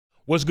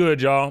What's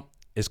good, y'all?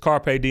 It's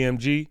Carpe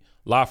DMG,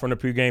 live from the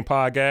PreGame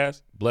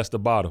Podcast. Bless the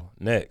bottle.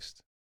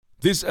 Next.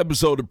 This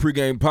episode of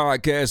PreGame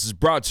Podcast is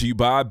brought to you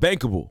by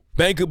Bankable.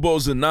 Bankable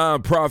is a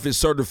non-profit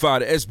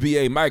certified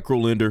SBA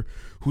microlender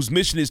whose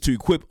mission is to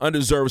equip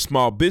underserved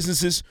small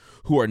businesses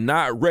who are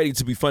not ready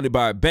to be funded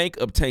by a bank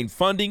obtain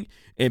funding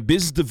and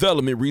business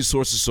development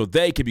resources so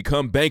they can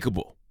become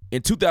bankable.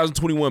 In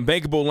 2021,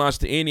 Bankable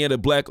launched the Indiana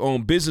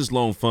Black-Owned Business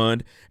Loan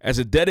Fund as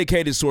a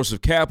dedicated source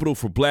of capital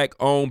for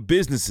Black-owned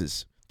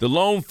businesses. The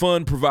loan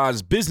fund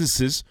provides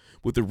businesses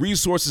with the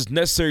resources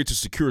necessary to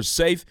secure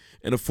safe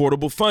and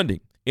affordable funding,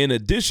 in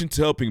addition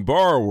to helping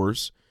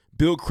borrowers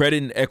build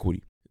credit and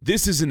equity.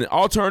 This is an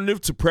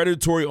alternative to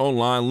predatory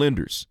online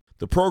lenders.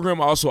 The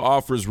program also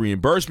offers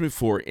reimbursement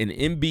for an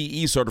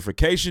MBE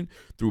certification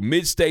through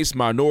Mid-States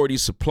Minority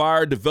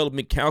Supplier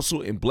Development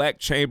Council and Black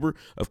Chamber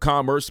of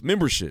Commerce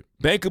membership.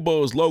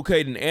 Bankable is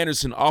located in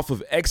Anderson off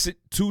of Exit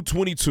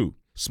 222.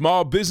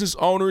 Small business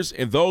owners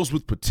and those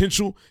with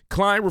potential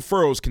client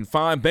referrals can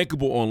find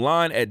Bankable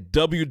online at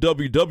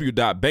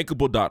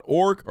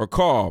www.bankable.org or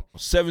call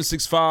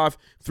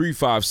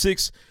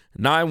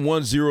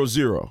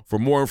 765-356-9100 for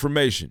more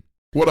information.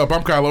 What up?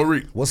 I'm Kylo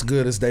Reed. What's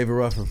good? It's David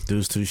Ruffin.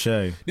 Deuce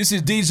Touche. This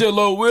is DJ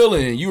Low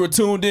Willin. You are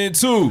tuned in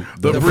to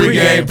the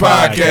PreGame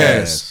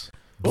Podcast.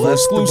 For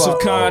exclusive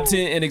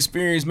content and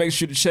experience, make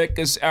sure to check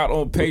us out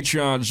on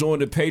Patreon. Join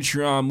the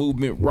Patreon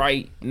movement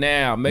right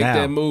now. Make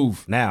that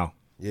move. Now.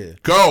 Yeah.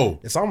 Go.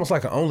 It's almost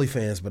like an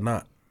OnlyFans, but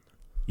not.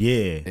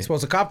 Yeah. You're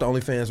supposed to cop the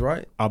OnlyFans,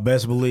 right? I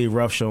best believe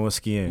rough showing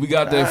skin. We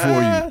got that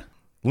for you.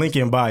 Link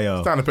in bio.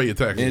 It's time to pay your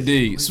taxes.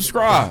 Indeed.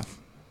 Subscribe.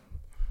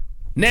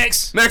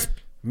 Next.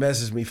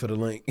 Message me for the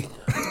link.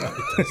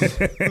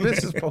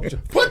 This is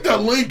Poacher. Put the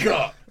link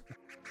up.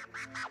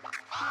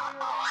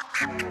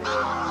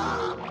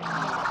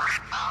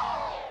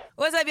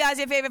 What's up, y'all? It's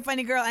your favorite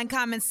funny girl and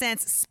common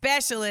sense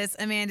specialist,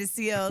 Amanda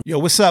Seals. Yo,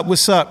 what's up?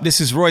 What's up? This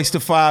is Royce the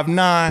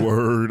 5'9".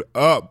 Word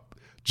up.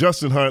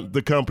 Justin Hunt,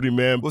 the company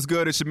man. What's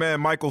good? It's your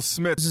man, Michael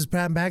Smith. This is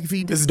Pat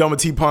McAfee. This is Doma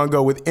T.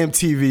 Pongo with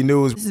MTV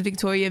News. This is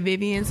Victoria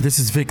Vivian. This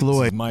is Vic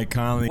Lloyd. This is Mike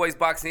Conley. Voice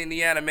Box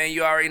Indiana, man.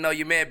 You already know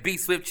your man B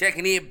Swift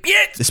checking in,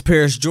 bitch. This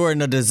Paris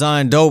Jordan of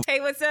Design Dope. Hey,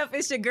 what's up?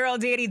 It's your girl,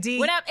 Daddy D.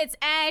 What up? It's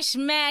Ash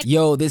Mack.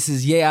 Yo, this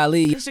is Ye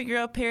Ali. It's your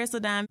girl, Paris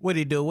Ladime. What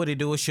it do?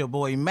 It's your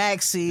boy,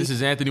 Maxie. This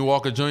is Anthony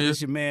Walker Jr. This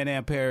is your man,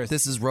 Ann Paris.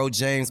 This is Ro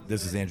James.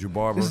 This is Andrew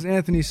Barber. This is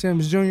Anthony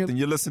Sims Jr. And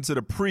you listen to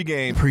the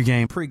PreGame.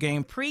 PreGame.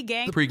 PreGame.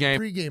 PreGame. The PreGame.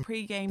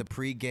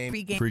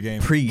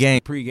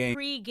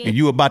 And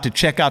you about to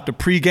check out the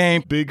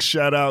PreGame. Big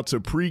shout out to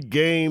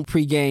PreGame.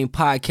 PreGame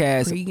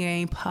Podcast.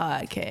 PreGame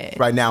Podcast.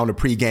 Right now on the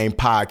PreGame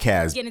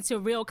Podcast. We get into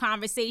real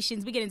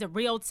conversations. We get into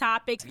real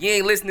topics. You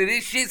ain't listening to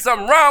this shit,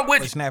 something wrong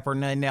with you. Snapper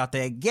nothing out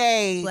there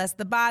gay. Bless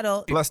the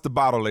bottle. Bless the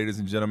bottle, ladies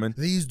and gentlemen.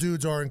 These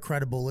dudes are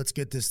incredible. Let's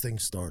get this thing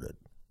started.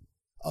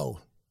 Oh.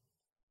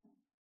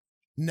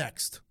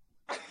 Next.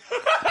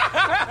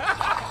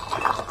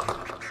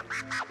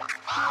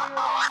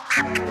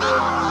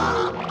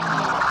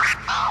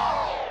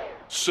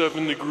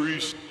 7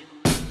 degrees.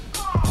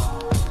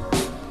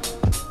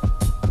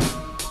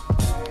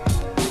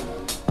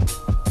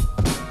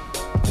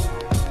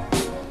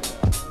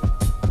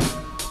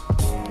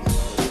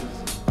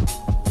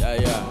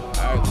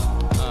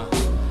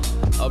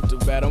 Up to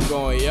bat, I'm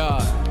going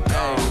yard.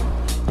 Hey,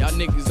 y'all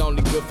niggas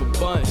only good for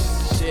bunch.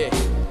 Shit,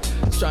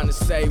 trying to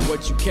say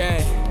what you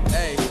can.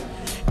 Hey,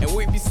 and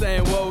we be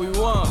saying what we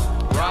want.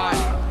 Right?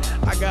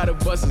 I gotta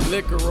bust his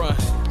liquor run.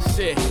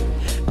 Shit,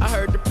 I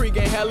heard the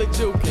PreGame hella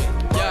jukin'.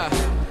 Yeah,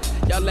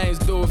 y'all lanes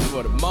do it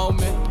for the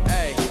moment.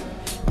 Hey,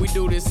 we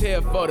do this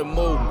here for the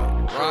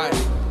movement. Right?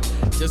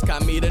 Just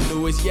got me the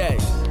newest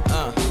yes.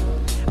 I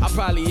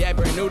probably act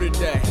brand new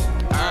today.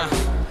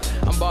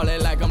 I'm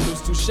ballin' like I'm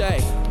Deuce Touche.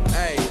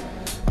 Hey,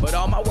 but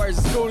all my words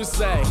is cool to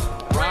say,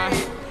 right?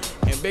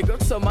 And big up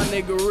to my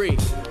niggery,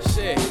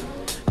 shit.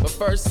 But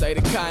first say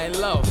the kind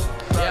low,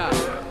 yeah.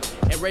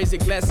 And raise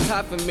your glasses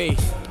high for me,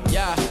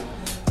 yeah.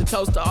 To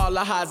toast to all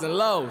the highs and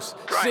lows,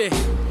 shit.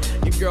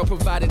 Your girl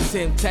provided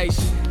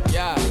temptation,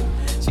 yeah.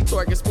 She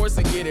twerking sports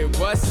and get it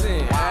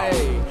bustin',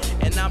 hey.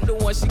 And I'm the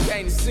one she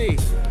came to see,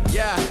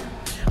 yeah.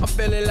 I'm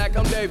feeling like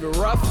I'm David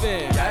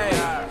Ruffin,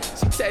 hey.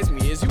 She text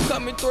me, is you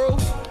coming through?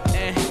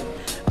 And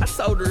I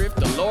told her if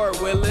the Lord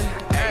willing,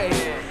 hey.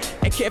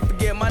 And can't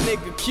forget my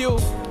nigga Q,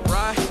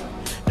 right?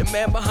 The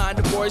man behind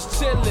the boys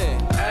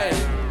chillin', hey.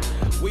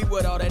 We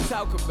what all that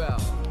talk about,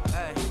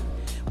 hey.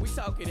 We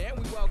talk it and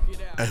we walk it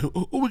out. Hey,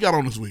 who we got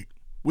on this week?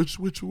 What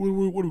are we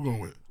going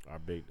with? Our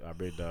big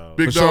dog.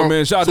 Big For dog. sure,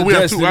 man. Shout out So to we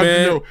have Destiny,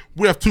 man.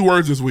 we have 2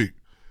 words this week.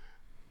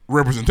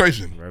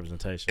 Representation.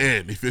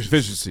 And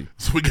efficiency.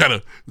 So we got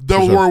a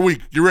double word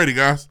week. You ready,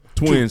 guys?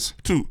 Twins.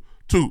 Two.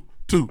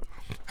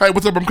 Hey,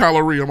 what's up? I'm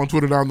Kylo Reed. I'm on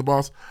Twitter down the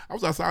boss. I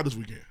was outside this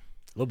weekend.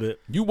 A little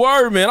bit. You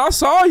were, man. I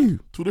saw you.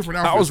 2 different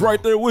outfits. I was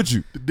right there with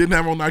you. Didn't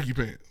have on Nike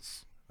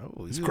pants.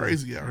 Oh, it's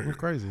crazy out here. It's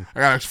crazy. I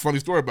got a funny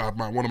story about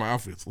one of my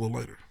outfits a little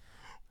later.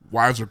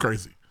 Wives are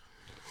crazy.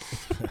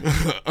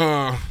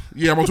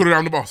 Yeah, I'm on Twitter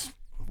down the boss.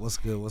 What's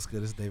good?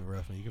 It's David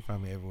Ruffin. You can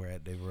find me everywhere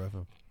at David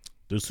Ruffin.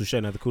 Dude,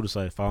 Suchet, not the cool to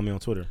say. Follow me on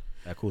Twitter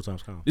at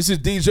CoolTimesCom. This is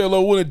DJ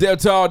Low Wood and Death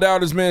to all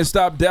doubters, man.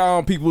 Stop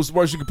down people's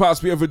worst you could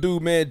possibly ever do,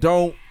 man.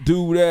 Don't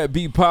do that.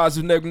 Be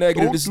positive, never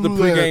negative. This is the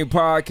Pregame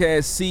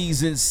Podcast,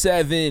 Season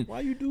 7,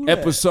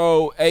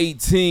 Episode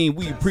 18.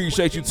 We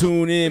appreciate you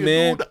tuning in,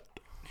 man.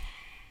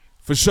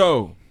 For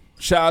sure.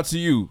 Shout out to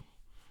you.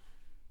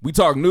 We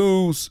talk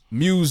news,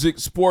 music,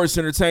 sports,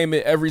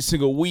 entertainment every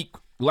single week.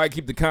 We like to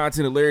keep the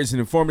content hilarious and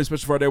informative,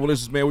 especially for our day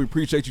listeners, man. We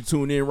appreciate you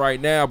tuning in right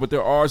now, but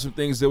there are some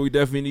things that we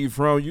definitely need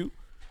from you.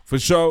 For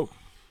sure.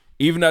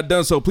 Even not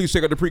done so, please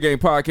check out the Pregame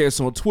Podcast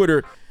on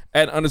Twitter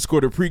at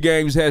 _the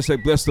Pregames,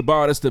 hashtag bless the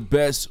bar. That's the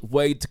best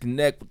way to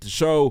connect with the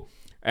show.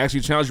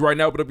 Actually, challenge you right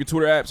now, open up your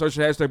Twitter app, search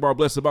the hashtag bar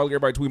bless the bar.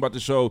 Everybody tweeting about the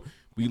show.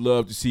 We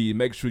love to see you.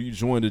 Make sure you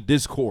join the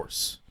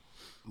discourse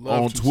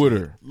on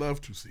Twitter. Love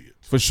to see it.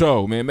 For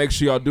sure, man. Make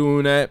sure y'all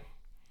doing that.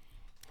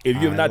 If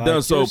you have not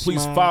done so,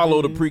 please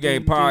follow the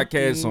Pregame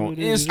Podcast on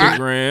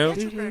Instagram.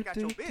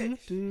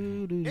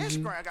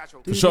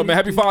 For sure, man.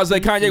 Happy Father's Day,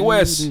 Kanye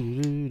West.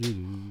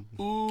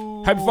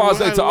 Happy Father's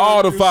Day to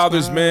all the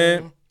fathers,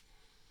 man.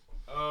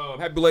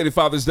 Happy belated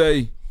Father's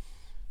Day.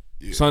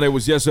 Yeah. Sunday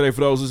was yesterday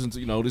for those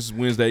listening to, this is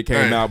Wednesday, it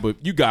came out,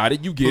 but you got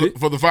it. You get it.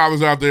 For the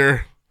fathers out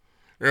there,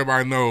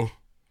 everybody know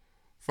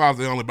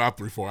Father's Day only about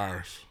 3-4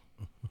 hours.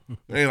 It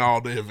ain't an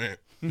all-day event.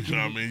 You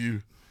know what I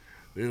mean?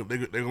 They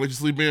gonna let you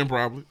sleep in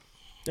probably.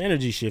 The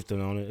energy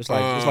shifting on it. It's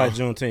like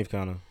Juneteenth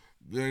kind of.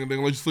 They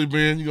gonna let you sleep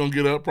in. You're gonna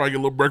get up, probably get a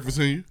little breakfast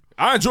in you.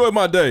 I enjoyed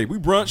my day. We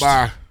brunched.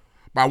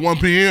 By 1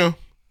 p.m.,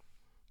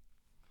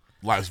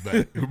 life's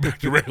back. We're back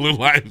to regular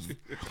life.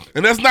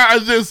 And it's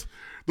just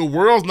the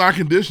world's not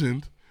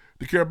conditioned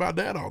to care about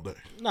that all day.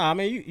 No, I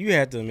mean you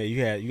had to admit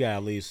you got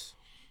at least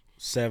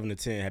 7 to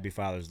 10 Happy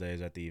Father's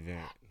Days at the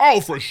event.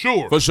 Oh, for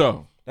sure. For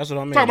sure. That's what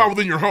I mean. Talking about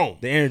within your home.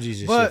 The energy's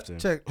just shifting.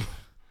 Check.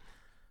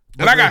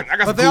 And I got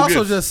but some they cool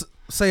also gifts. just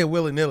say it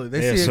willy-nilly.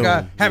 They see a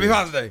guy, Happy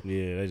Father's Day.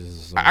 Yeah, they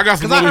just. I got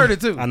some. Because I heard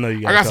it too. I know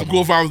you. I got some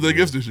cool Father's Day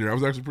gifts this year. I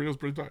was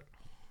pretty tight.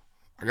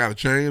 I got a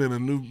chain and a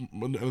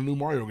new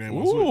Mario game.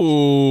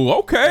 Ooh,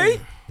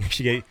 okay.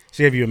 She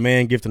gave you a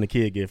man gift and a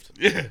kid gift.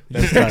 Yeah,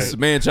 that's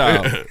man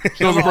child.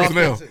 She knows her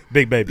personnel.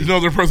 Big baby. She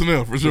knows her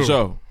personnel for sure. For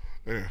sure.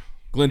 Yeah.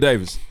 Glenn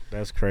Davis.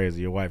 That's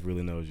crazy. Your wife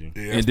really knows you.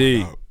 Yeah,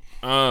 indeed.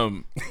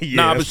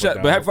 Yeah,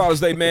 but Happy Father's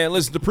Day, man.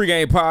 Listen to the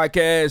Pregame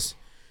Podcast.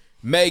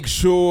 Make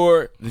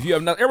sure if you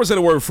have not ever said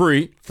the word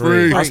free.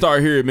 I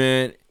start here,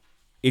 man.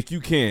 If you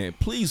can,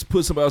 please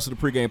put somebody else in the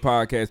Pregame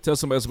Podcast. Tell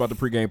somebody else about the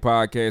Pregame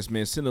Podcast,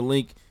 man. Send a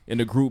link in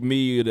the group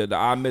me or the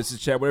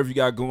iMessage chat, whatever you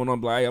got going on.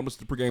 Be like, hey, I'm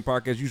listening to the Pregame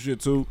Podcast. You should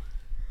too.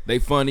 They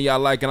funny. I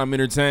like it. I'm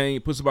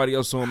entertained. Put somebody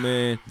else on,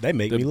 man. They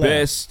make me laugh. The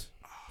best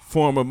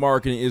form of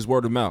marketing is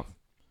word of mouth.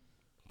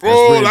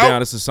 That's written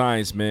down. It's a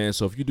science, man.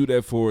 So if you do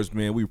that for us,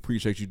 man, we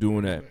appreciate you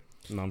doing that.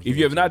 If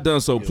you have not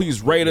done so,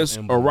 please rate us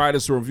or write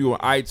us a review on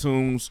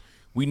iTunes.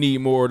 We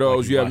need more of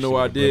those. You have no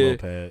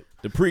idea.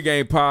 The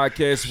Pregame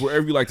Podcast,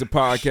 wherever you like to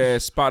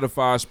podcast,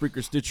 Spotify,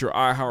 Spreaker, Stitcher,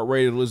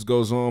 iHeartRadio, the list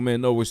goes on,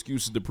 man. No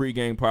excuses. The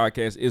Pregame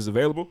Podcast is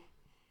available.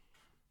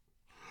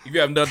 If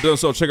you haven't done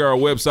so, check out our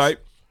website.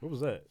 What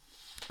was that?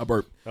 I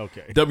burped.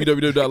 Okay.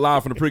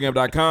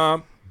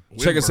 www.livefromthepregame.com.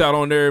 Check us out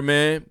on there,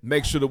 man.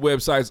 Make sure the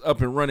website's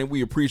up and running.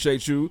 We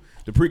appreciate you.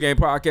 The Pregame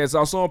Podcast is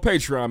also on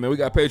Patreon, man. We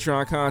got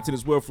Patreon content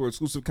as well for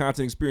exclusive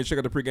content experience. Check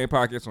out the Pregame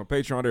Podcast on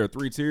Patreon. There are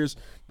 3 tiers.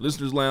 The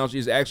Listeners Lounge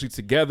is actually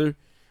together.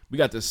 We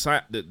got the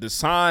sign. The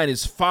sign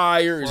is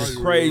fire. It's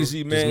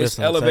crazy, man. It's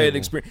elevated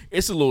experience.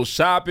 It's a little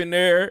shop in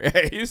there.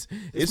 it's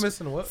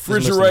missing what?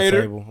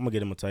 Refrigerator. I'm gonna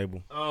get him a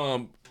table.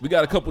 We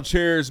got a couple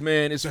chairs,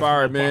 man. It's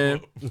fire, man.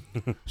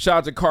 Shout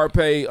out to Carpe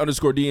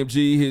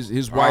 _DMG.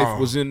 His wife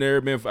was in there,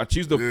 man.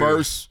 She's the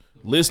first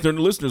listener in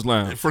the Listeners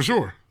Lounge for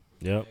sure.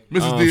 Yep.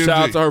 Mrs. DMG. Shout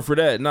out to her for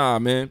that. Nah,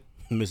 man.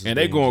 Mrs. And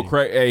they DMG. going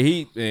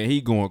crazy. He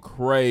going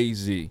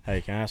crazy.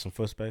 Hey, can I have some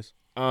foot space?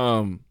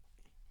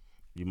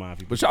 You mind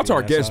if you? But shout out to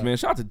our guests, man.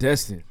 Shout out to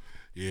Destin.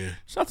 Yeah.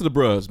 Shout out to the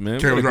bros, man. A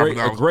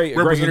great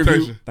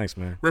interview. Thanks,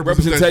 man.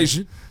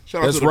 Representation.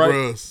 Shout out That's to the right.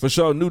 bros. For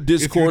sure. New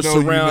discourse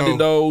surrounding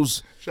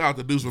those shout out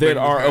to Deuce that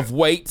are of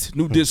weight.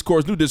 New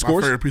discourse. My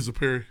favorite piece of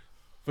Perry.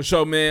 For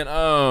sure,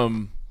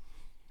 man.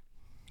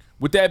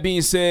 With that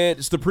being said,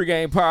 it's the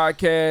Pregame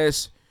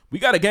Podcast. We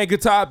got a gang of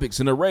topics,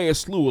 an array, a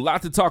slew, a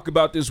lot to talk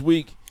about this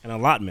week. An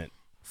allotment.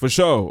 For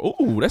sure.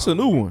 Ooh, that's a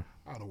new one.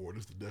 I'd have wore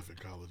this to death in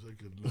college. I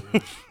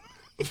couldn't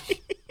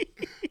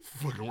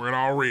fucking wear it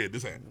all red.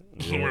 This hat.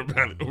 Don't worry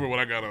about it. Don't worry what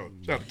I got on.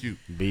 Shout out to Q.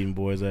 Beating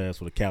boy's ass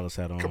with a callus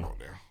hat on. Come on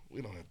now.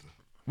 We don't have to.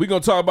 We're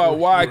going to talk about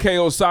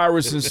YK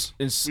Osiris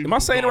and am I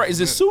saying it right? Is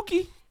it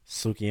Suki?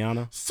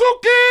 Sukiana.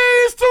 Suki.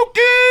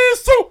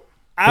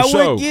 I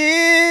sure. would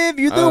give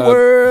you the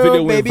world,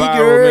 video went baby viral,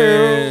 girl.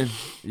 Man.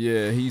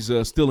 Yeah, he's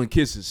stealing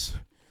kisses.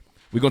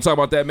 We're going to talk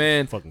about that,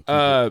 man.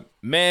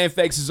 Man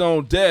fakes his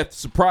own death,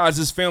 surprised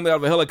his family out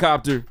of a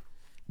helicopter.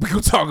 We're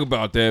going to talk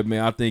about that,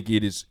 man. I think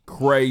it is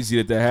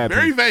crazy that happened.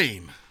 Very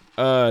vain.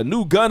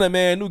 New Gunna,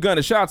 man. New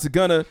Gunna. Shout out to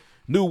Gunna.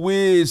 New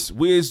Wiz.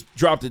 Wiz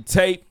dropped a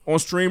tape on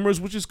streamers,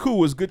 which is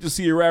cool. It's good to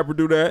see a rapper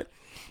do that.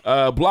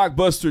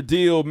 Blockbuster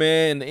deal,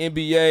 man. The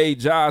NBA,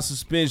 job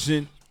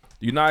suspension.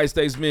 The United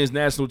States men's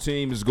national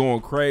team is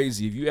going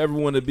crazy. If you ever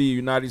want to be a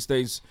United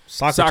States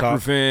soccer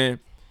fan,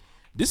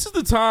 this is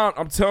the time.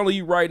 I'm telling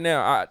you right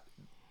now.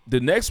 The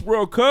next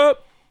World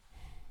Cup,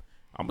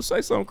 I'm gonna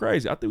say something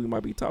crazy. I think we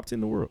might be top 10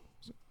 in the world.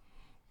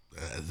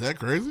 Is that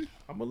crazy?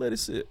 I'm gonna let it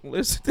sit.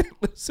 Let's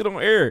sit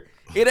on air.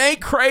 It ain't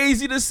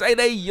crazy to say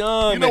they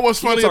young. You know what's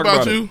funny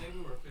about you?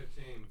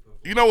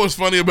 You know what's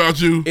funny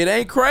about you? It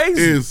ain't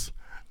crazy. Is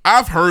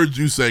I've heard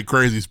you say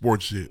crazy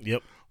sports shit.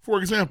 Yep. For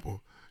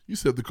example, you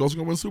said the Colts are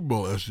gonna win the Super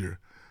Bowl last year.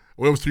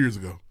 Well, it was 2 years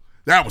ago.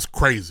 That was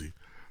crazy.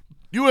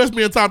 U.S.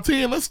 being top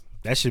 10.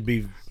 That should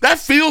be. That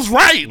feels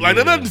right. Like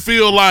that doesn't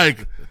feel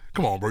like.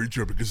 Come on, bro, you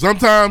tripping? Because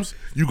sometimes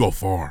you go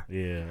far.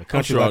 Yeah, a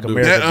country like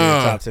America being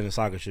top 10 in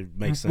soccer should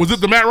make sense. Was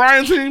it the Matt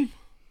Ryan team?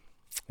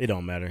 It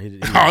don't matter. It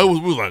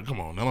was like,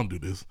 come on, now don't do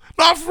this.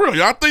 No, for real,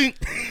 y'all think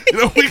we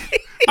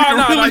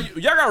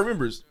y'all gotta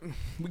remember,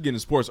 we getting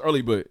sports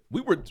early, but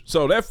we were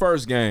that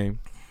first game,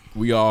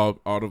 we all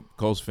the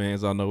Colts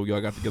fans I know we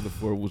all got together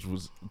for, which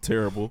was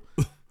terrible.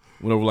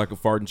 Went over like a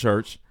fart in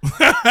church.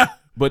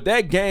 But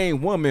that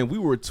game one, man, we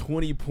were a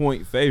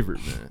 20-point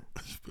favorite, man.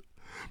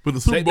 But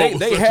the Super Bowl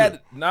they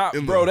had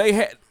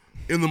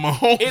in the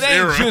Mahomes it ain't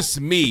era. just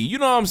me. You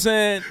know what I'm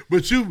saying?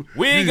 But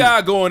we ain't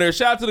gotta go in there.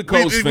 Shout out to the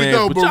Colts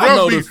fans. But y'all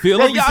know the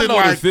feeling. Y'all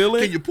know the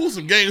feeling. Can you pull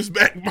some games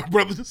back, my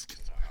brother?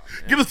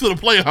 Get us to the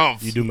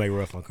playoffs. You do make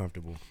Ruff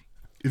uncomfortable.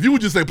 If you would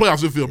just say playoffs,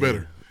 it'd feel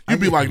better. You'd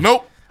be like,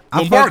 nope,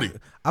 Lombardi.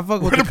 I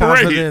fuck with the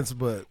confidence,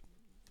 but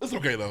that's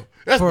okay though.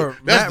 For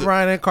Matt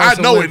Ryan and Carson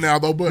I know Wentz, it now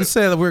though. But you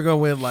said that we're gonna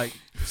win like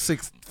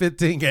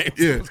 15 games.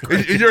 Yeah,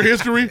 in your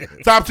history,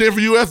 top 10 for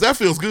US, that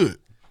feels good.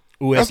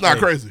 USA. That's not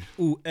crazy.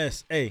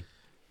 USA.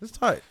 It's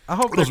tight. I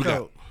hope What they else we go.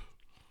 got?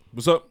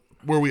 What's up?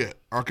 Where we at?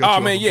 Oh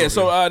man, yeah.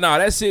 So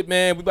that's it,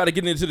 man. We about to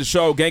get into the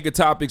show. Gang of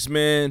topics,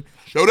 man.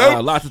 Show them.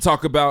 A lot to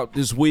talk about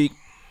this week.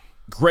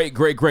 Great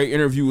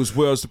interview as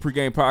well. It's the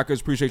pregame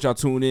podcast. Appreciate y'all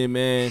tuning in,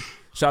 man.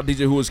 Shout out DJ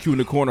who was Q in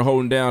the corner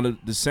holding down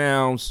the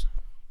sounds.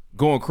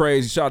 Going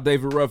crazy. Shout out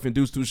David Ruffin,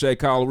 Deuce Touche,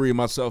 Kyle Reed,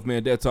 myself,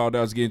 man. That's all.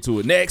 Let's get into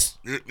it. Next.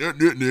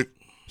 Nick.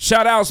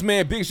 Shout outs,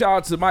 man. Big shout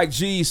out to Mike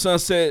G.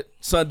 Sunset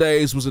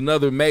Sundays was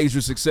another major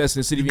success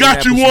in the city of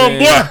Got you Indianapolis, one,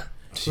 man.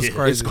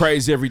 boy. It's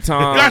crazy every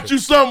time. Got you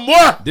some,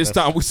 boy. This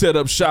time we set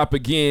up shop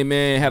again,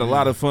 man. Had a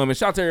lot of fun, man.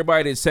 Shout out to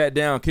everybody that sat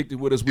down, kicked it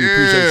with us. We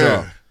appreciate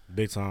y'all.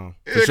 Big time.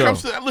 Yeah, come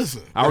sit,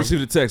 listen. I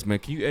received a text, man.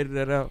 Can you edit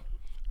that out?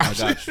 I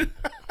got you.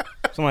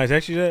 Somebody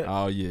text you that?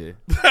 Oh yeah.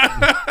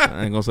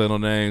 I ain't gonna say no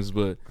names,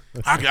 but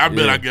I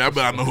bet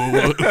I know who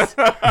it was.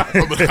 I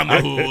bet I know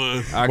who it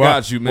was. I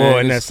got you, man. Boy,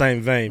 in that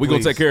same vein, we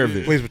gonna take care of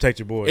it. Please protect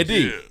your boys.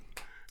 Indeed.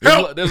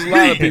 Yeah. There's a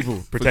lot of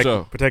people.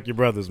 Protect your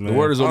brothers, man. The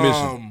word is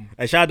omission.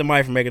 Hey, shout out to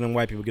Mike for making them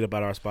white people get up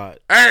out of our spot.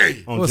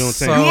 Hey, on What's Juneteenth.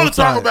 so you want to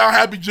talk tight. about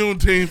Happy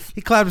Juneteenth?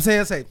 He clapped his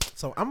hands and say,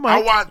 so I'm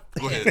Mike.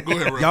 Go ahead,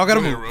 Ruff. Y'all gotta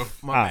Go ahead, move.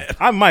 Ruff. My Hi, bad.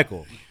 I'm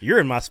Michael. You're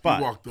in my spot.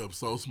 He walked up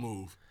so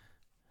smooth.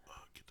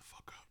 Get the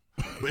fuck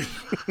up.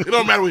 But it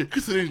don't matter what he could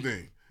have said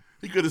anything.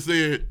 He could have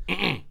said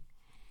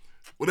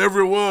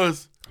whatever it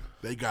was.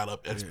 They got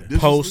up expeditiously.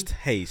 Post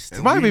haste. and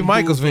It might we be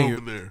Michael's moved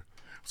vineyard. over there.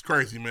 It's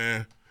crazy,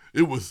 man.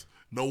 It was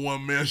no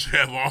one man should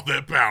have all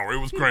that power. It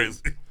was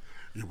crazy.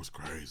 It was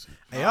crazy.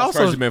 Hey, That's also,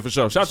 crazy, man, for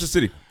sure. Shout out to the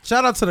city.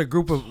 shout out to the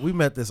group of, we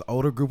met this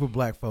older group of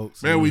black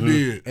folks. Man, we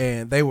did.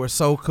 And they were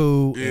so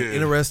cool Yeah. and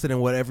interested in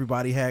what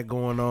everybody had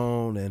going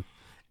on. And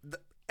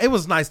it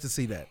was nice to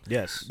see that.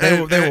 Yes. They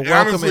were welcoming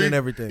honestly, and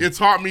everything. It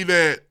taught me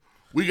that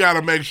we got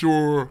to make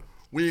sure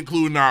we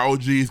include our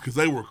OGs because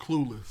they were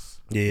clueless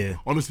Yeah.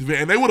 on this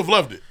event, and they would have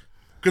loved it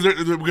because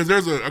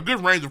there's a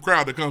good range of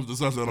crowd that comes to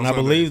Sunset on And I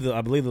Sunday.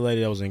 believe the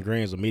lady that was in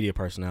green is a media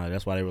personality.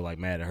 That's why they were like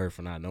mad at her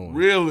for not knowing.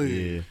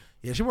 Really? Yeah.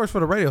 Yeah, she works for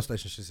the radio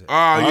station, she said.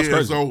 Yeah.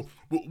 crazy. So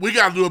we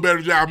got to do a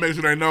better job, make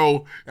sure they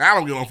know. And I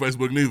don't get on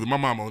Facebook neither. My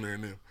mom on there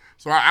and them,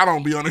 so I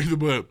don't be on there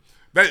either.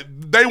 But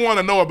they want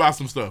to know about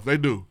some stuff. They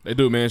do. They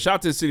do, man. Shout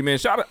out to the city, man.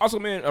 Shout out also,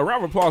 man. A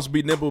round of applause to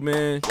Be Nimble,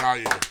 man. Oh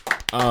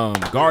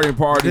yeah. Guardian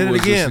Party Did it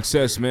was again. a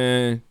success,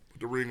 man.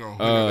 The ring on.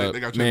 They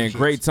got Man, championships.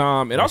 great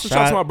time. And also shout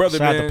out to my brother,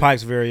 shout man. out to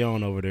Pike's very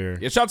own over there.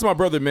 Yeah, shout out to my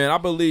brother, man. I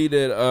believe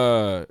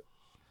that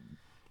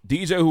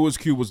DJ Who Was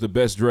Q was the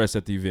best dressed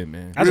at the event,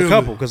 man. As a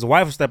couple, because the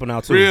wife was stepping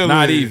out too. Really?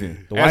 Not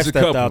even. The wife As a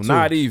stepped couple, out too.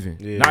 not even.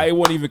 Yeah. Nah, it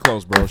wasn't even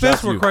close, bro. Shout out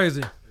Fists to were you.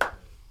 crazy.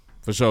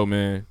 For sure,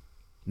 man.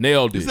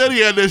 Nailed it. He said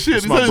he had that shit.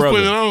 That's He my said he was brother.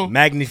 putting it on.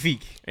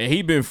 Magnifique. And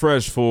he been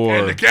fresh for.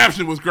 And the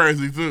caption was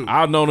crazy too.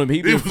 I've known him. He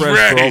He been was fresh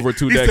ready. for over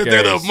 2 he decades. set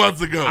that up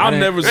months ago. I'm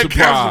never that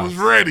surprised. caption was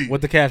ready.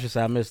 What the caption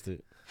said? I missed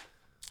it.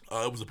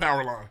 It was a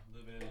power line.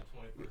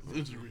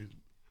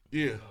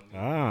 Yeah.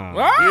 Ah.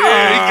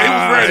 Yeah, he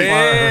was ready.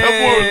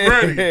 That boy was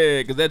ready.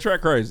 Yeah, because that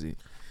track crazy.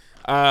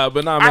 But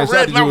nah, I man, shout out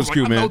read to and I you was was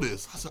cute, like, I know man.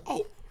 this. I said,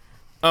 oh.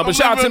 But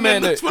shout out to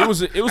man, That's it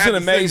was I an had to say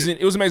amazing.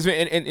 It was amazing.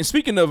 And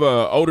speaking of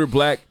older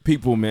black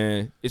people,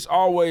 man, it's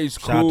always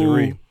cool. Shout out to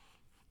Ree.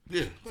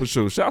 Yeah. For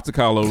sure. Shout out to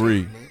Kylo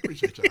Ree. Man,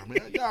 appreciate y'all,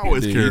 man. Y'all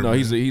always care. You know, man.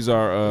 he's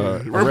our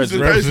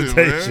representation,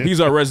 man. He's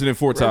our resident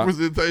four top.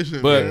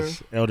 Representation, But man.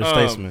 Elder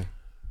statesman.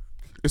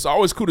 It's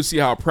always cool to see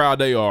how proud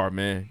they are,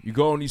 man. You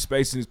go in these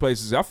spaces, these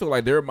places. I feel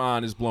like their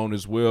mind is blown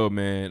as well,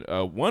 man.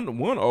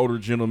 One older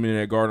gentleman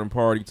at garden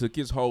party took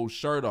his whole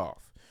shirt off.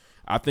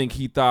 I think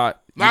he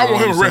thought. Now I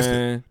want him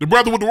arrested. The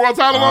brother with the world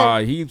title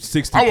on. He's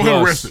 60. I want him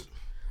plus. arrested.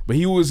 But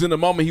he was in the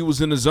moment. He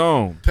was in the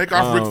zone. Take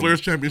off Ric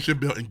Flair's championship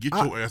belt and get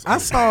your ass. I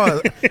saw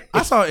an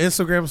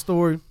Instagram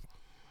story,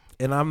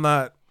 and I'm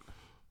not.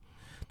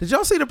 Did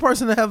y'all see the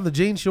person that have the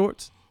jean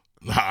shorts?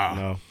 Nah.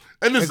 No.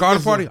 And this at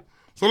garden party.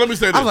 So let me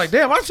say this. I was like,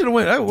 damn, I should have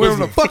went. I wear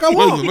the fuck I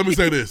want. Listen, let me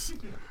say this.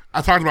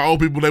 I talked about old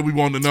people that we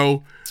want to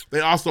know.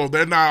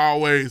 They're not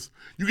always.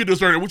 You get to a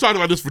certain. We talked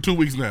about this for 2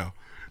 weeks now.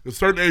 At a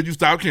certain age, you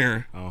stop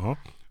caring.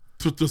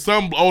 To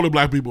some older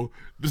black people,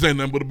 this ain't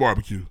nothing but a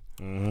barbecue.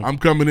 I'm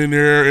coming in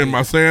there in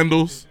my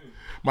sandals,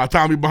 my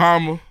Tommy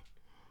Bahama.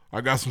 I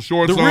got some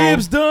shorts on. The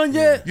ribs done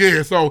yet?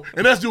 Yeah. So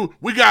and that's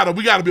we gotta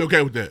be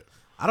okay with that.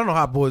 I don't know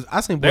how boys.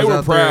 I seen boys They were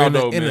out there proud, in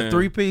though, the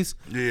 3-piece.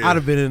 Yeah. I'd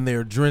have been in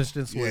there drenched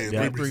in sweat.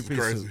 Yeah, three-piece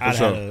crazy. suit. I'd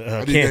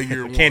have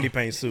a candy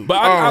paint suit. But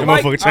I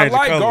like change the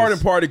colors. garden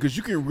party because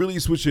you can really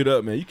switch it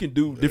up, man. You can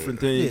do different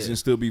things and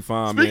still be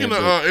fine, Speaking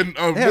man.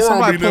 of, They had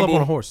somebody pull up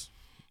on a horse.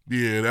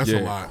 Yeah, that's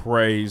a lot.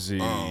 Crazy.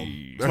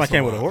 Somebody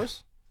came with a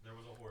horse?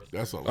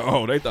 That's a lot.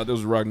 Oh, they thought this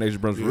was Rock Nation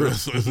Brunch for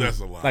real. That's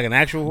a lot. Like an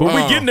actual But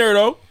horse? we getting there,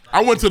 though.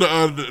 I went to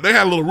they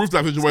had a little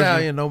rooftop situation.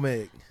 Stallion, no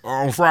meg.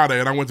 On Friday,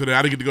 and I went to that.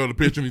 I didn't get to go to the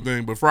pitch or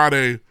anything, but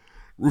Friday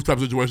rooftop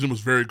situation was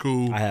very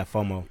cool. I had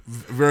FOMO.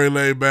 Very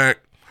laid back.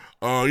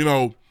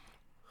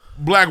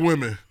 Black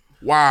women,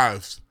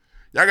 wives,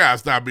 y'all gotta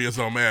stop being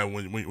so mad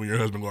when your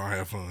husband go out and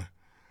have fun.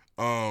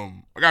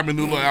 I got me a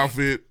new little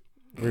outfit.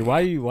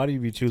 Why do you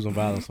be choosing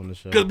violence on the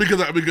show?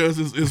 Because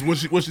it's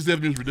what she said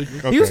to me was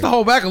ridiculous. He used to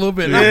hold back a little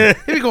bit. Now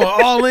he be going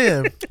all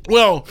in.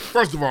 Well,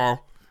 first of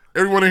all,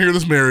 everyone in here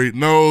that's married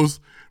knows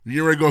when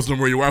you're ready to go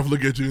somewhere, your wife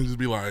look at you and just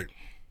be like,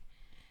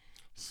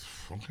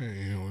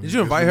 okay. Did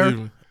you invite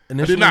her? I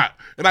did not.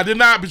 And I did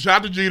not. But shout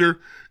out to Jeter.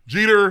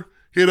 Jeter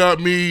hit up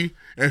me,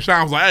 and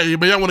Sean was like, hey,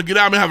 man, y'all want to get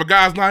out and have a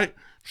guys' night?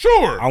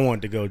 Sure. I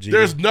wanted to go, Jeter.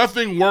 There's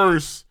nothing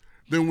worse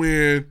than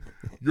when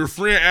your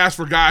friend asks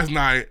for guys'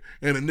 night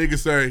and a nigga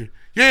say,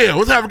 yeah,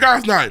 let's have a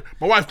guys' night.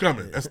 My wife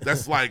coming.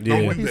 That's like,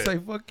 don't do He that. say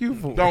fuck you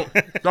for. Don't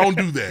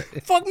do that.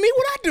 Fuck me,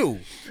 what I do?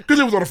 Because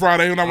it was on a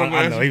Friday. And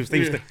I know, he was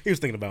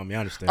thinking about me. I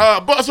understand.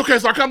 But it's okay.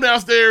 So I come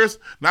downstairs.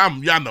 Now,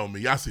 y'all know me.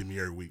 Y'all see me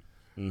every week.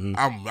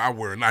 I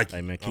wear Nike.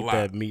 Hey, man, keep a lot.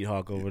 that meat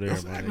hawk over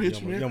there, man.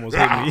 You almost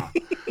hit hit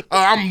me.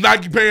 I'm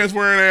Nike pants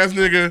wearing ass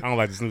nigga. I don't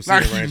like this new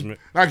seat arrangement.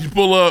 Nike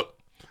pull up.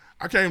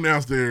 I came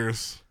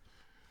downstairs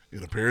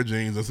in a pair of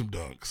jeans and some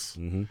dunks.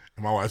 And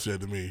my wife said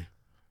to me,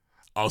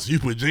 oh, so you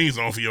put jeans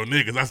on for your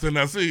niggas. I said,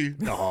 now see.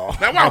 Now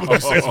why would you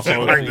say some shit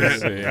like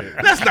that?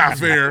 That's not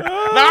fair. No,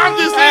 I'm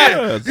just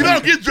saying. You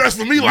don't get dressed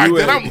for me like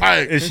that. I'm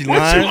like, is she what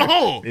lying? you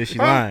on? Is she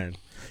lying?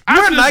 You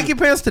wear Nike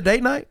pants to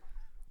date night?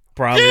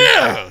 Probably.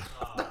 Yeah.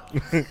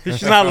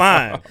 She's not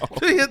lying.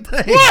 Do your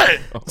thing.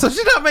 What? So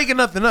she's not making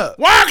nothing up.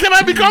 Why can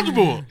I be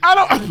comfortable? I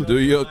don't. Do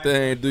your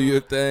thing. Do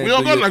your thing. We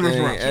don't go to like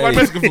restaurants. We like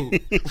Mexican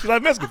food. She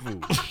like Mexican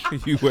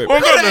food. You went. We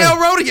go to El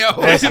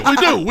Rodeo. We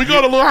do. We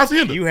go to Little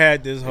Hacienda. You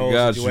had this whole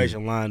Got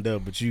situation lined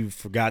up, but you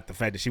forgot the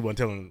fact that she wasn't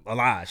telling a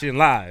lie. She didn't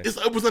lie.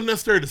 It was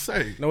unnecessary to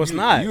say. No, it's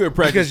not. You in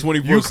practice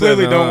Because 24/7. you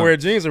clearly don't wear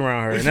jeans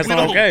around her, and that's We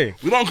not don't- okay.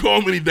 We don't go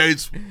on many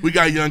dates. We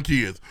got young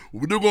kids.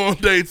 When we do go on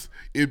dates,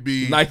 it'd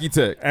be Nike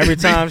Tech. Every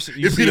time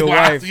you it'd see be your the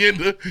wife, Hacienda.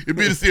 It'd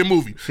be to see a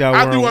movie. She out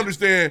I do wearing-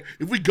 understand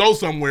if we go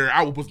somewhere,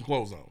 I will put some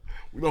clothes on.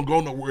 We don't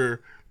go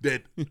nowhere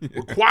that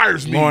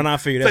requires me Lauren, I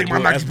figured to take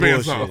that's my Nike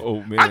pants bullshit. off.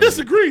 Oh, man. I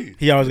disagree.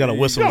 he always got a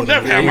whistle. You don't with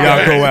never him have when my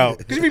y'all go back.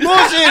 out. Cause you be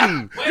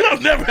bullshitting. You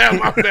don't never have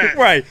my back.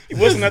 Right. He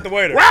whistling at the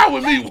waiter. Ride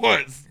with me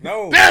once.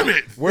 No. Damn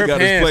it. Wear got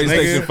his pants,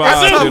 PlayStation nigga. 5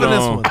 What's up shit with this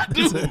on. one? I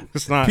do.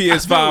 It's not.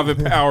 PS5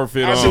 and Power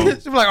Fit on.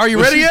 She's like, are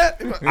you ready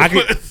yet? right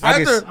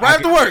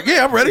after work.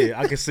 Yeah, I'm ready. Yeah,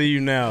 I can see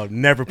you now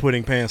never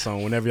putting pants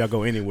on whenever y'all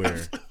go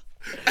anywhere.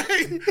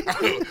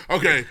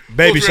 Okay.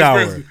 Baby Full shower.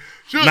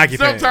 transparency. Nike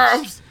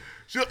sometimes,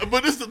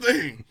 but this is the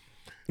thing.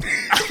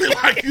 I feel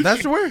like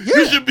That's where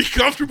you should be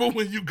comfortable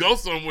when you go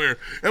somewhere.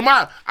 And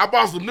I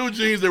bought some new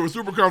jeans. They were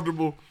super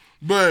comfortable.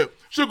 But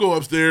she'll go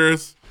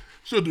upstairs.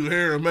 She'll do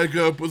hair and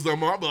makeup, put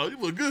something on. I'm like, you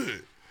look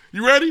good.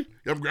 You ready?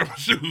 I'm grabbing my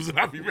shoes and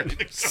I'll be ready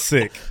to go.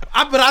 Sick.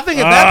 But I think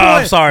at that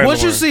point, I'm sorry,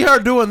 once you Lauren. see her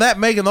doing that,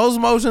 making those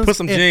motions, Put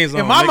some jeans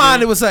in on, my nigga.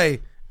 mind, it would say,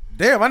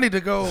 damn, I need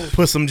to go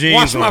Put some jeans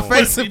wash on. my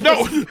face. You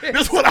know,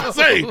 that's what I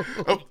say.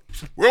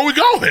 Where are we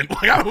going?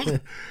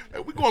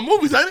 Like, we going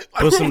movies, ain't it?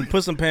 Like,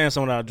 Put some pants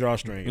on without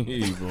drawstring.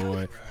 Hey,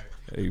 boy.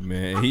 Hey,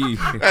 man.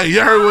 Hey,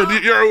 you heard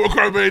what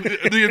Carpe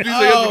DMG said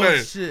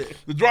yesterday? Shit.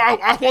 The draw.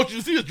 I want you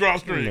to see his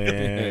drawstring.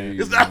 Man.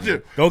 It's out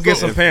there. Go get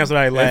some pants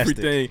without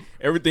elastic.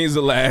 Everything's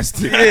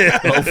elastic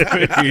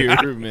over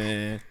here,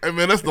 man. Hey,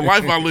 man, that's the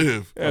life I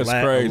live. That's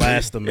Ela- crazy.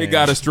 Elastoman. It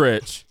got to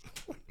stretch.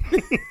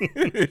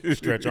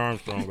 Stretch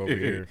Armstrong over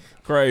here.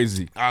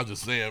 Crazy. I was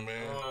just saying,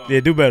 man. Yeah,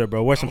 do better,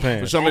 bro. Wear some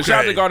pants. So,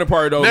 shout out to Garden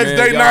Party, though, Next man.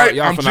 day night,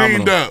 y'all I'm phenomenal.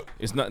 jeaned up.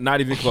 It's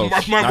not even close. My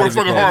Not even motherfucking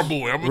close. hard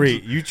boy.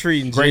 Reed, you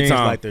treating Great jeans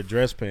time. like they're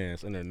dress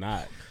pants, and they're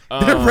not.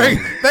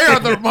 They are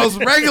the most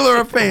regular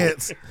of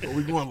pants.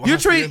 We going You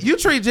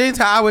treat jeans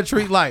how I would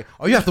treat you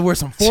have to wear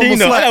some formal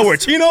Chino. I slacks. gotta wear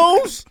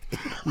chinos.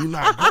 We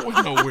not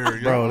going nowhere,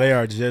 y'all. Bro, they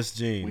are just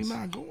jeans. We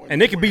not going.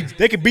 And they could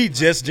be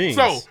just jeans.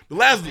 So the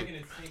last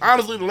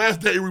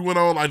day we went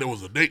on, like there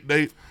was a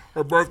date.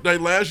 Her birthday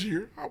last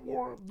year, I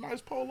wore a nice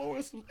polo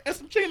and some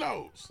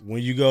chinos.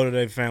 When you go to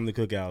their family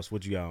cookouts,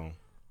 what you got on?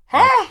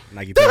 Huh?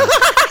 Nike pants.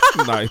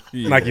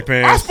 Nike I'm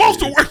pants. supposed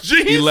to wear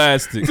jeans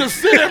Elastic. to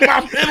sit at my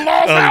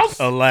in-laws' house.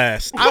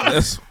 Elastic.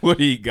 That's what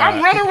he got.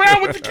 I'm running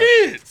around with the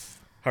kids.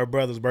 Her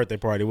brother's birthday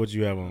party. What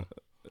you have on?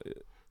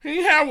 He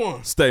ain't have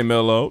one. Stay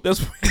mellow. That's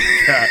what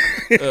he got.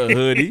 A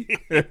hoodie.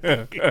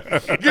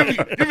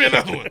 Give me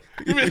another one.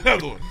 Give me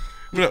another one.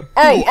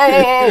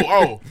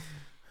 Oh.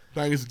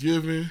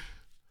 Thanksgiving.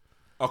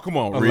 Oh, come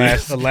on,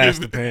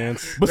 Elastic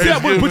pants.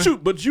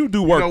 But you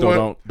do work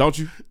though, don't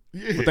you?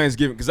 Yeah. For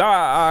Thanksgiving, because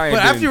I ain't.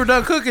 But after you were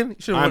done cooking,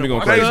 you I ain't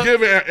gonna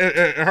Thanksgiving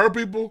at her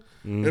people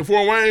in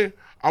Fort Wayne,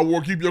 I wore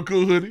Keep Your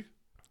Cool hoodie.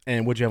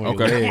 And what you have on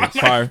your Okay, legs?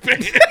 fire.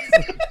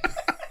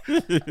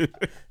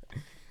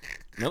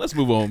 Now let's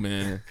move on,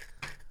 man.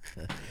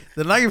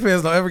 The Nike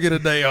fans don't ever get a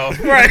day off.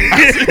 Right.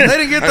 They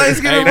didn't get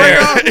Thanksgiving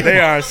break off. They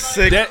are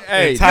sick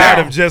and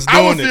tired of just doing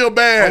it. I would feel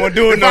bad. I won't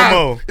do it no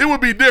more. It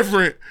would be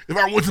different if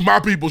I went to my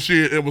people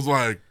shit and was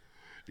like,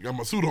 you got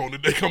my suit on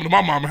today, come to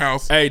my mama's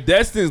house. Hey,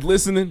 Destin's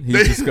listening.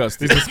 He's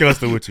disgusted. He's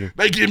disgusted with you.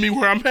 They give me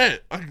where I'm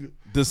at.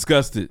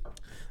 Disgusted.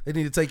 They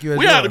need to take you as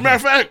As a matter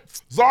of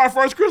fact, Zara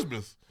first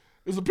Christmas.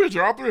 There's a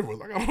picture, all three of us.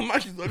 I got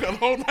a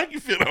whole Nike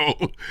fit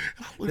on.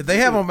 Did they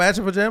have on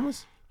matching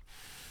pajamas?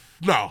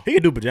 No. He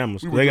can do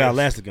pajamas. They got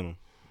elastic in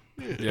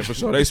them. Yeah, for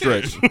sure. They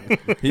stretch.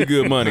 He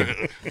good money.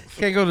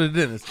 Can't go to the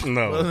dentist.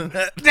 No.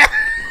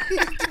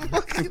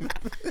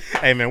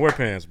 Hey, man, wear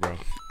pants, bro.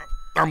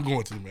 I'm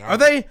going to, man. Are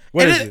they?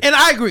 What is it? And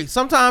I agree.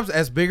 Sometimes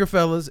as bigger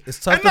fellas, it's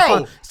tough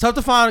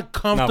to find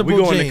comfortable we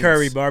going jeans. to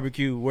Curry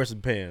barbecue. Wear some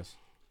pants.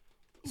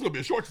 It's gonna be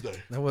a shorts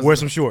day. Wear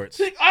some shorts.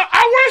 See,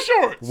 I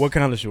wear shorts. What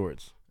kind of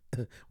shorts?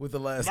 With the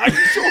last Nike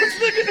shorts,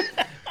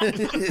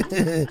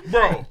 nigga.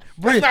 Bro,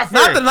 that's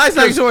not the nice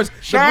Nike shorts.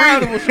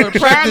 Sean is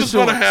gonna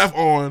shorts. have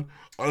on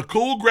a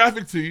cool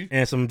graphic tee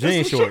and some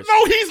jean shorts.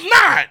 No, he's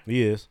not.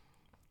 He is.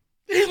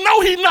 He's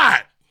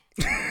not.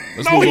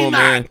 Let's move on,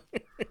 man.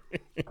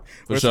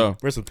 For sure.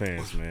 Wear some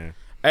pants, man.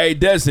 Hey,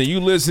 Destin, you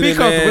listening, Be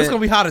comfortable. man? It's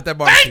gonna be hot at that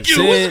barbecue. Thank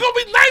you. It's gonna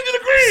be 90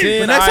 degrees.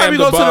 But next time you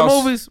go to the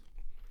movies,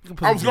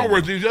 I was gonna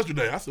wear jeans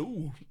yesterday. I said,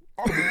 ooh.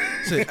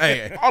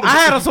 Hey, I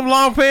had on some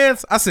long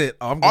pants. I said,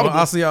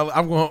 I'll see y'all.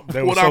 I'm going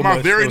without my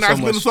very nice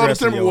Minnesota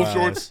Timberwolves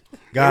shorts.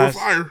 Guys,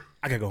 fire.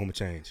 I gotta go home and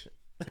change.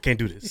 I can't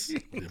do this.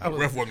 Ref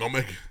wasn't gonna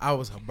make it. I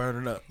was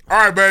burning up. All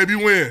right, babe, you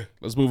win.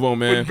 Let's move on, Put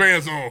man. your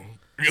pants on.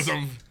 Get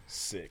something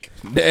sick.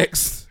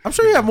 Next. I'm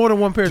sure you have more than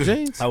one pair of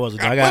jeans.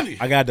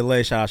 I got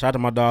delayed. Shout out to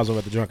my dogs over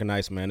at the Drunken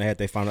Nights, man. They had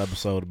their final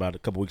episode about a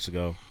couple weeks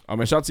ago. Oh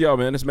man, shout out to y'all,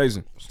 man. That's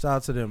amazing. Shout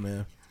out to them,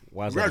 man.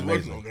 Why is that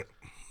Congratulations amazing? on that.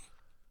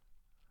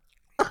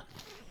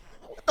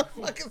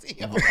 What is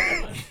he on?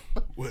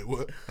 Wait,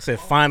 what? I said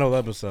final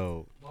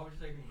episode.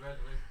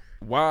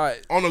 Why?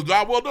 On the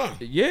job well done.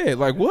 Yeah,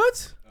 like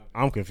what?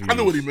 I'm confused. I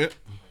knew what he meant.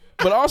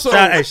 But also,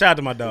 shout out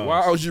to my dogs.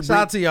 why would you Shout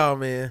out to y'all,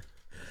 man.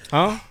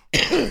 Huh? I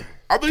think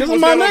Because he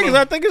was my saying on niggas, the-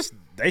 I think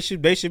they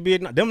should be.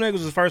 Them niggas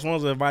was the first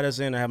ones to invite us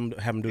in and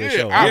have them do their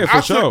show. I for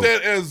took sure.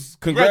 that as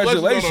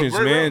Congratulations,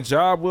 on a great man. run.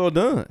 Job well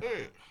done.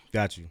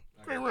 Got you.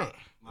 Great run.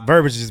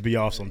 Verbiage just be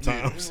off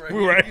sometimes.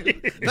 We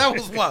right. That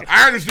was what.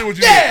 I understand what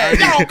you Yeah,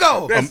 mean. y'all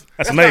go. That's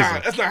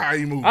amazing. That's not how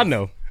you move. I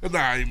know. That's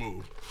not how you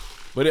move.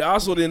 But it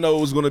also didn't know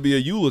it was going to be a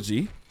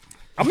eulogy.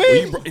 I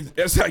mean,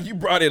 that's how you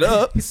brought it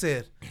up. He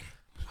said,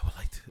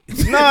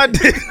 no, I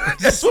did.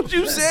 That's what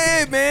you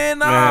said, man.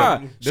 Nah.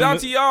 Man, Shout out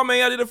to y'all,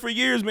 man. I did it for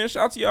years, man.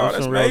 Shout out to y'all. There's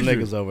That's some real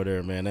major. niggas over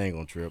there, man. They ain't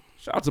gonna trip.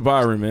 Shout out to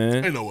Byron,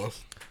 man. Ain't no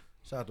us.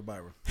 Shout out to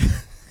Byron.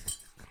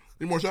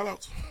 Any more shout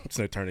outs? It's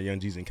gonna turn to Young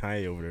Jeezy and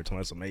Kanye over there.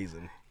 That's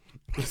amazing.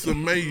 It's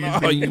amazing.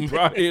 Oh, you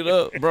brought it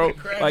up, bro.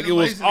 Like it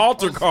was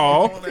altar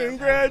call.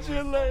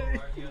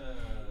 Congratulations.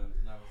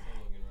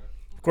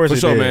 Of course, For it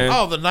sure, did. man.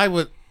 Oh, the night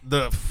with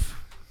the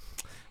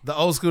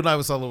old school night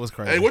with Solo was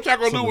crazy. Hey, what y'all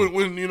gonna do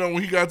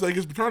when he gotta take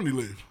his paternity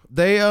leave?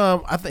 They I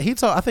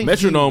think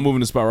Metronome moving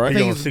the spot, right? I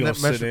think He gonna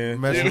sit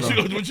in.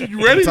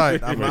 You ready?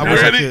 Tight. I You wish I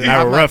ready? could. Now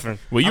I'm we're not- roughing.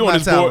 Well, you I'm on not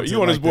this board. talented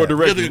You on this like board that.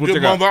 directors. Get a What good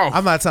you got? month off.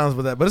 I'm not talented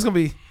with that, but it's gonna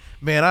be,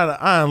 man.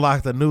 I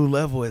unlocked a new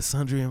level at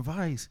Sundry and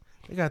Vice.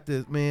 They got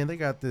this, man. They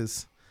got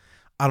this.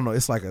 I don't know.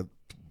 It's like a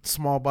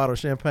small bottle of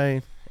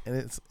champagne, and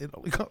it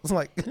only costs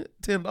like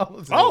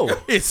 $10.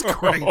 Oh. It's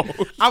great.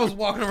 I was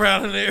walking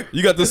around in there.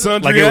 You got the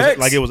Sundry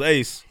Like it was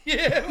Ace.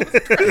 Yeah, it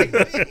was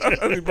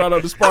crazy. He brought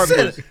up the I sparkles.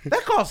 said,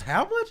 that costs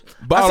how much?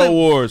 Bottle I said,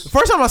 Wars. The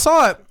first time I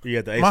saw it, You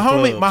had the Ace my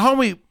of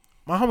Clubs.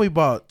 homie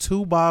bought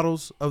 2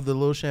 bottles of the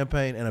little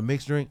champagne and a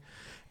mixed drink.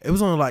 It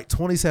was only like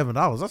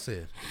 $27. I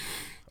said,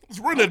 Let's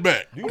run that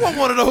back. I want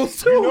one of those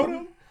too. You know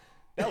them?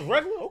 That was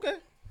regular. Okay.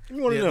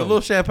 You want Yeah, to the know?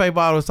 little champagne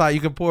bottle is tight. You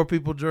can pour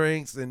people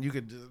drinks, and you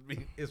could just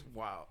be. It's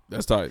wild.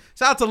 That's tight.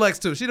 Shout out to Lex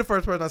too. She the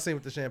first person I seen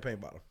with the champagne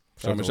bottle.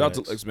 Shout out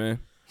to Lex, man.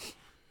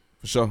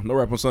 For sure. No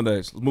rap on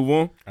Sundays. Let's move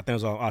on. I think it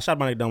was all. Shout out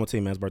my nigga Doma T,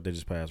 man. His birthday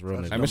just passed. Real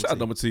nigga. Hey, man, shout out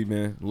Doma T,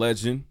 man.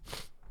 Legend.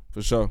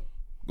 For sure.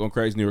 Going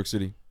crazy, New York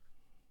City.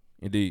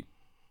 Indeed.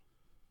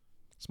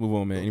 Let's move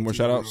on, man. Any more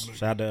shout-outs?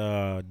 Shout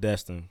out to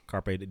Destin,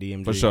 Carpe the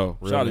DMG. For sure.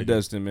 Real Shout out to nigga.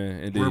 Destin, man.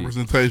 Indeed.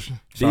 Representation.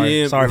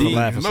 Sorry for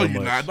laughing No, so you're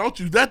much. not. Don't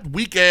you? That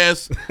weak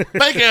ass,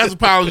 fake ass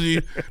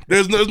apology.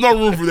 There's no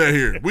room for that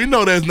here. We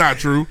know that's not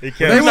true.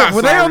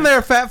 Were they on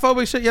their fat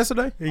phobic shit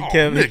yesterday? He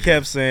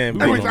kept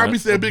saying Every time he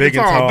said big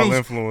and tall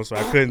Deuce. influencer.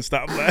 I couldn't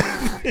stop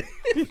laughing.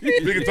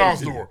 Big and tall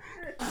store.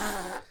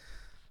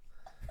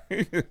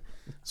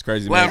 It's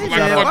crazy, Laughing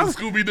man. like fucking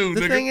Scooby Doo.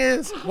 The nigga. thing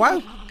is,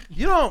 why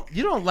you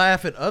don't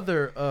laugh at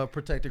other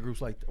protected groups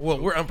like that? Well,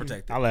 we're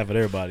unprotected. I laugh at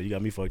everybody. You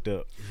got me fucked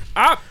up.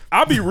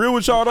 I'll be real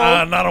with y'all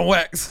though. Not on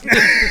wax.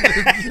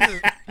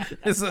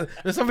 There's some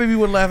people you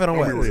wouldn't laugh at on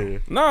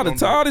wax. Nah, the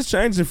tide is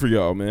changing for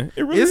y'all, man.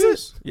 It really Is it?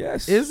 is.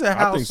 Yes. Is it? I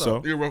How think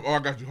so? so. Oh, I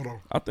got you. Hold on.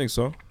 I think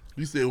so.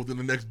 He said within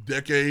the next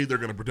decade they're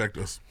gonna protect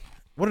us.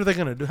 What are they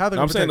gonna do? How they?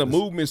 I'm gonna saying the protect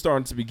us? movement's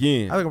starting to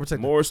begin. How they gonna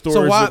protect more us? stories?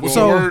 So why? with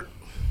So more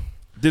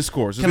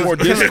discourse. There's more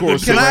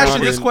discourse. Can I ask you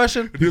surrounding this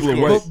question? people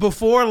in ways.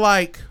 Before,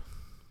 like,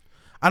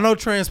 I know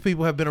trans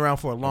people have been around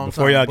for a long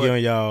Before time. y'all but, get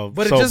on y'all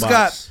but it just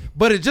soapbox.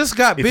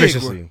 got big.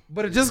 Efficiency.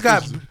 But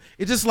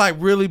it just like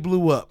really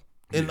blew up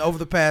in over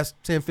the past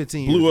 10,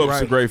 15 years. Blew up's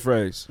right? a great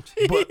phrase.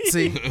 But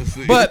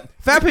but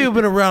fat people have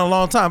been around a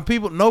long time.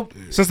 People,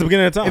 since the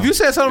beginning of time. If you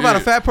said something about a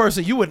fat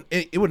person,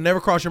 it would never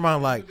cross your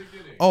mind like,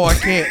 oh, I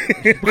can't,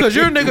 because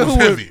you're a nigga who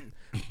would.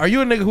 Are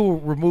you a nigga who will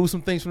remove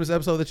some things from this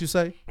episode that you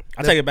say?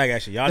 I take it back.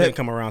 Actually, y'all didn't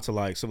come around to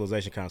like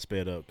civilization kind of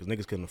sped up because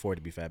niggas couldn't afford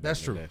to be fat.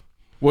 That's true.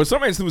 Well,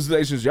 some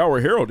civilizations y'all were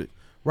heralded.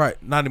 Right,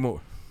 not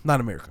anymore. Not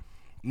in America.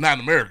 Not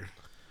in America.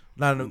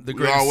 Not in the We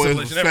greatest always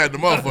was civilization fat ever.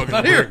 the motherfucker.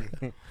 Not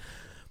here.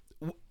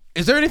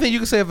 Is there anything you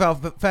can say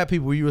about fat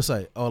people where you would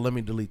say, "Oh, let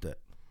me delete that"?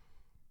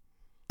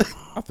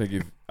 I think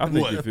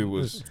if it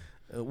was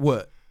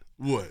what.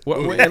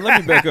 And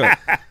let me back up.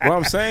 What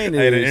I'm saying is,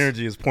 hey, the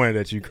energy is pointed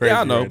at you crazy.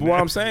 Yeah, I know. right but now. what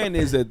I'm saying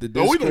is that the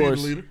we don't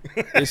discourse need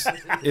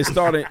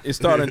a it's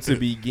starting to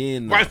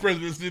begin. Vice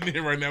President sitting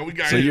here right now. We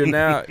got So him.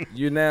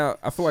 you're now.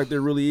 I feel like there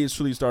really is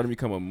truly starting to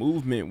become a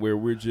movement where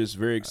we're just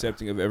very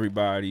accepting of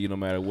everybody, no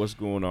matter what's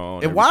going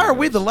on. And why are everything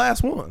we else. the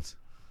last ones?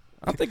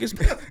 I think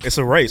It's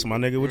a race, my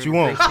nigga. What you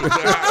want?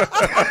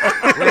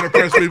 We're gonna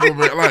press people,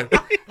 man. Like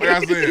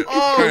I said.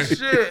 Oh, hey,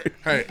 shit.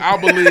 Hey, I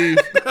believe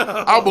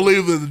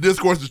that the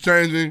discourse is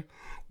changing.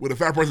 With a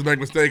fat person make a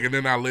mistake and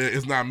then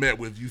it's not met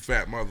with you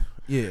fat mother.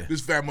 Yeah. This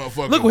fat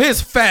motherfucker. Look what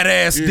his fat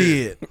ass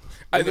did.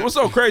 What's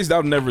so crazy?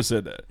 I've never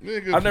said that.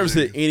 Nigga, I've never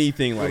said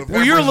anything like that.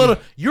 Well, you're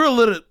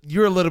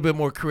a little bit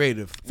more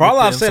creative. For all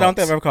with I've the said, I don't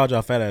think insults. I've ever called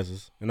y'all fat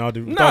asses. And I'll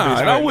do. Nah,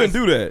 and I wouldn't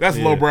do that. That's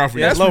lowbrow for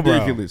you. That's lowbrow.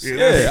 ridiculous.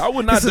 Yeah, I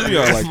would not do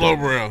y'all That's like that.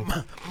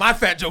 lowbrow. My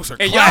fat jokes are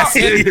And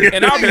classic.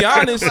 and I'll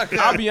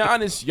be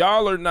honest,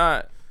 y'all are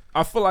not.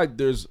 I feel like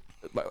there's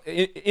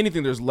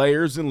anything. There's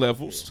layers and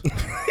levels.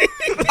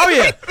 Oh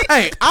yeah.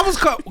 Hey,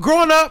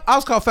 growing up, I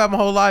was called fat my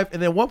whole life,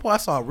 and then at one point I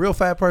saw a real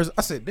fat person.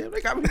 I said, "Damn,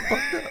 they got me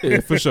fucked up." Yeah,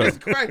 for sure. This is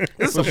crazy.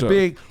 This For is a sure.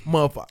 big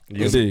motherfucker.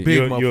 Yes, Big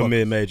You're a motherfucker.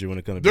 mid-major when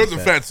it comes to There's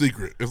being a fat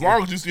secret. As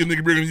long as you see a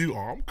nigga bigger than you,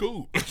 I'm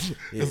cool. That's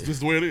just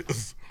the way it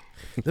is.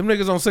 Them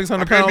niggas on I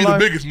 600 can't pound be the life.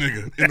 biggest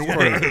nigga in the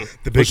world.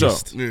 The For sure.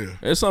 biggest. Yeah.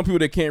 There's some people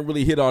that can't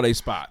really hit all their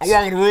spots. I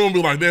walk in the room and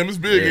be like, damn, it's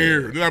big in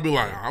here. Then I be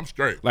like, I'm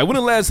straight. Like when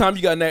the last time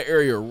you got in that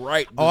area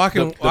right? Oh, I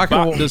can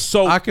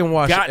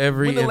watch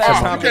every When the inch last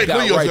of time You can't got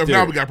clean yourself. right Now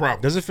there? we got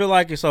problems. Does it feel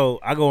like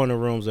so? I go in the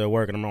rooms at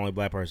work and I'm the only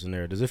black person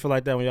there. Does it feel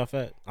like that when y'all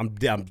fat? I'm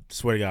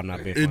swear to God, I'm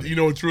not being funny. You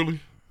know what, truly?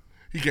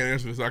 He can't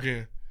answer this. I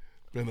can.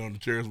 Depending on the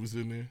chairs we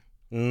sitting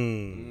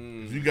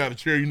in. If you got a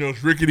chair, you know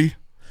it's rickety.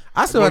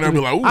 I still have to be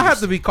be, like, ooh. I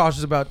have to be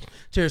cautious about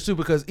chairs too,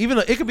 because even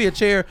though it could be a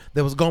chair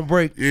that was gonna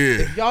break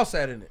if y'all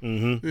sat in it.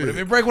 Mm-hmm. But if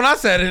it break when I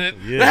sat in it,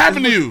 That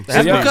happened to you.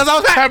 that's because I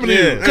was happened to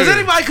you. Because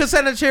anybody could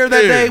sit in a chair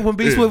that day when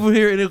B Swift was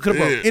here and it could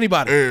have broke.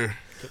 Anybody. Yeah.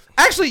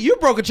 Actually, you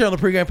broke a chair on the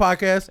pregame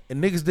podcast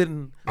and niggas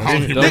didn't lose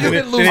didn't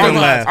their laugh.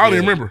 minds. I don't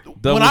even remember.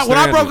 When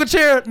I broke a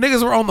chair,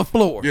 niggas were on the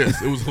floor.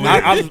 Yes, it was I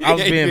hilarious.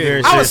 was being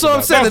very. I was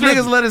so serious about upset that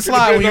niggas let it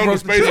slide when you broke the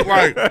space chair. of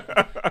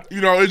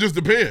like, it just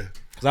depends.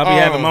 Cause I'll be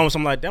having moments.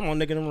 I'm like, damn, I'm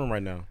nigga in the room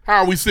right now. How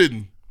are we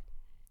sitting?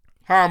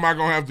 How am I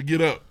gonna have to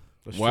get up?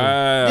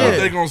 Wow. What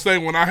they gonna say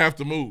when I have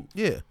to move?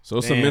 Yeah. So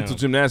it's some Damn. mental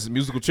gymnastics,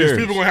 musical Because chairs.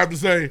 people gonna have to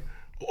say,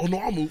 "Oh no,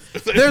 I'll move."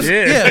 There's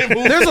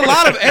there's a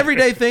lot of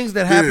everyday things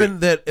that happen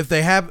that if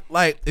they have,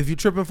 like, if you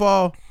trip and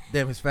fall,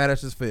 damn, his fat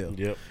ass just fell.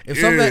 Yep. If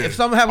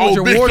something happened with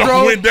your big dog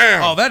wardrobe, went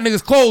down. oh, that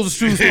nigga's clothes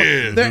and shoes.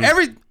 Yeah.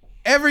 They're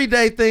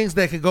everyday things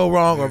that could go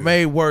wrong or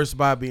made worse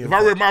by being. If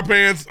I rip my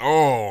pants,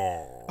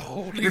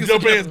 rip your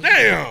pants,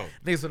 damn.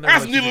 Niggas will never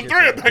That's let you needle get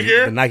thread that. back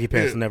here. The Nike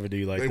pants never do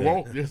you like They that.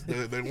 won't. Yes,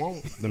 they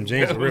won't. Them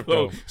jeans are ripped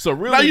though. So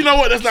really, Now you know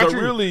what? That's not so true.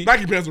 Really,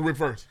 Nike pants will rip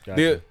first.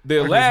 the Nike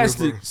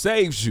elastic pants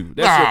saves you.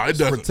 That's Nah, what it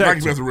doesn't. protects Nike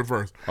you. pants will rip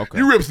first. Okay.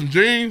 You rip some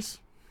jeans,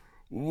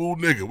 ooh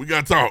nigga, we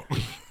gotta talk.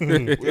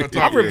 We gotta talk.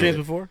 I've ripped jeans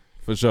before.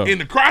 For sure. In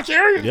the crotch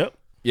area. Yep.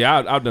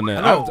 Yeah, I've done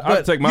that. I know,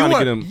 I'll take mine to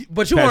get them.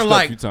 But you weren't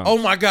like, oh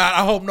my God,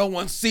 I hope no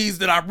one sees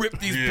that I ripped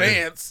these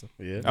pants.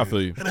 Yeah, I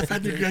feel you. And that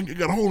fat nigga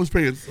got a hole in his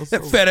pants.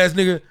 That fat ass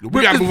nigga We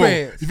got to ripped his move on.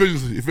 pants.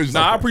 Efficiency.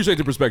 Nah, I appreciate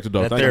the perspective,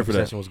 though. That Thank you for therapy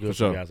that. session was good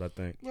For for you guys, I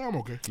think. No, I'm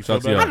okay. Shout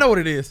out to I y'all. know what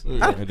it is.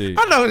 Indeed.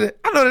 I know this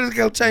is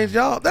gonna change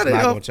y'all. That ain't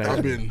not gonna gonna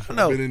change.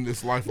 I've been in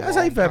this life. You guys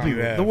hate fat people.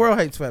 Yeah. The world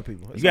hates fat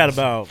people. You got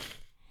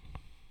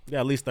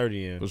at least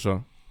 30 in. For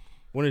sure.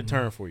 When did it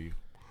turn for you?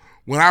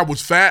 When I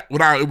was fat,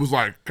 it was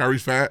like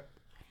Kyrie's fat.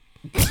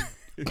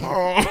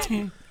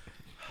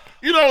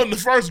 You know, in the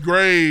first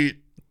grade,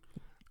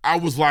 I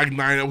was like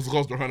 90. I was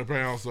close to 100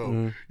 pounds.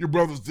 So your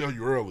brothers tell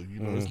you early. You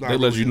know, it's not. They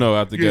let you know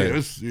out the gate.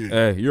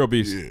 Hey, you're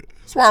obese. Yeah,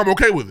 that's why I'm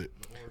okay with it.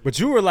 But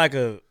you were like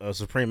a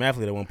supreme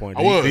athlete at one point.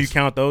 I was. Do you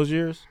count those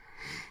years?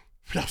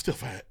 Yeah, I'm still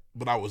fat,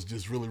 but I was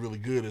just really, really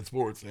good at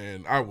sports,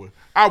 and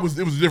it was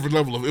a different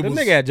level of it. The Was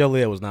nigga at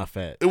Joliet was not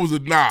fat. It was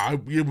yeah,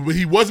 but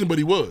he wasn't, but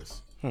he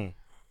was.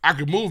 I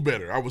could move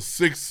better. I was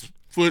 6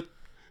 foot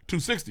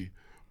 260,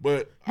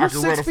 but I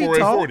could run a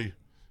 4.840.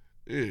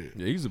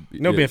 Yeah, he's a.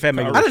 Being fat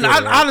man.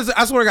 Honestly,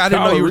 I swear to God, I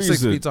didn't know you were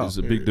 6 feet tall. He's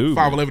a big dude.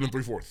 5'11" and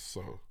 3/4.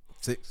 So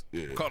 6.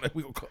 Yeah, We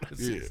gonna call that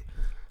 6.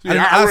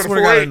 Yeah, I swear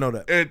to God, I didn't know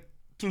that. At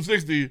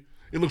 260,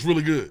 it looks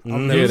really good.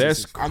 Yeah,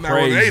 that's I'm now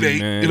on crazy, 8'8".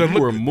 man. It doesn't You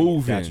look were good.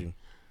 moving.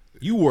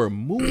 You were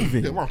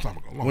moving. Yeah, long time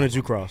ago. When did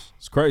you cross?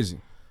 It's crazy.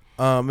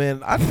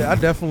 Man, I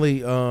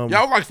definitely. Yeah, I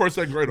was like first,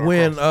 second grade.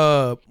 When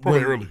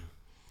probably early.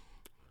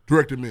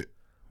 Direct admit.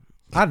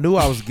 I knew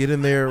I was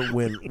getting there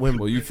when.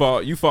 Well, you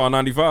fought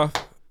 95.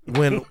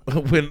 When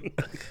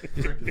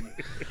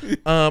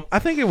I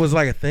think it was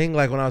like a thing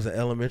like when I was in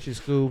elementary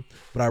school,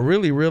 but I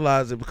really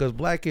realized it because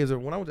black kids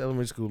when I went to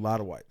elementary school, a lot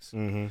of whites,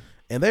 and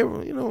they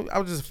were, I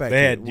was just a fat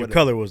kid. Your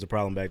color was the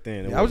problem back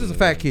then. Yeah, I was just a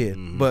fat kid,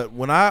 but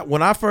when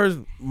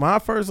my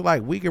first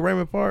like week at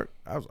Raymond Park,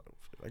 I was like,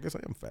 I guess I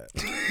am fat.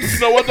 You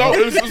know what though?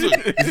 This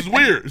is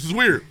weird. This is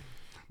weird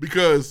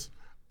because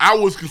I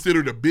was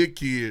considered a big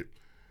kid.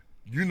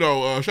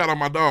 Shout out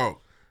my dog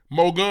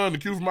Mo Gunn, the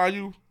Q from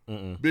IU.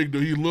 Big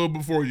dude, he a little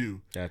before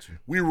you. Gotcha.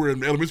 We were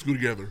in elementary school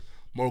together.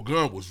 Mo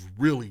Gunn was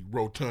really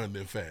rotund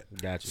and fat.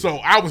 Gotcha. So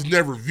I was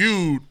never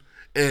viewed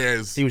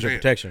as he was your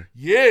protection.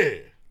 Yeah,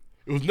 it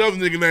was another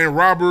nigga named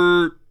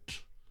Robert.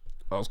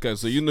 Okay,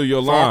 so you knew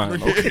your line.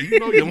 Yeah, Okay. you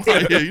know your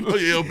line. Yeah, you know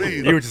your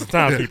LB. You were just a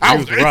timekeeper. I You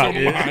was was the rock, on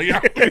the line.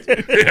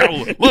 Yeah,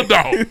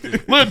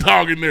 little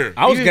dog in there.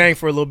 I was gang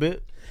for a little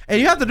bit.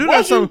 And you have to do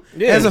Was that.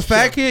 you? As a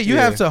fat kid, you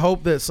have to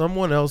hope that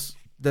someone else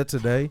that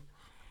today,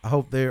 I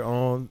hope they're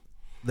on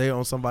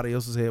somebody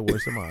else's head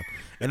worse than mine.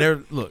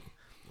 And look,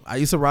 I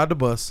used to ride the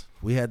bus.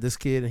 We had this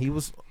kid, and he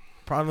was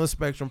probably on the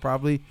spectrum,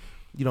 probably,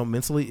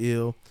 mentally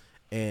ill,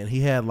 and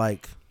he had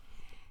like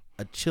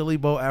a chili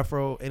bow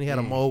afro, and he had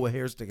a mole with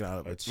hair sticking out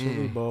of it. A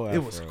chili bow afro.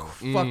 It was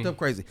fucked up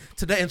crazy.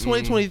 Today in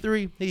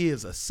 2023, he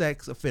is a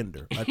sex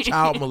offender, a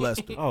child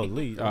molester. Oh,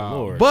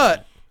 Lord.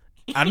 But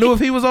I knew if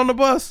he was on the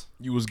bus,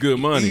 you was good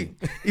money.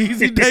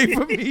 Easy day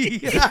for me.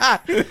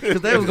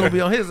 Because they was going to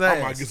be on his ass.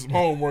 I might get some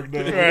homework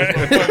done.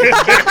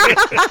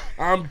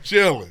 I'm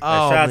chilling.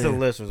 Shout out to the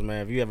listeners,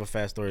 man. If you have a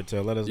fat story to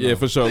tell, let us know. Yeah,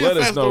 for sure. Let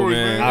us know, stories,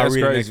 man. I'll That's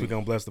read it crazy. next week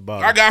on Bless the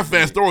Bottle. I got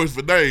fast stories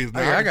for days.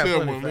 Now. I got can tell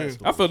plenty one, of man. fast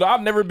stories. I feel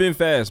I've never been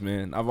fast,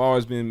 man. I've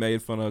always been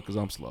made fun of because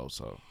I'm slow.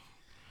 So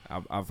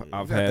I've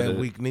got had that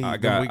weak knee- I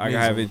them weak have knees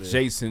over there.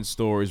 adjacent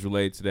stories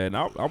related to that. And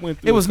I went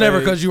through. It was a never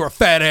phase- because you were a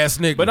fat ass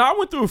nigga. But I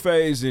went through a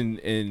phase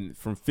in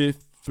from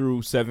 5th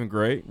through 7th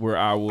grade where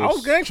I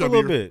was gang for a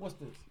little bit. What's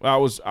this? I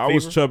was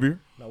chubbier.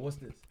 No, what's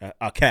this?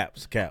 Cap.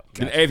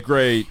 In 8th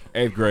grade, I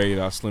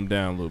slimmed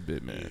down a little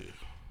bit, man.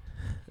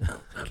 I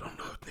don't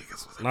know if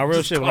niggas was No,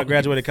 real shit. When I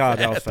graduated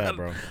college, I was fat,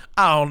 bro.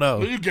 I don't know.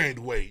 Well, you gained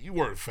weight. You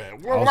weren't fat.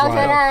 When I I was was on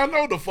like- line, I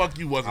know the fuck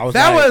you wasn't. I was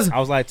That like, was- I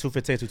was like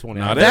 215, 220.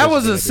 Nah, That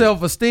was a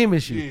self-esteem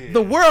issue. Yeah.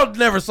 The world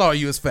never saw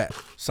you as fat.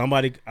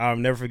 Somebody, I'll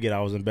never forget,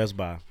 I was in Best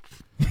Buy.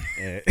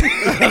 Are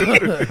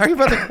you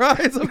about to cry?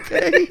 It's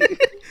okay.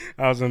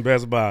 I was in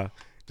Best Buy,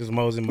 just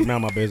moseying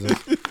about my business.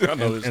 I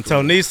know this And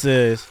story. Tony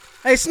says,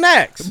 "Hey,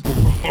 snacks."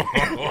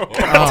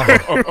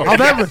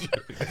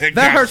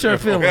 That hurts your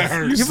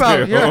feelings. You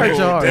hurt your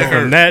heart.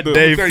 From that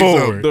day tell you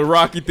forward, The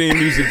Rocky theme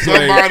music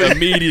played Somebody-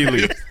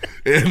 immediately.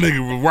 That nigga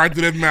was right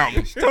to that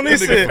mountain. Tony That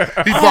said,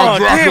 nigga- he "Oh,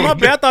 fought Drago. damn, my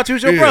bad. I thought you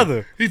was your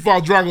brother." He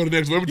fought Drago the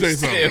next one. Let me tell you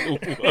something.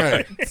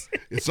 Hey,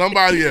 if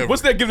somebody ever,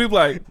 What's that give me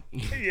like?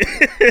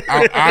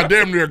 I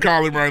damn near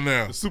call him right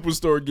now.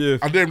 Superstore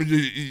gift. I damn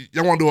near.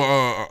 Y'all want to do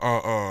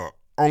a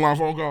online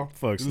phone call?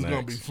 Fuck This is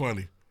gonna be snacks.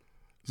 funny.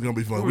 It's gonna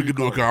be fun. We could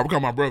do a call. I'm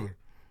calling my brother.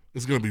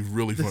 It's gonna be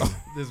really funny.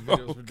 This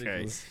video's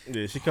ridiculous.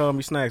 Yeah, she called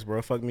me snacks,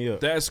 bro. Fuck me up.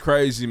 That's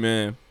crazy,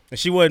 man. And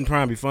she wasn't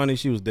trying to be funny.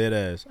 She was dead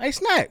ass. Hey,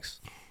 snacks.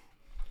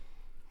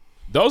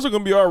 Those are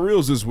gonna be our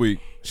reels this week.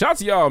 Shout out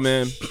to y'all,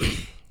 man,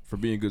 for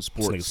being good This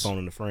nigga's sports.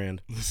 phoning a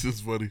friend. This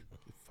is funny.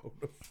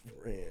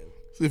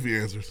 See if he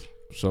answers.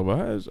 So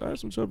I had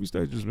some chubby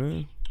stages,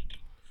 man.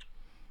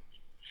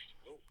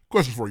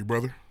 Question for you,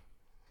 brother.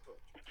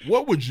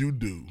 What would you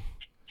do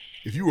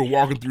if you were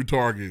walking through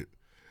Target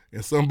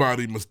and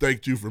somebody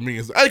mistaked you for me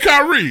and said, "Hey,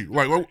 Kyrie,"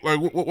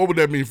 what would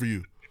that mean for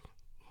you?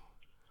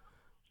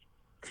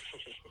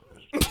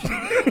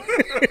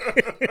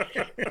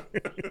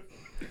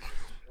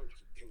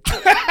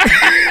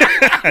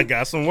 I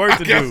got some work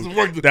to do. Some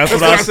work to, that's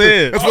what I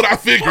said. That's what I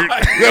figured.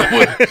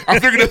 I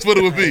figured that's what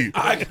it would be.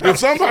 If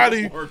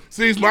somebody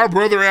sees my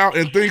brother out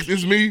and thinks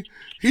it's me,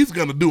 he's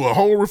gonna do a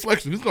whole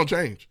reflection. He's gonna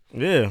change.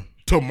 Yeah.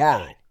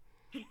 Tomorrow.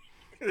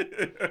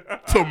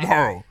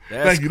 Tomorrow.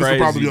 That's Thank you. This will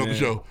probably be on the man.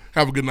 show.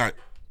 Have a good night.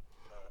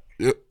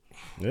 Yep.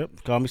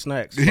 Yep. Call me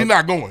Snacks. He's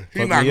not going.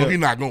 He's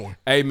not going.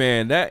 Hey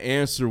man, that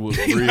answer was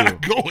He's real.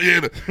 not going.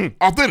 Yeah,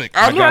 authentic.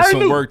 I got some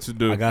knew. work to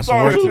do. I got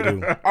some work to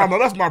do. I know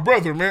that's my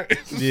brother, man.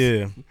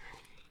 Yeah.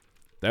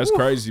 That's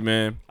crazy,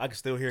 man. I can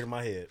still hear it in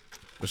my head.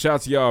 But shout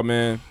out to y'all,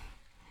 man.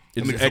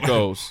 It just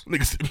echoes.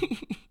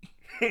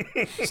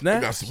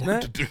 Got some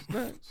work to do.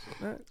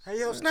 Hey,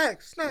 yo,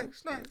 snacks.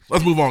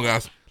 Let's move on,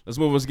 guys. Let's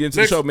move us get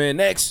into the show, man.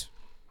 Next.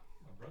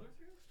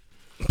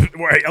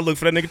 Wait, I look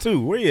for that nigga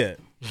too. Where you at?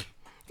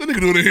 That nigga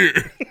doing it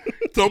here.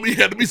 Told me he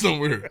had to be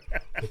somewhere.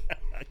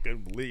 I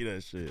couldn't believe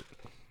that shit.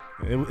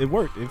 It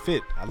worked. It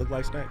fit. I look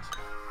like Snacks.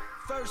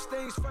 First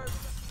things first.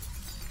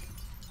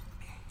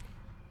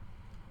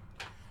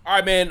 All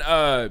right,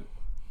 man.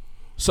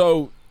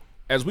 So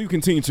as we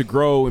continue to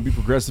grow and be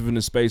progressive in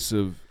the space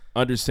of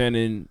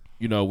understanding,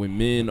 you know, when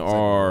men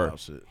are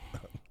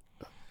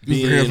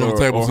being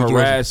or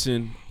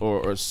harassing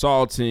or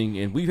assaulting,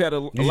 and we've had a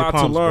lot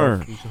to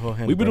learn.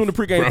 We've been doing the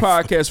pregame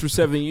podcast for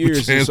 7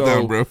 years, and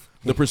so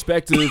the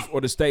perspective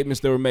or the statements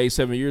that were made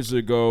 7 years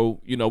ago,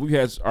 you know, we've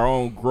had our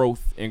own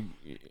growth and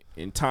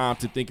time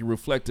to think and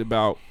reflect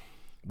about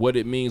what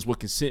it means, what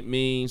consent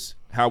means,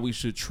 how we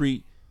should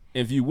treat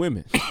and view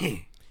women.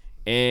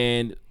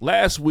 And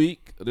last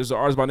week, there's an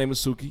artist by the name of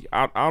Suki.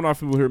 I don't know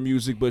if people hear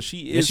music, but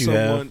she is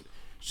someone.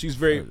 She's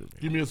very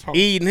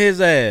eating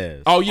his ass.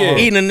 Oh yeah,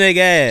 eating a nigga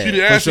ass. She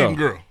the ass eating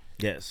girl.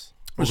 Yes.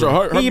 For sure.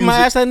 Her Eat my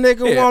ass, that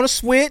nigga want to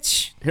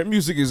switch. Her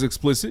music is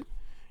explicit,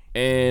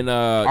 and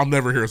I'll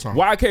never hear a song.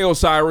 YK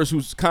Osiris,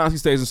 who constantly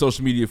stays in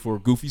social media for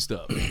goofy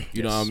stuff.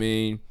 You know what I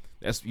mean?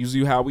 That's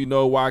usually how we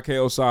know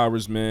YK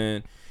Osiris,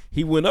 man.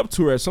 He went up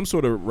to her at some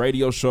sort of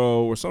radio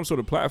show or some sort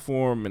of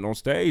platform and on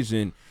stage,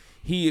 and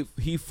he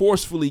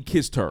forcefully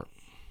kissed her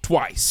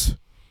twice.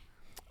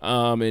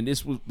 And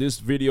this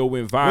video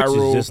went viral.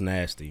 Which is just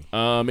nasty.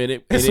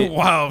 It's a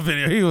wild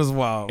video. He was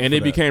wild. And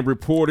it became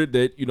reported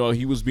that, you know,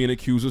 he was being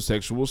accused of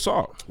sexual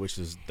assault.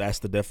 That's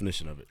the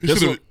definition of it.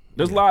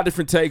 There's a lot of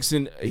different takes,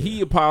 and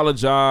he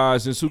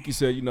apologized, and Suki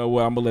said, you know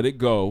what, I'm gonna let it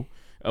go.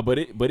 But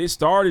it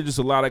started just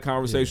a lot of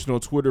conversation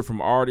on Twitter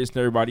from artists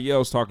and everybody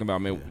else talking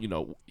about, man, you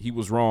know, he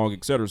was wrong,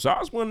 etc. So I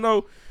just want to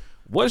know,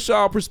 what's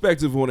y'all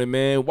perspective on it,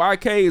 man?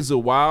 YK is a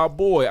wild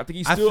boy. I think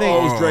he still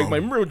owes Drake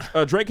money.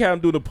 Remember, Drake had him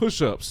do the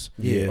push-ups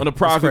on a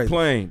private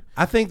plane.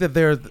 I think that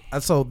there's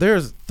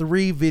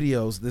 3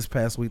 videos this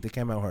past week that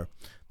came out of her.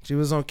 She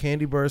was on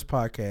Candy Bird's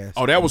podcast.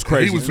 Oh, that was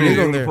crazy. He was being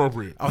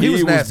inappropriate. Oh, he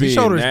was nasty. He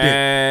showed her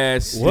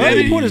his dick. What?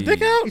 He put his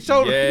dick out? He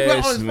showed her. He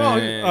got on his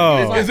phone.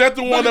 Oh. Is that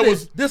the one that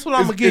was? This what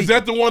I'm gonna get. Is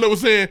that the one that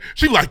was saying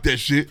she liked that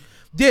shit?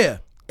 Yeah,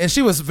 and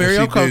she was very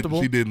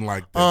uncomfortable. She didn't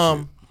like that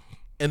shit.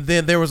 And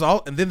then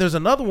there's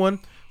another one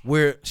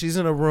where she's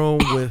in a room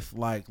with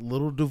like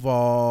Lil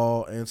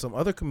Duval and some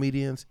other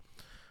comedians,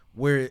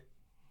 where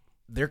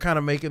they're kind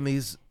of making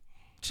these.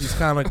 She's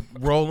kind of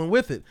rolling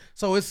with it.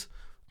 So it's.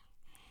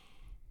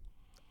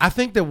 I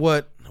think that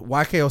what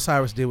YK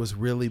Osiris did was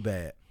really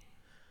bad,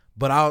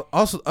 but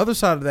other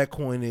side of that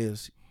coin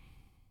is,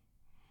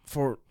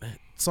 for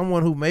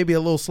someone who may be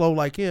a little slow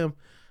like him,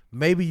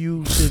 maybe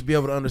you should be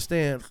able to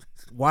understand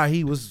why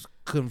he was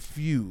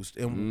confused.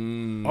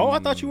 And I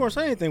thought you weren't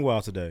saying anything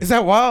wild today. Is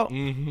that wild?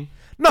 Mm-hmm.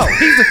 No,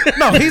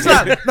 he's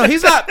not. No,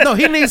 he's not. No,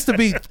 he needs to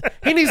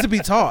be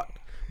taught.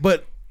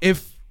 But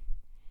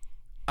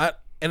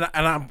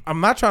I'm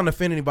not trying to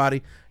offend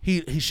anybody.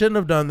 He shouldn't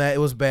have done that. It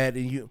was bad,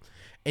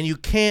 and you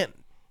can't.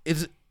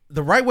 It's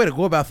the right way to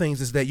go about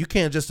things is that you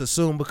can't just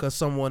assume because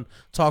someone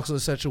talks in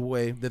such a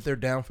way that they're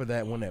down for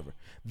that whenever.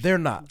 They're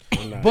not.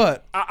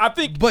 But I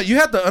think. But you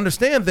have to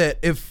understand that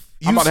if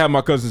I'm about to have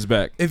my cousins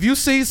back. If you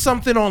see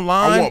something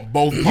online, I want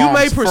both you may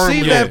palms perceive firmly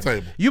on the that.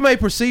 table. You may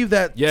perceive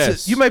that.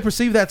 Yes. You may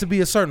perceive that to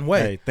be a certain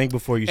way. Hey, think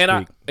before you speak. And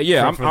I'm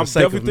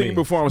definitely thinking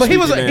before I'm but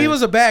speaking. But he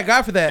was a bad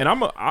guy for that.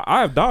 And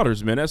I have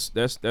daughters, man. That's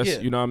Yeah.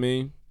 you know what I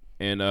mean.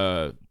 And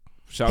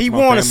shout He out to my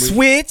want to family.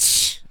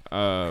 switch.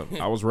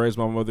 I was raised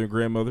by my mother and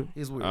grandmother.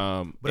 He's weird.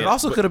 But it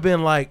also could have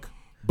been like.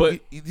 But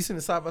you seen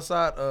the side by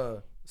side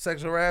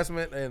sexual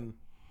harassment and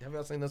have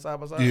y'all seen the side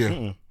by side? Yeah.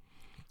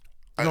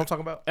 You know what I'm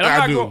talking about? And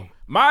I'm not going.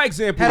 My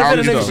example. Had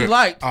it been a I'll nigga she use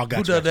liked Oh, gotcha,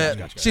 who did that,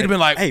 gotcha. she'd have been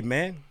like, Hey,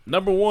 man.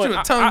 Number one,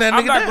 Should've tongued that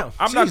I'm nigga not down. gonna-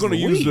 I'm not Jeez going to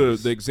use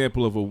Louise. the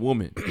example of a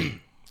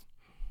woman.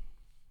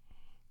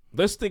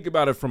 Let's think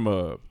about it from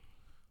a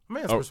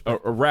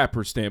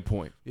rapper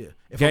standpoint. Yeah.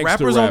 If Gangster a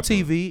rapper's rapper. on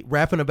TV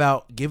rapping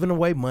about giving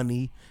away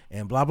money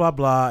and blah, blah,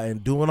 blah,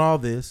 and doing all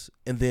this,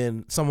 and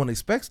then someone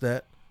expects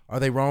that, are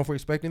they wrong for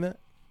expecting that?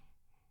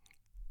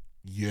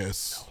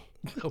 Yes.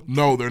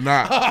 No, they're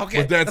not.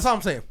 Okay, But that's all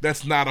I'm saying.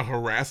 That's not a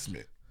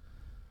harassment.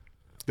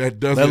 that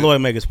doesn't. Let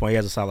Lloyd make his point. He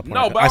has a solid point.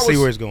 No, but I see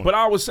where he's going. But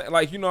I was saying,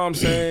 like, you know what I'm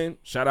saying?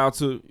 Shout out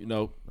to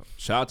Lil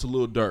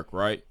Durk,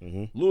 right?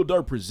 Mm-hmm. Lil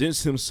Durk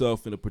presents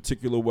himself in a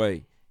particular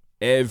way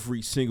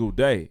every single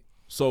day.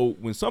 So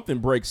when something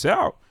breaks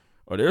out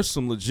or there's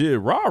some legit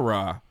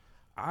rah-rah,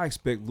 I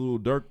expect Lil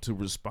Durk to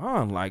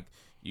respond like,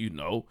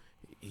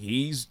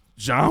 he's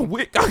John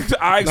Wick.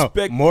 I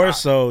expect more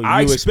so.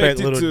 You expect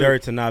Lil to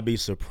Durk to not be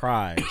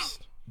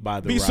surprised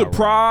by the be rah-rah.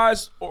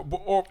 surprised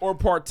or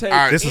partake. All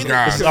right, This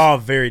is all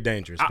very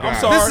dangerous.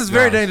 I'm sorry. This is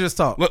very dangerous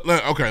talk. Let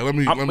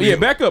me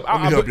back up.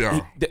 Let me help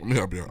y'all. Let me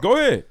help y'all. Go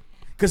ahead,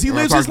 because he When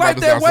I lives talked his life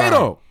about this that way outside,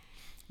 though.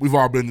 We've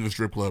all been to the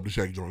strip club, the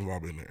Shake Joint. We've all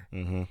been there.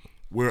 Mm-hmm.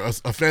 Where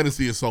a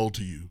fantasy is sold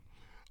to you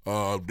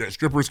that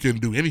strippers can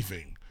do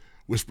anything,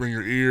 whisper in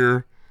your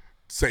ear,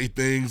 say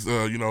things,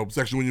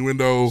 sexual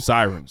innuendo,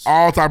 sirens,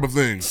 all type of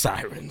things,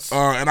 sirens.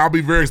 And I'll be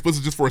very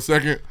explicit just for a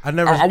second. I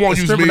won't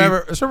use me.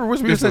 A stripper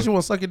whisper you said she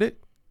want to suck your dick.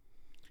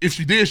 If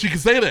she did, she could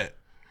say that.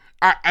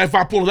 If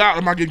I pull it out,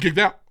 am I getting kicked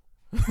out?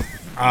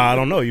 I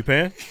don't know. You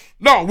paying?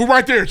 No, we're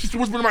right there. She's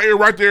whispering in my ear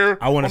right there.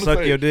 I want to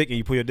suck your dick, and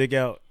you pull your dick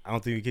out. I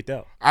don't think you get kicked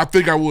out. I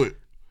think I would.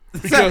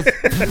 Because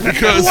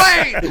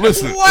wait,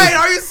 listen,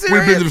 are you serious?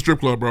 We've been to the strip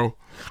club, bro.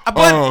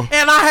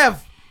 And I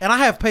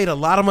have paid a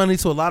lot of money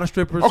to a lot of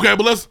strippers. Okay,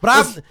 but let's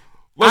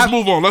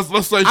move on.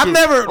 Let's say none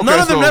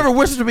of them never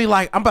whispered to me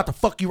like, I'm about to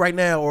fuck you right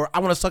now, or I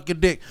want to suck your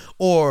dick,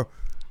 or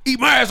eat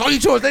my ass, all you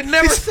choice. They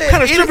never said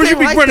kind of strippers you anything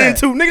be like running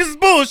that. into. Niggas is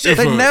bullshit.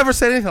 They never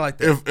said anything like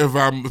that. If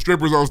I'm the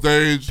strippers on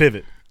stage,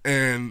 pivot,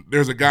 and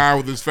there's a guy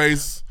with his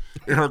face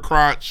in her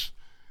crotch,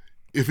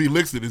 if he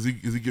licks it, is he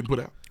getting put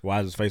out? Why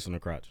is his face on the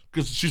crotch?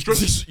 Because she's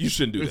stripping. You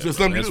shouldn't do It's that. just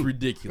something That's you do.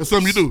 ridiculous. It's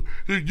something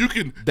you do. You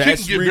can.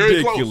 That's she can get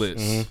very close.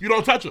 ridiculous. You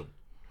don't touch them.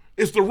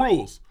 It's the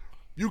rules.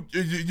 You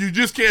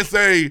just can't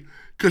say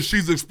because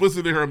she's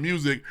explicit in her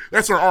music.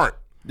 That's her art.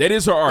 That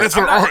is her art. That's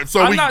her art. So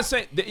I'm not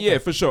saying,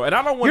 for sure. And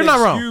I don't want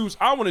to excuse.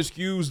 I don't want to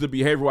excuse the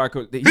behavior.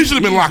 He should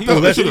have been locked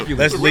up.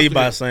 Let's lead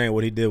by saying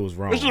what he did was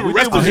wrong. They should have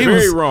arrested him. He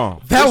was very wrong.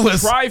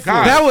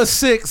 That was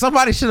sick.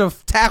 Somebody should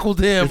have tackled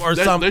him or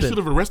something. They should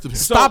have arrested him.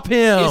 Stop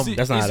him.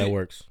 That's not how that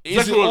works.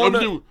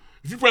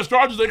 If you press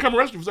charges, they come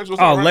arrest you for sexual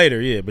assault. Oh,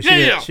 later, yeah, but she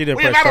didn't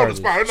press not charges.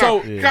 on the spot. So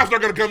cops not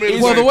gonna come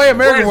in. Well, the way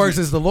America works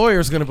is the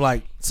lawyer's gonna be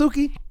like,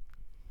 Suki,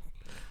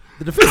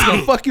 the defense is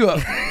gonna fuck you up.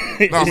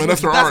 No, man,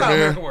 that's her art,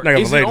 man.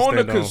 Is it on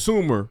the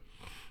consumer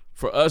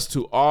for us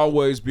to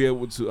always be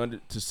able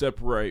to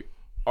separate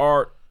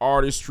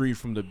artistry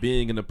from the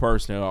being and the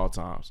person at all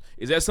times?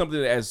 Is that something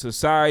that as a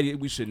society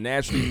we should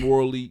naturally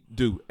morally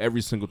do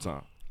every single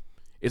time?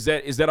 Is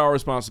that our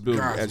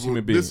responsibility as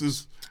human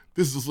beings?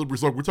 This is a slippery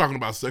slope. We're talking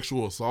about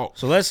sexual assault.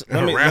 So let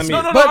me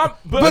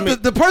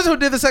But the person who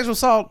did the sexual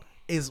assault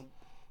is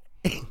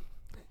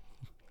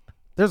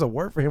there's a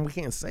word for him. We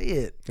can't say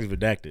it. He's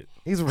redacted.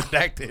 He's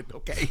redacted.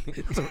 Okay.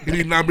 He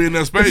need not be in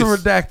that space. He's a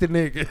redacted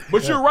nigga.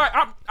 But you're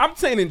right. I'm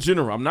saying in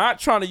general. I'm not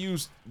trying to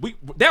use.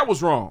 That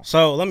was wrong.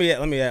 So let me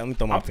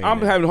throw my opinion. I'm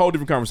having a whole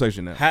different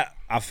conversation now.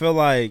 I feel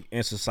like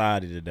in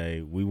society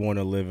today we want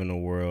to live in a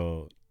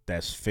world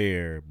that's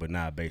fair but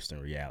not based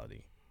in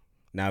reality.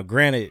 Now,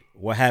 granted,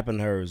 what happened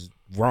to her is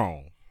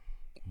wrong,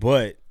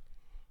 but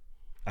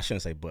I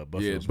shouldn't say but.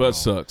 Yeah, but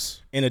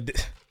sucks.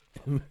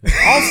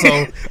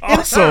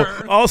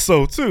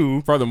 Also,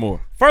 too.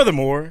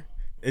 Furthermore,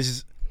 it's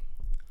just,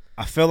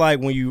 I feel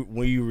like when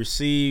you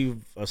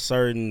receive a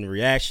certain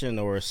reaction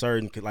or a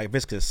certain, like, if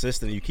it's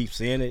consistent and you keep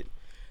seeing it,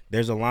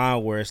 there's a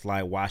line where it's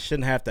like, well, I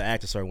shouldn't have to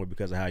act a certain way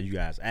because of how you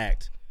guys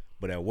act.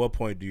 But at what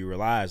point do you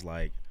realize,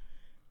 like,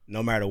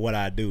 no matter what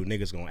I do,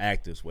 niggas gonna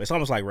act this way? It's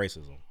almost like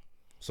racism.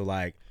 So,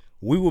 like,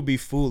 we would be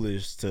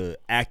foolish to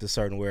act a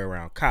certain way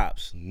around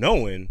cops,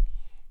 knowing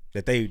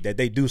that they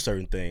do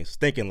certain things,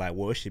 thinking like,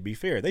 well, it should be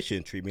fair. They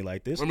shouldn't treat me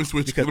like this. Let me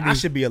switch. Because I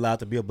should be allowed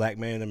to be a black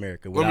man in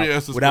America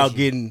without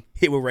getting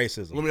hit with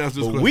racism. Let me ask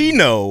this but question. we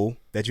know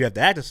that you have to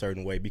act a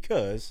certain way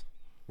because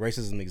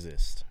racism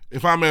exists.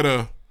 If I'm at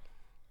a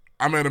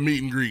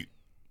meet and greet,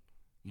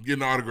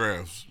 getting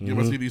autographs, get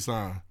my CD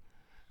signed,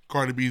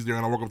 Cardi B's there,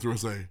 and I walk up to her and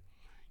say,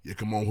 yeah,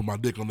 come on, put my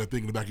dick on that thing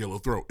in the back of your little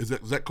throat. Is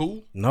that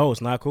cool? No,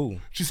 it's not cool.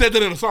 She said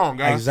that in a song,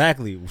 guys.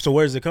 Exactly. So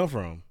where does it come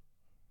from?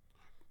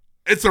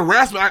 It's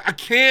harassment. I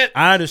can't.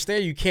 I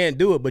understand you can't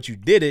do it, but you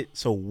did it.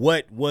 So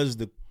what was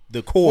the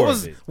core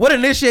of it? What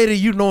initiated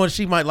you knowing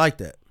she might like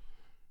that?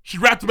 She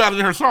rapped about it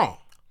in her song.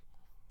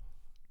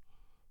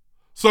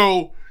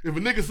 So if a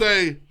nigga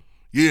say,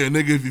 yeah,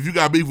 nigga, if you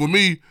got beef with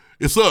me,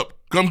 it's up.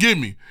 Come get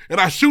me.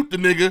 And I shoot the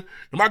nigga,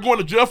 am I going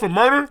to jail for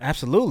murder?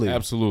 Absolutely.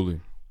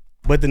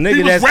 But the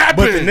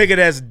nigga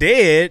that's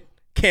dead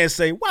can't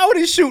say, why would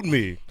he shoot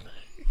me?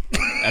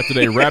 After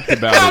they rapped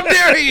about How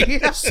dare he?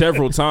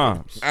 several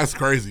times. That's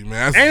crazy,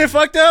 man. Ain't it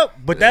fucked up?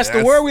 But that's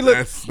the world we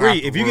live.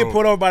 If you get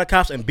pulled over by the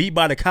cops and beat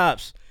by the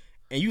cops,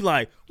 and you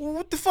like, well,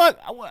 what the fuck?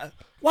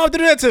 Why would you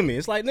do that to me?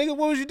 It's like, nigga,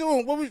 what was you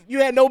doing? You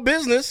had no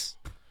business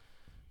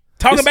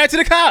talking back to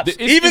the cops,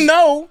 even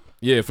though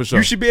yeah, for sure,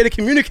 you should be able to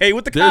communicate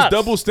with the there's cops.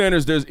 There's double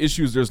standards. There's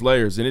issues. There's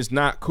layers, and it's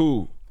not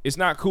cool. It's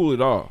not cool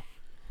at all.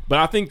 But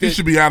I think he that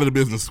should be out of the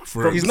business.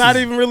 He's not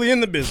even really in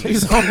the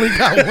business. He's only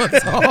got one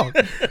song.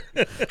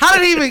 How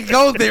did he even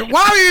go there?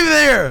 Why were you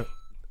there?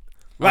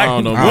 Like, I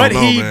don't know, what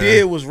man. he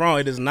did was wrong.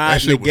 It does That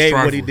not shit was negate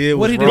what he trifling. did What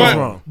was he did wrong. was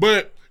wrong.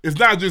 But it's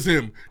not just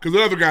him, because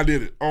the other guy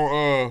did it.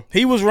 On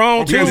He was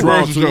wrong Okay, too. it's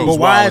wrong too. But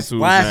why is It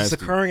was this nasty.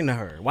 occurring to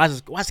her? Why does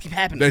it keep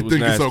happening? they was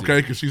think it's nasty.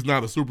 okay because she's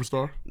not a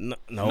superstar. No.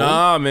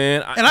 Nah,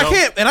 man. And I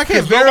can't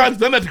Because verify. nobody's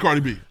done that to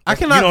Cardi B. I You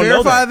cannot don't know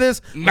verify that. this.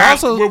 But Not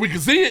also, where we can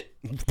see it.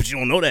 But you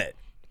don't know that.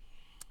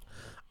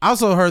 I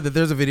also heard that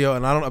there's a video,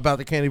 and I don't know about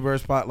the Candy Bird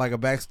spot, like a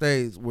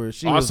backstage where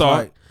she I was saw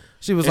like, it.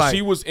 she was And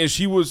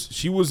like,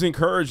 she was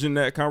encouraging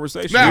that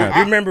conversation. Now, Yeah.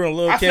 You remember when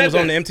Lil I Kim said was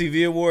on the that.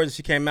 MTV Awards and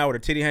she came out with her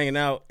titty hanging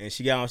out and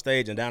she got on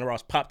stage and Diana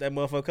Ross popped that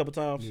motherfucker a couple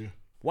times? Yeah.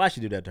 Why'd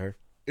she do that to her?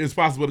 It's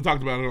possible they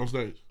talked about it on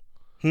stage.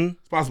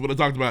 It's possible they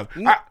talked about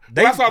it.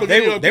 They, when I saw the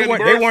video of they Candy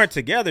weren't Bird, weren't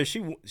together.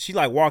 She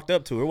like walked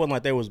up to her. It wasn't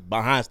like they was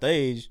behind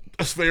stage.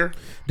 That's fair.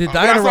 did When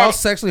I Diana saw- Ross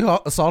sexually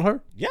assault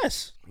her?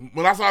 Yes.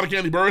 When I saw the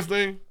Candy Birds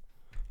thing,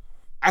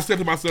 I said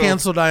to myself,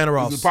 Cancel Diana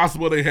Ross. Is it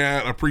possible they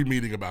had a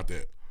pre-meeting about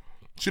that?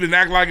 She didn't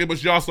act like it, but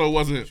she also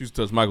wasn't. She used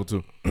to touch Michael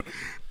too.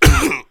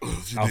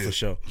 She Oh, did. for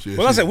sure. She-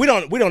 Well, I she- said we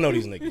don't know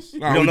these niggas.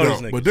 No, we don't know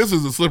these niggas. But this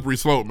is a slippery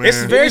slope, man.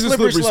 It's very It is a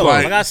slippery slippery slope.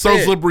 slope. Like I so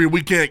said, slippery.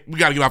 We got to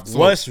get off the slope.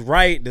 what's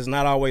right does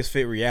not always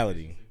fit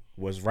reality.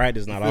 What's right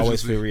does not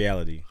always fit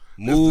reality.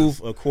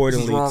 Move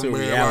accordingly wrong, to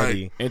man.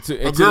 reality. And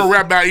A girl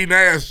rap about eating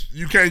ass.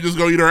 You can't just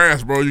go eat her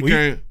ass, bro. You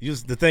can't.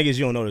 The thing is,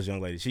 you don't know this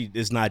young lady.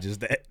 It's not just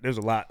that. There's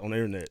a lot on the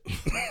internet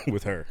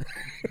with her.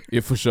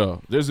 Yeah, for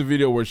sure. There's a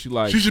video where she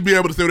like She should be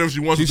able to say whatever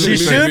she wants to She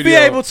say. should be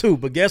able to,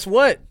 but guess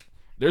what?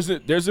 there's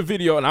a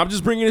video, and I'm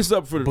just bringing this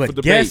up for But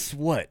debate. guess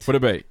what? For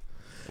debate.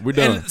 We're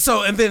done.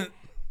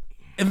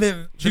 And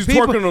then She's the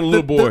people, twerking on a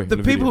little boy The in the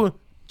people video.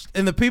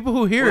 and the people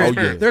who hear Oh, it,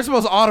 yeah. they're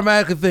supposed to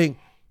automatically think,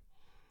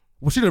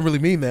 well, she didn't really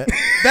mean that.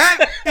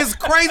 That is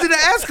crazy to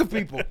ask of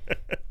people.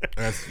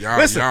 That's y'all,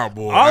 Listen, y'all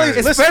boy. all Hey.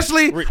 these-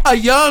 Especially a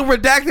young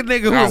redacted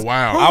nigga Y'all who's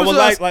wild. I would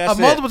like a I said,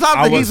 multiple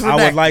times that he's I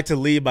would redacted. like to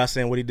lead by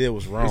saying what he did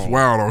was wrong. It's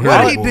wild on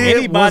What here, he boy. did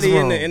Anybody was in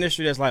wrong. the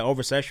industry that's like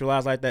over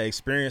sexualized like that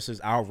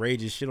experiences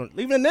outrageous shit on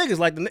even the niggas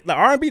like the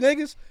R&B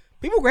niggas.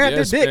 People grab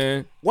Yes, their dick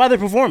man. while they're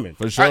performing.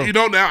 For sure. You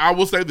know, now I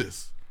will say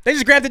this. They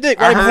just grab the dick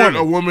while I they're heard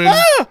performing. a woman.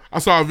 Ah! I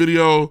saw a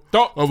video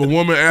of a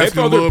woman asking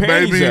throw a their little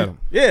panties baby. at him.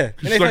 Yeah.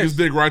 She in they stuck face. his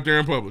dick right there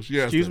in public. She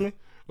asked Excuse her. me?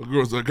 A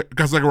girl's like,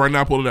 got a second right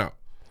now, pull it out.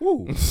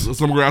 Ooh.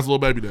 Some girl asked a little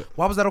baby that.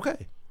 Why was that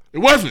okay? It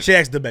wasn't. She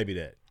asked the baby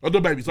that. Oh, the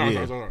baby. Sorry,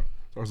 Yeah.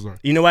 sorry.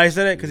 You know why he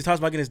said that? Because he talks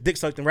about getting his dick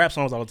sucked in rap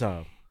songs all the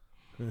time.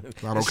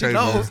 Not okay, She man.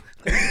 knows.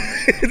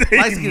 Likes to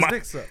get his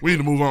dick sucked. We need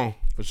to move on.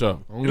 For sure.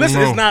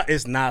 Listen,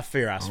 it's not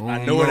fair.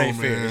 I know it ain't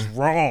fair. man. It's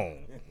wrong.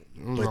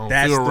 But don't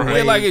that's feel the right. way.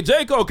 Hey, like if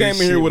J. Cole came in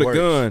this here shit with a works.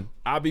 gun,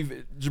 I'll be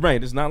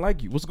Jermaine, it's not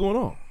like you. What's going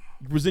on?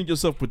 You present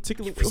yourself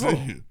particularly. Why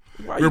you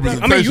got-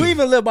 Representation. I mean, you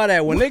even live by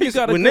that. When Why you niggas,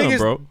 got a when gun, niggas,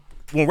 bro?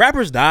 when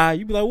rappers die,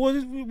 you be like,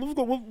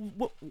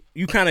 what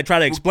you kind of try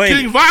to explain.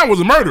 King Von was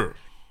a murderer.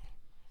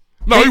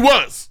 No, he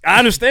was. I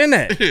understand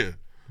that, Yeah.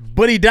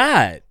 but he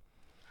died.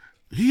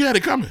 He had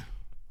it coming.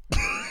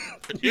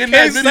 You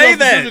can't say that.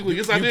 specifically,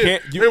 yes, I You did.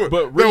 can't- you- They were,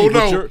 but no, Reed, no,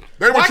 but you're-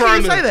 they were Why trying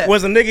can't you to say that?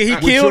 Was a nigga he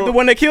killed the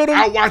one that killed him?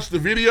 I watched the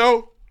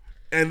video,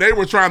 and they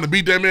were trying to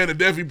beat that man to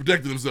death. He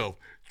protected himself.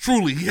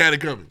 Truly, he had it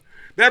coming.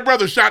 That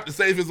brother shot to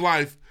save his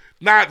life,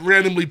 not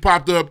randomly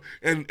popped up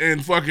and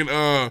fucking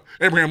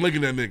Abraham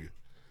Lincoln that nigga.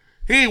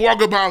 He ain't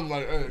walk up behind him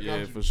like, hey, got Yeah,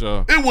 you. for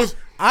sure. It was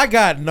I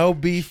got no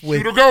beef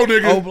with shoot or go,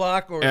 nigga. O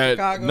Block or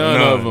Chicago.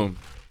 None of them.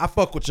 I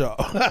fuck with y'all.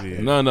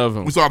 None of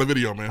them. We saw the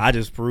video, man. I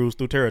just perused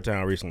through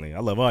Terrortown recently. I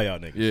love all y'all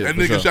niggas. Yeah, That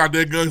for nigga sure. shot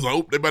that gun. He's like,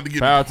 oh, they about to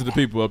get Power to the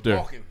people up there.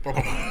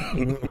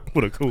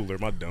 What a cooler,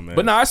 my dumb ass.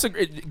 But no,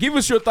 give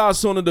us your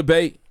thoughts on the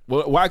debate.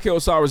 What YK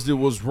Osiris did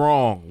was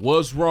wrong.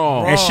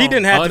 And she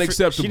didn't have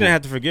unacceptable. she didn't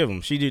have to forgive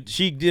him. She did.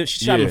 She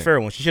shot him Yeah. a fair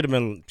one. She should have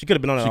been. She could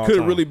have been on it. She all could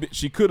the have time. really.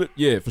 She could have.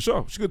 Yeah, for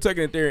sure. She could have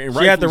taken it there and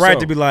She had the right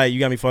so. to be like, "You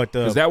got me fucked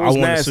up." 'Cause that was I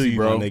wanna nasty, sue you,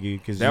 bro. my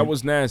nigga, 'cause That you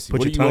was nasty. Put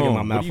What your are you tongue in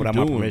on? my mouth What are without you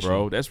my doing, permission,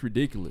 bro? That's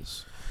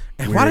ridiculous.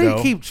 And why do you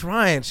Weirdo. keep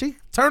trying? She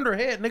turned her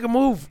head. Nigga,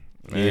 move.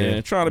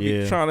 Man, trying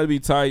to be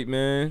tight,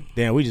 man.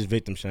 Damn, we just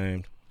victim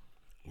shamed.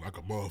 like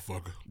a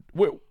motherfucker.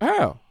 Wait,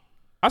 how?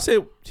 I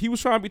said he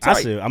was trying to be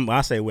tight.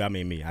 I say we. I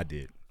mean me. I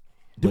did.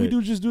 Did we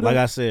But just do that? Like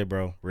I said,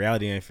 bro,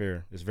 reality ain't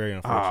fair. It's very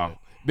unfortunate.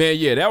 Man,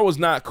 yeah, that was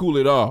not cool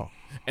at all.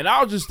 And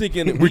I was just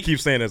thinking, We keep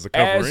saying as a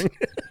covering.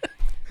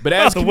 But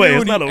as By the way,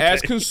 it's community, not okay.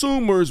 as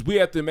consumers, we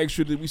have to make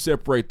sure that we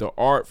separate the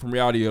art from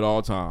reality at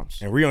all times.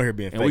 And we on here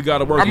being and fake. we got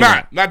to work. I'm on not.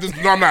 that. Not just.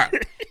 No, I'm not.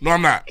 No,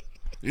 I'm not.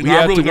 You We know,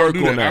 I have really to don't work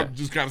do on that. that. I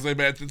just kind of say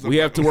bad shit. We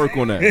have to work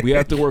on that. We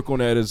have to work on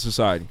that as a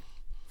society,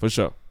 for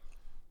sure.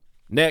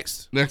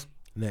 Next.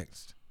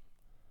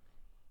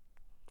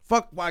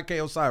 Fuck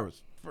YK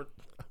Osiris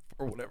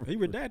for whatever. He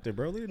redacted,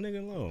 bro. Leave the nigga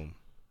alone.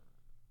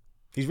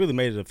 He's really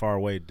made it a far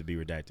way to be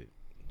redacted.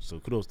 So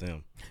kudos to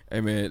him.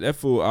 Hey man, that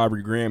fool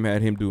Aubrey Graham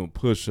had him doing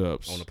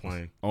push-ups On the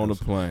plane. On the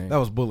plane. That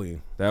was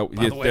bullying.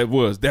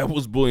 That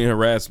was bullying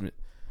harassment.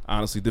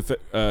 Honestly,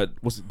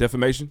 what's it,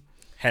 defamation?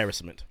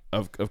 Harassment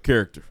of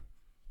character.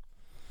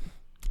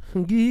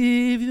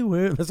 Give you the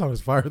word. That song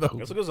is fire though.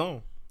 That's a good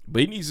song.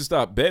 But he needs to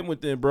stop betting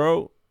with them,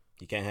 bro.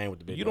 You can't hang with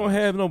the big. You don't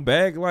have no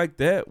bag like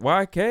that,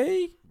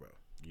 YK. Bro,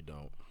 you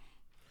don't.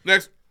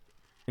 Next.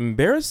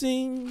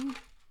 Embarrassing.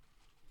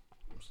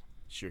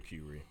 Sure,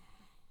 Curie.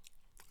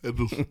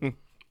 Who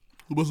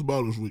must have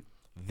bought this week?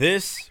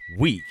 This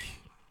week,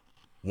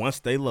 once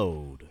they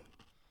load.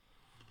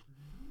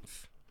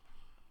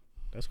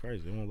 That's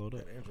crazy. They won't load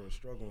up. That Android's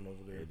struggling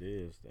over there. It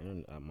is.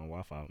 My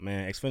Wi-Fi.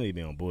 Man, Xfinity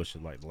been on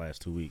bullshit like the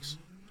last 2 weeks.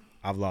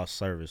 I've lost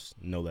service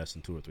no less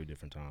than 2 or 3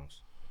 different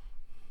times.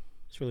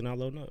 It's really not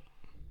loading up.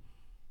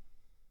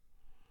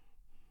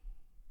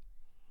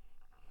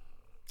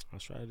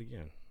 Let's try it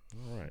again.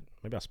 All right.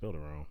 Maybe I spelled it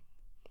wrong.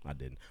 I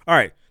didn't. All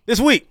right. This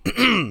week,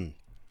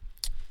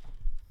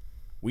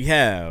 we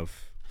have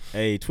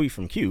a tweet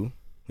from Q.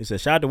 He said,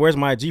 shout out to Where's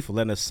My IG for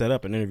letting us set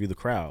up and interview the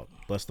crowd.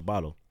 Bless the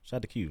bottle. Shout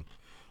out to Q.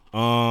 They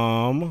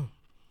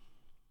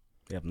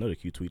have another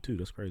Q tweet too.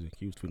 That's crazy.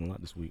 Q's tweeting a lot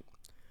this week.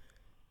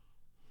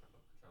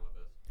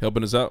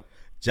 Helping us out.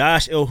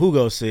 Josh El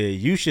Hugo said,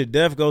 you should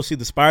def go see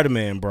the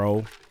Spider-Man,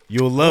 bro.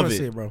 You'll love it.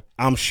 See it, bro.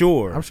 I'm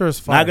sure. I'm sure it's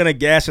fine. Not going to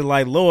gas it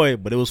like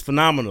Lloyd, but it was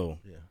phenomenal.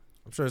 Yeah.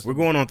 I'm sure We're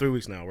going on 3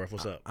 weeks now, Ruff.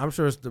 What's up? I'm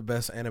sure it's the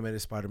best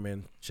animated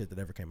Spider-Man shit that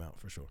ever came out,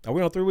 for sure. Are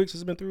we on 3 weeks?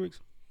 Has it been 3 weeks?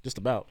 Just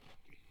about.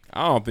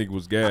 I don't think it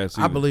was gas.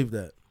 I believe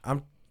that.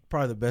 I'm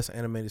probably the best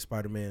animated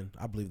Spider-Man.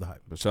 I believe the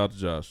hype. But shout out to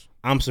Josh.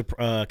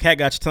 Cat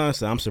Got Your Tongue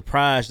said, I'm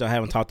surprised I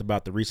haven't talked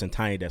about the recent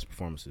Tiny Desk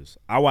performances.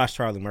 I watched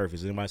Charlie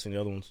Murphy's. Anybody seen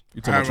the other ones?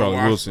 You talking about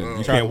Charlie Wilson.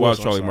 You can't watch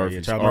Charlie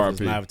Murphy's.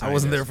 I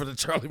wasn't there for the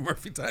Charlie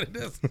Murphy Tiny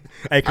Desk.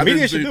 Hey,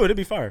 comedians should do it. It'd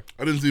be fire.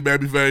 I didn't see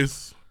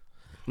Babyface.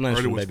 I'm not Heard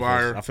it interested was in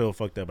fire. Babyface. I feel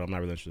fucked up, but I'm not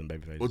really interested in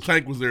Babyface. Well,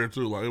 Tank was there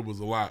too. Like it was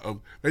a lot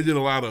of. They did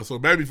a lot of. So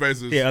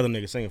Babyface is. Yeah, other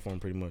niggas singing for him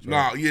pretty much. Right?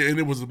 Nah, yeah, and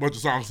it was a bunch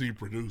of songs he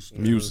produced.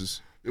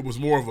 Muses. It was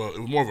more of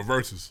a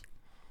versus.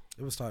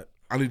 It was tight.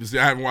 I need to see.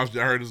 I haven't watched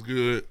it. I heard it's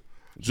good.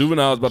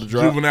 Juvenile's about to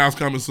drop. Juvenile's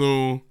coming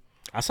soon.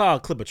 I saw a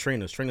clip of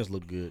Trina's. Trina's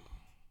look good.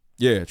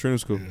 Yeah,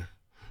 Trina's cool. Yeah.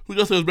 Who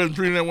just said it was better than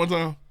Trina that one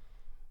time?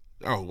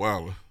 Oh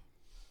wow.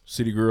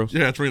 City Girls.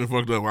 Yeah, Trina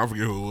fucked up. I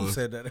forget who it was. Who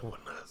said that? It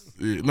wasn't us.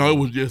 Yeah, no, it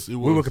was just. It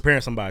was. We were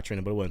comparing somebody to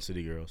Trina, but it wasn't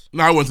City Girls.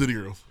 No, it wasn't City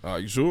Girls.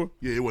 You sure?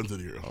 Yeah, it wasn't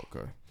City Girls.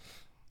 Okay.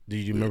 Do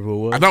you remember who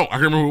it was? I don't. I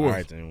can't remember who it was. All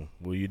right, then.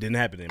 Well, you didn't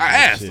happen. Then, I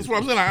asked. That's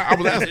what I'm saying. I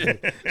was asking.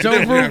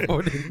 Show proof.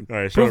 All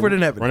right, proof it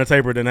didn't happen. Run the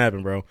tape or it didn't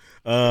happen, bro.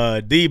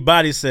 D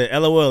Body said,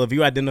 LOL, if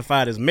you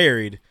identified as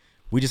married,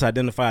 we just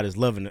identified as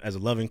a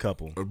loving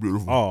couple. That's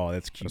beautiful. Oh,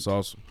 that's cute. That's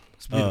awesome.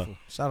 It's beautiful.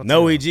 Shout out to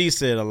No them. EG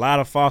said a lot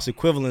of false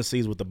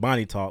equivalencies with the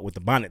bonnet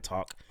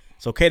talk.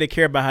 It's okay to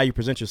care about how you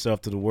present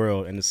yourself to the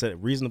world and to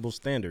set reasonable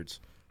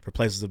standards for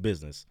places of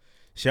business.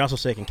 She also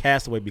said, can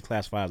Castaway be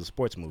classified as a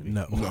sports movie?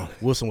 No.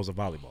 Wilson was a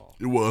volleyball.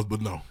 It was,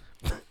 but no.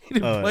 He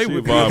didn't play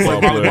with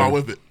volleyball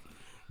with it.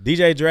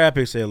 DJ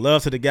Drapic said,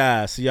 love to the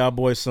guys. See y'all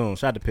boys soon.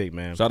 Shout out to Pick,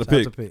 man. Shout out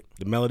to Pick.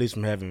 The Melodies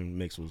from Heaven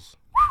mix was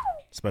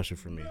special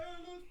for me.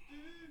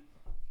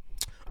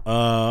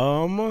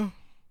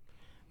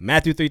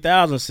 Matthew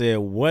 3000 said,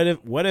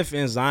 what if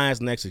in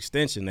Zion's next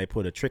extension they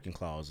put a tricking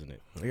clause in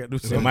it?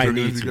 They might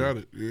need to. Got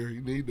it. Yeah,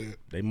 you need that.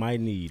 They might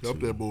need Help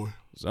to. that boy.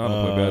 Zion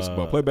play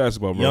basketball. Play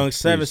basketball, bro. Young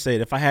Seven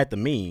said, if I had the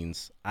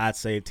means, I'd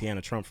save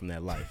Tiana Trump from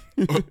that life.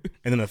 And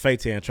then a fake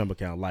Tiana Trump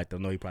account liked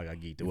them. No, he probably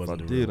got geeked. It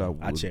wasn't the real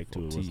one. I checked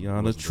too. It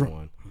wasn't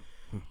Trump.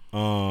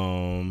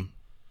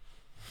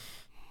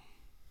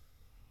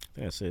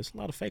 That's it. It's a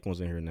lot of fake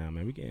ones in here now,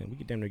 man. We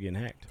get damn near getting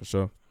hacked. For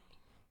sure.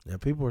 Yeah,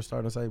 people are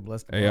starting to say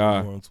bless the AI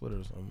Bible on Twitter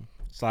or something.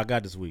 That's all I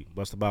got this week.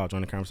 Bless the Bible.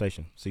 Join the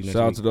conversation. See you next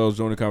Shout week. out to those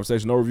joining the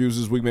conversation. No reviews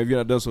this week, man. If you're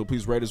not done so,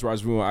 please rate us, write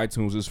us, review on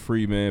iTunes. It's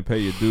free, man. Pay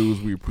your dues.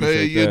 We appreciate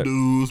that. Pay your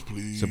dues,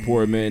 please.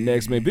 Support, man.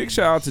 Next, man. Big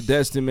shout out to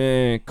Destin,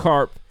 man.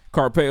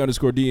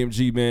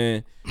 Carpe_DMG,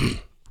 man.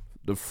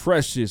 The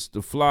freshest,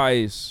 the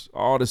flyest,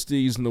 all the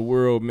steeds in the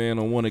world, man,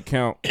 on one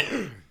account.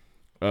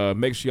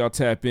 Make sure y'all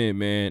tap in,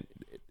 man.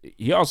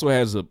 He also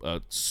has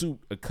a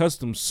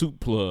custom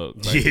suit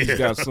plug. Like he's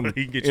got some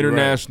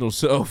international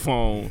cell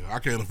phone. Yeah, I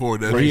can't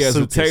afford that. Where he has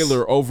a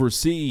tailor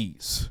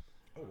overseas.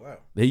 Oh wow!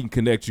 That he can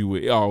connect you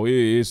with. Oh,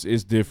 it's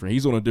different.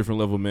 He's on a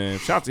different level, man.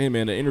 Shout out to him,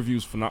 man. The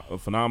interview's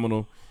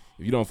phenomenal.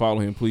 If you don't follow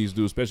him, please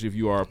do, especially if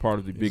you are a part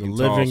of the big and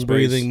tall living, space.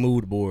 breathing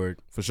mood board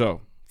for sure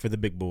for the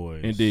big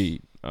boys.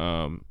 Indeed.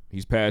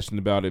 He's passionate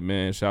about it,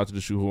 man. Shout out to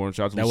the Shoehorn.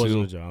 Shout out to that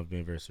Lucille. wasn't a job. I was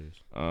being very serious.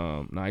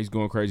 Nah, he's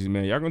going crazy,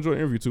 man. Y'all gonna enjoy the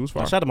interview too. It's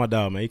fine. Shout out to my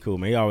dog, man. He cool,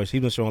 man. He's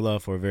been showing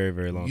love for a very,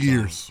 very long time.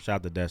 Years. Shout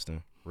out to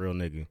Destin, real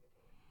nigga.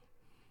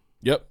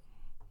 Yep.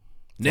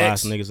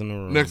 Next niggas in the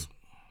room. Next.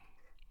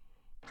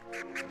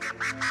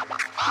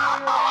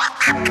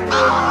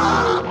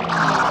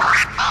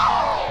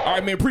 All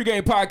right, man.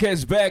 Pre-game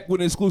podcast back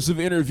with an exclusive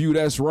interview.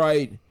 That's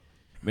right,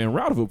 man.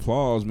 Round of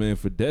applause, man,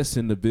 for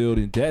Destin in the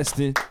building.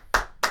 Destin,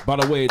 by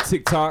the way, at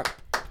TikTok,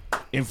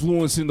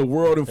 influencing the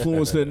world,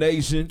 influencing the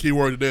nation.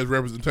 Keyword today is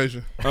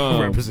representation.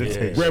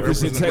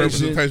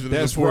 Representation.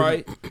 That's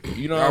right.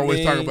 You know what I mean?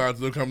 always talk about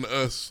it. They'll come to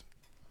us.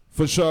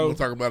 For sure. We'll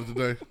talk about it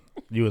today.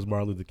 You as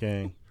Martin Luther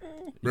King.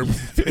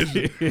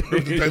 Representation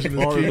is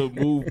Part key. of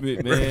the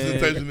movement, man.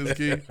 Representation is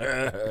key.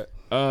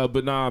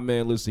 But nah,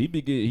 man, listen, he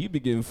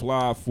been getting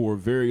fly for a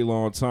very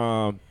long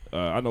time.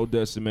 I know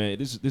Dustin, man.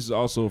 This is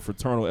also a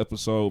fraternal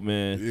episode,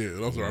 man. Yeah,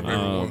 those are our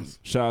favorite ones.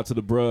 Shout out to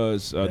the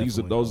bros. These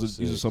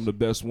are some of the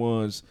best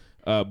ones.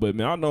 But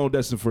man, I know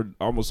Dustin for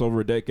almost over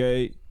a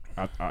decade.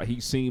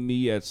 He's seen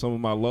me at some of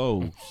my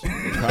lows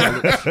in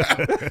college.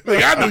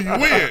 Like, I knew you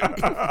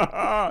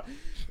win.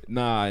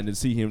 Nah, and to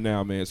see him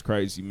now, man, it's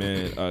crazy,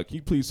 man. Can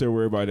you please tell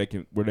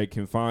everybody where they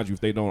can find you if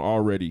they don't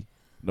already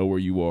know where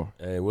you are?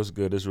 Hey, what's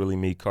good? It's really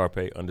me,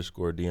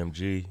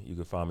 Carpe_DMG. You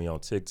can find me on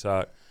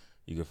TikTok.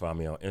 You can find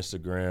me on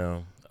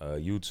Instagram,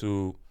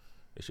 YouTube.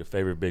 It's your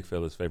favorite big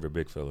fella's favorite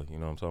big fella. You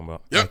know what I'm talking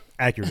about? Yep.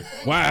 Accurate.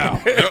 Wow.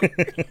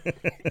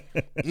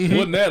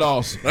 Wasn't that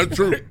awesome? That's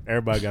true.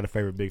 Everybody got a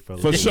favorite big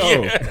fella. For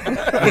sure. For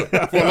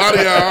a lot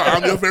of y'all,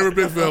 I'm your favorite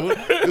big fella.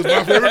 It's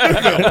my favorite big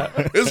fella.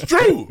 It's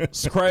true.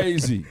 It's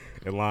crazy.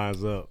 It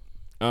lines up.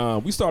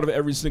 We started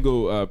every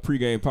single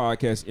pregame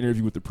podcast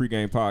interview with the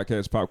pregame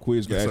podcast pop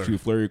quiz. We ask you a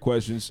flurry of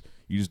questions.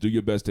 You just do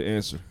your best to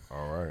answer.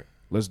 All right.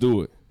 Let's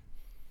do it.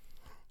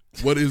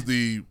 What is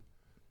the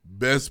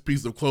best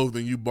piece of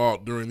clothing you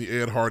bought during the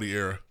Ed Hardy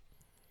era?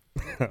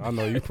 I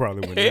know you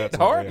probably went Ed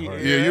Hardy.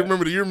 Yeah, you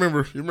remember the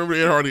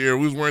Ed Hardy era.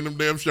 We was wearing them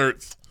damn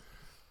shirts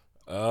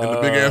and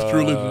the big ass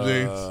True Legend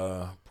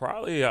jeans.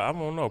 Probably, I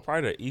don't know.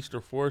 Probably the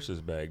Easter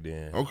Forces back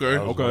then. Okay.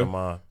 That was one of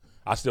mine.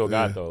 I still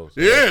got those.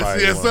 So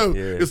Yes,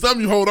 it's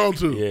something you hold on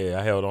to.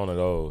 Yeah, I held on to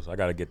those. I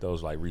got to get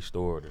those like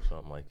restored or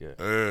something like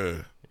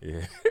that.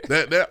 Yeah.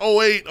 That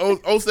 08,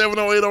 07,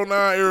 08,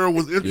 09 era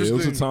was interesting. Yeah, it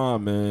was a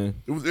time,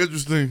 man. It was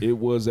interesting. It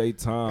was a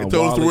time. They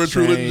told us to wear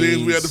True Legend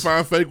jeans. We had to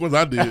find fake ones.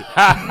 I did.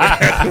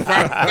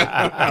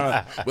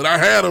 But I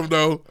had them,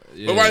 though.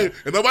 Yeah.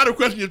 Nobody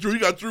questioned your True. You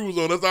got Trues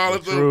on. That's all.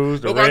 Trues,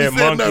 the nobody red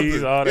said monkeys,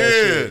 nothing. all that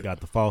shit. Got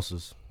the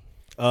falses.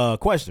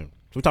 Question.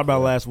 So we talked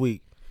about it last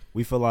week.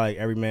 We feel like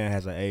every man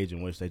has an age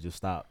in which they just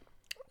stop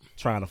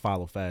trying to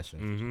follow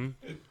fashion.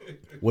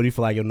 Mm-hmm. What do you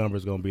feel like your number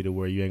is going to be to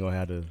where you ain't going to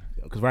have to?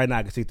 Because right now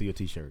I can see through your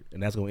T-shirt,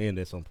 and that's going to end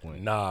at some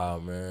point. Nah,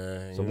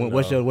 man. So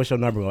what's your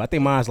number? I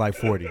think mine's like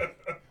 40.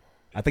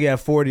 I think at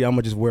 40, I'm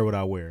going to just wear what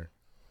I wear.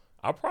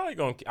 I'm probably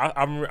going to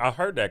 – I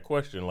heard that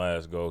question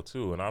last go,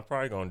 too, and I'm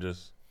probably going to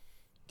just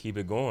keep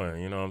it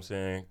going. You know what I'm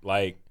saying?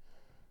 Like,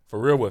 for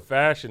real with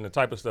fashion, the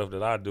type of stuff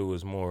that I do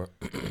is more,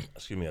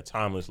 a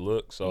timeless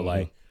look. So,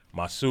 like,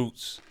 my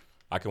suits –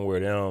 I can wear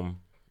them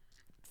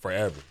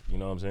forever. You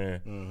know what I'm saying?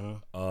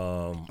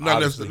 Mm-hmm.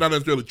 Not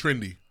necessarily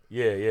trendy.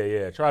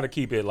 Yeah. Try to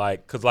keep it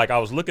like, cause like I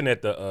was looking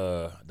at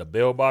the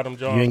bell bottom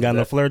joints. You ain't got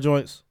no flare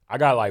joints? I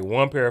got like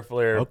one pair of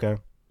flare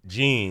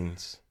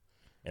jeans,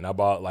 and I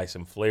bought like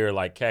some flare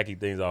like khaki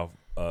things off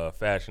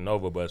Fashion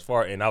Nova. But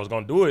and I was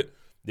gonna do it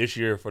this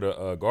year for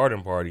the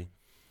garden party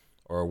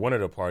or one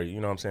of the parties. You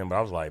know what I'm saying? But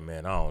I was like,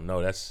 man, I don't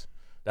know.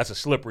 That's a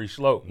slippery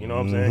slope, you know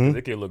what I'm saying? Because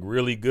it can look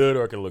really good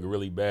or it can look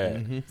really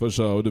bad. For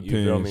sure, it depends.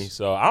 You feel me?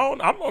 So I'm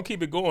gonna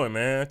keep it going,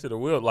 man, to the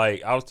wheel.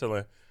 Like I was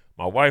telling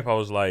my wife, I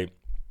was like,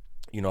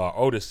 our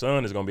oldest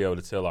son is gonna be able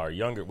to tell our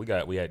younger. We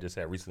just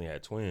recently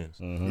had twins.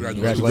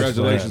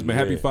 Congratulations, man!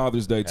 Happy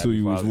Father's Day to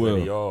you as well.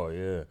 Y'all,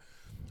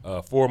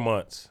 yeah. 4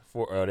 months.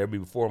 There'll be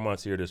 4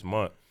 months here this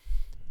month,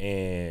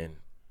 and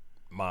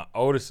my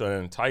oldest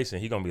son Tyson,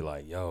 he gonna be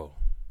like, yo.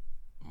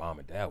 Mom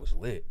and Dad was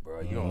lit, bro.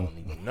 You don't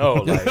even know.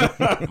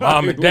 Like,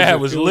 Mom and Dad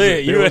was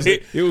lit.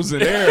 It was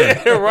an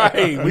era.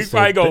 Right. We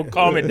probably gonna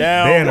calm it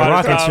down. They're in a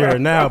rocking chair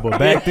now, but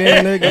back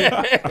then,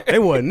 nigga, they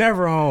were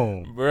never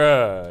home.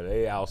 Bruh,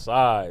 they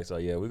outside. So,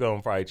 yeah, we're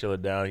gonna probably chill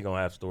it down. He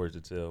gonna have stories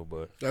to tell,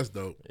 but. That's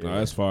dope. Yeah. No,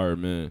 that's fire,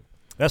 man.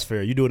 That's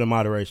fair. You do it in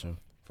moderation.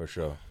 For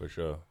sure.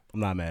 I'm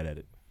not mad at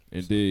it.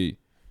 Indeed.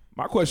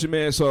 My question,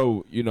 man,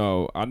 so,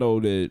 I know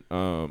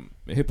that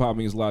hip-hop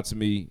means a lot to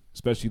me,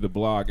 especially the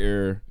blog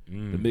era,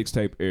 the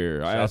mixtape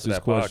era. I asked this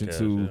question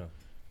to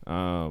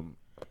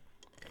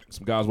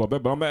some guys a while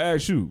back, but I'm going to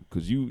ask you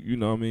because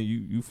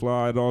you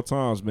fly at all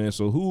times, man.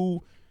 So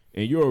who,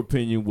 in your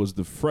opinion, was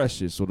the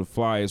freshest or the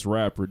flyest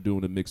rapper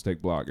during the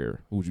mixtape blog era?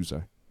 Who would you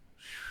say?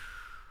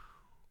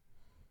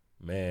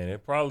 Man,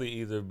 it'd probably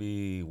either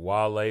be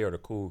Wale or the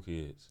Cool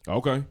Kids.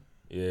 Okay.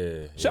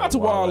 Yeah. Shout out to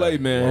Wale,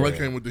 man. Wale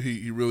came with the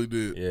heat. He really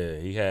did.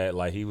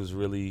 Yeah, he was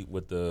really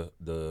with the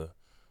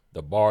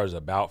bars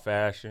about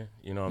fashion.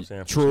 You know what I'm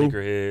saying? True.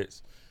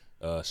 Sneakerheads,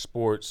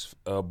 sports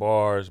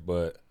bars.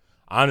 But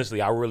honestly,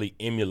 I really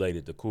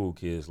emulated the Cool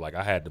Kids. Like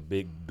I had the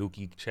big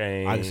Dookie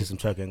chain. I can see some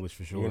Chuck English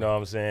for sure. You know what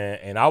I'm saying?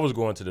 And I was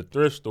going to the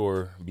thrift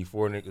store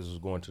before niggas was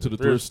going to the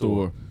thrift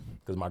store.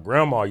 Because my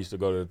grandma used to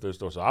go to the thrift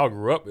store. So I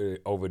grew up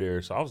over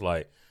there. So I was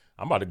like,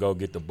 I'm about to go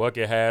get the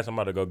bucket hats. I'm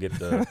about to go get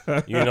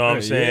the, you know what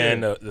I'm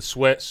saying, the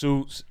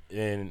sweatsuits.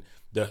 And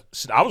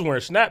I was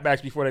wearing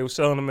snapbacks before they were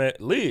selling them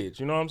at Lids.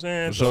 You know what I'm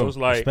saying? So it was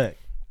like,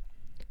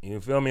 you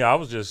feel me? I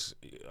was just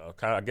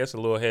kind of, I guess, a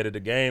little ahead of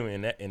the game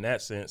in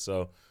that sense.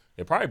 So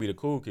it'd probably be the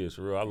Cool Kids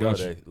for real. I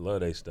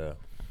love they stuff.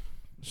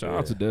 Shout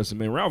out to Dustin,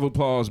 man. Round of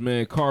applause,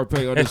 man.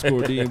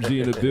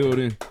 Carpe_DMG in the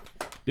building.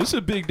 This is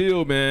a big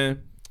deal,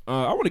 man.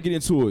 I want to get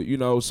into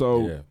it,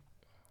 so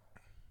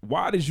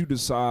why did you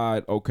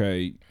decide,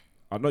 okay,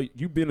 I know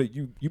you've been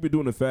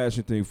doing the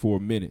fashion thing for a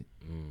minute.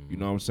 You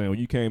know what I'm saying? When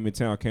you came in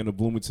town, came to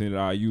Bloomington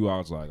at IU, I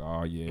was like,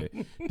 oh, yeah,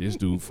 this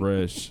dude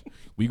fresh.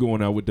 We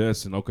going out with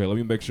Destin. Okay, let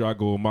me make sure I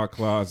go in my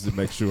closet and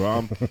make sure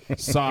I'm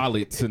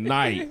solid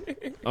tonight.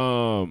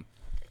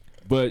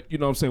 But, you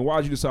know what I'm saying, why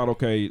did you decide,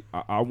 okay,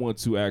 I want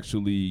to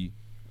actually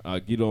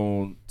get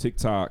on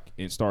TikTok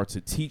and start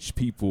to teach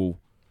people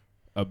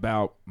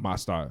about my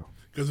style?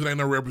 Because it ain't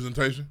no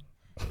representation.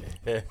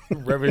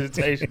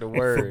 Representation, the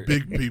word. For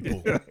big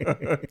people.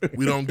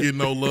 We don't get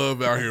no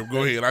love out here.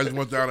 Go ahead. I just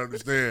want y'all to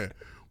understand.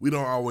 We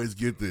don't always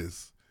get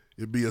this.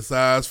 It'd be a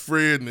size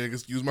Fred nigga,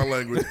 excuse my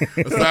language,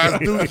 a size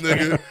Deuce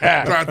nigga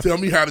trying to tell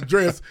me how to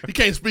dress. He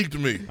can't speak to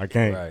me. I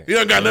can't. Right. He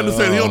don't got nothing to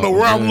say. He don't know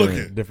where I'm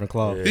looking. Different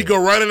clothes. He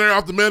go right in there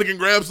off the mannequin,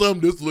 grab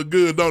something. This look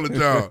good, don't it,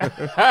 y'all?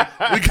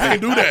 We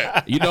can't do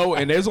that. You know,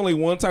 and there's only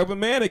one type of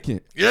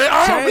mannequin.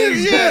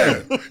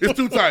 Yeah, it's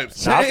two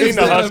types. I've seen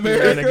the husky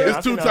mannequin.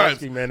 It's two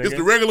types. It's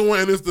the regular one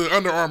and it's the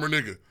Under Armour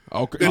nigga.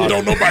 Okay. And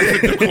don't nobody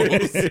fit them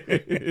clothes.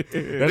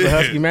 There's a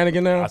husky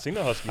mannequin now? I seen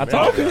the husky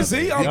mannequin. Okay,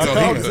 see, I'm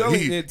telling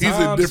you, he's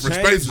in different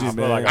spaces.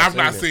 Like I've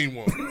not seen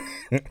one.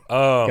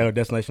 Got a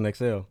Destination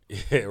XL.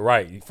 Yeah,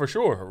 right, for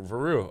sure, for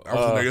real. I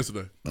was in there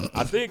yesterday.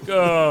 I think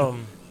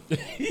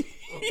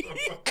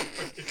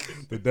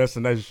the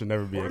Destination should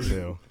never be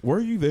XL. Were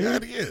you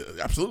there?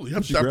 Yeah, absolutely.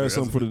 Did you grab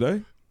something for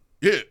today?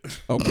 Yeah.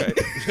 Okay.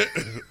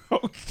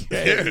 Okay.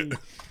 Yeah.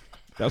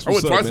 That's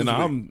what's up,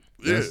 man.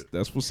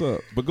 That's what's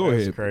up. But go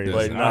ahead. Crazy.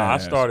 But I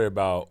started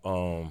about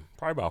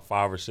probably about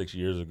 5 or 6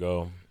 years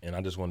ago, and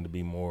I just wanted to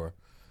be more,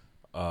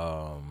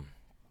 I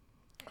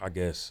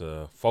guess,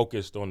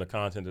 focused on the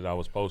content that I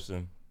was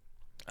posting.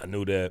 I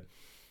knew that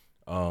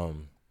I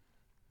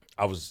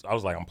was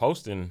like, I'm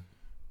posting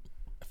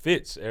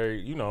fits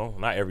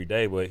not every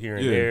day, but here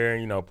and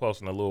there,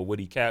 posting a little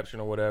witty caption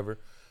or whatever.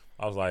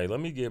 I was like, let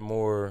me get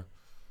more,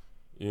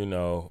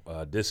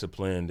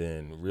 disciplined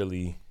and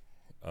really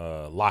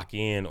lock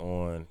in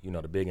on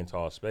the big and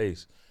tall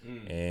space.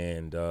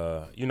 And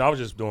I was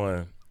just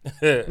doing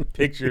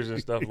pictures and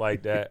stuff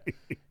like that,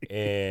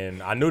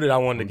 and I knew that I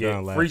wanted to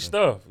get free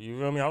stuff. You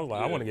feel me? I was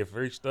like, I want to get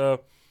free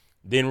stuff.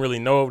 Didn't really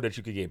know that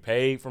you could get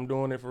paid from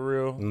doing it for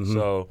real.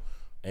 So,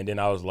 and then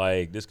I was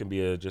like, this can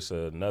be just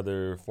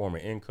another form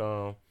of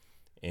income.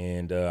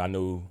 And I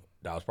knew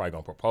that I was probably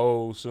gonna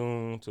propose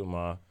soon to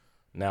my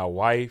now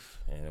wife,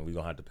 and we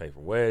gonna have to pay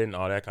for wedding,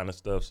 all that kind of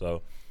stuff.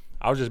 So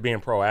I was just being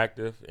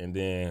proactive, and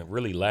then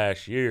really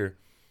last year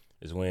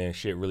is when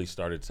shit really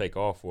started to take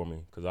off for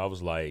me, because I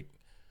was like,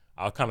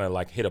 I kind of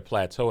like hit a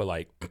plateau at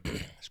like,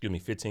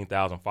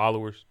 15,000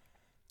 followers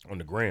on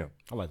the gram.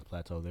 I like the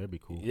plateau there. It'd be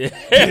cool. Yeah.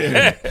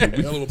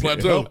 Hell of a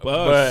plateau.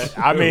 But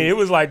I mean, it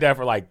was like that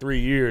for like 3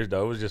 years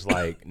though. It was just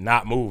like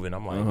not moving.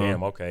 I'm like,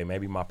 damn, okay,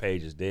 maybe my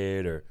page is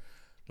dead, or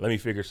let me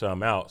figure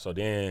something out. So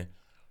then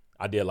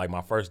I did like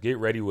my first Get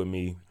Ready With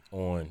Me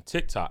on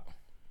TikTok.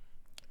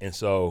 And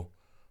so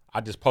I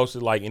just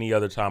posted like any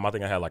other time. I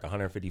think I had like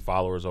 150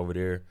 followers over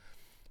there.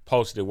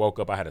 Posted, woke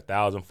up, I had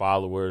 1,000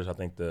 followers. I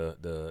think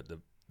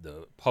the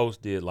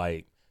post did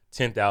like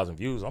 10,000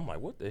 views. I'm like,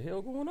 what the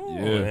hell going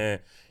on? Yeah.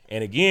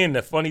 And again,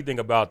 the funny thing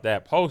about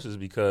that post is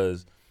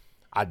because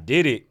I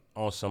did it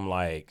on some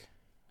like,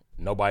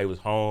 nobody was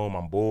home,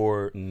 I'm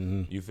bored.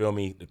 You feel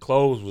me? The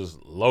clothes was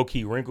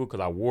low-key wrinkled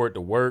because I wore it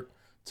to work,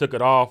 took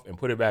it off and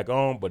put it back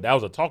on, but that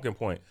was a talking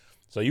point.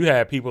 So you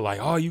had people like,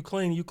 oh, you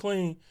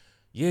clean.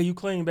 Yeah, you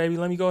clean, baby.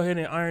 Let me go ahead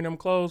and iron them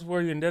clothes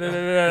for you. And So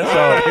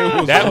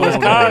that was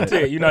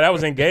content. That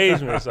was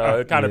engagement. So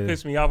it kind of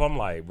pissed me off. I'm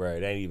like, bro,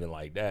 it ain't even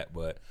like that.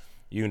 But,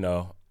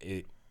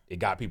 it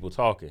got people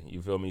talking.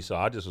 You feel me? So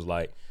I just was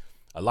like,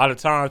 a lot of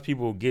times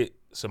people get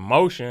some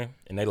motion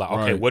and they like,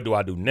 okay, what do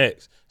I do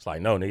next? It's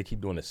like, no, nigga, keep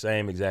doing the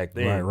same exact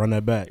thing. Right, run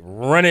that back.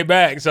 Run it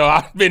back. So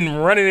I've been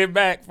running it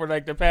back for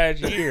like the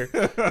past year.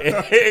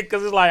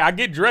 Because it's like I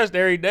get dressed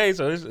every day.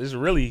 So it's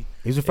really,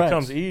 it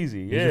comes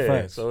easy.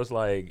 Yeah. So it's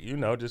like,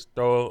 just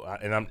throw,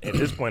 and I'm at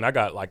this point, I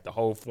got like the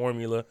whole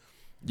formula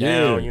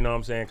down, you know what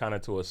I'm saying, kind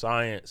of to a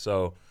science.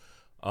 So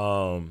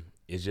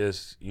it's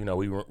just,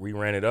 we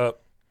ran it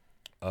up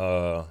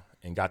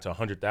and got to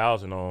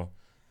 100,000 on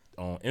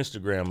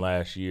Instagram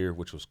last year,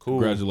 which was cool.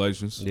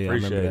 Congratulations. Yeah,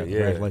 appreciate it.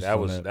 Yeah,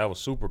 that was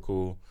super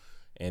cool.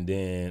 And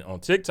then on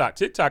TikTok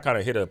kind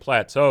of hit a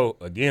plateau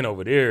again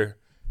over there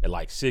at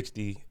like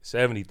 60,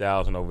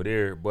 70,000 over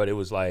there. But it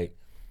was like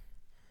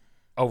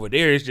over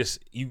there, it's just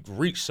you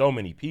reach so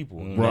many people.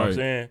 You know what I'm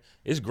saying?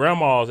 It's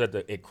grandmas at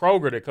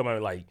Kroger that come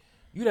out like,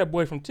 you that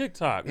boy from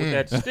TikTok with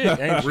that stick,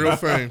 ain't you? Real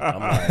fame. I'm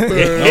like,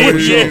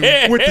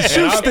 with the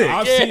shoe stick.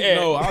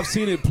 I've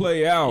seen it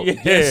play out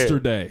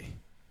yesterday.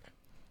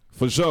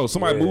 For sure.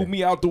 Somebody moved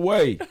me out the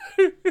way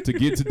to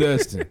get to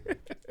Destin.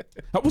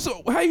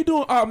 How you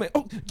doing? Oh, man.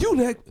 Oh,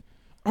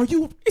 are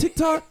you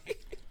TikTok?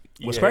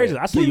 What's crazy?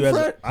 I see you as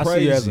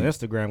an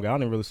Instagram guy. I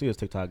didn't really see you as a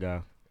TikTok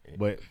guy.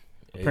 But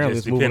apparently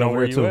it's moving on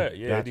where you at.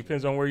 Yeah, it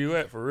depends on where you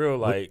at for real.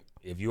 Like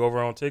if you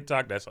over on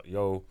TikTok, that's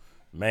your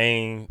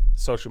main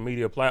social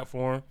media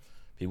platform.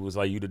 People was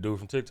like you to do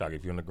from TikTok.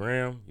 If you're on the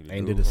gram, you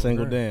ain't did a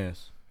single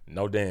dance.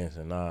 No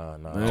dancing. Nah.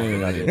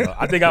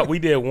 I think we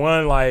did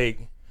one like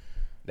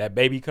that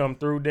baby come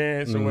through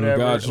dance or whatever.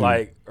 got you.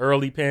 Like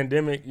early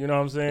pandemic, you know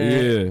what I'm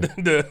saying?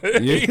 Yeah.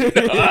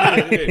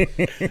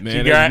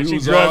 Man, she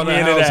was drugged all me the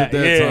into house that. at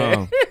that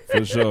time.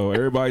 For sure.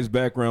 Everybody's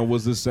background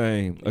was the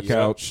same. A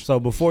couch. So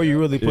before you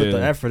really put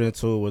the effort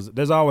into it,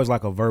 there's always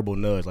like a verbal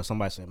nudge. Like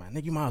somebody saying, man,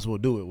 nigga, you might as well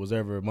do it. Was there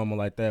ever a moment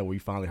like that where you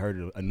finally heard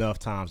it enough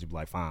times, you'd be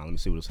like, fine, let me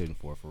see what it's hitting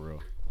for real?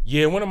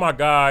 Yeah, one of my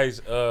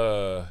guys,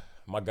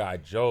 my guy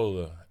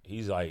Jola,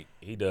 he's like,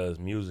 he does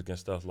music and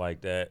stuff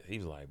like that.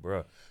 He's like,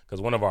 bro,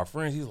 because one of our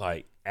friends, he's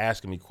like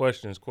asking me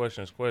questions.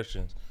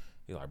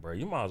 He's like, bro,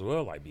 you might as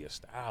well like be a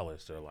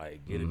stylist or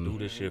like get to do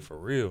this shit for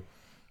real.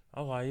 I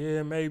was like,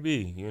 yeah,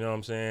 maybe, you know what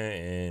I'm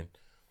saying?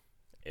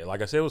 And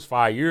like I said, it was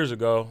 5 years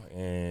ago,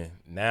 and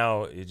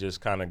now it just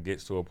kind of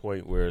gets to a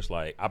point where it's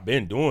like I've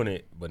been doing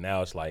it, but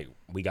now it's like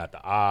we got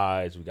the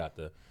eyes,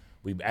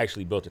 we've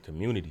actually built a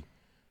community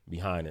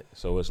behind it.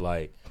 So it's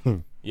like,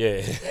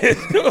 yeah,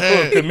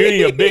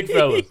 community of big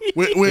fellas.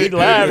 He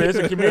laughing. It's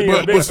a community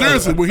of big fellas. But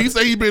seriously, when he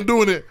say he been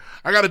doing it,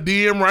 I got a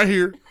DM right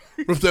here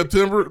from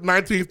September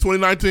 19th,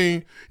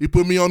 2019. He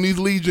put me on these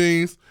Lee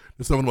jeans.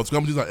 It's some of the most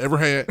comfy jeans I ever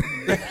had.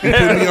 He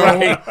put me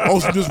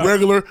on some just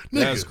regular. Nigga,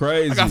 that's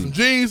crazy. I got some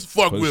jeans.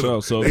 Fuck with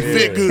them. So they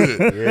fit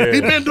good. Yeah.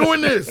 He been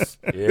doing this.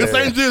 This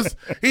ain't just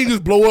he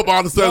just blow up all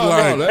of a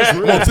sudden that's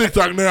real. on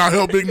TikTok now. I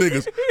help big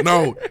niggas.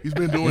 No, he's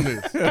been doing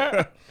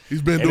this.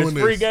 He's been doing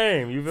this. Free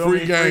game. You feel me?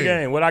 Free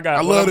game. What I got?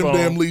 I love them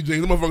damn Lee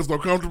jeans. Them motherfuckers so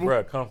comfortable.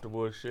 Bro,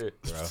 comfortable as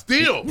shit, bro.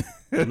 Still.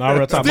 No,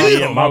 real talk.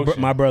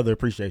 My brother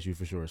appreciates you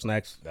for sure.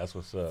 Snacks. That's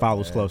what's up.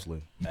 Follows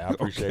closely. I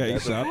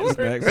appreciate that.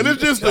 Snacks. And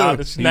it's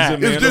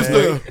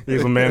just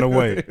he's a man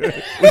away. He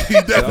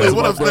definitely.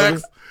 What up,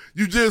 Snacks?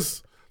 You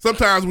just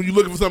sometimes when you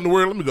looking for something to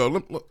wear, let me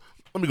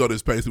go to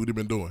this page, see what he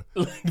been doing.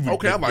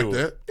 Okay, I like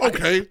that.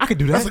 Okay. I can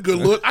do that. That's a good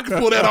look. I can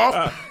pull that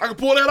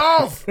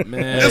off.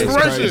 Man, inspiration.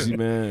 it's crazy,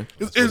 man.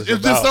 It's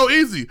just so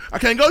easy. I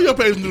can't go to your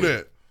page and do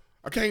that.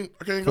 I can't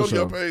go to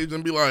your page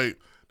and be like,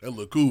 that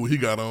look cool what he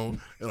got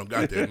on. They don't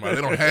got that. They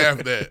don't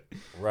have that.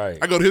 Right.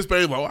 I go to his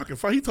page like, I can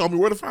find. He told me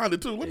where to find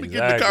it too. Let me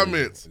get in the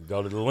comments.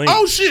 Go to the link.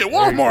 Oh shit,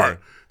 Walmart.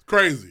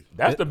 Crazy.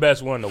 That's the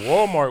best one. The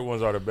Walmart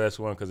ones are the best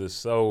one because it's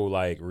so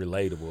like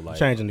relatable. Like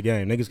changing the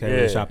game. Niggas can't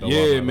really shop at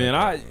Walmart. Yeah, man.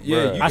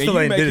 I still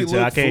ain't did it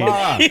till I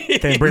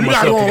can't bring you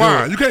myself gotta go to online.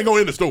 do it. You can't go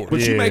in the store.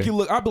 But you make it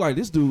look. I'd be like,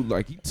 this dude,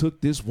 like he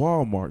took this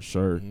Walmart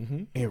shirt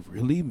and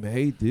really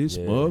made this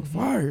mug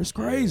fire. It's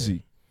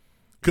crazy.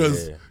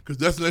 Because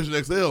Destination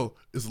XL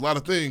is a lot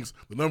of things.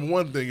 The number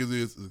one thing is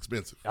it's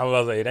expensive. I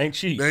was like, it ain't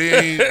cheap.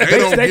 They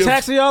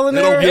taxing y'all in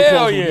there? there? They don't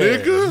Hell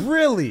give nigga.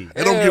 Really?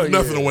 They don't give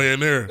nothing away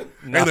in there.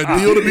 Ain't a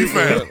deal to be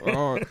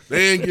found.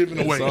 They ain't giving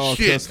away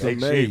shit. They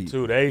cheap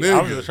too.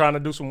 I was just trying to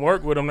do some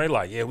work with them. They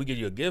like, yeah, we give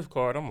you a gift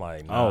card. I'm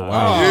like, nah. Oh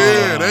wow.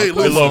 Yeah, they a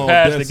little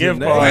past the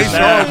gift card. They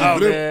charge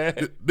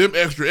you for them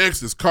extra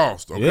X's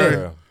cost. Okay.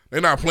 Yeah. They're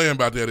not playing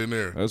about that in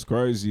there. That's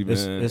crazy,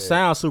 man. It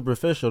sounds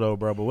superficial though,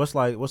 bro. But what's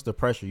the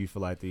pressure you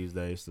feel like these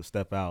days to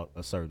step out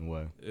a certain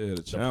way? Yeah,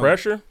 the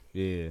pressure.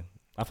 Yeah,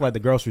 I feel like the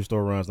grocery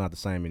store run's not the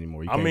same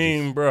anymore. I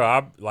mean, bro,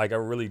 I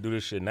really do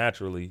this shit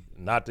naturally,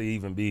 not to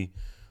even be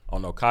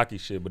on no cocky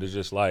shit, but it's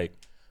just like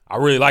I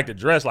really like to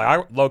dress. Like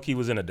I low key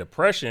was in a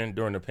depression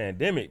during the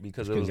pandemic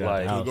because it was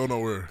like couldn't go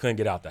nowhere, couldn't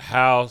get out the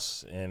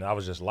house, and I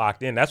was just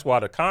locked in. That's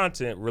why the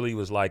content really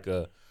was like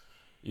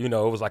it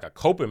was like a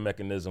coping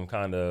mechanism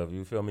kind of,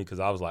 you feel me? Because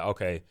I was like,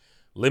 okay,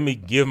 let me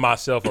give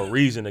myself a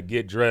reason to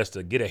get dressed,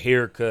 to get a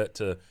haircut,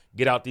 to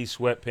get out these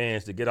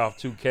sweatpants, to get off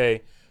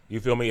 2K.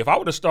 You feel me? If I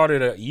would have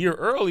started a year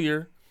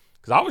earlier,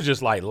 because I was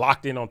just like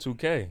locked in on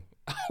 2K.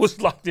 I was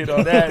locked in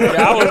on that.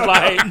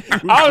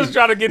 I was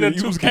trying to get in the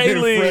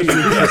 2K league.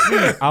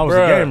 I was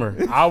a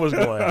gamer. I was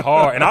going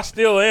hard, and I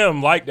still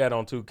am like that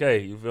on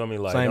 2K. You feel me?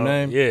 Like same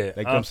name. Yeah.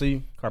 They come see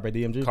you. Carpe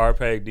DMG. Carpe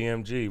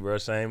DMG, bro.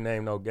 Same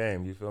name, no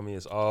game. You feel me?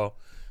 It's all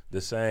the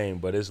same,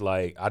 but it's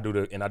like I do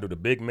the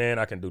big man.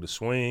 I can do the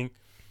swing.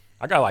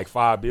 I got like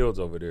 5 builds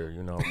over there,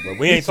 but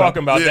we ain't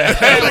talking about that.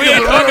 We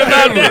ain't talking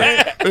about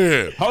that.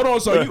 Yeah. Hold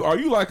on, so are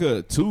you like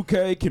a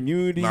 2K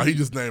community? Nah, he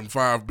just named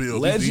 5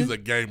 builds. He's a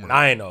gamer.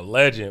 I ain't no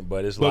legend,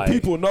 but it's but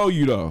people know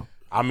you though.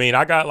 I mean,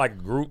 I got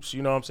like groups,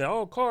 you know what I'm saying?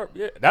 Oh, Carp,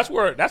 yeah. That's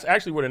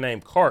actually where the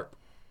name Carp,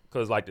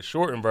 because like the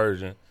shortened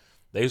version,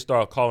 they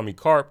start calling me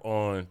Carp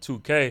on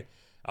 2K.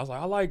 I was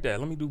like, I like that.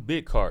 Let me do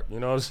big carp. You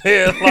know what I'm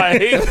saying?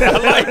 Like, I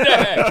like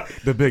that.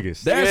 The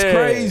biggest. That's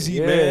crazy,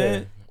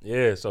 man.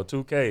 Yeah, so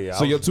 2K.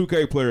 So your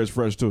 2K player is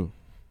fresh too?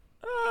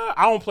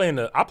 I don't play in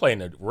the. I play in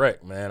the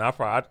rec, man.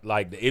 I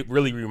like it.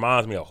 Really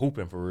reminds me of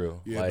hooping for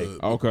real. Yeah,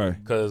 like, okay.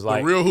 Because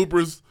like the real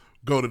hoopers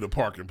go to the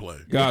park and play.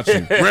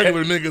 Gotcha.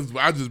 Regular niggas,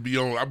 I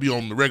be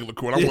on the regular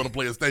court. I want to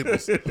play a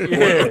Staples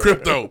or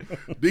crypto.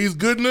 These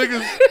good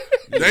niggas,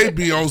 they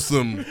be on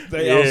some.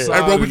 Hey,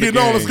 bro, we getting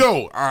on. Let's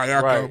go. All right,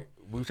 I come.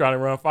 We trying to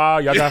run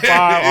 5. Y'all got 5?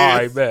 All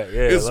right, bet.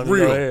 Yeah, it's let me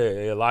real. Go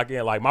ahead. Yeah, lock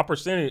in. Like my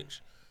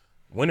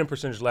winning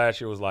percentage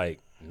last year was like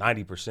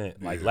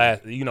 90%. Like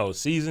last,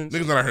 seasons.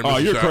 Niggas not here. Oh,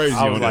 you're crazy.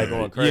 I was like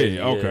going crazy.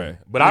 Yeah, okay.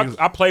 But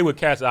I play with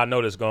cats that I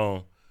know that's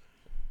going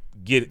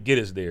get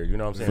us there. You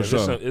know what I'm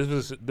saying?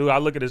 For sure. Dude, I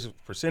look at his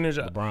percentage.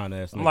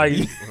 LeBron ass. I'm like,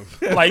 you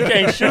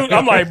can't shoot.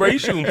 I'm like, bro, you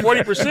shooting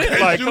 40%.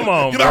 Like, come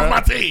on, Get bro. off my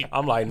team.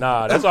 I'm like,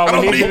 nah, that's all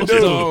we need you to do.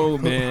 Oh,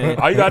 man.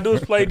 All you gotta do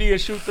is play D and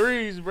shoot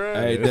threes, bro.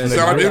 Hey,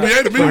 Sound like the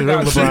NBA to me.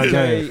 LeBron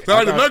James. Sound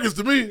like the Nuggets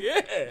to me.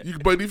 Yeah. You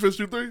can play defense,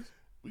 shoot threes.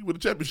 We win the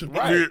championship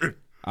Right. here.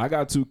 I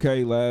got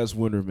 2K last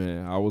winter,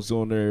 man. I was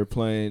on there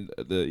playing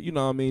you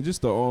know what I mean,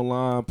 just the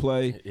online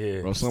play.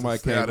 Yeah. Bro, somebody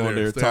Stay came out of on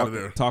there. there Stay out of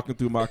there. talking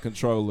through my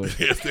controller.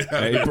 Yeah, stay out of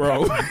Hey, there.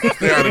 bro.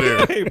 Stay out of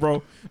there. Hey,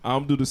 bro.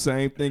 I'm do the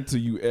same thing to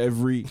you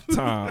every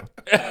time,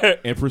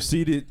 and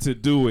proceeded to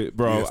do it,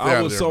 bro. Yeah, stay I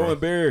out was of so there, bro.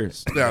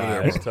 embarrassed, Stay out of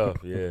there, That's bro.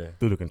 tough, yeah.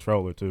 Through the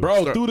controller too.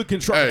 bro. Through the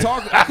control, Hey.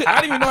 I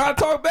didn't even know how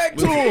to talk back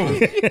to him.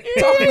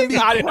 Talking to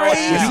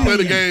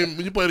me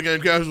When you play the crazy.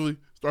 game casually,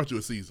 start you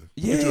a season.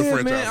 Yeah, Get you a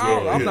franchise.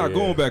 man. I'm not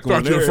going back Start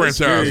on you a there.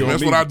 franchise. It's Man.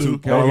 That's scary what I on do. me,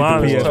 2K.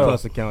 Online is PS tough.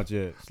 Plus account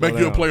yet. Slow Make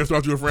you a down. player,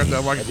 start you a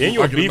franchise. Like, And then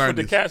you'll like in the beef with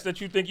the 90s. cats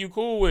that you think you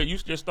cool with. You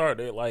just start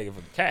to, like, if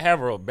a cat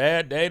have a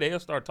bad day, they'll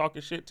start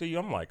talking shit to you.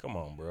 I'm like, come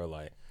on, bro.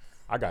 Like,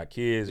 I got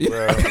kids,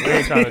 bro. We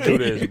ain't trying to do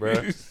this, bro.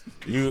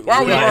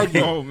 Why we like,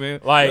 arguing? Oh, man.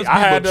 Like, Let's I be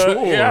had mature.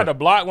 I had to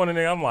block one of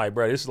them. I'm like,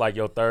 bro, this is like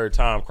your third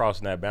time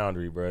crossing that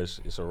boundary, bro.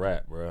 It's a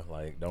wrap, bro.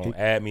 Like, don't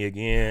add me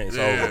again. It's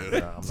over. Bro.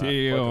 I'm not fucking with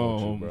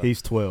you, bro.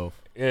 He's 12.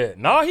 Yeah,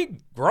 no, he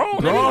grown.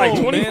 He Bro, like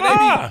man,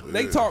 25.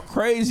 they talk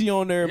crazy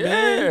on there, Yeah.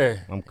 man.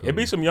 I'm cool. It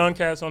be some young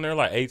cats on there,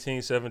 like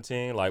 18,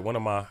 17. Like one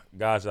of my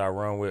guys that I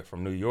run with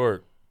from New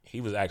York,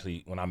 he was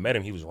actually, when I met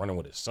him, he was running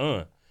with his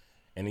son.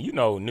 And you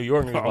know, New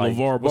York, like,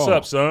 LeVar what's Ball.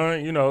 up,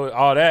 son? You know,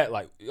 all that.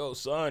 Like, yo,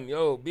 son,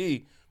 yo,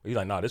 B. But he's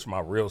like, nah, this is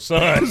my real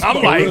son.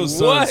 I'm like, real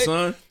what?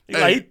 son. He's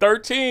like, he's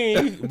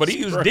 13, but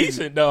he was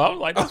decent, though. I was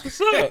like, that's what's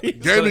up.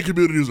 Gaming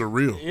communities are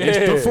real.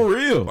 Yeah. For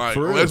real. Like,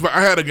 for real. that's why I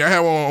had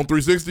one on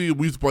 360.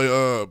 We used to play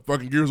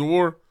fucking Gears of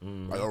War.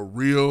 Like a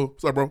real.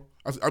 What's up, bro?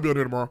 I'll be on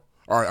there tomorrow.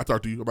 All right, I'll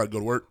talk to you. I'm about to go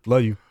to work.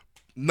 Love you.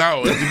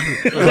 No,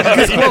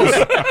 it's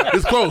close.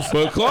 It's close.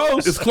 But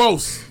close. It's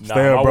close. Nah,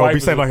 Stay up, my bro. wife Be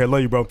is- safe out here.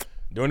 Love you, bro.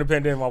 During the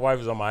pandemic, my wife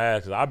was on my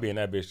ass because I'd be in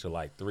that bitch till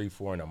like 3,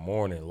 4 in the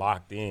morning,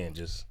 locked in,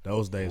 just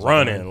Those days.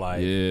 running.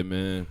 Like, Yeah,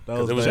 man.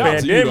 because it Those was days. Shout out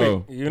to you,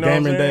 pandemic. though. You know what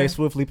I'm Gaming saying? days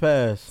swiftly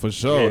passed. For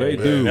sure, they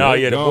man. do. No,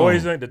 They yeah,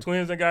 gone. the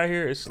twins that got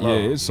here, it's slow.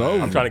 Yeah, it's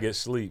over. I'm trying to get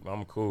sleep.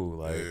 I'm cool.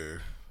 Like,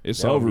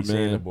 It's they don't over, be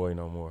seeing the man. boy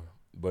no more.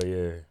 But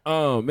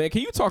yeah, Man,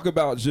 can you talk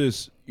about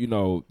just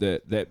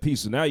that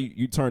piece? So now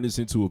you turn this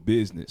into a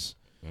business.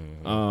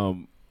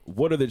 Mm-hmm.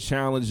 What are the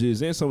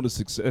challenges and some of the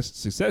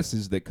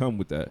successes that come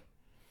with that?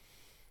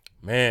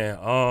 man,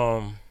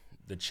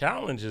 the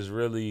challenge is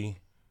really,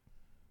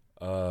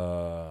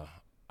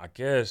 I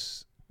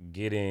guess,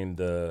 getting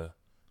the,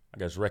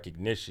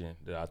 recognition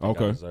that I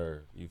think I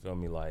deserve. You feel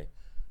me? Like,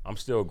 I'm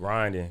still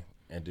grinding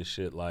and this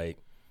shit. Like,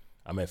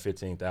 I'm at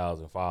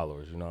 15,000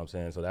 followers. You know what I'm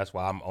saying? So that's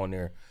why I'm on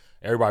there.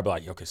 Everybody be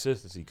like, yo,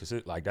 consistency.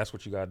 Like, that's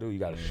what you got to do. You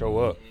got to show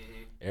up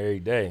every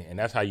day. And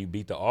that's how you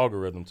beat the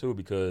algorithm, too,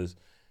 because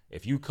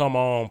if you come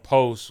on,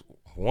 post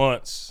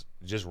once,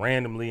 just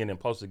randomly, and then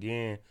post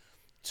again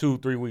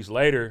 2-3 weeks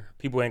later,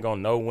 people ain't going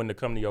to know when to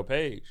come to your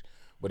page.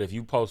 But if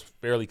you post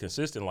fairly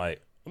consistent,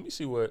 like, let me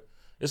see what,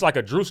 it's like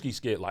a Drewski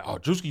skit. Like, oh,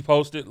 Drewski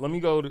posted. Let me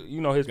go to,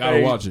 his Gotta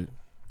page. watch it.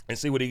 And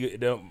see what he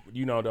done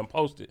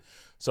posted.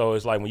 So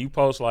it's like when you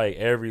post like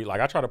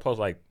I try to post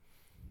like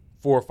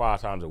 4 or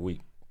 5 times a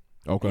week.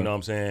 Okay. You know what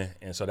I'm saying?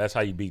 And so that's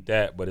how you beat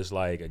that. But it's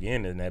like,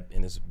 again,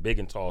 in this big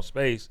and tall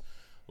space,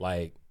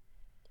 like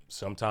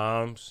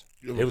sometimes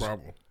You have a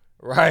problem.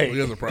 Right. He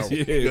has a problem.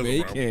 Yeah, man,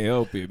 he can't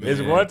help it, man.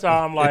 There's one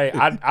time like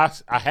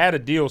I had a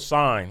deal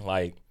signed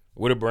like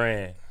with a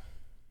brand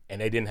and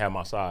they didn't have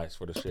my size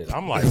for the shit.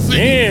 I'm like,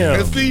 damn.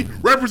 And see,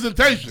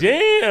 representation.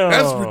 Damn.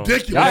 That's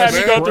ridiculous, Y'all had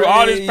man. to go through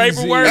all this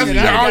paperwork. That's and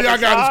I all ain't y'all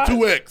got the is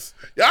 2X.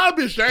 Y'all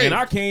be ashamed. And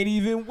I can't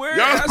even wear it.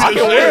 Y'all I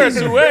can wear a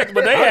 2X,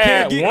 but they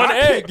had 1X. I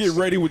can't get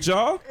ready with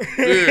y'all. Yeah,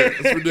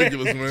 it's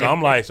ridiculous, man. So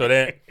I'm like, so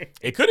then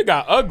it could have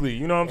got ugly,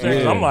 you know what I'm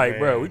saying? 'Cause I'm like,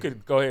 bro, we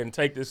could go ahead and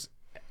take this,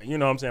 you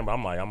know what I'm saying? But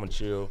I'm like, I'm going to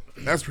chill.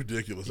 That's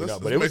ridiculous. You know, That's,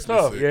 but it was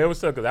tough. Yeah, it was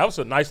tough because that was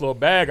a nice little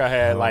bag I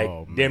had, like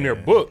damn near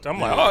booked. I'm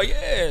like, oh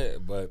yeah,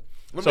 but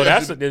so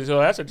that's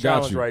a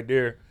challenge right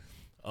there.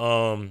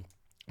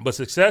 But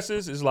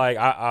successes is like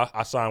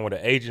I signed with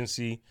an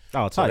agency.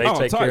 Oh, so tight.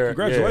 they take care.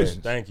 Congratulations.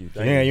 Yeah, thank you.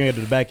 Yeah, you ain't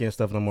do the back end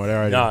stuff no more. They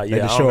already, Nah, they yeah,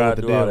 just I show don't up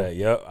gotta with do the all deal. that.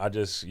 Yep, I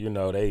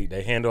just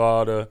they handle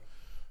all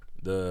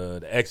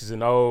the X's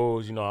and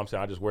O's. You know what I'm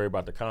saying? I just worry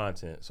about the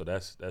content, so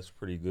that's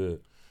pretty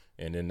good.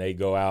 And then they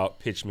go out,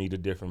 pitch me to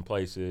different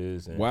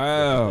places and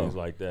Wow. things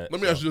like that.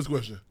 Let me ask you this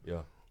question.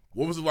 Yeah.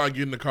 What was it like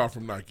getting the car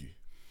from Nike?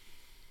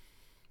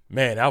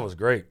 Man, that was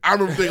great. I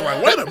remember thinking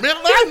like, wait a minute,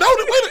 I know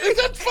that. Wait, is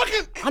that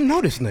fucking? I know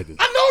this nigga.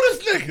 I know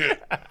this nigga.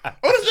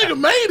 Oh, this nigga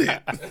made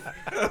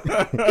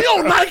it. He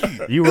on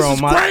Nike. You were This on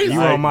is my crazy. you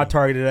were on my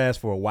targeted ass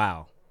for a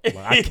while. Like,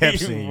 I kept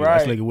seeing you. Right.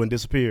 This nigga wouldn't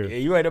disappear. Yeah,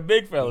 you ain't a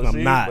big fella, I'm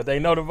see? not. But they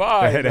know the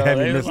vibe. They had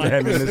me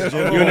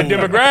misgender. You in the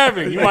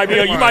demographic. You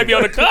might be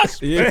on the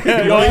cusp. You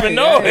don't even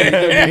know it.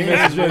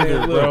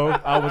 Misgender, bro.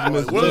 I was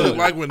misgender. What is it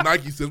like when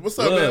Nike says, "What's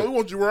up, man? We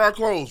want you to wear our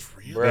clothes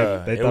for you."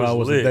 Bruh, They it thought I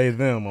was lit. a they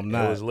them. I'm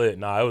not. It was lit.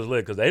 Nah, it was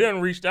lit because they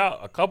done reached out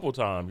a couple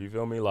times. You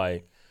feel me?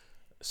 Like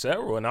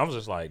several, and I was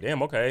just like,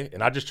 damn, okay.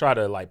 And I just try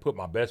to like put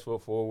my best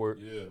foot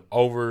forward,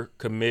 over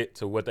commit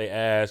to what they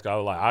ask. I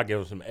was like, I'll give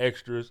them some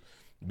extras,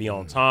 be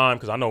on time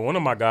because I know one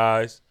of my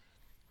guys,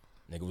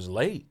 nigga, was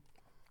late.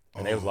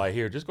 And they was like,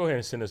 here, just go ahead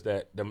and send us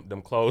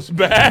them clothes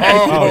back.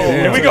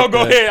 And we gonna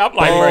go ahead. I'm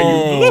like, bro,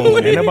 you blew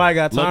it. Ain't nobody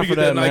got time for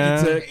that,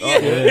 man. Nike tech.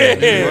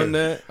 Yeah. Run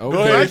that. Go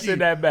ahead and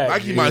send that back.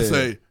 Nike might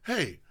say,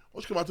 "Hey,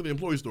 why don't you come out to the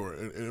employee store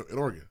in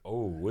Oregon?"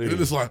 Oh, and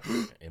then it's like,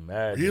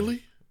 imagine.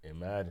 Really?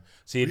 Imagine.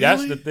 See,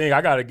 that's the thing.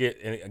 I gotta get,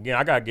 and again,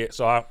 I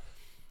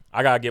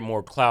gotta get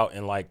more clout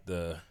in like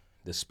the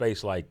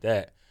space like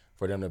that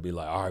for them to be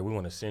like, all right, we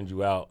want to send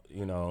you out,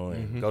 you know,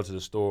 and go to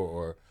the store,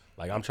 or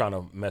like I'm trying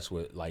to mess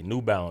with like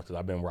New Balance because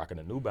I've been rocking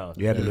the New Balance.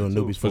 You had to do a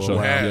newbies for a while.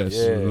 Yes.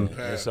 Yeah. Mm-hmm.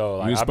 And so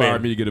like you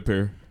inspired me to get a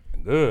pair.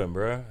 Good,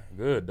 bro.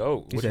 Good,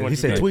 dope. He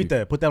said, tweet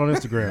that. Put that on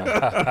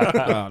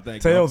Instagram.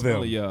 Tell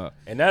them.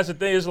 And that's the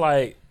thing. It's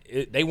like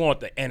they want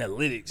the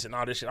analytics and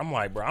all this shit. I'm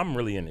like, bro, I'm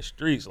really in the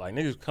streets. Like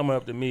niggas come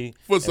up to me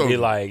and be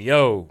like,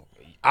 yo,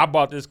 I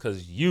bought this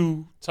because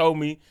you told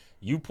me,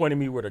 you pointed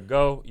me where to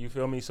go. You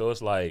feel me? So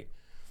it's like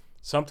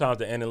sometimes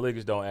the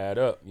analytics don't add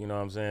up. You know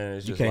what I'm saying?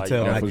 It's You just can't like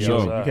tell you Nike.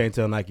 outside. You can't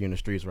tell Nike in the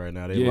streets right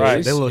now. They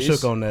Yeah, they a little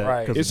shook on that.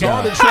 right. It's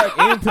hard to track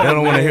impact. They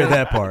don't want to hear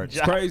that part.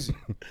 It's crazy.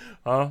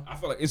 Huh? I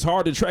feel like it's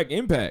hard to track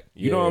impact.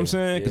 You know what I'm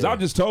saying? Because yeah. I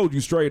just told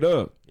you straight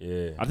up.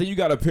 Yeah. I think you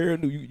got a pair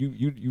of new.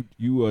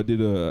 You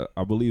did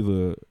I believe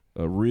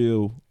a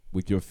reel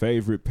with your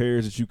favorite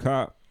pairs that you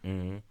caught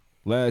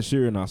last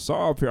year, and I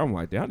saw a pair. I'm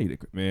like, damn,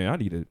 I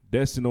need a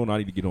Destin on. I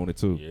need to get on it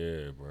too.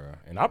 Yeah, bro.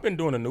 And I've been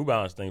doing the New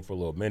Balance thing for a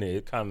little minute.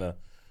 It kind of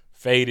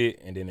faded,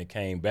 and then it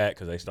came back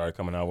because they started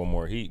coming out with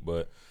more heat.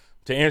 But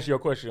to answer your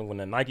question, when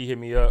the Nike hit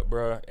me up,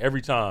 bro,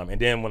 every time, and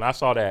then when I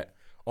saw that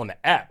on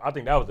the app, I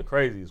think that was the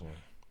craziest one.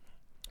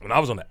 When I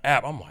was on the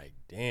app, I'm like,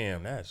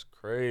 damn, that's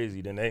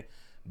crazy. Then they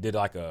did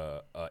like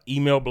a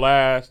email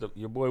blast.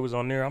 Your boy was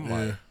on there. I'm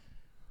like,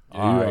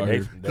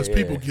 because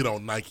people get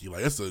on Nike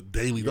like it's a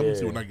daily. Let me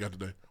see what Nike got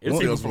today. It's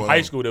people from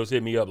high school that was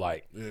hitting me up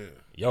like,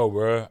 yo,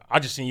 bro, I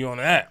just seen you on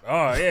the app.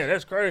 Oh yeah,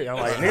 that's crazy. I'm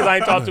like, niggas I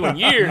ain't talked to in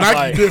years. Nike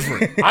like,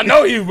 different. I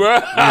know you, bro.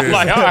 I'm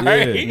like, all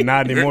right.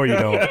 Not anymore. You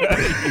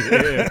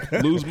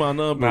don't. Lose my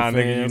number. Nah,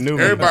 nigga, you knew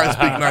me. Everybody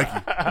speak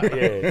Nike.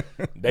 Yeah,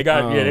 they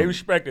got. they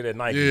respected at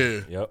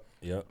Nike. Yeah.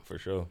 Yep, for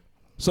sure.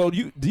 So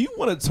do you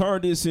want to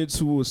turn this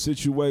into a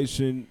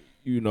situation?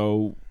 You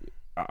know,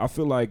 I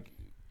feel like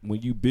when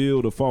you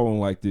build a following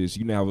like this,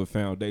 you now have a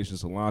foundation,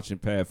 it's a launching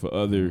pad for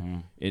other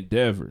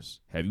endeavors.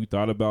 Have you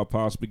thought about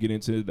possibly getting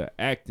into the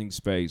acting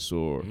space,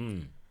 or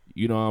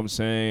you know what I'm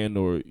saying,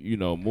 or you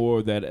know more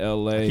of that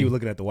LA? I keep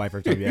looking at the wife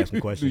every time you ask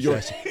me questions.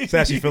 That's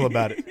how she feel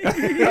about it.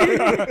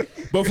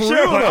 But for Sure,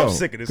 real I'm though,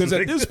 sick of this because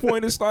at nigga. this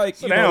point it's like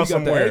Sit you know down you got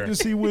somewhere. the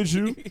agency with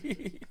you.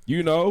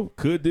 You know,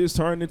 could this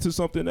turn into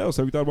something else?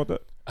 Have you thought about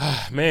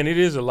that? Man, it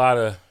is a lot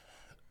of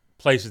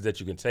places that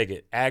you can take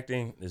it.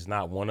 Acting is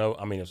not one of.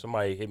 I mean, if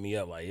somebody hit me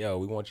up like, "Yo,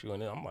 we want you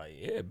in it," I'm like,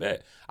 "Yeah,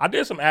 bet." I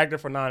did some acting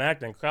for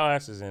non-acting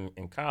classes in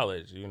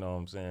college. You know what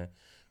I'm saying?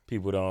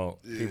 People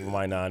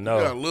might not know.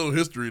 You got a little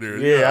history there.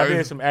 Yeah, I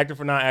did some acting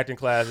for non-acting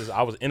classes.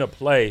 I was in a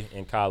play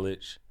in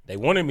college. They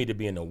wanted me to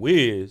be in The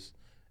Wiz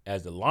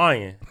as the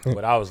lion,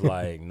 but I was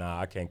like, nah,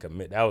 I can't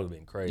commit. That would have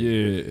been crazy.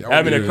 Yeah,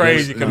 having a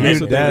crazy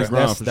commitment. That's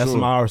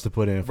some hours to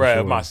put in. For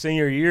sure. My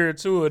senior year or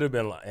two, it'd have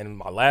been like, and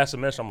my last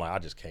semester, I'm like, I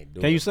just can't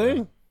do it. Can you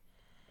sing?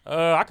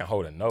 I can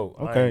hold a note.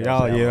 Okay,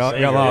 y'all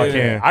all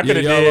can. I could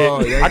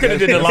have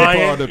did the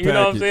lion. You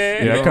know what I'm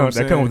saying? Yeah,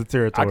 that come with the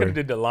territory. I could have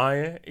did the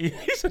lion.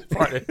 He's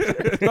part of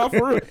it. Not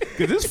for real,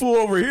 because this fool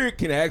over here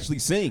can actually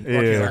sing. I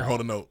can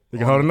hold a note. You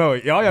can hold a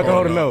note. Y'all can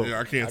hold a note.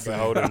 Yeah, I can't sing.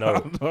 Hold a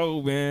note.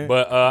 Oh man.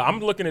 But I'm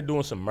looking at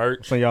doing some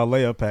merch. Send y'all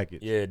layup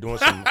package. Yeah, doing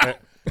some.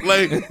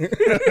 Like doing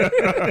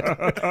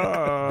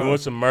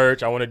some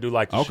merch. I want to do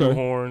like the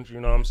shoehorns. You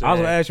know what I'm saying? I was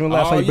gonna ask you when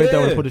last time you bent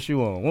down to put a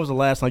shoe on. When was the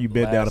last time you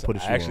bent down to put a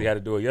shoe on? I actually had to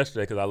do it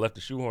yesterday because I left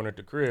the shoehorn at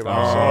the crib.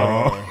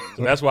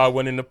 So that's why I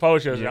went in the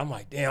post yesterday. I'm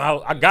like, damn.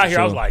 I got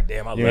here. I was like,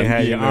 damn. I you left. Ain't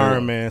had your there.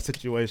 Iron Man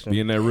situation.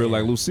 Being that real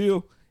like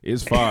Lucille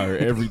is fire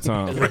every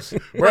time.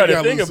 Bro,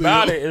 the thing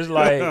about it is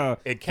like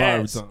it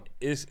can't. Fire every time.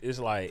 It's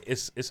like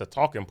it's a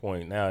talking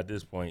point now at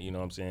this point. You know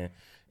what I'm saying?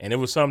 And it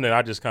was something that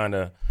I just kind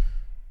of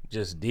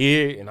just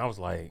did, and I was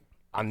like,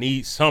 I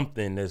need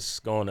something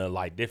that's gonna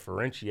like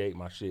differentiate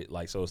my shit.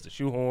 Like, so it's the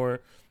shoehorn.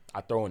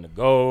 I throw in the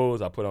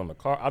goals. I put on the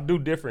car. I do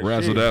different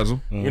Razzle shit.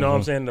 dazzle. You know what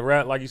I'm saying?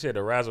 Like you said,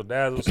 the razzle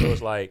dazzle. So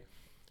it's like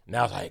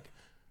now it's like,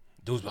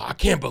 dudes, I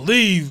can't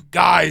believe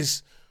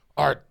guys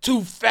are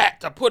too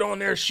fat to put on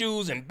their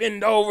shoes and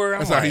bend over.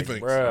 That's how he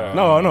thinks. Bruh.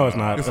 No, it's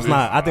not. It's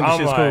not. I think the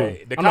shit's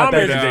cool. The I'm not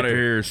comments that out of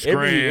here,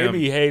 it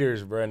be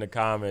haters, bro, in the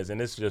comments,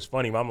 and it's just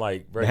funny. I'm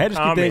like, bro, The haters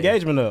keep the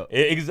engagement up.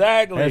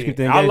 Exactly. Haters keep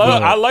the I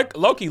engagement up.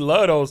 low-key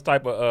love those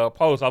type of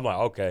posts. I'm like,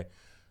 okay,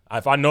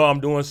 if I know I'm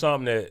doing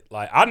something that,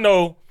 like, I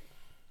know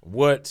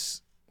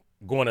what's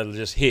going to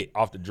just hit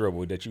off the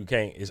dribble that you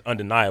can't, it's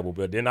undeniable,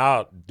 but then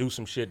I'll do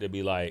some shit that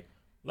be like,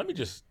 let me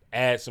just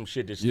add some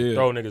shit that should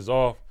throw niggas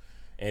off.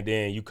 And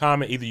then you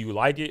comment, either you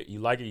like it, you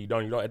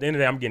don't. At the end of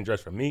the day, I'm getting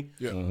dressed for me.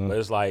 Yeah. But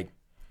it's like,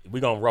 we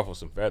gonna ruffle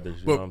some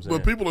feathers. You know what I'm saying?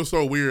 But people are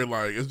so weird.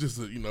 Like, it's just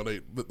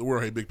the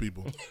world hate big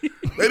people.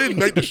 They didn't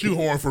make the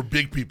shoehorn for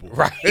big people.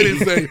 Right. They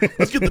didn't say,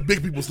 let's get the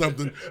big people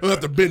something. They don't have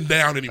to bend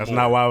down anymore. That's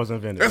not why it was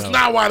invented. That's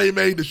not why they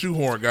made the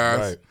shoehorn, guys.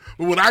 Right.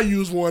 But when I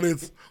use one,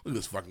 it's look at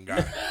this fucking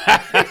guy.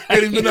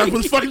 Ain't even enough to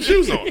put his fucking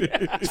shoes on.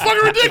 It's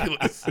fucking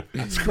ridiculous.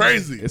 It's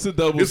crazy. It's a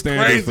double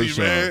standard crazy, for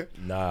sure. man.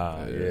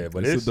 Nah, yeah,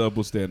 but it's a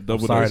double standard. I'm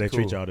sorry they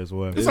treat y'all this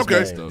way. It's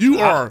okay. You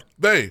are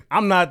they.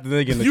 I'm not the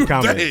nigga in the You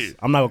comments. they.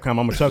 I'm not gonna come.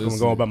 I'm gonna chuckle and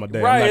go about my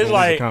day. Right, I'm not it's gonna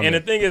like, read the and the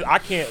comments. thing is, I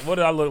can't. What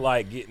do I look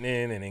like getting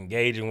in and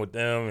engaging with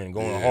them and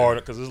going hard?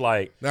 Because it's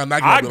like, Now,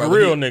 Nike I might be like,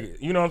 grill look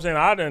nigga. You know what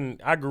I'm saying?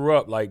 I grew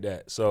up like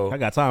that, so I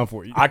got time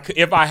for you.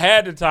 if I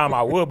had the time,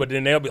 I would. But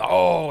then they'll be like,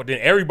 oh, then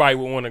everybody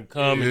would want to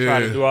come and try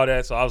to do all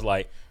that. So I was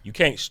like, you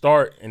can't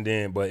start and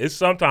then. But it's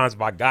sometimes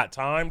if I got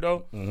time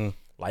though,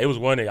 like it was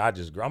one day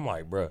I'm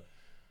like, bro,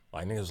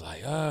 like niggas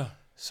like,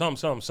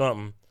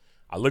 something.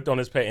 I looked on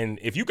this page, and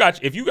if you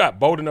got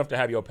bold enough to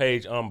have your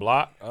page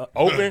unblocked,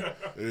 open,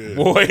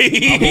 boy,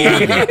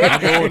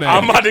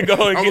 I'm about to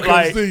go and I'm get gonna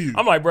like, see you.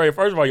 I'm like, bro,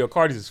 first of all, your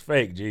card is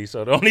fake, G,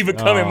 so don't even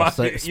come in my,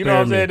 you know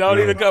what I'm saying? Don't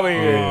even come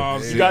in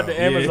here. You got the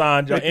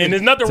Amazon, and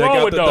there's nothing Take wrong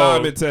out with the those.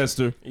 diamond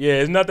tester. Yeah,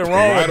 there's nothing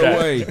wrong with that.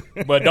 away.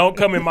 But don't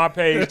come in my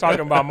page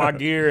talking about my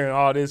gear and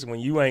all this when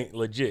you ain't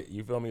legit.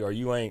 You feel me? Or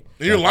you ain't.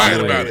 And you're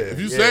lying about Yeah, it. If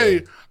you yeah.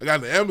 say I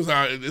got the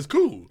Amazon, it's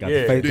cool. Got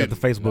the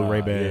Facebook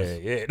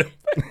Ray-Bans. Yeah.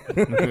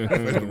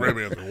 Facebook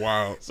Ray-Bans are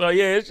wild. So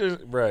yeah, it's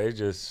just, bro,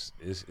 it's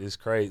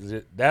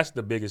crazy. That's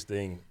the biggest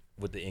thing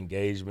with the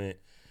engagement,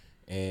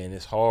 and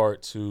it's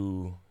hard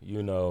to,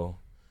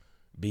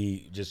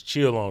 be just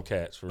chill on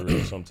cats for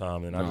real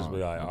sometimes. And I just be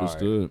like, all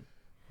right,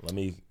 let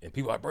me. And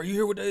people like, bro, you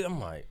hear what they? I'm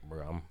like,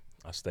 bro,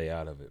 I stay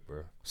out of it,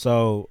 bro.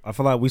 So I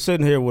feel like we're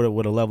sitting here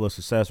with a level of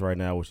success right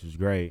now, which is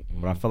great.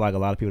 But I feel like a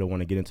lot of people that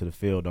want to get into the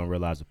field don't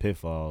realize the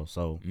pitfalls.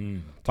 So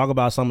talk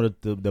about some of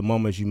the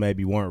moments you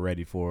maybe weren't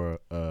ready for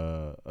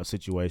a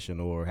situation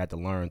or had to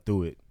learn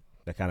through it.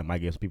 That kind of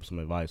might give people some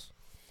advice.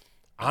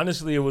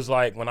 Honestly, it was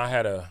like when I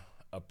had a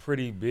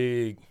pretty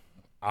big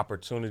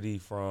opportunity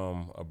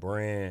from a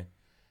brand,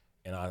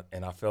 and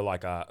I felt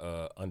like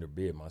I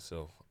underbid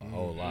myself a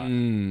whole lot.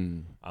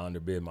 I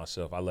underbid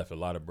myself. I left a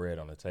lot of bread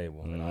on the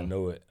table, and I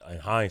know it. In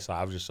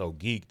hindsight, I was just so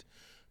geeked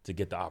to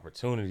get the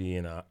opportunity,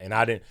 and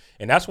I didn't.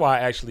 And that's why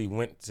I actually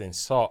went and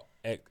sought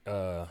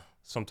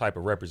some type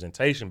of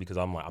representation, because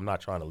I'm like, I'm not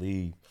trying to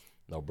leave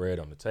no bread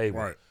on the table,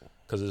 Right?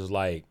 Because it was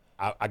like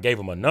I gave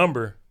them a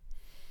number.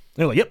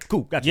 They're like, yep,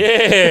 cool, gotcha.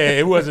 Yeah,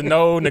 it wasn't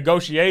no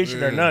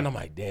negotiation or nothing. I'm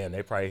like, damn,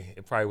 it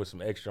probably was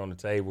some extra on the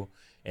table.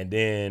 And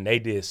then they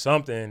did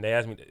something. They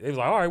asked me, they was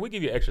like, all right, we'll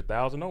give you an extra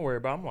 $1,000. Don't worry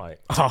about it. I'm like,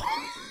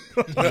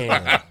 damn. They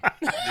had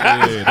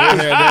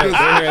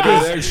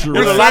that extra.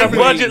 There's a lot of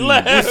budget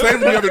left. We're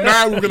saving the other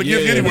 9 we were going to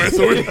give you anyway.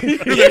 So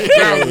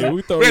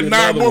we had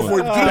 9 more for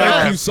you.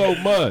 Thank you so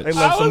much. They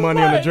left some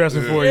money on the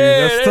dressing for you.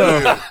 That's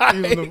tough.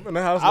 Even in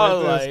the house I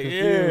like was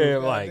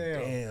this. like, I'm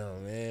like,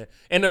 damn, man.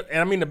 And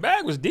I mean, the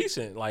bag was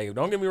decent. Like,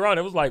 don't get me wrong,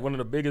 it was like one of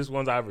the biggest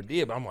ones I ever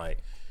did. But I'm like,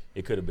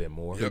 it could have been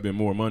more. Could have been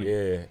more money.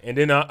 Yeah. And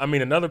then, I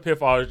mean, another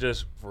pitfall is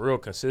just for real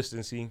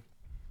consistency.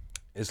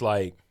 It's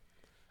like,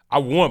 I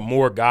want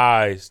more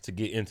guys to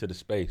get into the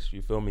space.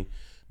 You feel me?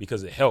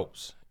 Because it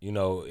helps.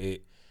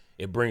 It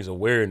brings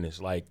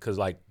awareness. Like, because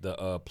like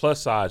the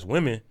plus size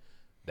women,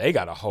 they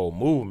got a whole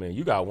movement.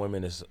 You got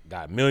women that's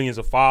got millions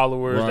of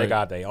followers. Right. They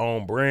got their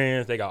own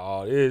brands. They got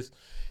all this.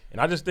 And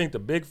I just think the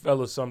big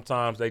fellas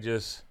sometimes they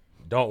just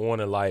don't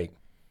want to, like,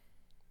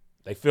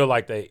 they feel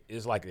like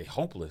it's like they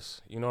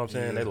hopeless. You know what I'm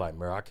saying? They like,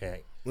 bro, I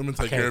can't. Women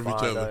take care of each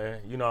other.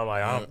 Nothing. You know, I'm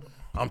like,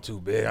 I'm too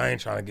big. I ain't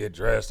trying to get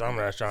dressed. I'm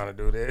not trying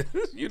to do this.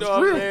 You know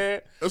what I'm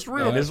saying? That's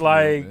real. And it's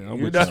like,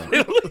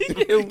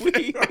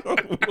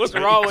 what's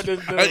wrong with this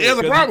dude? He has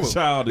a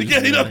problem.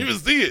 He don't even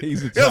see it.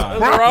 He's a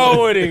child. What's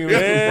wrong with him,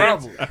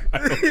 man?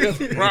 He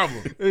has a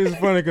problem. It's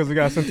funny because it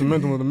got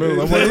sentimental in the middle.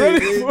 Like,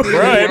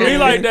 bro, it be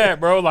like that,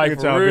 bro. Like,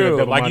 for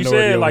real. Like you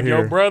said, like here.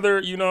 your brother,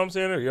 you know what I'm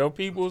saying? Or your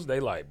peoples, they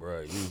like,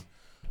 bro,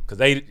 because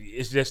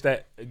it's just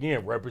that,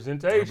 again,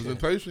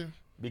 representation.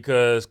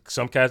 Because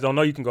some cats don't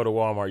know you can go to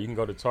Walmart, you can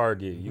go to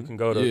Target, you can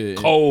go to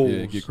Kohl's.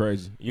 Yeah, get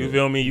crazy. You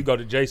feel me? You go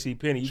to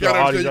JCPenney. You gotta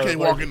understand you can't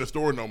walk in the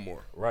store no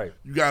more. Right.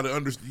 You gotta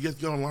understand. You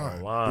get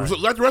online.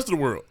 Like the rest of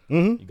the world.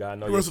 You gotta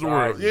know the rest of the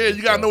world. Yeah,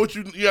 you gotta know what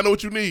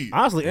you need.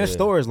 Honestly, in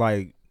stores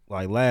like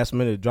last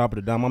minute drop of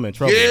the dime, I'm in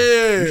trouble.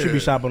 Yeah. You should be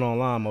shopping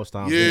online most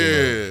times.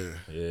 Yeah.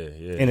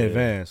 In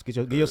advance.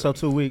 Give yourself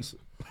 2 weeks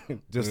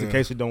just in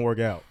case it don't work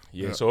out.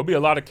 Yeah, so it'll be a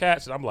lot of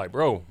cats, and I'm like,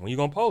 bro, when you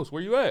gonna post?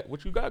 Where you at?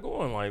 What you got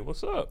going? Like,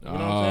 what's up? You know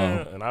what I'm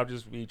saying? And I'll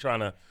just be trying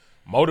to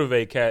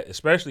motivate cats,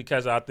 especially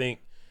cats I think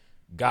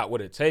got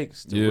what it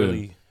takes to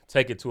really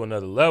take it to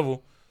another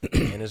level.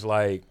 And it's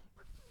like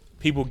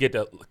people get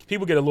a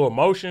little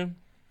emotion,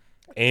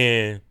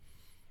 and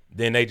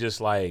then they just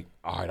like,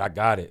 all right, I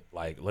got it.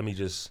 Like, let me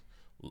just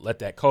let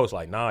that coast.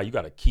 Like, nah, you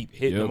got to keep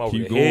hitting them over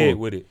the head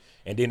with it.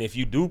 And then if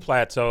you do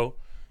plateau,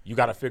 you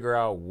got to figure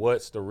out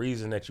what's the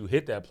reason that you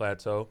hit that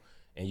plateau,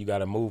 and you got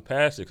to move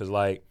past it. Because,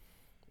 like,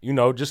 you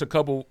know, just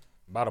about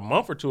a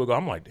month or two ago,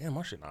 I'm like, damn,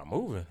 my shit not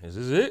moving. Is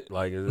this it?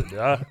 Like,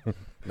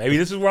 maybe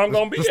this is where I'm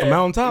going to be This at. the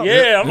mountaintop?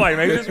 Yeah, I'm like,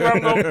 maybe this is where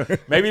I'm going.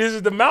 Maybe this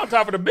is the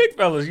mountaintop of the big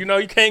fellas. You know,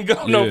 you can't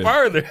go no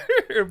further.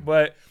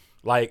 But,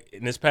 like,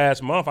 in this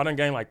past month, I done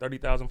gained like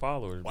 30,000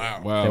 followers.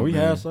 Wow. Can we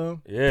have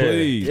some? Yeah.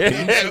 Please. Yeah.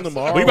 Send them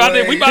We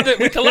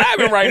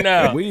collabing right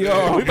now. We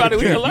are. We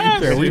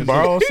collabing. Can we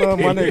borrow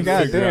some? My nigga,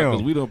 goddamn.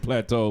 Because we don't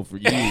plateau for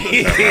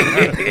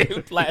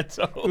years.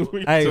 Plateau.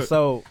 Hey,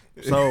 so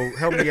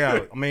help me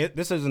out. I mean,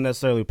 this isn't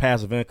necessarily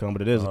passive income,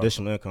 but it is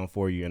additional income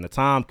for you, and the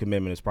time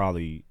commitment is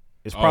probably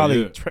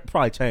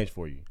changed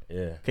for you.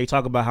 Yeah. Can you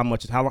talk about how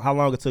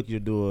long it took you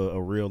to do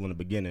a reel in the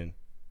beginning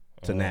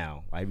to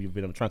now? Like, have you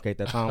been able to truncate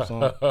that time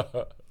song?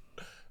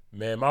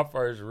 Man, my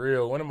first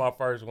reel, one of my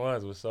first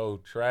ones was so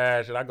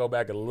trash, and I go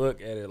back and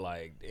look at it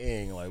like,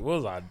 dang, like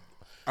what was I?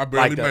 I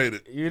barely made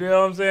it. You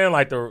know what I'm saying?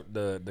 Like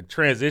the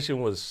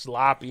transition was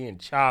sloppy and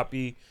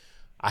choppy.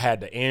 I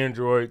had the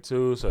Android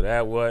too, so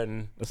that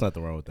wasn't. There's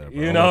nothing wrong with that,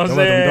 bro. You know what I'm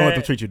saying? Don't let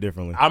them treat you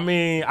differently. I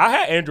mean, I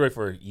had Android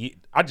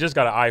I just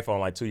got an iPhone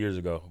like 2 years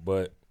ago,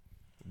 but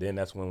then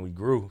that's when we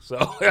grew. So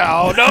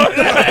I don't know.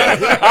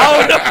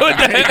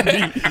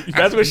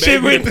 That's when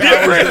shit went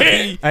different.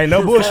 Hey,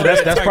 no bullshit.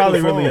 That's probably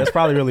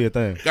really a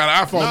thing. Got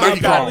an iPhone. Nah, Nike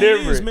phone.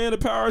 different, man. The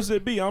powers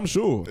that be, I'm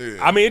sure. Yeah.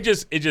 I mean,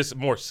 it just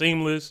more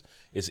seamless.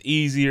 It's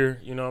easier.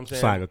 You know what I'm saying?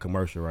 It's like a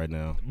commercial right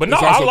now. But no,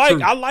 It's I also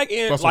like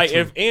true. like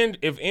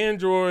if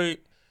Android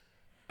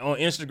on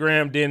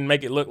Instagram didn't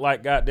make it look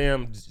like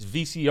goddamn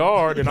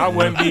VCR, then I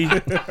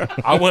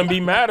wouldn't be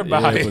mad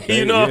about it.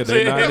 You know what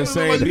I'm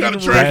saying? You gotta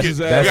track it. You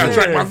gotta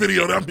track my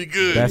video. That'd be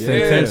good. That's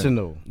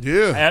intentional.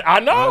 Yeah. And I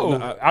know.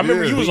 I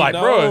remember you was like,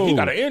 bro, he know.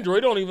 got an Android.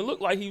 It don't even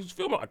look like he was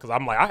filming. Because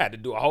I'm like, I had to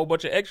do a whole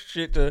bunch of extra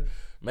shit to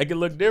make it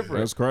look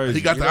different. That's crazy.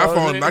 He got the You know what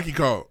I'm iPhone. saying? Nike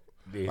called.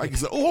 Yeah. Like he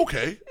said, oh,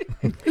 okay.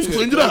 He's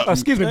cleaned it up.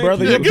 Excuse me,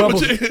 brother. Yeah, Your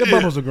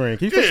bubbles are green.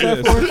 Can you fix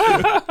that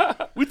for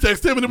us? We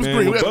text him and it was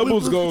green. When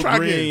bubbles go try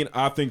green, again.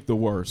 I think the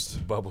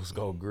worst. Bubbles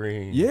go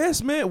green.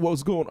 Yes, man.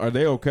 What's going on? Are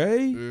they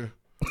okay? Yeah.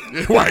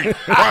 Right.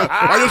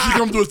 Why does she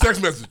come through his text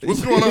message?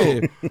 What's going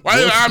on? Why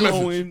did I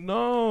message?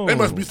 No. They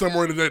must be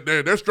somewhere that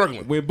they're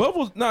struggling. When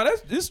bubbles,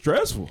 it's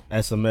stressful.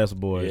 That's a mess,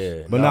 boys.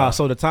 Yeah, but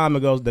so the time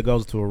that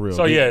goes to a reel.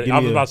 So I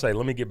was about to say,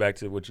 let me get back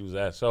to what you was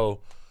at. So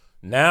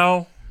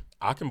now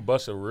I can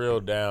bust a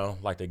reel down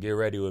like to Get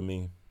Ready With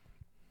Me.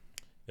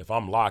 If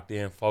I'm locked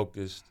in,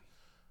 focused,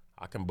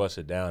 I can bust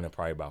it down in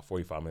probably about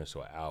 45 minutes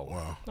to an hour.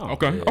 Wow. Oh,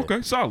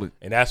 okay, solid.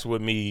 And that's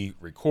with me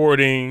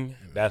recording.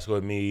 That's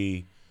with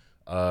me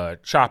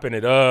chopping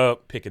it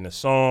up, picking the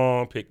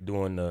song,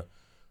 doing the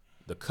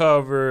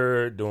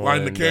cover, doing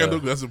Lighting the candle.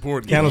 That's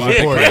important. Candles Light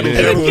important.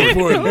 Candles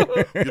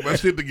important. Get my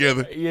shit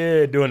together.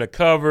 Yeah, doing the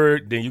cover.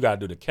 Then you got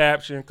to do the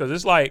caption because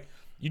it's like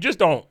you just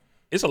don't.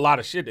 It's a lot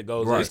of shit that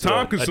goes into It's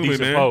time consuming, a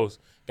decent man. post.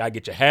 Got to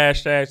get your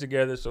hashtags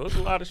together. So it's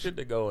a lot of shit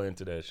that go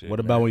into that shit.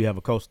 What about when you have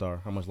a co-star?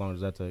 How much longer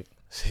does that take?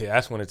 See,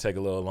 that's when it take a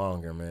little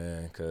longer,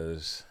 man,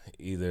 because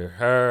either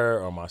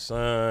her or my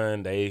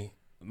son,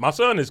 my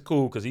son is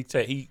cool because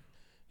he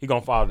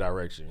gonna follow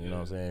direction. You know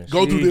what I'm saying?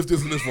 Go through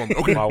this, and this for me.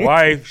 Okay. My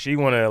wife, she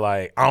wanna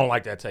like, I don't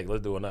like that take.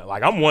 Let's do another.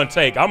 Like I'm one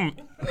take. I'm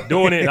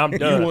doing it and I'm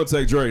done. You want to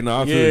take Drake?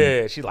 No, I feel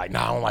Yeah, you. she's like,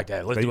 nah, I don't like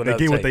that. Let's do They another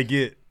get take. what they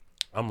get.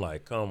 I'm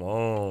like, come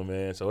on,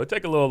 man. So it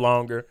take a little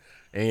longer.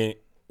 And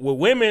with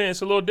women,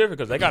 it's a little different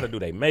because they got to do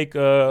their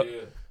makeup,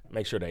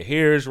 make sure their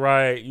hair is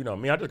right. You know,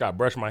 me, I just got to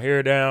brush my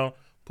hair down,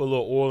 put a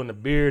little oil in the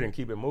beard, and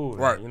keep it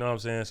moving. Right. You know what I'm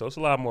saying? So it's a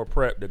lot more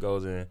prep that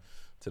goes in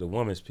to the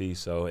woman's piece.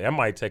 So that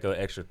might take an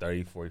extra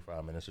 30,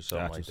 45 minutes or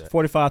something like that.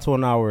 45 to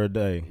an hour a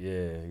day.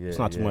 Yeah. It's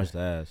not too much to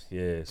ask.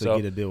 Yeah. To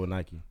get a deal with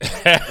Nike.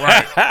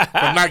 Right.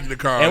 From Nike to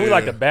car. And we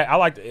like to bat. I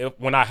like to,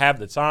 when I have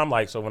the time,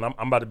 like, so when I'm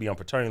about to be on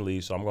paternity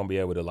leave, so I'm going to be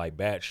able to like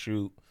batch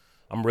shoot.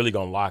 I'm really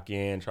going to lock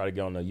in, try to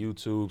get on the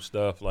YouTube,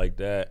 stuff like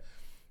that.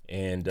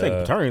 And Take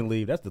paternity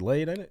leave. That's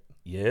delayed, ain't it?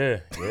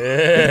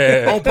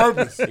 Yeah. On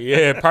purpose.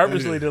 Yeah,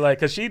 purposely delayed.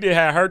 Because she did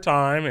have her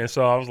time, and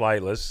so I was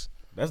like, let's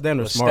damn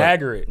near smart.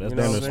 stagger it. That's you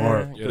know damn what near I'm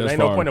smart. saying? Yeah, 'Cause that's ain't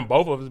no fire. point in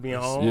both of us being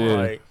home. Yeah.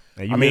 Like,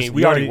 And I mean,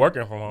 we already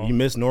working from home. You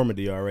missed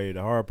Normandy already.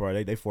 The hard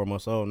part, they 4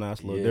 months old now.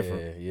 It's a little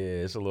different. Yeah,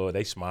 it's a little.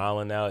 They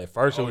smiling now. At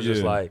first, it was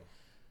just like,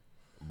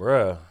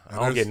 bruh, I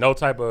don't get no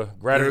type of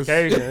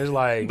gratification. It's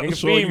like,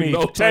 nigga, feed me,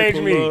 change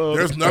me.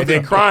 There's And nothing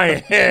then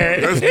crying.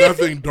 There's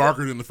nothing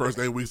darker than the first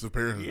 8 weeks of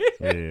parenthood.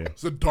 Yeah.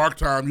 It's a dark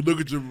time. You look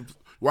at your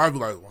wife, be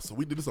like, well, so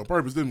we did this on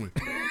purpose, didn't we?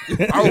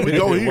 Why would we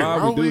go here?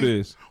 Why would we do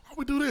this? Why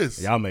we do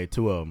this? Y'all made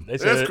 2 of them. They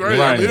That's said, crazy.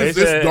 right, It's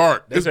they said,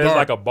 dark. They It's said dark. it's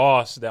like a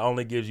boss that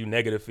only gives you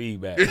negative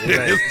feedback.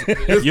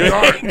 It's You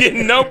dark. ain't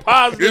getting no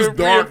positive It's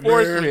dark,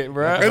 reinforcement, man.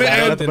 bro.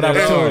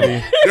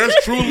 There's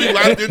truly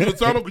light at the end of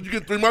the tunnel because you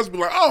get 3 months and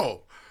be like,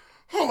 oh,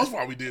 that's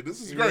why we did this.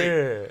 This is great.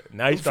 Yeah.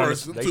 Now you start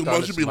First to 2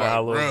 months you be like,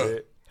 smile a little bruh.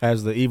 bit.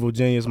 Has the evil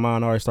genius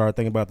mind already started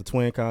thinking about the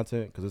twin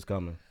content? Because it's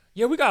coming.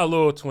 Yeah, we got a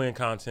little twin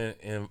content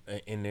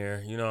in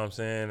there. You know what I'm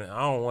saying? I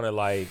don't want to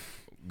like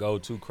go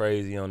too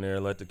crazy on there.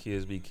 Let the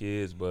kids be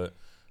kids, but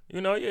you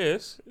know, yeah,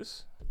 it's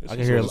I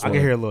can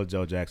hear a little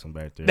Joe Jackson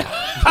back there.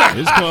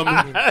 It's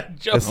coming.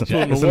 Joe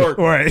Jackson to work.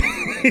 Right.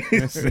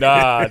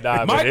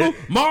 Nah. Michael,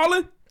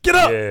 Marlon, get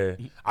up. Yeah,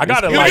 I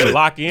gotta like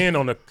lock in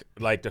on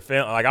the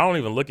family. Like I don't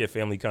even look at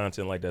family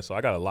content like that, so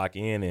I gotta lock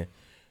in and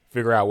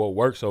figure out what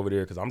works over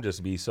there because I'm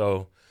just be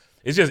so.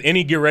 It's just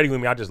any get ready with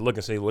me. I just look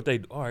and say what they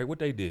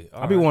did.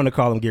 I be wanting to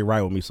call them get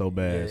right with me so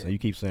bad. So you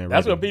keep saying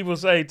that's right what people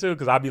say too.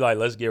 Because I be like,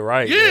 let's get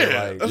right.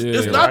 Yeah, like,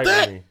 it's not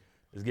that.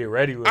 Let's get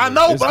ready with I me.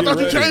 know, but I thought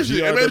you changed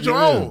it and made it your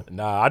own.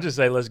 Nah, I just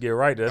say let's get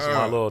right. That's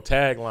my little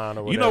tagline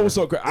or whatever. You know what's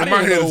so crazy? In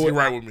my head, it's get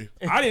right with me.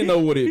 I didn't know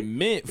what it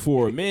meant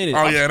for a minute.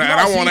 Oh, yeah, and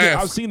I won't ask.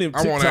 I've seen him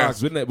I won't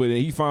ask. TikToks, but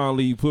he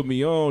finally put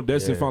me on.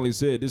 Destin finally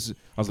said this. I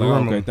was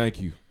like, okay, thank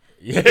you.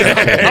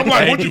 Yeah. I'm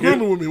like, what you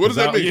grooming with me? What does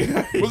that mean?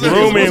 What's that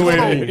Grooming What's with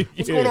going me. on?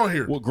 What's going on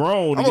here? Well,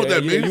 grown. I know what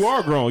that means. You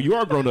are grown. You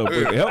are grown up.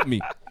 Help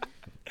me.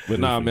 But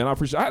nah, man, I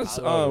appreciate it.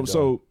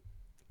 So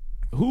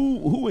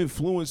who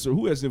influenced or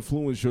who has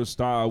influenced your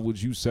style,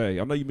 would you say?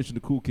 I know you mentioned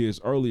the cool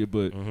kids earlier,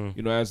 but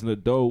you know, as an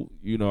adult,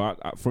 you know,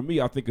 for me,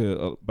 I think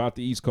about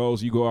the East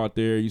Coast. You go out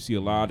there, you see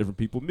a lot of different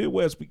people.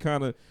 Midwest, we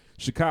kind of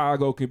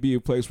Chicago can be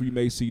a place where you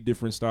may see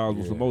different styles,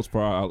 but for the most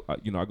part, I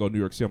go to New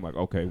York City, I'm like,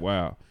 okay,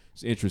 wow.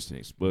 It's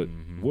interesting, but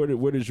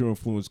where does your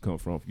influence come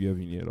from, if you have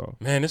any at all?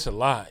 Man, it's a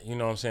lot. You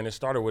know what I'm saying? It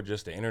started with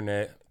just the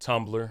internet,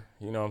 Tumblr.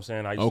 You know what I'm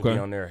saying? I used to be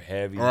on there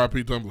heavy.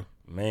 R.I.P. Tumblr.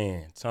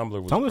 Man, Tumblr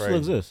was Tumblr crazy. still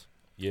exists.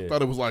 Yeah. I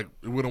thought it was like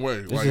it went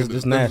away.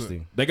 It's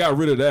nasty. They got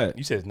rid of that.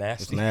 You said it's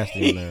nasty. It's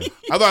nasty in there.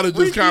 I thought it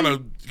just kind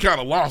of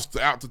lost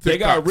out to TikTok. They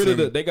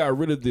got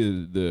rid of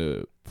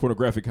the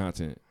pornographic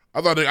content.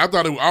 I thought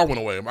it all went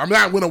away. I mean,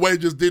 not went away,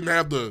 just didn't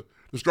have the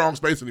strong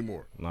space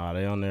anymore. Nah,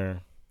 they on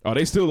there. Are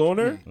they still on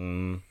there?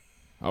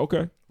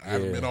 Okay. I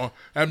haven't been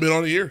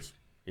on in years.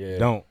 Yeah.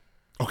 Don't.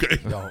 Okay.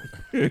 Don't.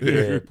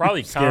 Yeah,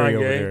 probably Scary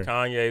over Kanye. there.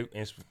 Kanye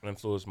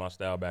influenced my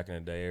style back in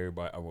the day.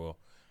 Everybody, I feel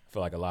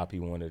like a lot of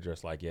people want to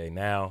dress like Ye.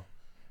 Now,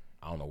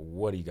 I don't know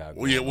what he got.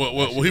 Well, yeah, going on.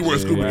 well, he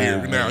wears scuba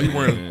gear now. He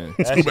wearing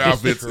scuba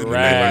outfits.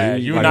 Right.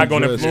 You're not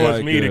going to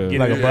influence me to get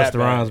like a into that Busta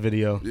Rhymes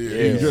video.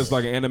 Yeah. He dressed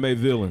like an anime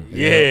villain.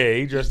 Yeah,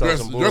 he dressed up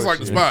some bullshit. Dressed like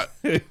the spot.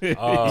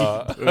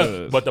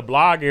 But the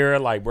blog era,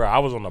 like, bro, I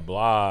was on the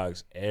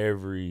blogs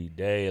every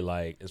day.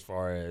 Like, as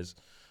far as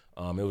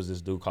it was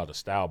this dude called the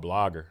Style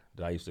Blogger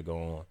that I used to go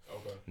on.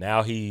 Okay.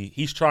 Now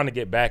he's trying to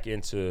get back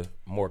into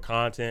more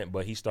content,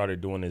 but he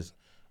started doing this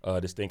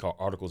thing called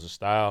Articles of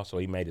Style. So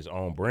he made his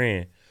own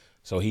brand.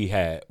 So he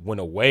went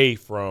away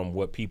from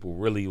what people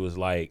really was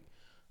like,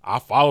 I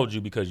followed you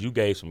because you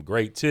gave some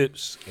great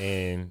tips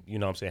and, you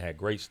know what I'm saying, had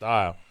great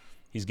style.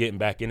 He's getting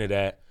back into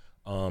that.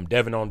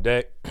 Devin on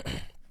Deck.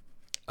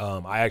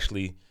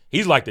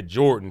 He's like the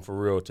Jordan for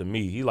real to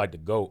me. He's like the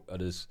GOAT of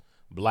this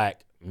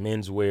black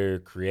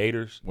menswear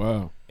creators.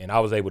 Wow. And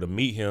I was able to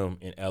meet him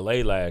in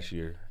LA last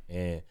year.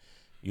 And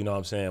you know what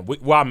I'm saying?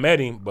 I met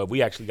him, but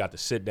we actually got to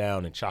sit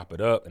down and chop it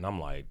up. And I'm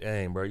like,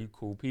 dang, bro, you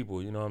cool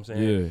people. You know what I'm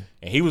saying? Yeah.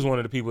 And he was one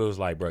of the people who was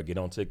like, bro, get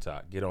on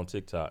TikTok. Get on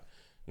TikTok.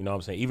 You know what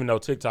I'm saying? Even though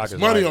TikTok There's is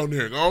money like, on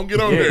there. Go on, get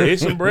on there.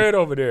 There's some bread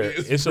over there.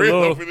 It's bread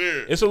over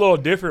there. It's a little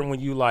different when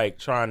you like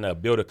trying to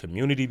build a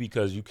community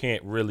because you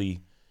can't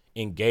really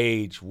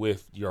engage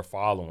with your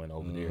following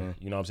over there.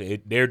 You know what I'm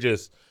saying? They're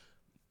just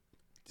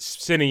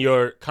sending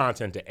your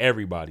content to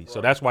everybody. Right. So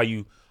that's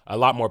why a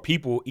lot more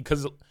people,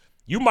 because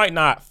you might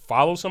not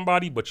follow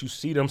somebody, but you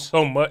see them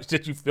so much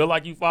that you feel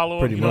like you follow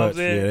them. Pretty you know much,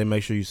 what I'm saying? yeah. They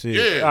make sure you see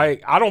it. Yeah.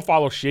 Like, I don't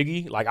follow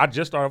Shiggy. Like, I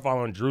just started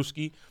following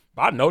Drewski.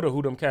 But I know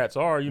who them cats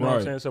are. You know what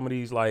I'm saying? Some of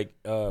these, like,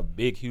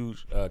 big,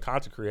 huge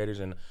content creators.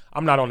 And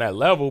I'm not on that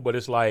level, but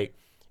it's like,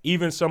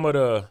 even some of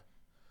the,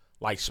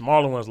 like,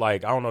 smaller ones,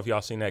 like, I don't know if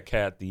y'all seen that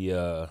cat,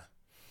 the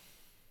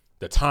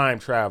time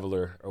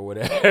traveler or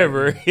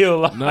whatever. He'll,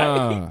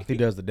 like. He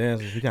does the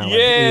dances. He kind of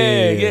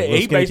yeah.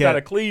 He based out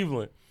of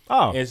Cleveland.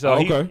 Oh, and so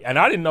okay. And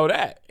I didn't know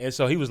that. And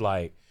so he was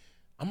like,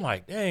 I'm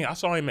like, dang, I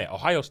saw him at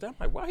Ohio State. I'm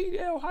like, why he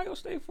at Ohio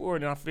State for?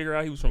 And then I figured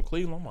out he was from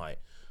Cleveland. I'm like,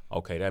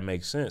 okay, that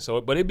makes sense.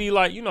 So, but it'd be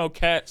like, you know,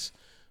 cats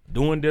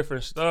doing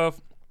different stuff.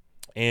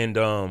 And,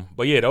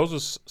 but yeah, those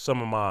are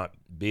some of my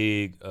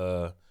big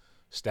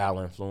style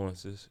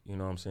influences. You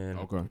know what I'm saying?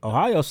 Okay.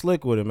 Ohio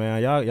slick with it,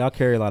 man. Y'all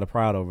carry a lot of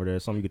pride over there.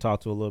 Something you could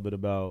talk to a little bit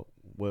about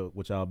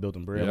what y'all built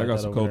in bread. Yeah, like I got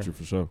that some over culture there.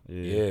 for sure.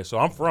 Yeah, so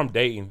I'm from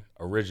Dayton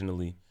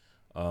originally,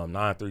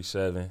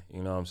 937,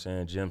 you know what I'm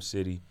saying, Gem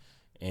City.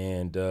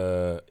 And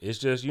it's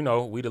just, you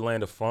know, we the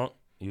land of funk,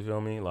 you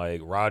feel me?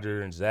 Like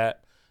Roger and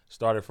Zap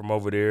started from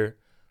over there.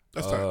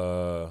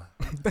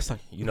 That's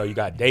you know, you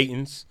got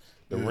Dayton's,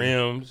 the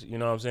Rims, you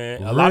know what I'm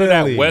saying? A lot of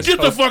that West Get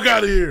Coast, the fuck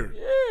out of here.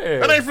 Yeah.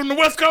 That ain't from the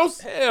West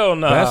Coast? Hell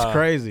no. That's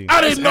crazy.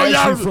 I didn't know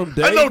y'all from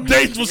I know Dayton?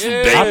 Dates was from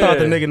Yeah. Dayton. I thought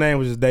the nigga name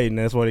was just Dayton.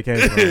 That's what it came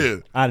Yeah.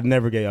 from. I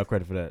never gave y'all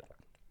credit for that.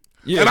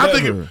 Yeah,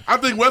 And never. I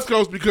think West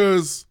Coast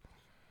because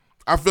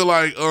I feel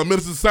like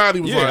Minister Society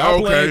was like, I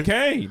okay. played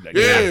Kane.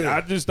 Yeah.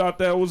 I just thought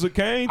that was a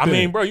Kane I thing.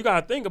 mean, bro, you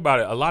gotta think about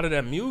it. A lot of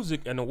that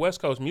music and the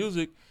West Coast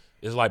music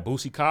is like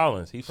Boosie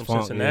Collins. He's from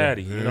Funk,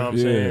 Cincinnati. You know what I'm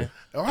saying?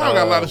 Ohio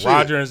got a lot of shit.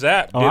 Roger and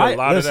Zapp did a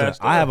lot of that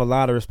stuff. I have a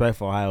lot of respect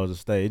for Ohio as a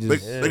state. It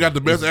just, They got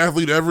the best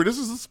athlete ever. This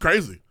is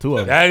crazy. two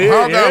of them. That is,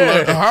 Ohio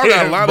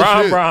got a lot of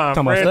shit. Brian,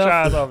 Talking about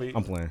franchise Steph? of it.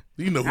 I'm playing.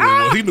 He knew who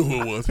it was. He knew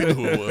who it was. He knew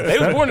who it was. They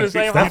was born in the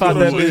same Steph high out school.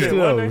 that and bitch shit, too,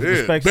 wasn't though. they? Yeah.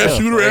 Respect Best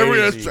Steph. shooter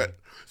ever. Crazy.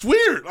 It's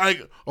weird.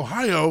 Like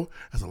Ohio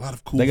has a lot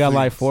of cool. They got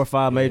like things. 4 or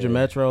 5 major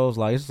metros.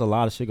 Like it's just a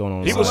lot of shit going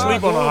on. People in Ohio.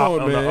 sleep on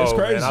the man. It's O,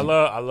 crazy. man.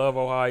 I love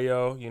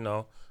Ohio. You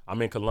know,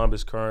 I'm in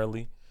Columbus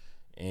currently,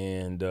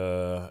 and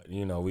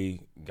you know,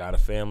 we got a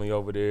family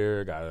over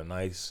there. Got a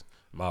nice.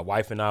 My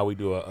wife and I, we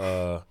do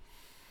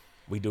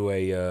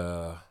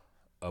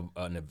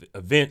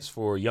events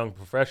for young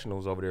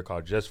professionals over there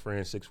called Just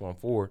Friends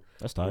 614.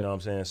 That's tight. You know what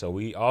I'm saying? So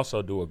we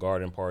also do a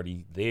garden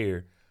party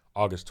there,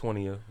 August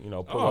 20th. You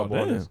know, pull Oh, up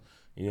on damn. us.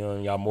 You know,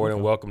 and y'all more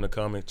than welcome to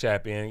come and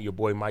chap in. Your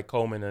boy Mike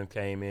Coleman done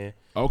came in.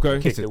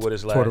 Okay. Kicked it with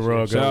us last Tore the year.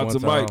 rug Shout out one to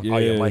time. Mike. Oh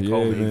yeah, Mike yeah,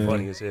 Coleman, man. he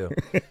funny as hell.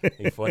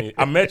 He funny.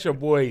 I met your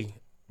boy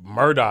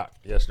Murdoch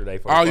yesterday.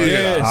 For the Oh first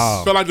yeah, time.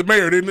 Oh. felt like the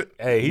mayor, didn't it?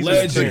 Hey, he's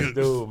Legend. an intense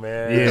dude,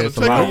 man. Yeah, it's a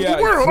Take lot. over He the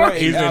out, world. huh?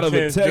 He's out of a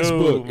intense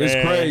textbook. dude, It's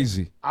man.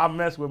 crazy. I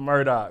messed with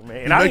Murdoch, man,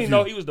 and He I make didn't know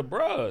you- he was the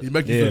bruh. He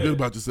make you Yeah. feel good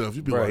about yourself.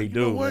 You be Bro, like, he you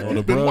know do, what? man. You've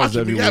The been bros watching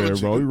me, everywhere, haven't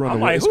bro. you? You run I'm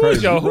the like, it's who crazy.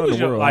 is your, You run who the is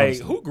your, world, like,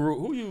 honestly.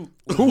 who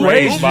Who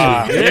raised you?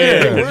 by? Yeah. Yeah,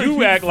 Where because you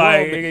you act from,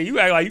 like, man? nigga, you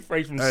act like you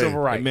fresh from the Hey, civil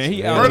rights. Man,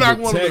 he man. out Murdoch of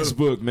one the of the-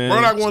 textbook, man.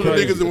 Murdoch It's one of the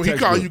crazy. niggas that when he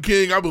Textbook. call you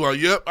king, I'll be like,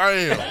 yep, I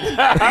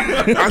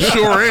am. I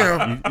sure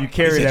am. You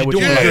carry said that you with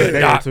you doing like good, a day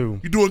or Doc. two.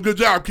 You doing a good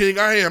job, king.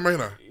 I am,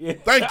 ain't I?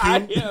 Thank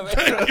you.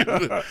 Thank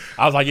you.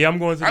 I was like, yeah, I'm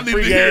going to the I need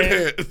to hear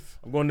pregame. that.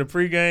 I'm going to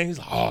pregame. He's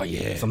like, oh yeah,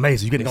 It's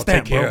amazing. You They getting gonna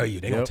stamped, take care bro. of you.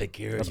 They gonna take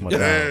care That's of my you.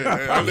 dog.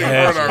 I think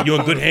Yes, Murdoch you in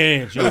was- good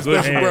hands. You in That's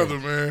good special hands. brother,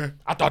 man.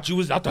 I thought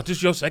this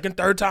was your second,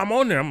 third time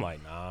on there. I'm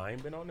like, nah, I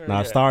ain't been on there. Nah,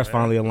 yet, stars man.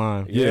 finally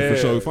aligned. Yeah, for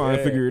sure. We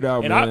finally figured it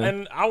out, and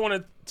man. I want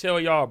to tell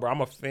y'all, bro,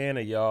 I'm a fan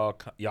of y'all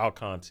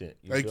content.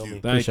 You Thank feel you. me?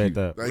 Thank Appreciate you.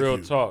 that. Thank Real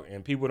you. talk.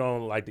 And people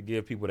don't like to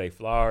give people their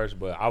flowers,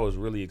 but I was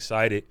really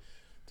excited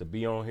to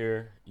be on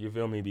here. You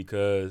feel me?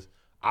 Because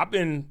I've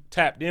been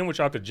tapped in with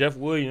y'all. Cause Jeff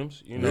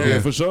Williams, you know, Yeah,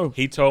 for sure.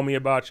 he told me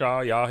about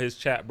y'all his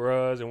chat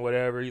bros and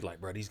whatever. He's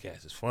like, bro, these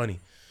guys is funny.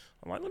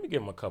 I'm like, let me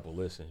give him a couple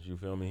listens. You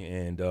feel me?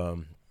 And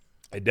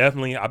it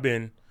definitely, I've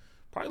been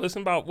probably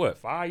listening about what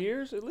 5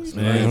 years at least.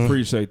 Man,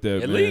 appreciate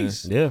that, At man.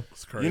 least, Yeah.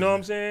 It's crazy. you know what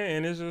I'm saying?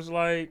 And it's just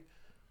like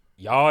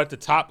y'all at the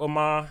top of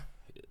my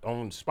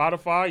on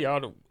Spotify.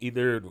 Y'all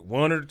either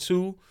one or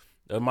two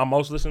of my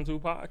most listened to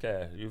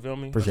podcasts. You feel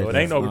me? Appreciate So it that.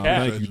 ain't no Nah,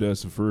 cap. thank you,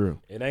 Dustin, for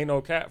real. It ain't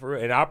no cap for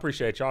real. And I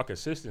appreciate y'all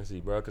consistency,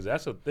 bro, because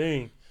that's a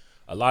thing.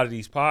 A lot of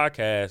these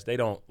podcasts, they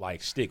don't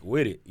like stick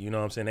with it. You know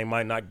what I'm saying? They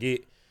might not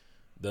get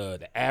the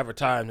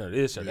advertisement or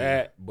this or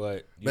that,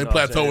 but you They know what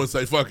I'm plateau saying? and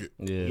say, fuck it.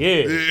 Yeah.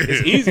 Yeah,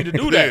 it's easy to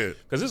do Yeah. that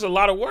because it's a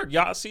lot of work.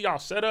 Y'all see y'all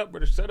setup,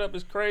 but the setup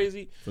is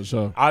crazy. For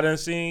sure. I done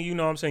seen, you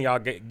know what I'm saying, y'all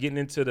getting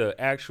into the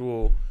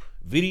actual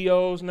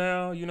videos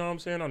now, you know what I'm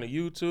saying, on the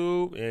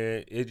YouTube,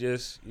 and it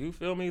just, you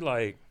feel me,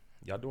 like,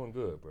 y'all doing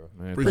good, bro.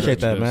 Man, Appreciate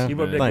that, man. Keep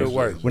up that Thanks. good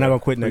work. We're not gonna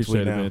quit next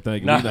Appreciate week it, now. man.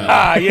 Thank you. Nah, We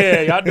not-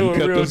 yeah, y'all doing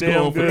kept real us damn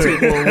going good. for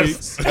 2 more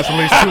weeks. That's at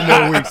least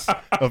 2 more weeks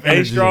of Stay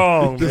energy.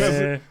 strong,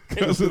 man.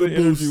 Because of the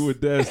interview with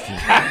Dustin.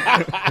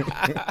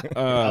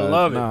 I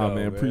love it, Nah, though, man.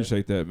 man.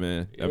 Appreciate that,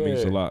 man. That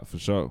means a Yeah. lot, for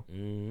sure.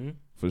 Mhm.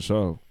 For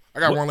sure. I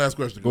got one last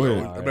question. Go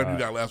ahead. I bet you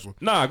got a last one.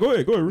 Nah, go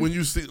ahead. Go ahead. When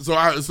you see,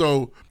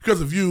 so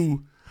because of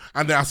you,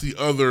 I now see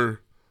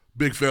other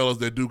big fellas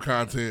that do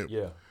content.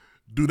 Yeah.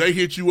 Do they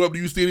hit you up? Do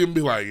you see them and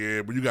be like,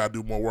 yeah, but you got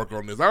to do more work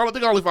on this? I don't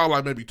think I only follow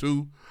like maybe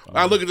 2.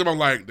 I look at them, I'm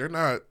like, they're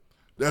not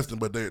destined,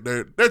 but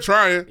they're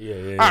trying.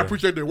 Yeah. I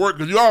appreciate their work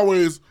because you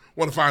always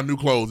want to find new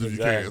clothes if you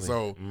can. Exactly.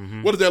 So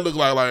Mhm. what does that look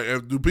like?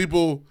 Like, do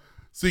people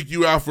seek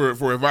you out for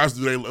advice?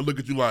 Do they look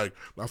at you like,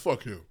 nah,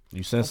 fuck him?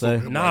 You sensei?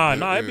 Nah,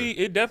 Nah,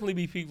 it definitely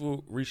be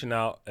people reaching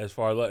out as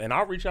far as, and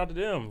I'll reach out to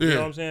them. You Yeah. know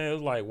what I'm saying? It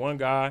was like one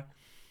guy,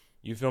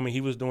 you feel me?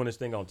 He was doing this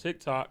thing on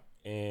TikTok,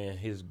 and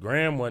his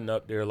gram wasn't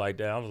up there like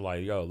that. I was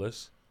like, yo,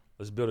 let's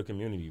build a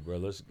community, bro.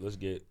 Let's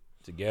get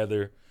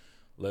together.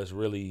 Let's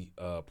really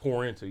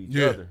pour into each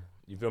Yeah. other.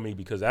 You feel me?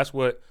 Because that's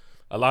what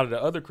a lot of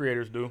the other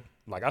creators do.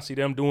 Like I see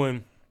them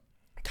doing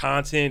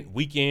content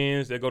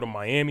weekends. They go to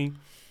Miami.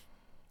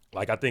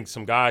 Like I think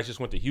some guys just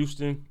went to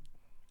Houston,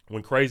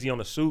 went crazy on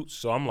the suits.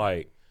 So I'm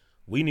like,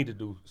 we need to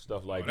do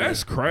stuff like that.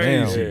 That's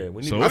crazy. Yeah,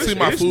 we need So to I see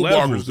my food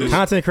bloggers do.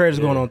 Content creators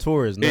going on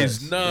tour is nuts.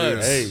 It's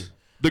nuts. Hey.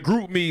 The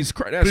group means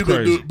that's People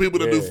crazy. that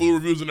do Yeah. food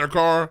reviews in their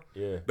car.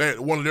 Yeah. That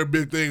one of their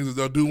big things is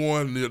they'll do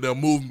one and they'll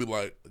move and be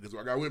like, "Guess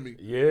what I got with me?"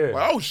 Yeah.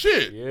 Like, oh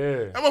shit,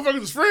 Yeah. that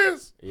motherfuckers is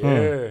friends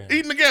Yeah.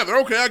 eating together.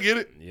 Okay, I get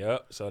it.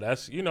 Yep. So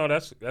that's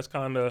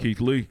kind of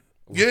Keith Lee.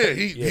 Yeah,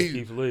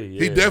 Keith Lee.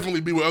 he Yeah.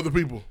 definitely be with other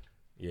people.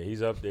 Yeah,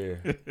 he's up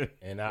there,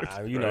 and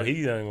I you know,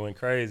 he done went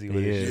crazy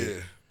with it.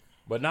 Yeah.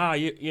 But nah,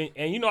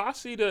 and you know, I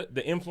see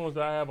the influence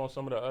that I have on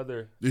some of the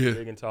other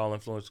big and tall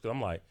influencers. Cause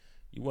I'm like,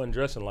 you wasn't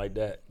dressing like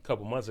that a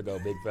couple months ago,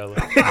 big fella.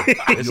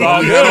 It's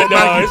all good,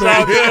 though. It's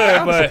all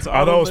good. But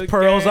are those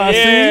pearls I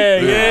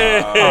see?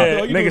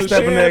 Yeah. Niggas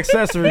stepping the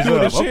accessories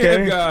up.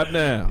 Okay. God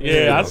now.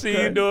 Yeah, I see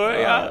you do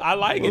it. I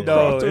like it,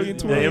 though.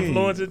 The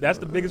influences, that's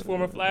the biggest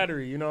form of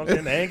flattery. You know what I'm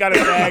saying? They ain't got to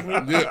tag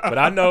me. But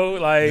I know,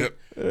 like,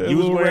 you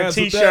was wearing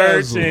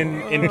T-shirts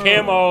and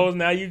camos.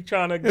 Now you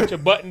trying to get your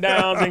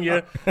button-downs and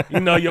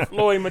your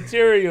Floyd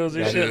materials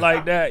and shit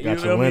like that. You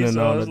feel me?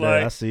 So it's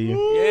like, I see you.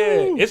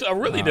 Yeah. It's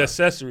really the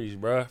accessories,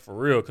 bro, for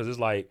real. Because it's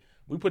like,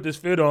 we put this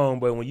fit on,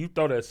 but when you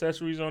throw the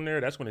accessories on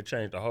there, that's when it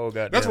changed the whole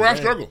goddamn That's where I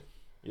game. struggle.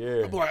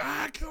 Yeah. I'm like,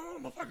 I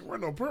don't know if I can wear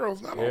no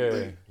pearls. I don't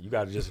think. You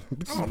got to just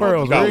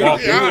pearls. And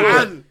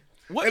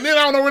then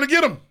I don't know where to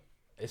get them.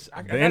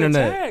 I got a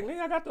tag, nigga.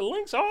 I got the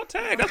links all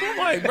tagged. That's what I'm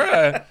like,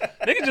 bruh.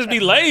 Nigga just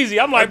be lazy.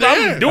 I'm like, bro,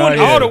 I'm doing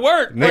all the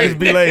work. Niggas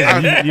be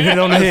lazy. You hit it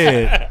on the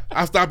head.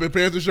 I stop at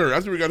pants and shirt.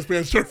 That's where we got his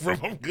pants and shirt from.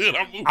 I'm good.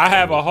 I'm moving. I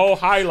have a whole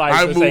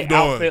highlight that say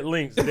outfit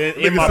links. Then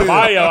in my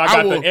bio, I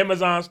got the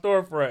Amazon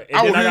storefront.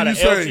 And then I got an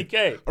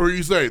LTK. Or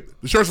you say,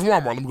 the shirt's from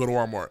Walmart. Let me go to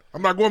Walmart.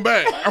 I'm not going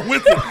back. I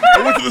went to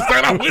the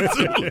site I went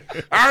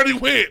to. I already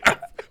went.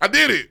 I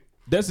did it.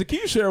 That's the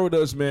key. Share with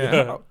us, man.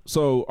 Yeah.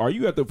 So are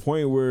you at the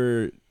point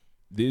where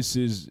this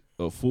is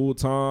a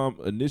full-time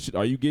initiative?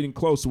 Are you getting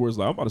close to where it's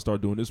like, I'm about to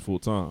start doing this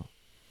full-time?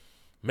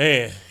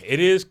 Man, it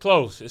is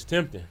close. It's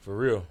tempting, for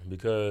real,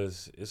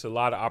 because it's a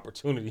lot of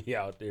opportunity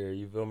out there.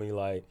 You feel me?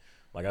 Like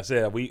I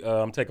said,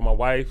 I'm taking my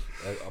wife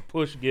a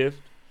push gift,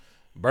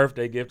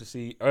 birthday gift to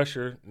see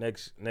Usher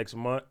next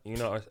month,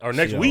 or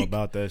next week.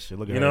 About that shit.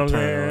 Look at you know what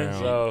I'm saying?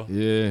 So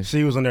yeah,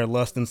 she was in there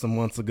lusting some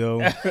months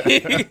ago.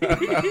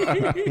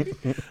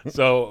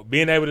 So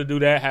being able to do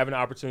that, having the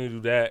opportunity to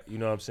do that, you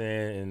know what I'm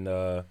saying,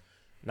 and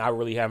not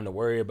really having to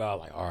worry about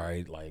like, all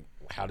right, like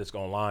how this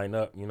gonna line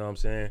up, you know what I'm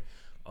saying?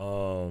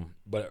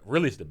 But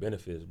really it's the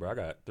benefits, bro. I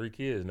got 3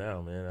 kids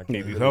now, man. I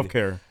need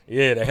healthcare.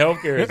 Yeah, the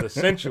healthcare is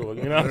essential,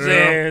 you know what I'm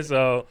saying?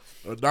 So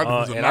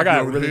and I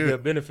got really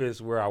good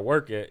benefits where I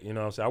work at, you know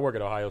what I'm saying? I work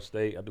at Ohio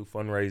State. I do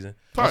fundraising.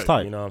 That's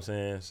tight. You know what I'm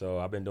saying? So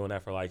I've been doing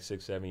that for like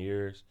 6-7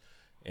 years.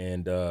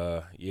 And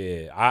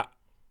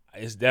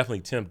it's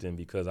definitely tempting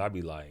because I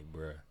be like,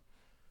 bruh,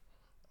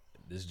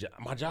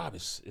 my job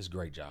is a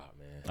great job,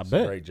 man. It's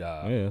a great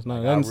job. Yeah, it's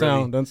not.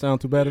 Like, doesn't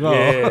sound too bad at all.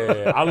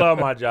 Yeah, I love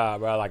my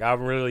job, bro. Like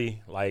I'm really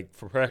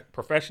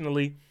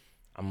professionally,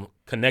 I'm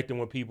connecting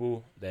with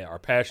people that are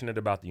passionate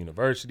about the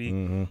university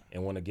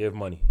and want to give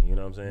money. You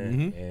know what I'm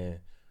saying? And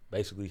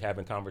basically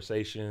having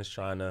conversations,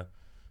 trying to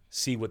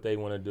see what they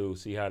want to do,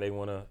 see how they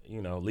want to,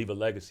 leave a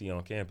legacy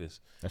on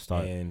campus. That's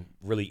tight. And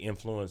really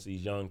influence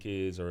these young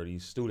kids or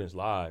these students'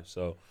 lives.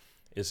 So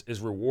it's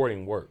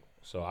rewarding work.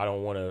 So I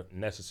don't want to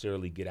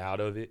necessarily get out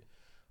of it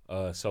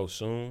so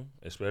soon,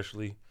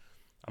 especially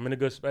I'm in a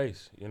good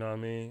space, you know what I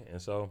mean? And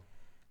so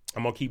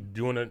I'm going to keep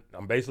doing it.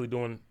 I'm basically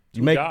doing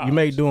two jobs. You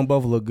make doing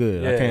both look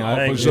good.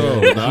 Yeah, for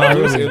sure.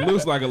 It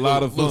looks like a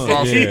lot of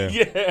fun.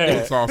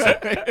 It's awesome.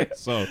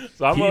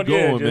 So I'm keep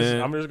going,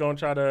 man. I'm just going to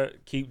try to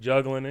keep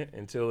juggling it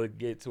until it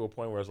get to a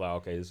point where it's like,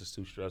 okay, this is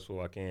too stressful.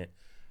 I can't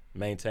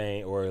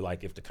maintain, or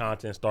like if the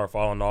content start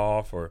falling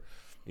off or,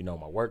 my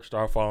work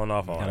start falling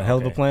off. Got a hell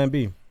of a plan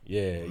B.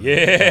 Yeah.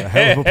 A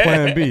hell of a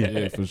plan B.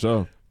 Yeah, for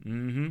sure.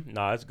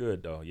 Nah, it's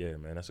good though. Yeah,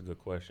 man, that's a good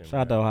question.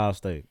 Shout out to Ohio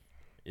State.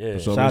 Yeah,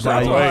 shout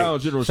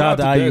out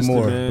to IU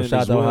more.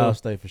 Shout out to Ohio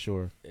State for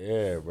sure.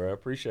 Yeah, bro. I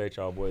appreciate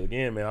y'all, boys.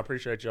 Again, man, I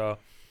appreciate y'all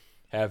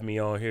having me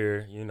on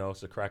here.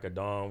 It's the crack of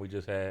dawn we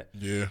just had.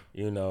 Yeah.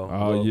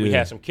 We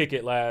had some kick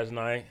it last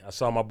night. I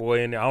saw my boy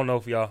in there. I don't know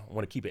if y'all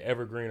want to keep it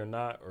evergreen or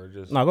not, or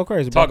just go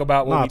crazy. Talk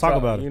about what we talk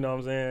about it. You know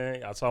what I'm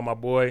saying? I saw my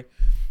boy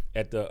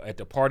at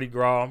the party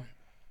gras.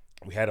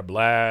 We had a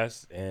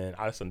blast, and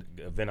it's an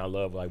event I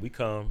love. Like, we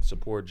come,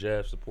 support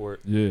Jeff, support.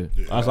 Yeah.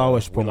 I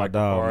always support my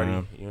dog, party,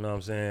 man. You know what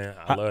I'm saying?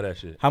 I love that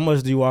shit. How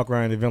much do you walk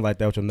around an event like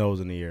that with your nose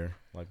in the air?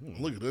 Like,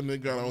 look at that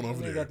nigga got on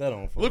over there. Got that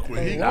on for? Look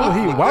what he.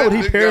 Why would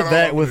he pair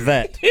that with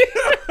that? You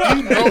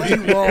know he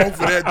wrong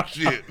for that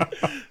shit.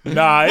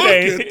 Nah, look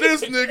at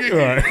this nigga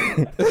here.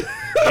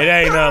 It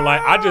ain't nothing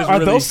like I just. Are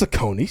really, those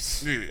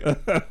Sauconys? Yeah.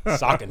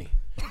 Saucony.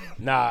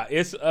 Nah,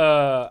 it's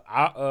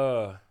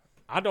I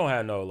don't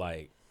have no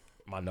like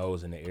my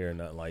nose in the air or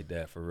nothing like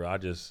that for real.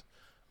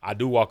 I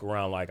do walk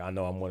around like I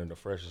know I'm one of the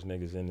freshest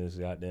niggas in this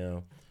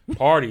goddamn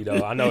party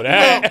though. I know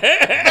that.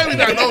 Well, maybe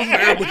not nose in the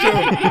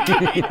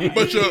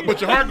air, but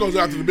your heart goes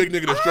out to the big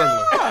nigga that's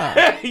struggling.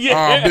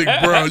 Yeah. Big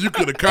bro, you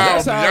could have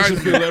called That's me. how I should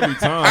feel every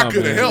time. I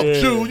could have helped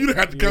you. You didn't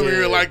have to come in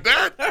here like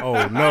that.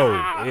 Oh no.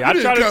 Yeah,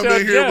 You didn't come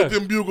in here with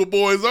them bugle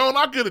boys on.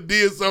 I could have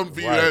did something for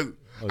you.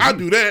 I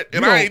do that,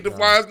 and I ain't the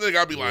flyest nigga.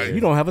 I be like,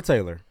 you don't have a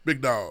tailor, big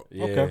dog.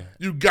 Yeah. Okay.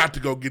 You got to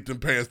go get them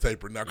pants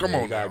tapered now. Come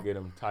on you gotta now. get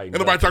them tight. Ain't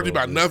nobody talk to you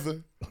about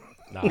nothing.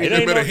 Nah, it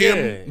ain't better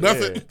him.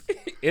 Nothing.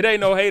 It ain't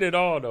no hate at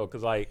all though,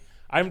 cause like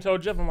I even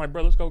told Jeff, I'm like,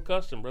 bro, let's go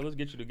custom, bro. Let's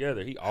get you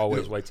together. He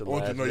always waits till the I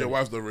want last you to know your minute.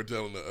 wife's over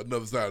telling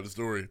another side of the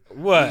story.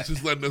 What?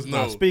 She's letting us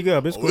know. Speak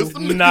up. It's cool. It's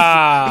some niggas,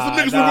 Nah,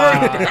 it's some niggas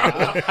we worried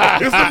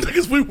about. It's some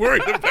niggas we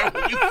worried about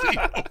when you see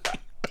them.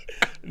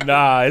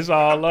 Nah, it's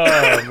all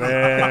love,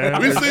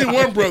 man. We seen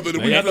one brother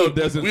that we know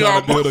Desmond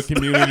trying to build a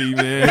community,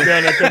 man.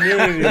 Build a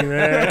community,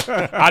 man.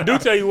 I do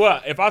tell you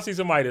what, if I see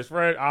somebody that's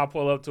fresh, I'll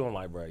pull up to him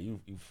like, bro,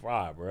 you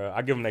fly, bro.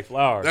 I give them their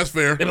flowers. That's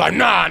fair. They're like,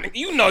 nah, nigga,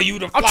 you know you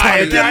the fly. I'm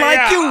trying to get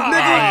like you,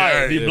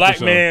 nigga. The black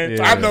for man.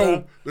 sure. I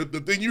know the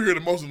thing you hear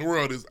the most in the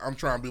world is I'm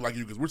trying to be like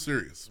you because we're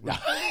serious.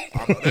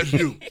 That's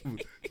you.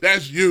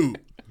 That's you.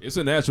 It's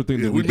a natural thing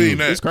Yeah, that we we mean do.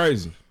 that. It's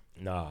crazy.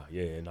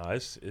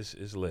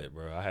 It's lit,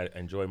 bro. I had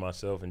enjoyed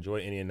myself, enjoy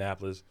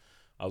Indianapolis.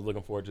 I was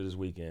looking forward to this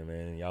weekend,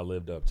 man, and y'all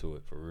lived up to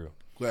it for real.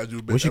 Glad you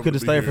Wish you could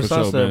have stayed for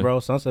Sunset, sure, man. bro.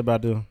 Sunset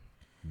about to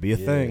be a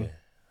thing.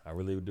 I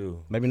really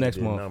do. Maybe next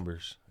Did month.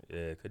 Numbers.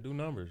 Yeah, could do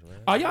numbers,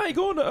 man. Oh, y'all ain't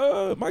going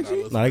to Mike G?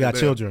 No, they got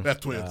children. That's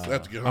twins. They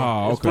have to get home.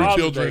 Oh, It's okay. three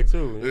Father's children Day,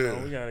 too. You Yeah.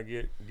 know, we gotta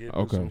get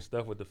Okay. some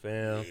stuff with the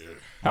fam.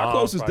 How Mom's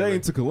close is probably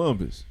Dayton to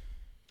Columbus?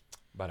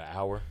 About an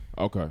hour.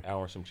 Okay.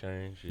 Hour and some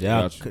change.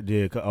 Yeah,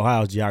 Gotcha.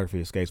 Ohio's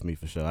geography escapes me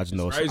for sure. I just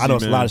know crazy, I know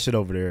it's a man. lot of shit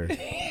over there.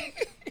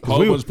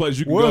 Whole bunch of places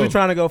you can we go. were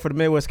trying to go for the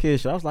Midwest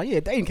Kids show. I was like,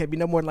 yeah, Dayton can't be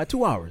no more than like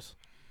 2 hours.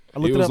 I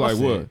looked It it was up. I like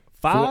said, what?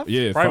 5?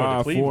 Yeah, Probably with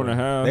 5, the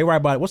 4.5. They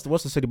right by what's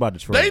the city by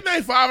Detroit? Dayton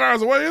ain't 5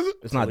 hours away, is it?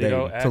 It's not Toledo,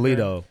 Dayton. Akron.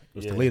 Toledo.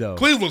 It's Yeah. Toledo.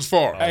 Cleveland's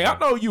far. Hey, I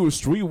know you a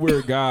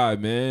streetwear guy,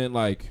 man.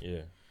 Like, Yeah.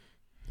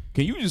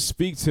 can you just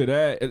speak to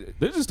that?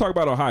 Let's just talk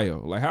about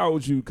Ohio. Like, how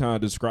would you kind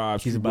of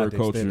describe She's streetwear about to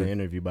extend culture the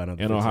interview by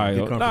another in 15. Ohio? Get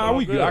Nah,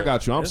 comfortable. I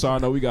got you. I'm sorry.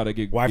 No, we got to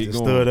get Wife get just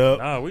going. stood up.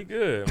 Nah, we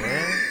good,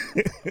 man.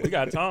 We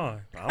got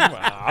time.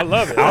 I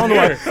love it. I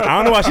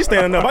don't know why she's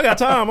standing up. I got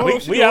time.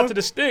 We out to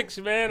the sticks,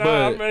 man.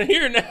 I'm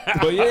here now.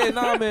 But yeah,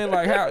 nah, man.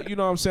 Like, how, you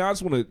know what I'm saying? I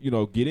just want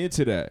to, get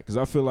into that because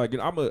I feel like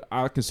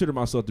I consider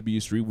myself to be a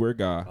streetwear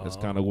guy. That's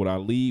kind of what I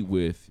lead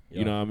with.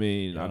 You know what I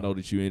mean? I know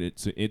that you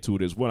into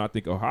it as well. I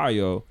think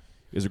Ohio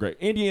is a great.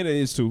 Indiana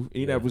is too.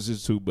 Indianapolis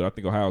is too. But I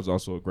think Ohio is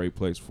also a great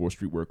place for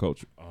streetwear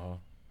culture.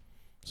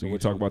 So you can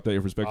talk about that,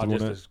 your perspective on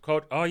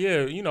that. Oh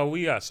yeah,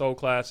 we got Soul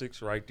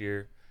Classics right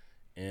there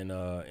in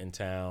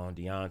town.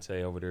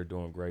 Deontay over there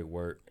doing great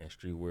work in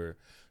streetwear.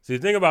 See,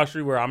 the thing about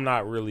streetwear, I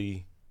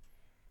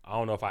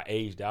don't know if I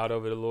aged out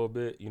of it a little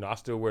bit. I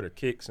still wear the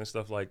kicks and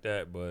stuff like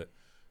that, but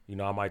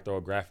I might throw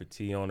a graphic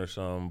tee on or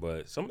something.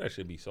 But some of that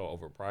should be so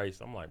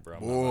overpriced. I'm like,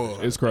 bro,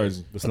 It's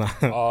crazy. It's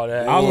not all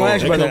that. I was gonna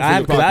ask you about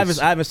that. pockets.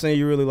 I haven't seen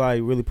you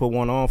really put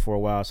one on for a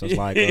while since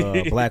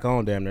Black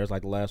On damn near. It's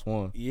like the last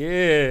one.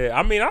 Yeah,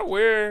 I mean, I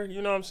wear.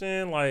 You know what I'm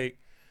saying? Like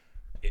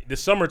the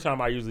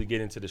summertime, I usually get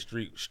into the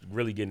street,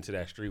 really get into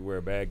that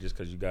streetwear bag, just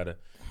because you gotta.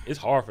 It's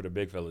hard for the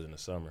big fellas in the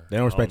summer. They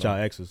don't respect y'all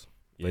exes.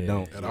 They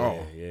don't at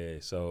all. Yeah,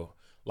 so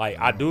like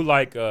I do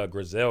like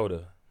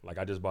Griselda. Like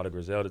I just bought a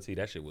Griselda tee.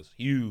 That shit was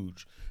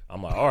huge.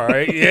 I'm like, all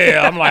right,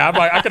 yeah. I'm like,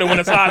 I could have went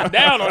a size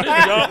down on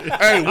this, y'all.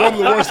 Hey, one of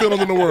the worst feelings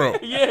in the world.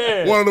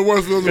 Yeah. One of the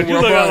worst feelings in the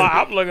world.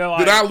 I'm looking like.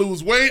 Did I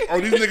lose weight? Or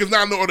these niggas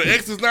not know? Or the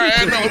exes not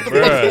adding up? What the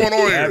fuck's going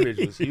on That here?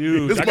 bitch was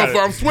huge. This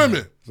motherfucker, I'm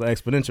swimming. It's an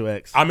exponential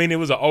X. I mean, it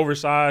was an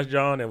oversized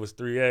John. It was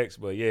 3X,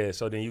 but yeah.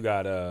 So then you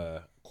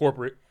got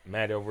corporate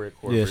Matt over at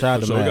corporate. Yeah, shout out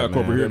to So Matt. we got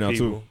corporate here now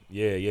people. too.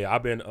 Yeah.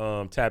 I've been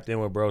tapped in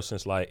with bro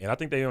since and I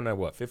think they on that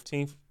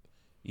 15th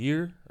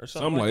year or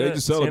something like They that.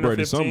 just 10 or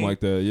celebrated something 15. like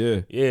that.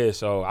 Yeah. Yeah,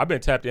 so I've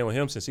been tapped in with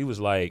him since he was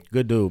like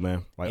Good dude,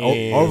 man. Like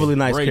Yeah. overly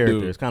nice Great character.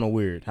 dude. It's kind of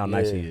weird how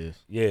nice he is.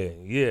 Yeah,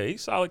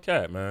 he's solid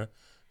cat, man.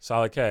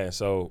 Solid cat. And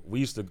so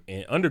we used to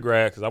in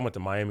undergrad because I went to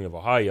Miami of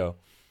Ohio.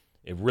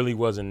 It really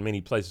wasn't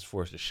many places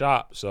for us to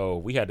shop, so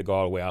we had to go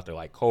all the way out there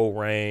like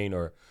Colerain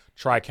or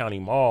Tri-County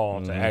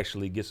Mall to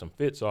actually get some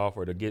fits off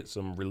or to get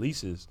some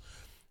releases.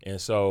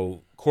 And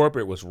so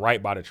corporate was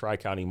right by the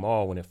Tri-County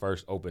Mall when it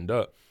first opened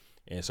up.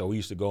 And so we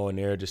used to go in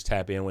there, just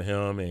tap in with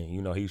him, and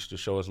he used to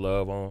show us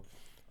love on,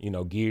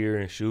 gear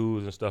and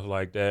shoes and stuff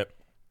like that.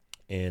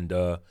 And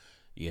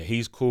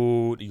he's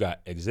cool. You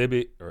got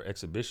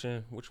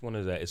Exhibition. Which one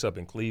is that? It's up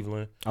in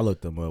Cleveland. I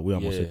looked them up. We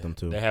almost hit them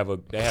too. They have a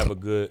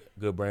good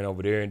brand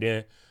over there. And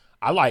then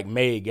I like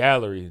Made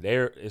Gallery.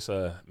 It's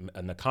a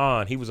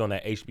Nakan. He was on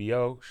that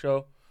HBO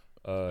show.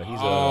 I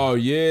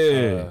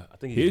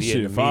think he's his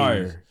shit Vietnamese.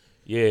 fire.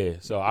 Yeah,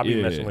 so I be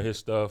Yeah. messing with his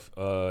stuff.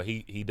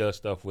 He does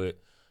stuff with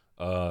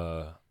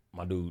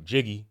my dude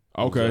Jiggy.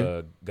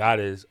 Okay. God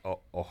is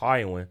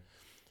Ohioan.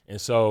 And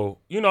so,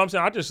 what I'm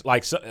saying? I just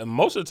like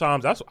most of the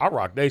times I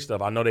rock they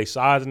stuff. I know they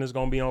sizing is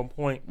gonna be on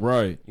point.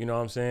 Right. You know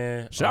what I'm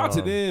saying? Shout out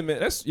to them, man.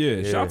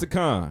 Shout out to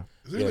Khan.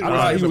 Yeah, I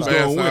thought he was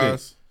going with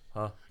it.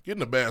 Huh?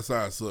 Getting a bad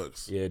size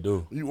sucks. Yeah,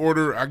 dude. You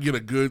order, I get a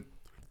good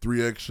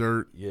 3X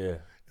shirt. Yeah.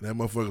 And that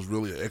motherfucker's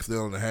really an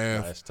XL and a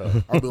half. That's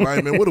tough. I'll be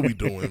like, man, what are we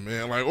doing,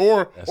 man? Like,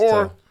 or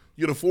tough.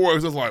 you get a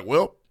 4X. It's like,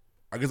 well,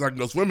 I guess I can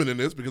go swimming in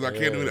this because I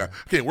can't do that.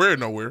 I can't wear it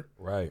nowhere.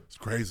 Right. It's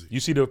crazy.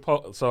 You see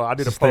so I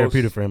did It's a post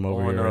therapeutic for him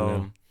over on, here right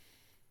now.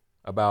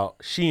 about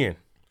Shein.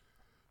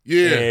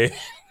 Yeah.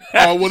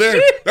 Oh, well,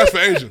 that's for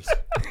Asians.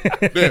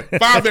 There,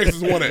 5X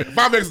is 1X.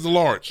 5X is a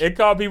large. It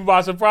caught people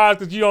by surprise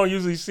because you don't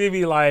usually see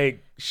me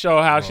like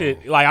show how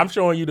shit. Like I'm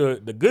showing you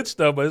the good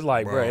stuff, but it's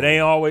like, bro, it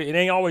ain't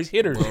always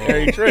hitters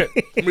every trip.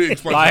 Let me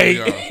explain like to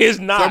y'all. it's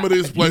not. Some of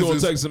these places you gonna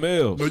take some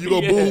L's. No, you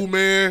go boo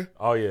man.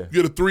 Oh yeah.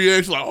 You get a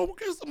 3X. Like, oh,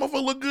 okay, some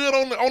motherfucker look good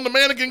on the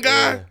mannequin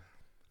guy. Yeah.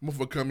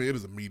 Motherfucker come in, it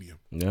is a medium.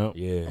 No.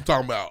 Yeah. I'm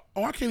talking about.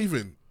 Oh, I can't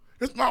even.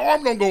 My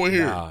arm don't go in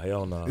here. Nah,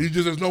 hell no.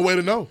 There's no way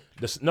to know.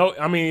 No,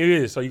 I mean it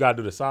is. So you gotta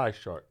do the size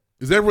chart.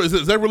 Does that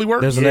really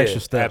work? There's an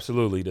extra step.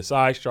 Absolutely. The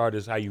size chart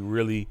is how you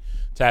really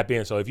tap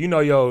in. So if you know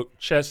your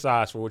chest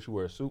size for what you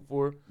wear a suit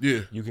for,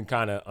 you can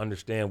kind of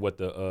understand what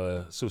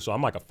the suit. So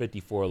I'm like a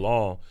 54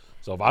 long.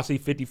 So if I see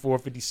 54,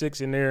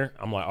 56 in there,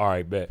 I'm like, all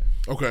right, bet.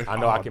 Okay. I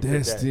know I can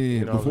fit that.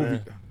 You know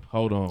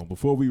Hold on,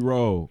 before we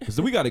roll, because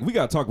we got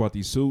to talk about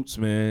these suits,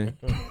 man.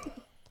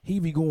 He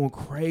be going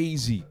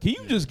crazy. Can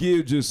you just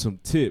give some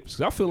tips?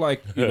 'Cause I feel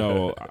like, I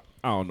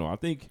don't know. I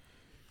think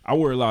I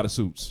wear a lot of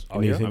suits.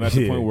 Oh, yeah? I'm at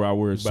the point where I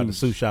wear suits. About the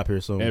suit shop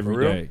here soon.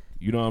 Every day.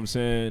 You know what I'm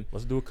saying?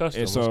 Let's do a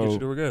custom. And Let's get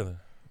you together.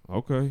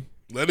 Okay.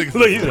 That nigga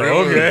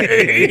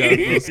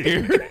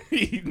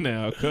okay.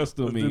 Now,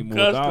 custom mean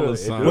more dollar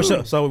signs.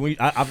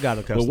 I've got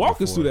a custom. But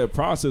walk us through that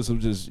process of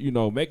just,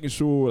 making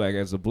sure, like,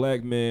 as a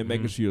black man,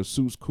 making sure your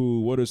suit's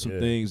cool. What are some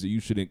things that you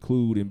should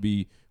include and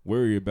be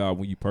worried about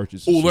when you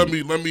purchase a suit?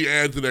 Let me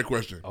add to that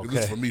question. Okay.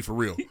 This is for me, for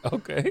real.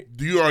 Okay.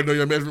 Do you already know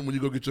your measurement when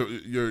you go get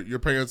your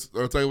pants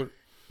tailored?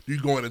 Do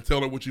you go in and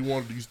tell her what you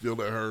want, or do you still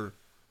let her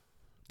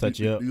touch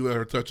you up? Do you let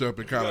her touch up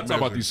and kind of talk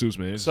about these suits,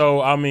 man? So,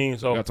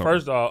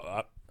 first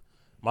off,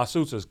 my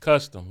suits is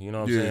custom, you know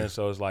what I'm saying?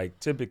 So it's like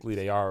typically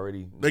they got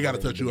to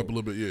touch you up a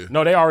little bit, yeah.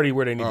 No, they already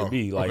where they need to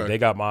be. Like they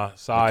got my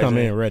size. Come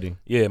in ready.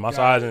 Yeah, my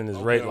sizing is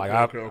ready. Like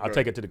I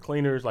take it to the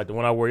cleaners. Like the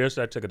one I wore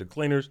yesterday, I took it to the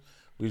cleaners.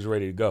 We was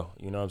ready to go.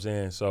 You know what I'm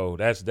saying? So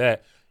that's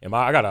that. And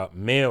I got a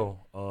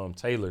male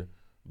tailor.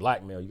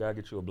 Black male, you gotta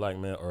get you a black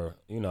male, or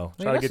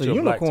try to get you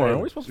a black tailor.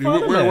 We're supposed to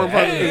find that.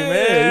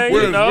 Hey,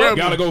 man,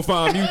 gotta go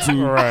find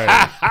YouTube. Right.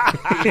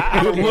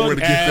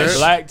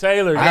 Black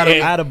tailor. I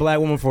had a black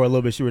woman for a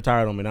little bit. She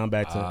retired on me. Now I'm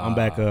back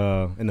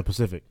in the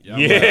Pacific. I'm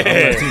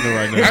Latino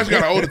right now. I just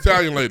got an old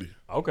Italian lady.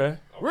 Okay.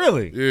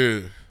 Really?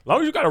 Yeah. As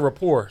long as you got a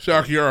rapport.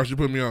 Shout out Kiara, she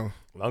put me on.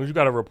 As long as you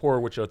got a rapport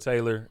with your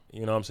tailor,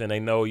 you know what I'm saying? They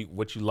know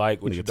what you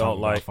like, what you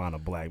don't like. Find a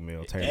black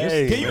male tailor.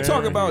 Hey, can you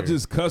talk about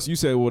just cuss? You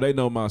said, well, they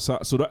know my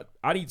size. So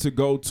I need to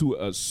go to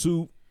a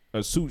suit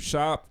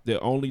shop that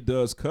only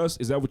does cuss.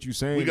 Is that what you're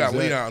saying? We got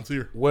Leon's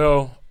here.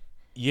 Well,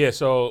 yeah.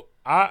 So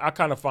I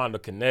kind of find a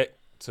connect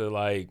to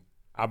I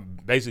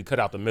basically cut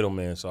out the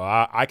middleman. So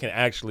I can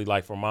actually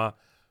for my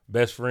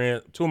best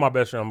friend, two of my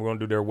best friends, I'm going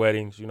to do their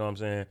weddings. You know what I'm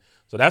saying?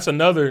 So that's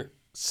another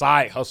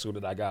side hustle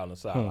that I got on the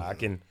side. I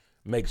can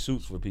make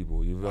suits for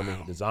people. You feel me?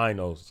 Design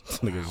those. This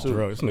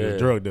nigga's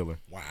drug dealer.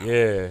 Wow.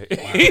 Yeah.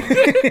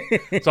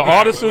 So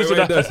all the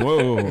suits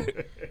whoa.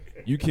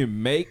 You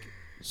can make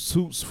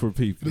suits for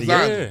people.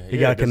 Yeah. He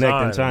got to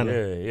connect in China.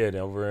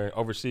 Yeah.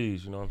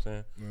 Overseas. You know what I'm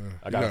saying? Yeah.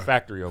 I got a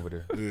factory over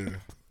there. Yeah.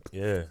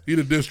 Yeah. He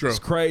the distro. It's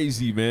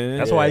crazy, man.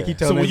 That's why he keep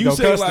telling me to go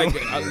custom. So when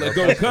you say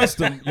go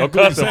custom, you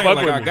custom, fuck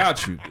with me. I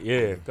got you.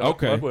 Yeah.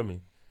 Okay. Fuck with me.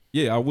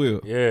 Yeah, I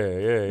will.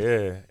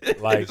 Yeah.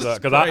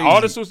 Because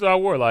all the suits that I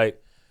wore,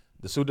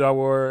 the suit that I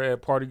wore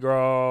at Party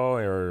Girl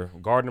or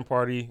Garden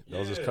Party,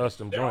 those is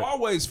custom They're joint.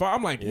 always fine.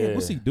 I'm like,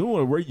 what's he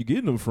doing? Where you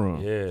getting them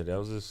from? Yeah,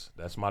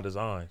 that's my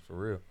design for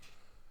real.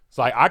 It's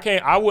like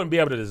I wouldn't be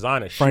able to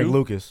design a shoe. Frank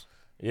Lucas.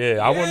 Yeah,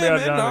 I wouldn't be able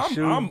to design a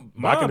shoe.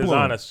 I can design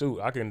blown. a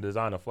suit. I can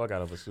design the fuck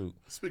out of a suit.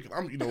 Speaking,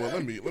 you know what?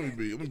 Let me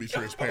be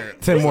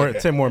transparent.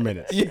 10 more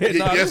minutes. Yesterday,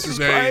 this is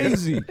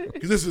crazy.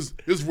 Because this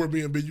is where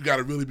being big. You got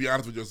to really be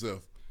honest with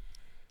yourself.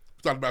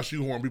 We talked about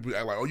shoehorn. People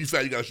act like, oh, you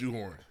fat, you got a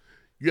shoehorn.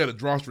 You had a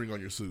drawstring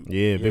on your suit.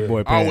 Yeah, big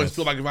boy pants. I always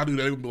feel like if I do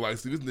that, they're going to be like,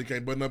 see, this nigga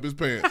can't button up his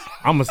pants.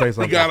 I'm going to say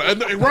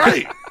something.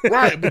 Right.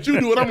 But you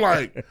do it. I'm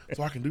like,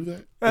 so I can do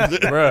that?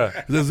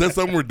 Bruh. Is that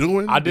something we're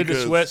doing? I did the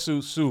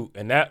sweatsuit suit,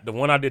 and the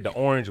one I did, the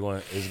orange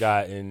one, is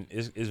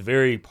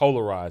very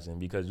polarizing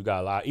because you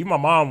got a lot. Even my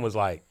mom was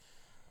like,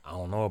 I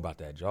don't know about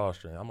that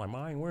drawstring. I'm like,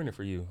 Mom, I ain't wearing it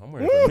for you. I'm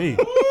wearing it for me.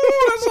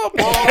 That's a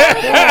ball.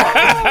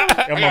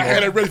 I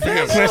had it ready for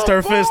him. Clenched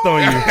her fist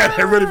on you. I had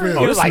it ready for him.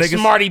 He was like,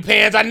 smarty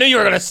pants. I knew you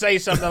were going to say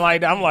something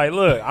like that. I'm like,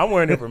 look, I'm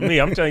wearing it for me.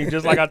 I'm telling you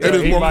just like I tell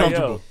anybody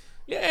else.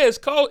 Yeah, it's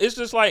cold. It's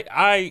just like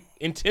I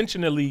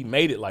intentionally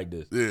made it like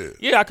this.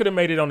 Yeah, I could have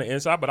made it on the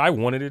inside, but I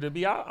wanted it to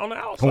be out on the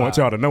outside. I want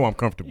y'all to know I'm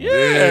comfortable. Yeah,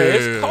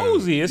 it's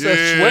cozy. It's a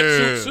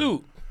sweatsuit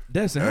suit.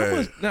 That's how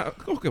much now.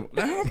 Okay,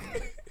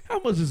 how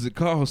much does it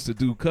cost to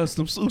do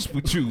custom suits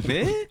with you,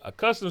 man? A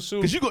custom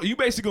suit. Because you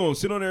basically gonna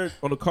sit on there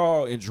on the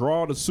call and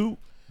draw the suit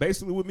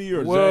basically with me,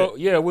 or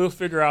we'll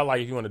figure out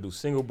if you want to do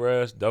single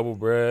breast, double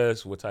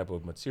breast, what type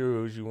of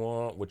materials you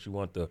want, what you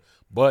want the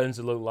buttons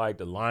to look like,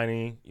 the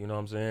lining. You know what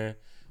I'm saying?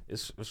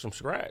 It's from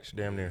scratch,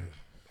 damn near.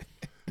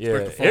 Yeah,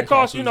 it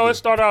costs, it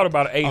started out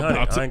about 800.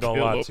 I ain't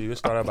gonna lie to you. It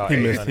started about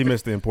 800. He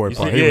missed the important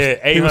part. Yeah,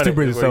 800. He was too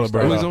busy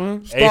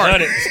celebrating.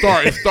 Start.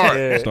 Okay.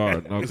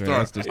 Start. Okay,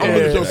 that's the I'm gonna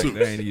look at your start.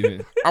 They ain't even-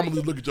 suits. I'm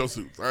gonna look at your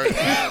suits. All right.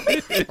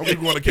 I'm gonna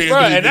go on the KNG. Bro,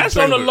 and that's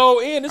on the low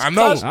end. It's I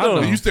know.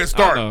 custom. You said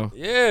start.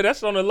 Yeah,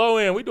 that's on the low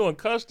end. We doing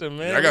custom,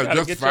 man. I gotta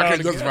justify. I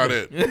can't justify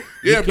that.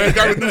 Yeah, man.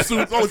 Got a new suit.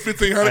 It's only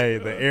 $1,500. Hey,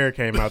 the air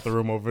came out the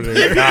room over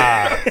there. Nah.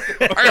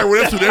 I gotta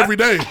wear that suit every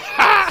day.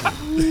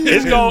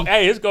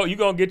 You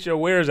gonna get your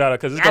wares out of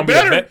because it's gonna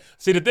be.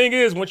 See, the thing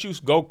is, once you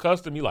go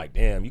custom, you like,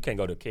 damn, you can't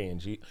go to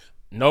KNG.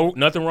 No,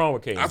 nothing wrong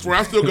with KNG. That's where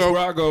I still go. That's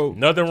where I go.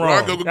 Nothing Where I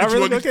wrong. go get you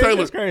one of these tailors.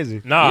 That's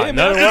crazy. Nah, Yeah,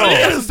 nothing man. wrong.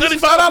 Yeah, it's a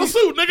 $75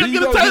 suit, nigga.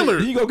 Get a tailor.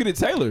 You go get it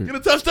tailored. Get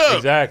it touched up.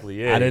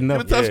 Exactly. Yeah. I didn't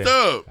know. Get it touched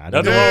up.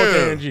 Nothing wrong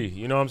with KNG.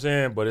 You know what I'm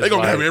saying? But it's They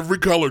gonna like, have every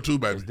color too,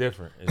 baby. It's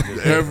different. It's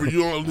just Every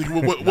you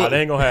don't. Nah, they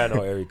ain't gonna have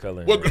no every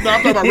color. No, I'm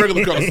talking about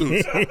regular color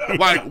suits.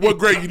 Like what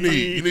gray you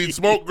need? You need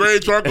smoke gray,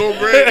 charcoal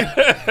gray.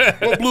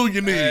 What blue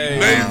you need?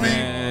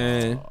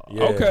 Navy.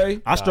 Yeah.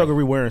 Okay. I struggle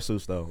re-wearing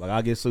suits though. Like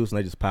I get suits and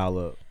they just pile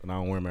up, and I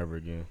don't wear them ever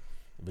again.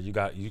 But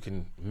you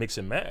can mix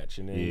and match,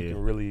 and then you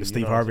can really. The Steve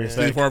you know Harvey.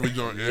 Steve Harvey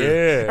joint.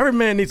 Yeah. Every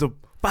man needs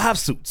 5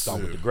 suits.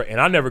 With the gray.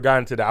 And I never got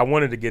into that. I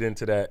wanted to get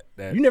into that.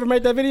 You never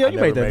made that video? I You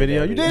never made that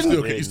video. You didn't?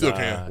 You still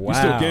can. Wow. You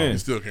still can. You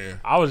still can.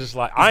 I was just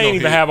like, I ain't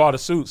even have all the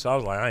suits. So I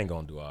was like, I ain't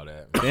gonna do all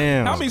that.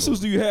 Damn. How many suits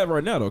do you have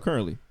right now, though,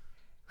 currently?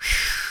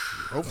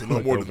 Hopefully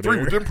no more than 3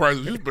 with them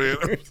prices you paying.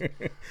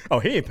 Oh,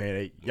 he ain't paying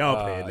it.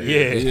 Y'all paying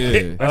it.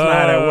 Yeah. That's not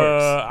how that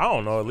works. I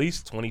don't know, at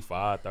least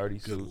 25, 30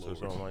 suits or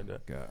something like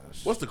that.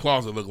 Gosh. What's the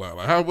closet look like?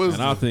 Like how was?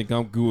 And I think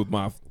I'm good with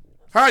my.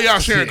 How y'all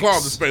sharing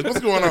closet space?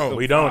 What's going on?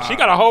 We don't. She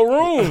got a whole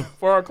room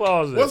for her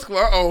closet. What's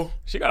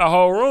She got a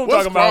whole room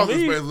What's talking about closet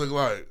me. space look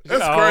like? She That's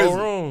got a crazy. whole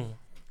room.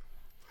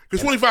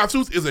 Because 25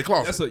 suits is a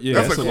closet.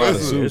 That's a lot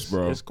of suits,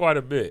 bro. It's quite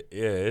a bit.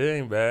 Yeah, it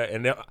ain't bad.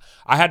 And then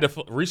I had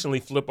to recently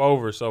flip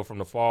over. So from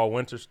the fall,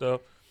 winter stuff,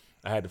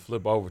 I had to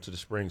flip over to the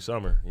spring,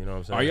 summer. You know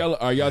what I'm saying?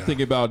 Are y'all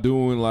thinking about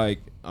doing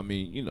like? I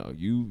mean,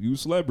 you a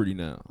celebrity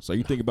now, so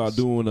you think about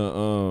doing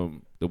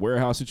the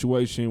warehouse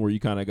situation where you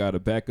kind of got a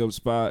backup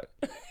spot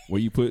where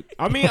you put.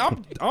 I mean,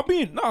 I'm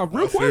being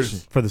real question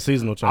For the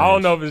seasonal change. I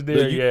don't know if it's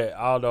there yet.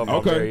 I don't know if I'm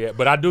Okay. there yet.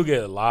 But I do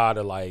get a lot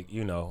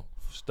of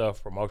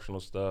stuff, promotional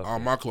stuff. All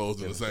my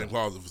clothes in the same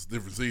closet for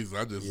different seasons.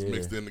 I just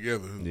mixed in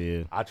together.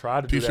 Yeah. I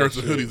tried to do T-shirts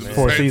that and shit, hoodies. man.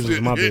 4 Same seasons shit.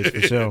 in my bitch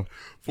for sure.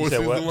 Four You said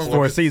seasons what? alone.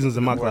 4 seasons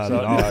in my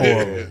closet. All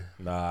 4 of them.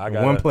 Nah, I In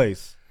got one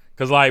place.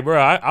 Cause like,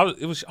 bro,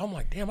 I'm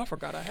like, damn, I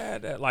forgot I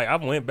had that. Like, I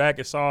went back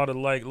and saw the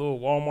little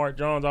Walmart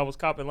Johns I was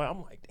copping. Like,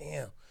 I'm like,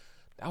 damn,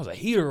 that was a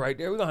heater right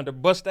there. We're gonna have to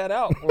bust that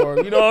out, or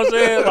you know what I'm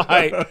saying?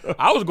 Like,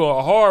 I was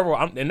going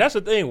hard, and that's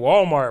the thing,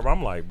 Walmart.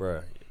 I'm like,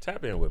 bro,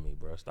 tap in with me,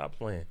 bro. Stop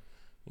playing.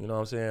 You know what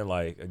I'm saying?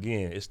 Like,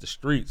 again, it's the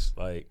streets.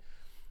 Like,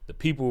 the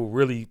people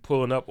really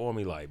pulling up on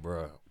me. Like,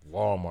 bro,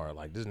 Walmart.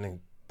 Like, this nigga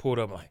pulled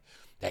up like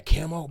that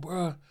camo,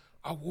 bro.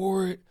 I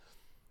wore it.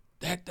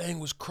 That thing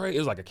was crazy. It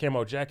was like a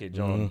camo jacket,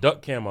 John,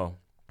 duck camo.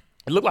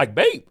 It looked like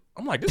Bape.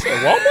 I'm like, this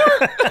at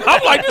Walmart?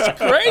 I'm like, this is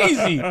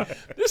crazy.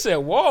 This at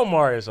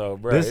Walmart. So,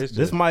 bro,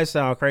 This might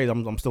sound crazy.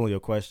 I'm still on your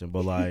question,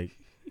 but like,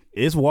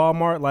 is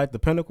Walmart like the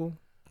pinnacle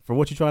for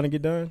what you're trying to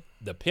get done?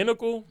 The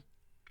pinnacle?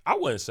 I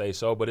wouldn't say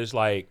so, but it's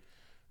like,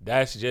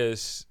 that's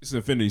just. It's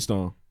Infinity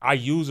Stone. I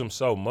use them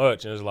so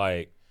much, and it's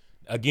like,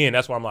 again,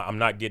 that's why I'm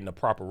not getting the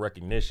proper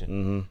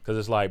recognition. Because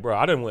it's like, bro,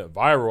 I done went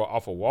viral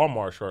off a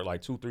Walmart shirt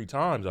like 2-3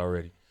 times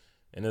already.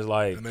 And it's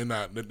like, And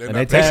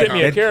they sent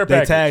me a care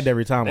package. They tagged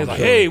every time. It's like,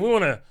 hey, we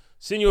want to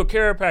send you a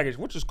care package,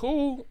 which is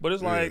cool, but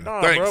it's like,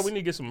 nah, thanks. bro, we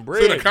need to get some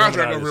bread. Send a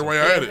contract over here while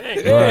you're at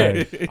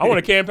it. Yeah. I want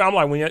a campaign. I'm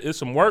like, when there's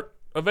some work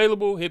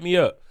available, hit me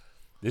up.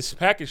 This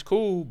package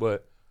cool,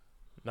 but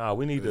nah,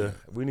 we need to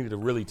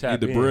really tap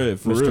Need the in. bread,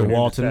 for Mr. real.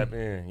 Walton. Tap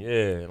in.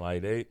 Yeah,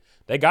 like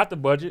they got the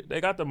budget, they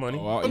got the money.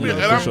 I'm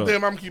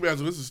gonna keep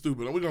asking. This is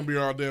stupid. We're gonna be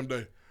here all damn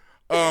day.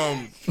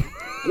 What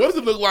does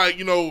it look like?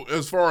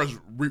 As far as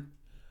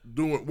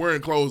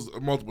wearing clothes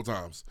multiple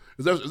times.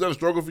 Is that a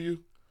struggle for you?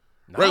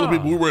 Nah. Regular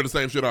people, we wear the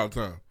same shit all the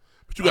time,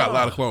 but you got a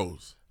lot of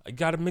clothes. I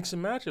gotta mix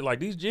and match it. Like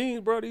these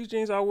jeans, bro. These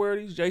jeans I wear,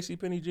 these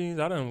JCPenney jeans,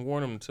 I done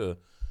worn them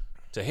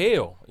to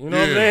hell. You know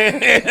what I'm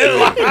saying?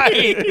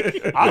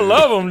 Like, I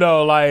love them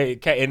though.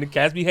 Like, and the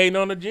cats be hating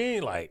on the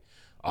jean. Like,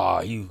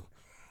 oh, you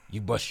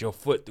bust your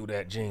foot through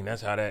that jean.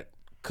 That's how that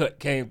cut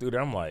came through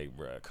there. I'm like,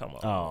 bro, come on.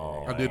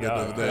 Oh, I did that the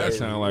other day. That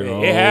sound like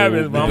it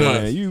happens, but I'm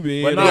like, you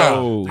being but nah,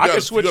 old. I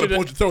can switch you it. gotta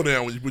point your toe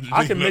down when you put your I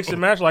jeans can mix on.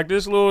 and match like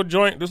this little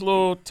joint, this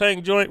little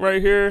tank joint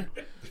right here.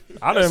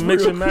 I done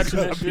mix and match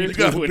that shit. You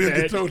gotta bend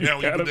your toe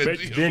down when you put that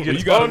jeans Bend on.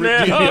 your toe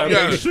down.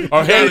 gotta-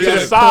 Or head to the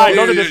side.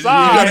 Go to the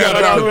side. You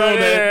gotta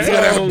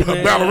have Oh,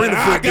 a ballerina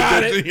foot. I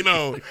got Get it.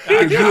 that,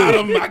 I got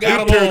him. I got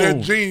you tear him that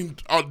on. jean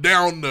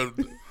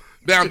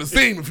down the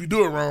seam if you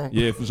do it wrong.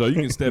 Yeah, for sure. You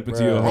can step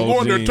into your I'm whole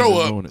going there jeans toe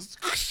and up. doing it.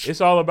 It's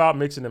all about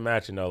mixing and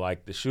matching though.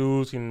 Like the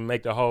shoes can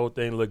make the whole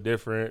thing look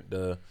different.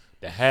 The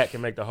hat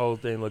can make the whole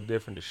thing look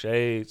different. The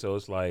shade. So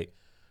it's like,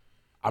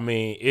 I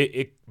mean,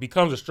 it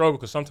becomes a struggle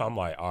because sometimes I'm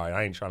like, all right,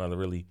 I ain't trying to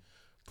really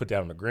put that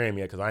on the gram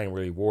yet because I ain't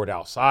really wore it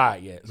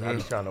outside yet. So I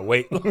be trying to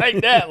wait like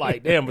that.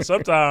 Like, damn. But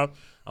sometimes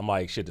I'm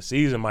like, shit, the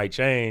season might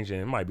change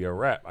and it might be a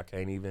wrap. I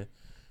can't even,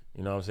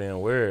 you know what I'm saying,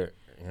 wear it.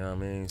 You know what I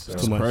mean? So,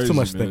 too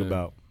much to think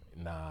about.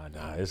 Nah.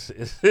 It's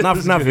not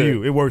it's for good.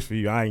 you. It works for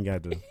you. I ain't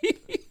got the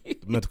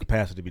mental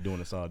capacity to be doing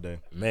this all day.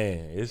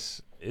 Man,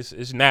 it's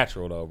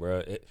natural though,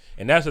 bro.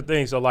 And that's the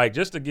thing. So like,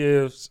 just to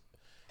give,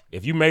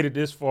 if you made it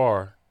this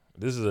far,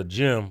 this is a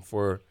gem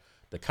for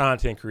the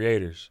content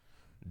creators.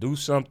 Do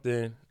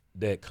something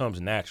that comes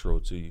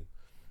natural to you.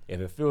 If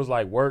it feels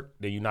like work,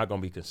 then you're not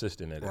gonna be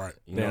consistent at it. Right.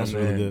 You know That's what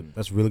I'm really saying? good.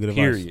 That's really good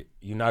Period. advice.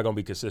 You're not gonna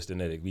be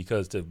consistent at it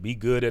because to be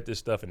good at this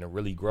stuff and to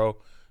really grow,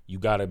 you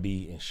gotta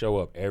be and show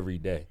up every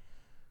day,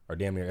 or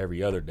damn near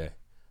every other day.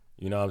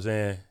 You know what I'm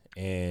saying?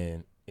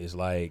 And it's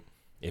like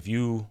if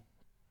you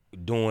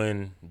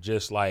doing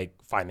just like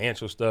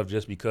financial stuff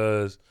just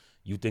because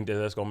you think that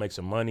that's gonna make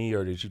some money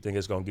or that you think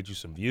it's gonna get you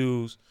some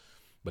views,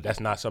 but that's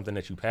not something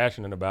that you're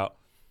passionate about,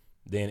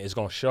 then it's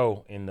gonna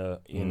show in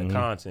the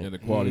content, and the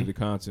quality of the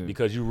content.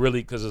 Because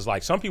it's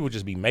like some people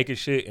just be making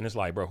shit and it's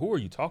like, bro, who are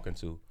you talking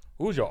to?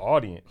 Who's your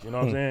audience? You know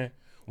what I'm saying?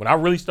 When I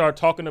really start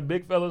talking to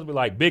big fellas, be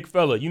like, big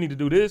fella, you need to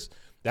do this.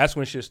 That's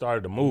when shit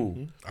started to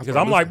move. Because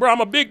I'm like, bro,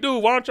 I'm a big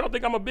dude. Why don't y'all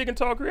think I'm a big and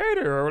tall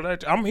creator? Or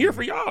that, I'm here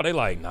for y'all. They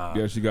like, nah.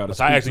 Yes, you gotta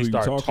Once I actually speak to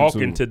who start you talking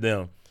talking to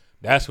them,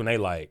 that's when they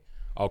like,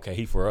 okay,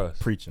 he for us.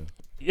 Preaching.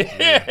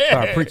 Yeah.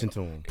 Start preaching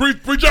to him.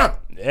 Preach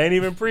up. Ain't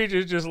even preach.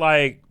 It's just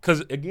like,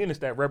 because again, it's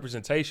that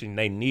representation.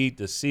 They need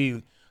to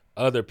see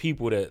other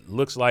people that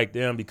looks like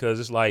them because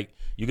it's like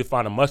you can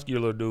find a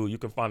muscular dude, you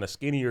can find a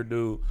skinnier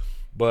dude,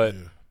 but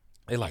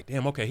they like,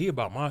 damn, okay, he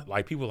about my,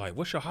 like people like,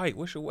 what's your height?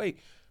 What's your weight?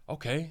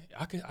 Okay,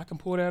 I can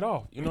pull that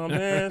off. You know what I'm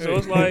saying? So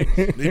it's like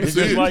it's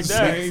just like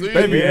that.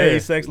 Baby, hey,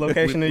 sex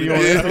location in you on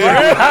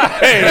Instagram.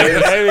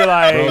 They be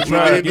like,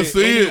 we need to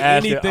see it.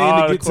 Anything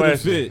to get to the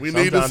fit. We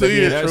need to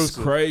see it. That's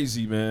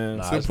crazy, man.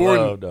 Nah, it's it's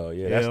important. love, though.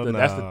 Yeah,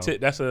 that's the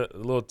tip. That's a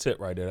little tip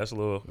right there. That's a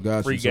little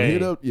free So game.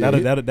 hit up,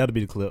 That'll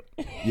be the clip.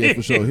 Yeah,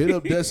 for sure. Hit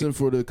up Destin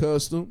for the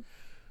custom.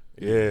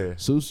 Yeah.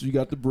 Seuss, you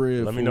got the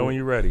bread. Let me know when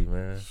you're ready,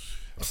 man.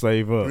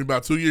 Save up. In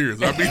about 2 years.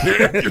 I'll be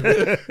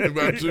there. In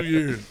about 2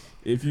 years.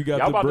 If you got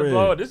Y'all the about bread. to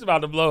blow up. This is about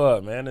to blow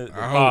up, man. The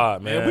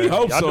pod, man. We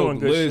hope Y'all so. doing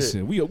good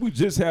Listen, shit. we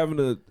just having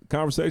a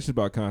conversation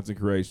about content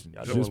creation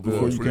Y'all just doing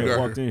before good. you came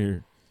walked in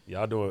here.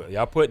 Y'all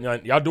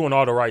doing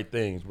all the right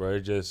things, bro. It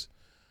just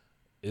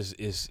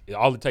it's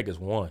all it takes is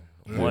one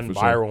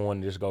viral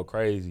one to just go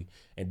crazy,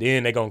 and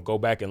then they gonna go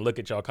back and look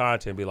at y'all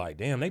content and be like,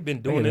 damn, they've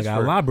been doing this got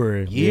for a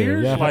library.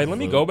 years. Yeah, like, let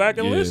me go back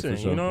and listen.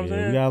 for sure. You know what I'm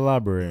saying? We got a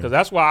library. Because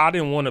that's why I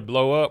didn't want to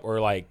blow up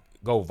or like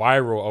go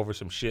viral over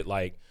some shit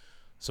like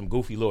some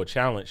goofy little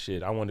challenge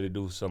shit. I wanted to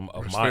do some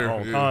of my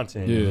own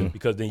content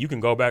because then you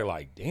can go back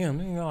like, damn,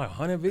 they got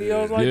 100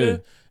 videos like this,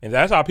 and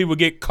that's how people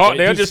get caught.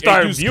 They'll just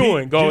start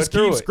viewing, going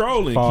through it,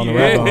 scrolling, fall in the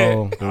rabbit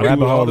hole. The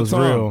rabbit hole is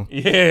real.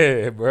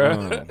 Yeah,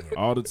 bro,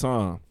 all the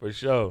time for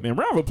sure. Man,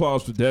 round of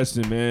applause for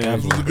Destin, man.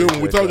 This was a good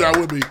one. We told y'all it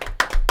would be.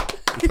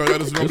 We told y'all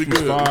this was gonna be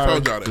good. We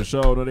told y'all that. For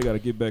sure, no, they got to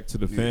get back to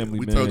the family,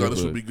 we man. told y'all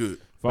this would be good.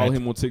 Follow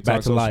him on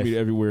TikTok, social media,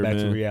 everywhere, back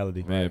man. to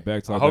reality. Man,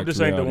 back to I hope this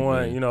ain't the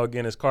one. man. You know,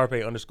 again, it's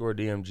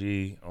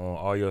Carpe_DMG on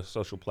all your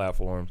social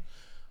platforms.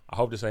 I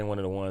hope this ain't one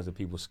of the ones that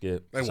people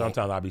skip.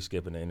 Sometimes I be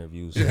skipping the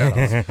interviews. I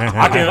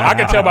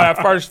can tell by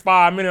that first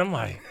 5 minutes. I'm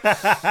like,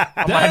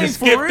 I might just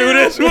skip through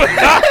this one.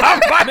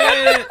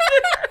 Man.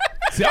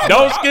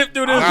 Don't skip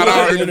through this. Not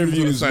our one.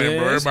 interviews, the same,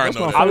 bro. Everybody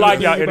know that. I like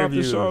y'all About the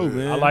interviews. show,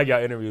 man. I like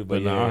y'all interviews,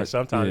 but But nah,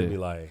 sometimes yeah. it be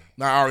like,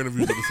 Not our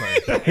interviews are the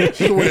same. It's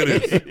the way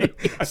it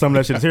is. Some of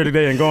that shit is here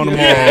today and gone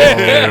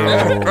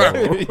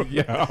tomorrow.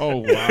 Yeah, oh,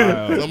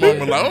 wow. Some of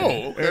them are like,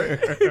 oh,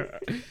 okay.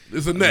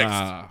 It's a next.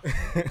 Nah.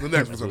 The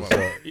next for some of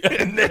them.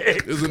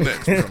 It's a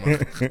next for some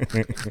of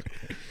them.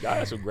 y'all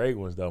had some great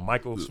ones though.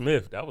 Michael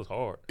Smith, that was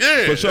hard.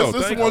 Yeah, For sure. this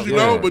is the Thank ones you. you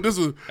know, Yeah. but this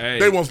is Hey,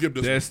 they won't skip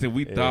this Destin,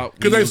 we thought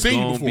because we they've was seen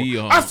you gonna be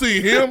before. on. I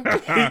seen him.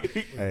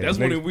 That's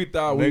when we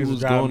thought we niggas was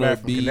driving gonna back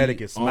from be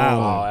Connecticut on.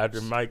 smiling.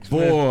 After Mike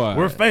Smith. Boy,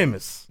 We're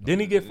famous.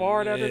 Didn't he get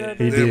fired after that?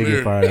 He did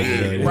get fired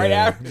after that. Right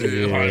yeah. after.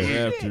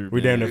 Yeah, after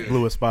We damn near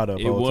blew a spot up.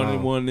 it whole wasn't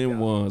time. one of them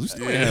ones. We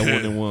still ain't had one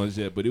of them ones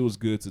yet, but it was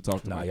good to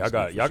talk to. Nah, Mike y'all Smith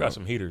got for y'all got sure.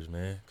 some heaters,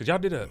 man. Cause y'all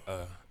did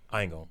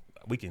I ain't gonna.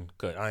 We can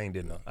cut. I ain't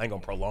gonna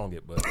prolong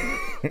it, but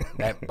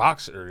that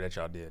boxer that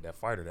y'all did, that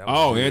fighter, that was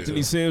Oh, good.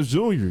 Anthony Sims Jr.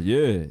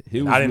 Yeah,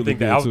 he was I didn't really think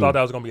that. good, I too. thought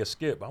that was gonna be a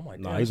skip. I'm like,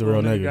 Nah, damn, he's a this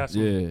real little nigga. Got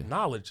some Yeah.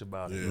 knowledge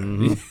about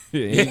it.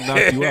 Yeah, he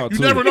knocked you out You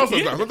too. never know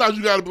sometimes. Sometimes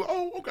you gotta be like,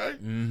 oh, okay.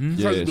 Mm-hmm. Yeah,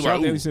 Sometimes you be shout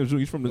out like, to Anthony ooh. Sims Jr.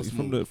 He's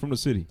from the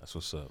city. That's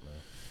what's up, man.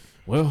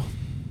 Well,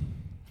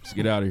 let's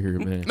get out of here,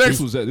 man. Next.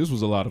 This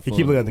was a lot of He fun.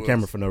 keep looking at the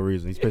camera for no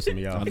reason. He's pissing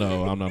me off. I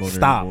know. I'm not on there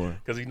Stop. anymore.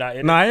 Cause he's not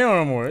in Nah, it. he ain't on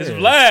no more. It's Yeah.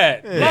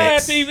 Vlad. Yeah.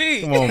 Vlad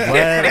TV. Come on,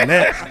 Vlad.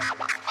 Next.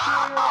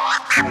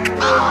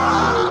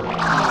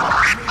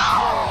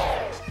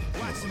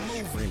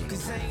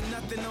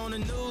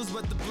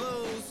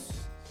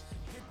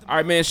 All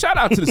right, man. Shout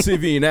out to the city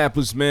of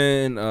Indianapolis,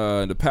 man.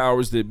 The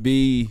powers that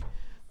be.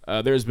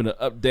 There's been an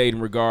update in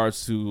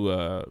regards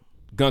to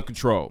gun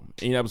control.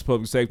 Indianapolis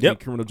Public Safety and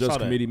Criminal Justice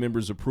Committee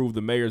members approved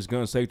the mayor's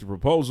gun safety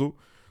proposal,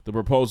 The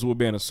proposal would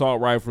ban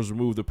assault rifles,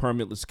 remove the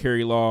permitless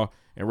carry law,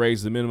 and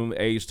raise the minimum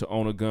age to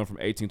own a gun from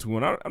 18 to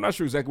 21. I'm not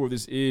sure exactly where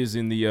this is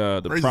in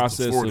the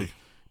process of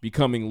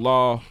becoming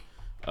law,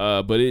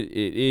 but it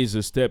is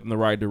a step in the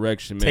right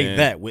direction, man. Take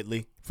that,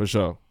 Whitley. For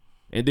sure.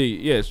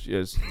 Indeed,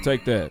 yes,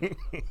 take that,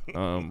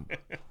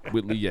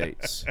 Whitley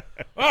Yates.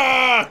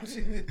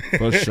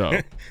 For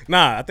sure.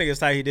 Nah, I think it's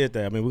how he did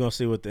that. I mean, we're gonna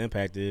see what the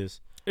impact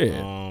is.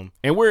 Yeah,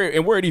 and where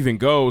it even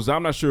goes,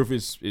 I'm not sure if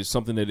it's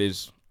something that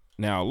is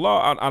now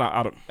law.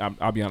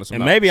 I'll be honest.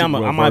 And maybe I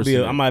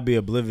might be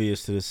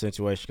oblivious to this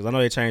situation because I know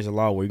they changed the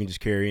law where you can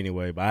just carry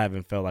anyway, but I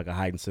haven't felt like a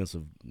heightened sense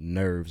of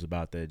nerves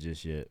about that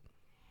just yet.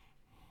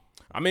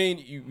 I mean,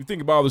 you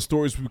think about all the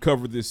stories we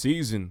covered this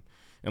season.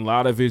 And a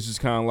lot of it's just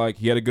kind of like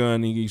he had a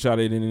gun and he shot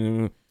it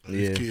in.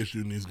 These kids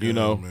shooting these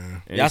guns,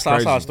 man. Yeah, I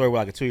saw a story where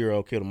like a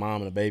 2-year-old killed a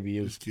mom and a baby.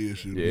 It was kids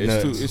shooting.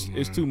 Yeah,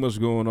 it's too much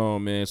going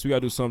on, man. So we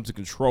gotta do something to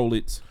control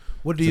it.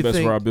 What do you think?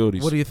 Best of our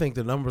abilities. What do you think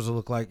the numbers will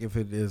look like if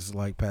it is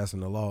like passing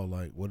the law?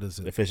 Like, what does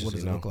it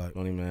look like?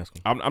 Don't even ask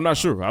him. I'm not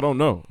sure. I don't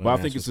know, but I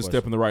think it's a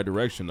step in the right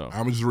direction, though.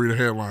 I'm gonna just read a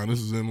headline. This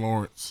is in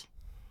Lawrence.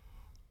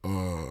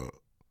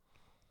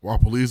 While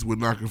police would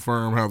not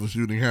confirm how the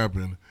shooting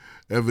happened,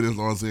 evidence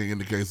on scene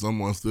indicates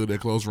someone stood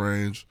at close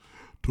range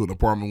to an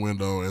apartment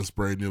window and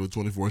sprayed nearly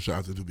 24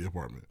 shots into the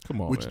apartment.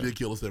 Come on, which man. did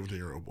kill a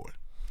 17-year-old boy.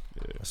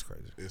 Yeah. That's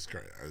crazy. It's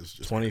crazy. It's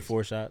just 24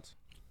 crazy. shots.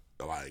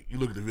 Like you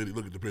look at the video,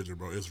 look at the picture,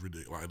 bro. It's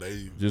ridiculous. Like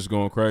they just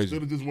going crazy.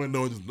 Stood at this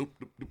window and just.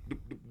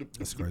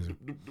 That's crazy.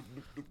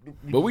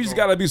 But we just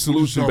gotta be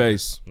solution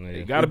based.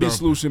 It gotta be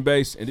solution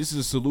based, and this is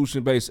a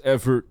solution based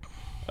effort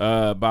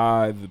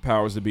by the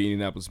powers that be in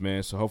Indianapolis,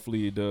 man. So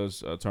hopefully it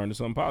does turn to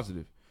something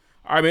positive.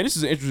 All right, man. This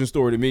is an interesting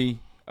story to me.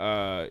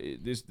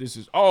 This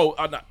is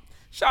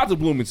shout out to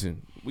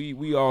Bloomington.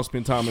 We all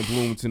spend time in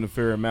Bloomington a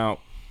fair amount,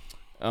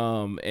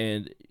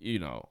 and you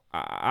know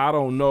I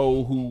don't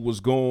know who was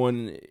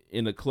going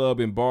in a club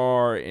and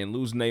bar and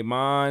losing their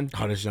mind.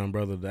 Oh, this young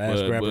brother, the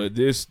ass grabber. But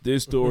this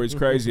story is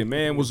crazy. A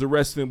man was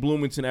arrested in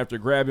Bloomington after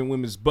grabbing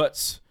women's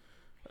butts,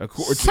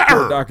 according to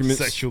court documents.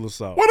 Sexual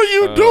assault. What are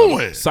you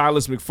doing?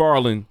 Silas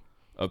McFarland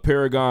of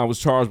Paragon was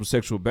charged with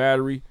sexual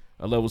battery,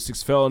 a level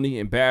 6 felony,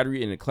 and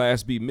battery in a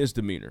Class B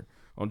misdemeanor.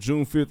 On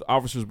June 5th,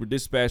 officers were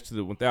dispatched to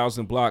the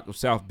 1000 block of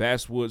South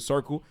Basswood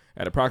Circle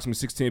at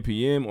approximately 6:10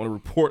 p.m. on a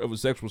report of a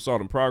sexual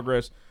assault in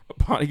progress.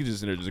 Upon he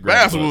just entered just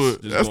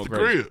Basswood, that's the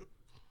crib.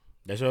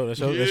 That's your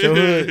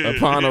hood.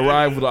 Upon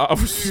arrival, the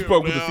officer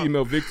spoke with the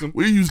female victim.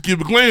 We used to keep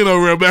it clean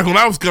over there back when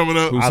I was coming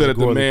up. Who said that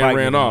the man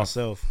ran off.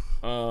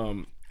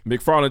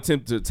 McFarland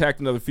attempted to attack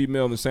another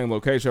female in the same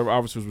location. However,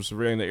 officers were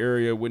surveilling the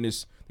area,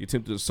 witnessed the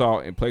attempted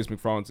assault, and placed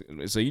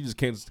McFarland. So he just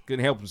couldn't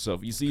help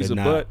himself. He sees a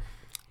butt,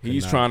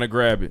 he's trying to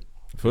grab it.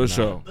 For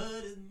sure.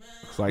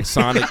 It's like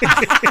Sonic.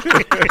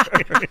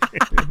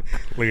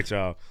 Look at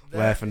y'all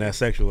laughing at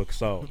sexual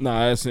assault.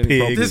 Nah, that's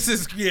This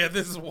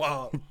is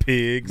wild.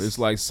 Pigs. It's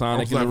like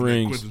Sonic in the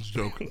rings.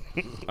 Joke.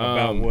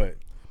 About what?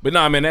 But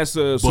nah, man, that's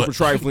super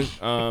trifling.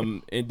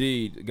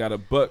 Indeed, got a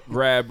butt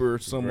grabber,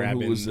 someone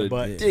who was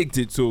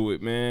addicted to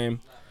it,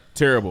 man.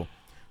 Terrible.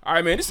 All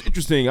right, man, this is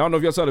interesting. I don't know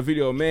if y'all saw the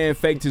video. A man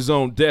faked his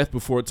own death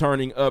before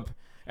turning up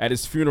at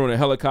his funeral in a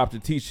helicopter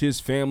to teach his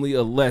family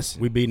a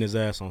lesson. We beating his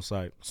ass on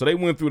sight. So they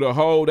went through the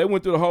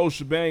whole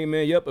shebang,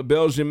 man. Yep, a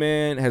Belgian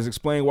man has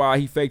explained why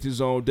he faked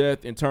his own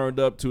death and turned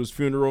up to his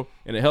funeral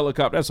in a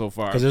helicopter. That's so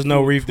far. Because there's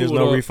no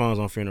refunds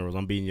on funerals.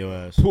 I'm beating your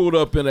ass. Pulled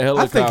up in a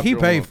helicopter. I think he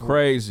paid for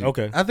crazy.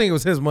 Okay. I think it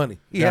was his money.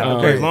 Okay,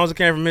 as long as it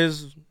came from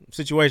his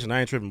situation,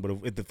 I ain't tripping. But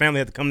if the family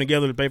had to come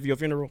together to pay for your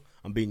funeral,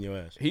 I'm beating your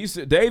ass.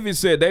 David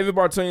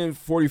Bartanian,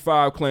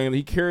 45, claimed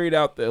he carried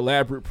out the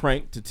elaborate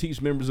prank to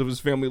teach members of his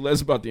family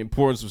less about the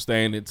importance of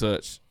staying in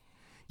touch.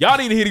 Y'all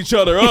need to hit each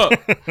other up.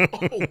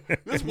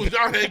 This was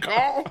y'all had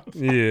called?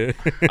 Yeah.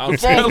 The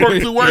phone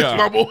worked too much,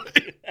 my boy.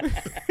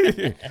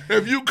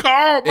 If you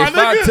call, my if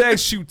nigga. I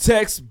text you,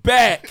 text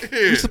back.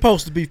 You're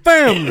supposed to be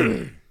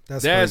family.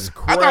 That's crazy.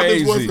 I thought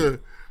this was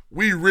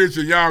we rich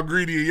and y'all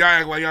greedy and y'all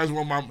act like y'all just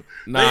want my.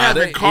 They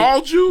haven't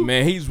called you?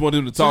 Man, he just wanted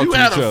them to talk to each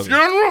other.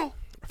 other.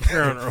 You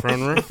had a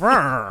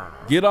funeral?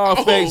 Get off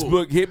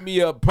Facebook. Hit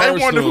me up personally.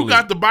 They wonder who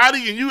got the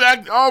body and you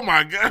act. Oh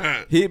my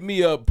God. Hit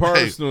me up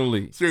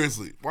personally. Hey,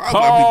 seriously.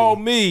 Call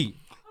me.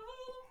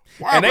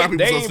 Why are black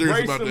people so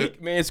serious about that?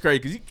 Man, it's crazy.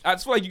 Because I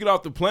just feel like you get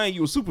off the plane,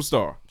 you a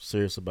superstar.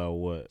 Serious about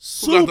what?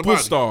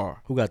 Superstar.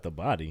 Who got the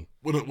body?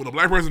 When a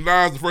black person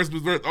dies, the first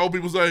thing old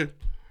people say,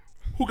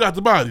 who got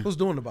the body? Who's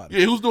doing the body?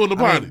 Yeah, who's doing the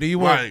body? Do you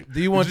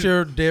want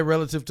your dead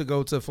relative to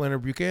go to Flannery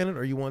Buchanan,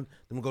 or you want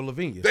them to go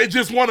Lavinia? They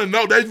just want to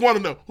know. They want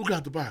to know who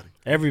got the body.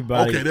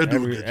 Everybody. Okay, they'll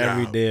do a good job.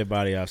 Every dead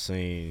body I've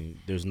seen,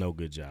 there's no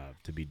good job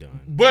to be done.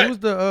 But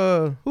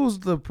who's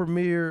the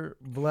premier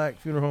black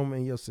funeral home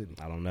in your city?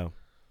 I don't know.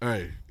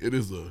 Hey,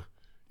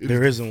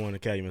 There isn't one in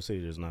Calumet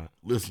City. There's not.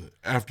 Listen,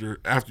 after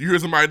you hear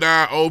somebody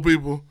die, old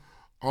people.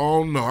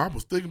 Oh no, I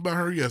was thinking about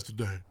her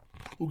yesterday.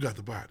 Who got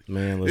the body?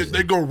 Man, listen.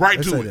 They go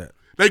right to it.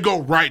 They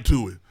go right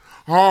to it.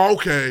 Oh,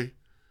 okay.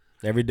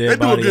 Every dead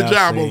body they do a good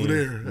job seen over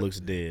there. Looks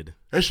dead.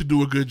 They should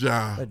do a good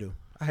job. They do.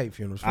 I hate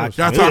funerals. Y'all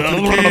talk to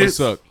the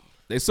kids.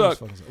 They suck.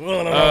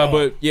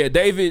 But yeah,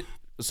 David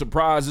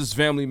surprised his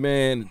family,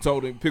 man, and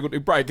told him, he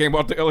probably came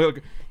out the LA.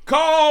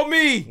 Call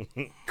me.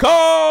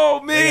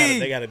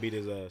 They gotta beat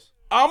his ass.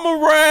 I'm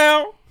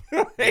around.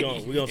 We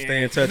gonna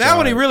stay in touch. Now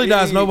when he really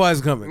dies, nobody's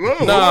coming.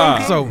 Nah.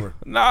 It's over.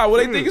 Nah, well,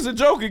 they think it's a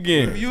joke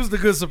again. Use the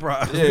good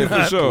surprise. Yeah,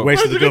 for sure.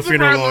 Wasted the good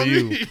funeral on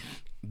you.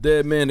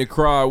 Dead man that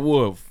cried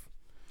wolf.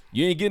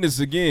 You ain't getting this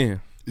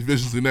again.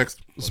 Efficiency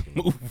next. Let's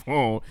move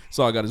on.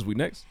 So I got this week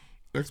next.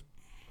 Next.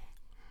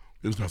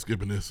 We're not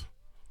skipping this.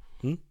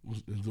 So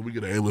we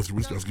get an A-lister.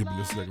 We start skipping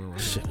this segment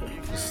right here.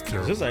 This is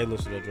terrible. Is this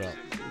A-lister that dropped?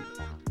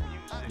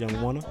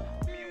 Young Wanna?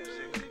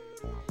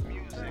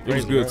 It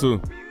was good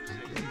too.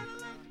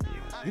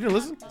 You didn't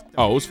listen?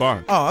 Oh, it was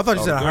fire. Oh, I thought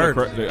you said I heard.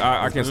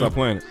 I can't stop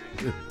playing it.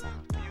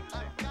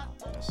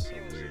 That's so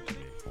weird to me.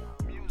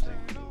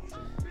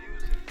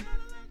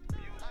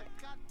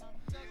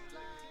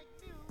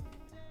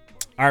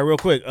 All right, real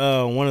quick.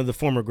 One of the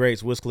former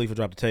greats, Wiz Khalifa,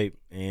 dropped a tape,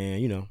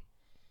 and it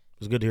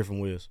was good to hear from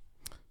Wiz.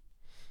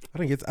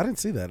 I didn't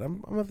see that.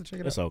 I'm gonna have to check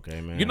it out. It's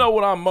okay, man. You know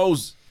what I'm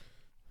most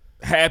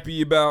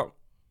happy about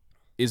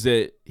is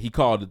that he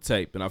called the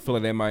tape, and I feel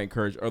like that might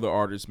encourage other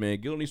artists, man.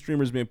 Get on these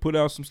streamers, man. Put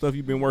out some stuff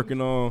you've been working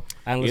on.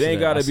 It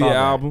ain't got to be an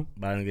album,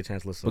 but I didn't get a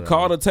chance to listen. But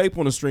call the tape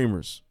on the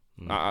streamers.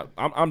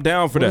 I'm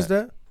down for that. What is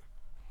that?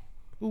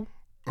 Who?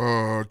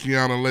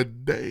 Kiana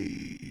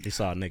Lede. He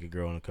saw a naked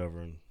girl on the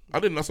cover, and I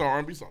didn't. I saw an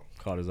R&B song.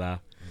 Caught his eye.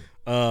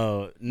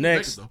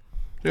 Next,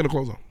 he had a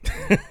clothes on.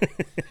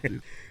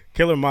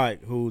 Killer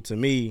Mike, who to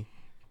me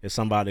is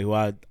somebody who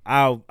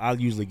I'll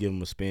usually give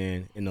him a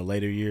spin in the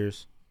later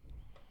years.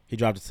 He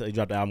dropped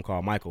the album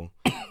called Michael,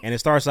 and it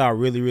starts out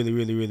really, really,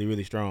 really, really,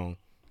 really strong.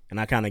 And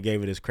I kind of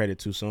gave it his credit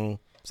too soon.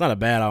 It's not a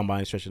bad album by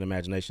any stretch of the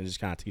imagination. It just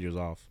kind of teeters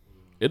off.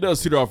 It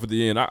does teeter off at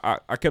the end.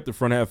 I kept the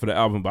front half of the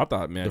album, but I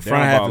thought, man, the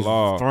front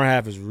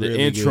half is really the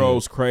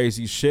intro's good.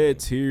 crazy. Shed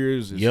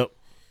Tears is yep.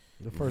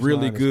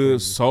 really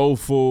good,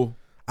 soulful.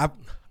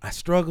 I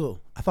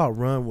struggle. I thought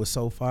Run was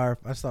so fire.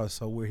 I just thought it was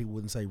so weird he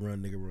wouldn't say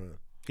Run, nigga, run.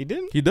 He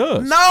didn't? He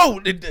does. No,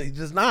 he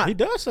does not. He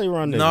does say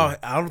Run, nigga. No,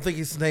 I don't think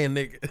he's saying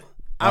nigga.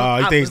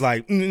 He thinks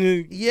like,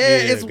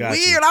 it's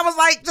weird. I was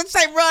like, just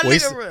say Run,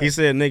 nigga, run. He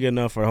said nigga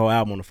enough for the whole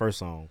album on the first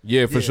song.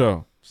 Yeah, for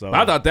sure. So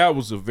I thought that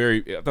was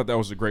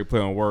a great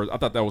play on words. I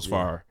thought that was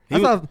fire. I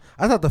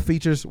thought the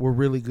features were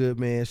really good,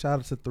 man. Shout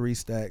out to 3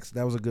 Stacks.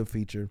 That was a good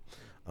feature.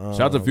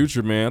 Shout out to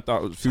Future, man. I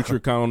thought Future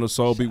kind of on the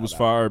soul beat was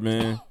fire,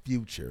 man.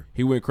 Future.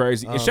 He went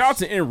crazy. And shout out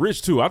to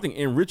Enrich too. I think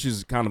Enrich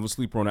is kind of a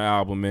sleeper on the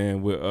album,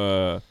 man,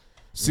 with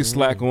Six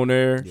Slack on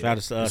there.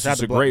 Shout out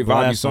to a great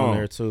vibey song on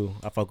there too.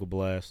 I fuck with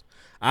Blast.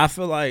 I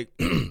feel like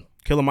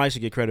Killer Mike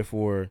should get credit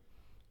for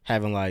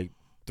having like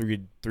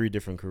three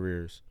different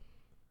careers.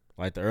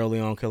 Like the early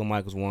on Killer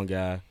Mike was one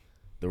guy.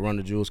 The Run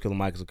the Jewels Killer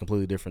Mike is a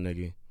completely different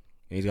nigga. And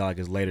he's got like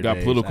his later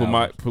days. Political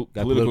Mike too.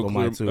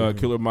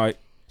 Killer Mike.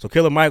 So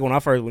Killer Mike, when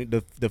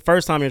the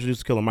first time you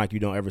introduced to Killer Mike, you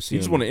don't ever see him.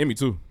 He just won an Emmy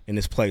too. In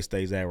this place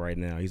stays at right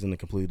now. He's in a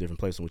completely different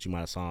place than what you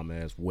might have saw him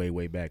as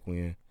way back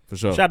when. For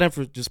sure. Shout out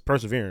to him for just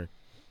persevering.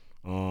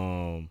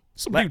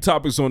 Some deep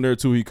topics on there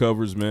too. He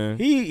covers, man.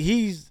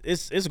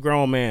 It's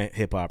grown man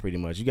hip hop pretty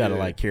much. You got to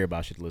like care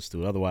about shit to listen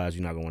to. Otherwise,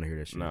 you're not gonna want to hear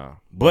that shit. Nah.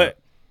 But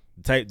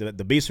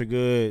the beats are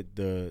good.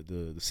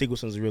 The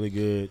sequencing is really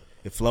good.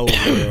 It flows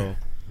well.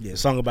 The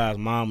song about his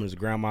mom and his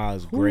grandma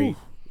is great.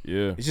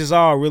 Yeah. It's just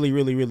all really,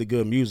 really, really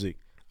good music.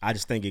 I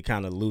just think it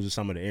kind of loses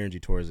some of the energy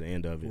towards the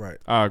end of it. Right.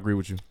 I agree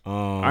with you.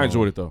 I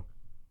enjoyed it though.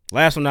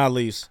 Last but not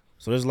least,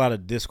 so there's a lot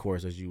of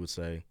discourse, as you would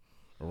say,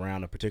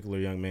 around a particular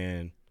young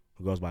man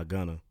who goes by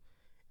Gunna.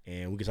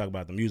 And we can talk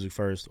about the music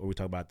first, or we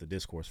talk about the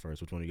discourse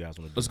first. Which one do you guys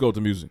want to do? Let's go with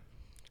the music.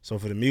 So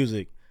for the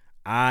music,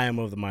 I am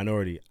of the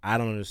minority. I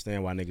don't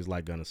understand why niggas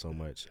like Gunna so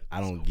much.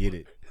 I don't get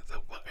it.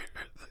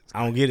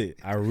 I don't get it.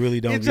 I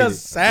really don't get it. It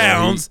just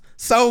sounds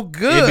so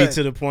good. It be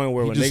to the point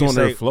where when people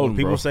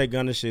bro. say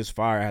Gunna shit's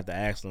fire, I have to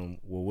ask them,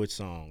 well, which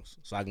songs?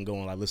 So I can go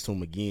and like listen to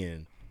them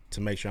again to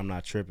make sure I'm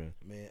not tripping.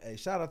 Man, hey,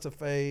 shout out to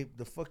Fabe.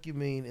 The fuck you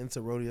mean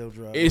into Rodeo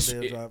Drive?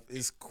 Rodeo Drive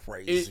is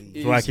crazy.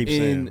 That's what I keep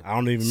saying. I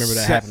don't even remember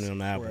that happening on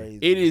the album. Crazy.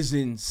 It is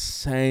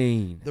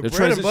insane. The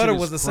Bread and Butter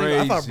was the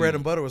same. I thought Bread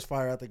and Butter was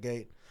fire out the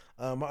gate.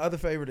 My other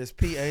favorite is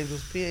P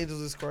Angels. P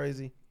Angels is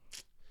crazy.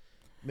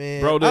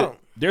 Man, bro,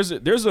 there's a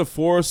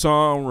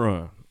 4-song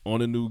run on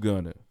the new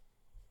Gunna.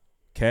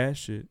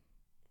 Cash It,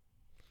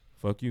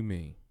 Fuck You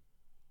Mean,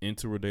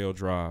 Into Rodeo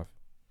Drive,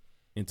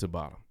 Into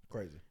Bottom.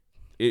 Crazy.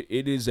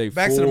 It is a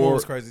Back to the Moon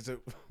was crazy too.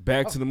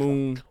 Back to the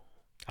Moon.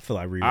 I feel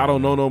like I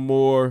don't know no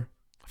more.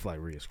 I feel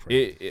like Rhea is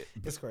crazy.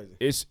 It's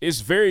crazy.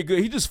 It's very good.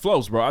 He just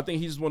floats, bro. I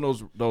think he's one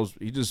of those.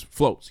 He just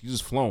floats. He's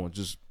just flowing,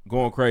 just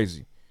going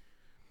crazy.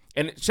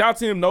 And shout out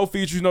to him. No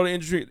features, no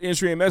industry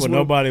ain't messing with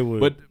nobody him.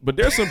 would. But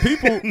there's some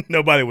people.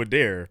 Nobody would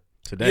dare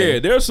today. Yeah,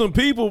 there's some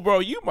people,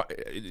 bro.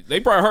 They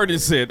probably heard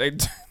this shit. They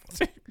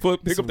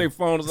pick up their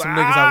phone. Some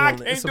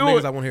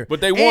niggas I want to hear,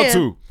 but they want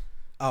to.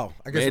 Oh,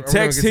 I guess man,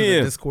 text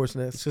him. Discourse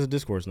next. This is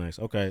discourse next.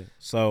 Okay,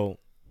 so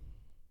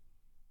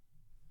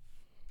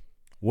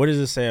what does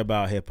it say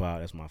about hip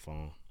hop? That's my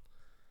phone.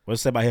 What does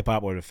it say about hip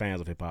hop or the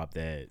fans of hip hop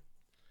that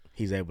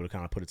he's able to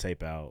kind of put a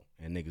tape out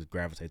and niggas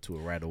gravitate to it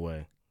right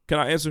away. Can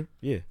I answer?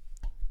 Yeah.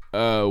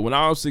 When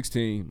I was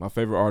 16, my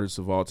favorite artist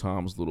of all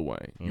time was Lil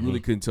Wayne. You really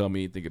couldn't tell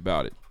me anything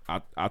about it.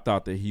 I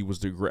thought that he was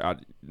the great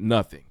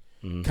nothing.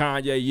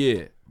 Kanye,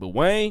 yeah, but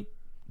Wayne,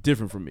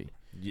 different from me.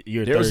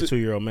 You're a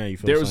 32-year-old man. You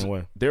feel the same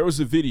way. There was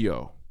a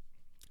video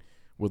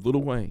with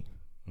Lil Wayne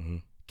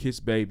kiss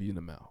Baby in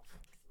the mouth.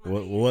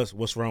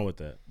 What's wrong with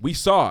that? We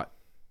saw it.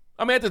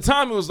 I mean, at the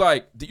time, it was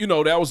like,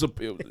 that was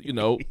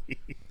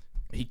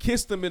he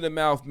kissed him in the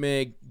mouth,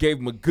 man, gave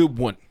him a good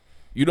one.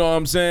 You know what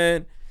I'm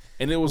saying?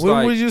 And it was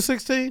when was you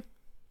 16?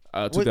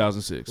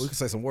 2006. We can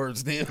say some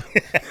words then.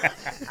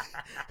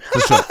 For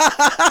sure.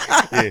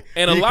 Yeah.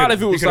 And a lot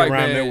of it was like,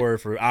 man, that word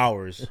for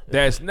hours.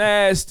 That's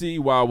nasty.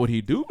 Why would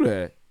he do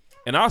that?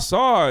 And I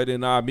saw it,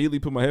 and I immediately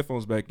put my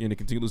headphones back in and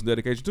continued listening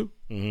to Dedication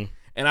 2.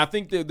 And I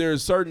think that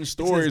there's certain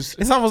stories.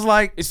 It's almost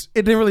like it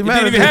didn't really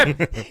matter. It didn't even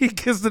happen. He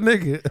kissed the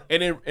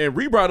nigga. And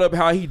Ree brought up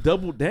how he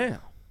doubled down.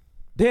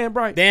 Damn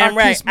right. Damn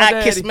right.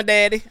 I kissed my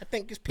daddy. I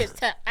think it's pissed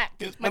time. I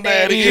kissed my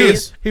daddy.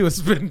 He was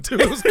spitting too.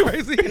 It was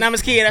crazy. And I'm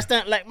his kid. I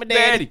stunt like my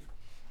daddy.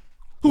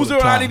 Who's the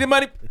one I need the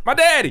money? My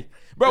daddy.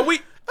 Bro,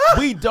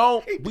 we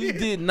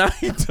did not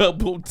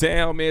double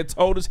down, man.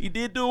 Told us he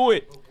did do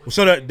it.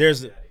 So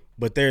there's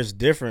a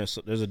difference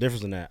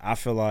in that. I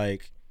feel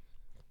like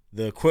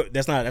that's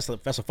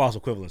a false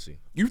equivalency.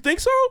 You think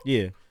so?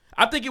 Yeah.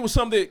 I think it was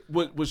something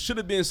that should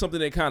have been something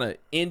that kind of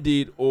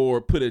ended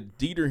or put a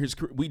deeter in his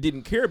career. We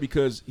didn't care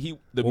because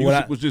the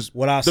music was just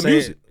the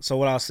music. So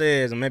what I'll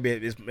say is, and maybe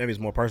it's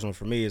more personal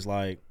for me, is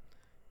like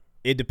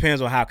it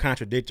depends on how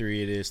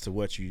contradictory it is to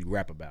what you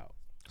rap about.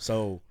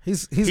 So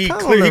he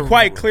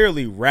quite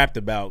clearly rapped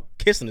about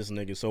kissing this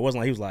nigga. So it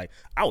wasn't like he was like,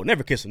 I would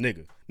never kiss a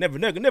nigga. Never,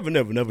 and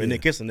then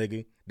kiss a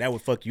nigga. That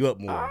would fuck you up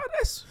more.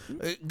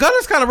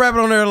 Gunna's kind of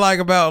rapping on there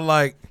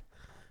about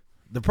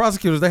the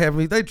prosecutors,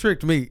 they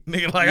tricked me.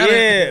 Nigga,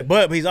 like,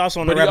 but he's also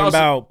on the rapping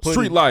about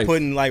street life,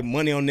 putting like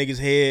money on niggas'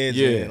 heads.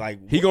 Yeah, and,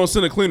 like he gonna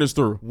send the cleaners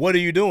through. What are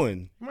you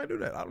doing? You might do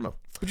that. I don't know.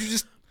 But you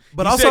just.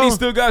 But he said he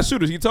still got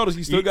shooters. He told us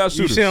he still got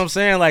shooters. You see what I'm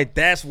saying? Like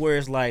that's where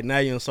it's like now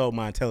you insult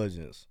my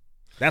intelligence.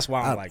 That's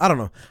why I'm I don't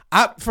know.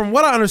 From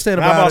what I understand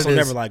about it, I've also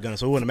never liked Gunna,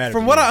 so it wouldn't matter.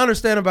 From what I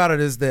understand about it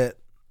is that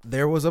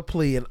there was a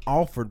plea, an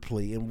offered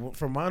plea, and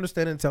from my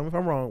understanding, tell me if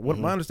I'm wrong. What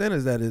my understanding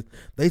is that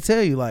they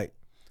tell you like,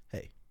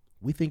 hey,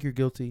 we think you're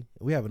guilty.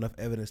 We have enough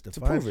evidence to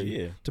find prove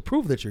you it, to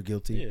prove that you're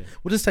guilty. Yeah.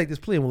 We'll just take this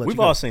plea and we'll let We've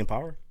you go. all seen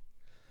Power.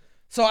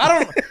 So I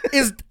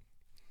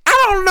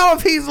don't know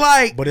if he's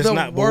like but it's the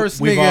not,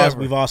 worst we've nigga all, ever.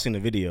 We've all seen the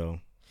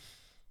video.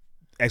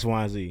 X,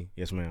 Y, and Z.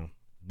 Yes, ma'am.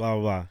 Blah,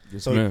 blah, blah.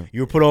 Yes, so ma'am.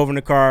 you were put over in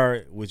the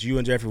car with you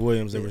and Jeffrey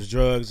Williams. There was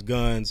drugs,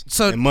 guns,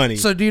 and money.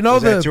 So do you know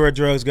was that your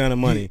drugs, gun,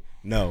 and money?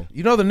 No.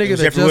 You know the nigga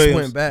that Jeffrey just Williams?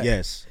 went back.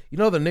 Yes. You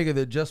know the nigga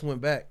that just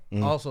went back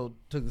also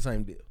took the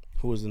same deal.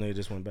 Who was the nigga that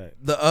just went back?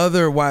 The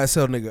other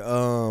YSL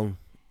nigga.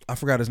 I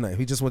forgot his name.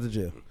 He just went to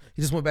jail.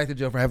 He just went back to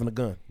jail for having a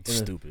gun.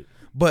 Stupid.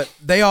 But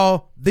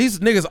these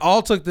niggas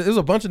all took it was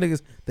a bunch of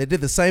niggas that did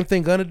the same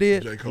thing Gunna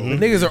did. The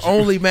niggas are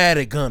only mad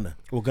at Gunna.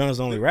 Well, Gunna's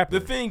only rapper.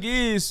 The thing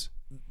is,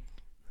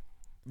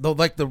 though,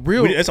 like the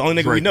real. That's the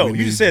only nigga we know.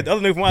 You just said the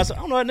other nigga from YSL. I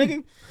don't know that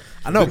nigga.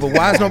 I know, but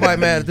why is nobody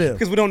mad at them?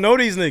 Because we don't know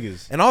these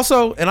niggas. And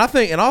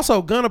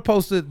also Gunna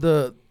posted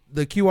the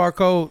QR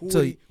code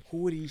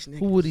who are these niggas?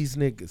 Who are these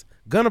niggas?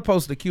 Gunna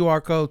posted the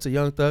QR code to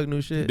Young Thug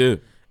new shit. Yeah.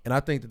 And I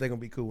think that they're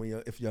gonna be cool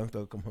if Young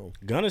Thug come home.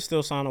 Gunna's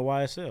still signed to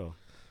YSL.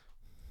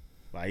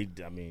 Like,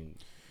 I mean,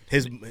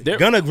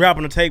 Gunna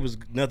dropping the tape was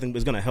nothing.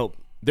 Was gonna help.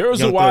 There was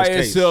Young a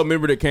Thug's YSL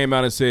member that came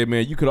out and said,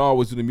 "Man, you could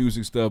always do the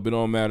music stuff, but it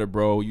don't matter,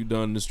 bro. You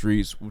done in the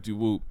streets, whoopty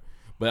whoop."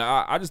 But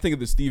I just think of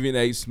the Stephen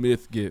A.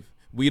 Smith gift.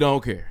 We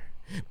don't care.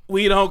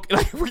 We don't.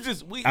 Like,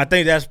 I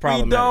think that's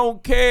problematic. We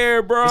don't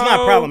care, bro. It's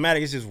not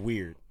problematic. It's just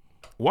weird.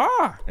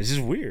 Why? It's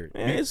just weird.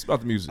 Man, it's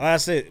about the music. Like I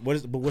said,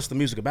 what's the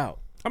music about?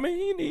 I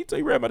mean, he tell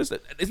you right about this.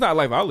 It's not a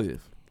life I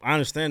live. I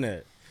understand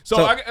that.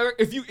 So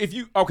if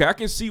you I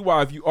can see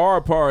why if you are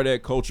a part of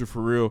that culture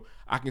for real,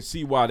 I can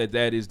see why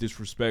that is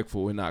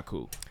disrespectful and not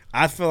cool.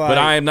 I feel like, but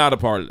I am not a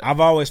part of that.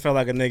 I've always felt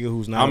like a nigga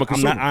who's not. I'm a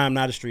consumer. I am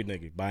not a street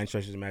nigga by any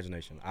stretch of the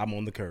imagination. I'm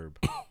on the curb,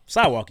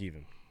 sidewalk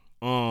even.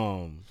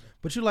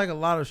 But you like a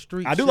lot of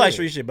street. I do like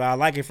street shit, but I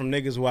like it from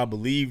niggas who I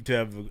believe to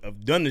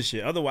have done this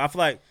shit. Otherwise, I feel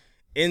like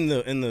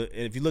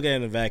if you look at it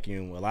in a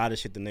vacuum, a lot of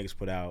shit the niggas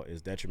put out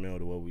is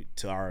detrimental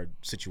to our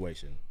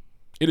situation.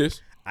 It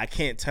is. I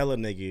can't tell a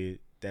nigga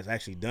that's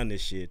actually done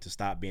this shit to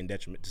stop being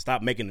detrimental, to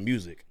stop making the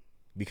music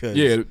because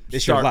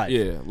it's your life.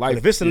 Yeah, but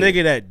if it's a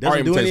nigga that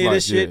doesn't do any of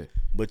this shit,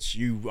 but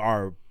you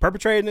are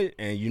perpetrating it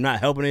and you're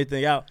not helping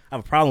anything out, I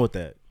have a problem with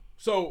that.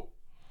 So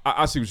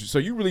I see what you. So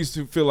you really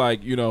feel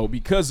like,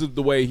 because of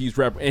the way he's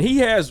rapping, and he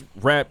has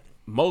rapped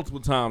multiple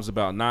times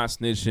about not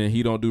snitching.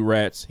 He don't do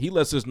rats. He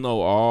lets us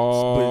know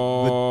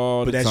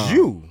all the time. But that's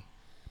you.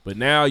 But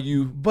now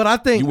you. But I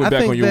think went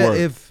back on your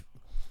word.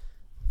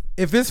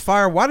 if it's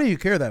fire, why do you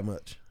care that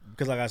much?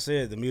 Because like I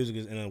said, the music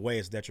is in a way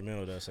it's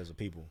detrimental to us as a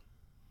people.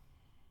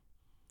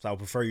 So I would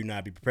prefer you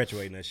not be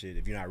perpetuating that shit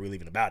if you're not really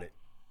even about it.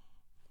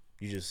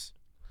 You just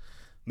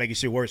making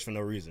shit worse for no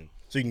reason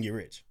so you can get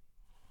rich.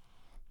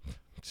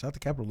 Shout out to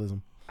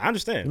capitalism. I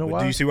understand. You know but why?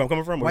 do you see where I'm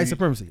coming from? White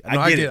supremacy. No,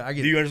 I get it. I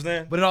get Do you it.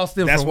 understand? But it all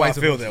stems That's from why white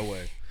I feel supremacy. that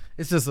way.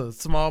 It's just a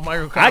small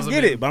microcosm. I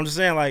get it, but I'm just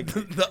saying, like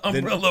the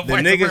umbrella of the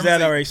white niggas that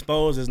supremacy. are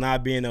exposed as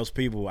not being those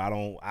people. I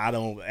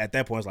don't. At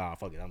that point, it's like, oh,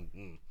 fuck it.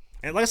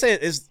 And like I said,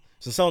 it's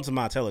insulting to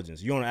my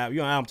intelligence. You on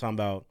I'm talking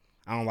about.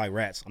 I don't like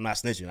rats. I'm not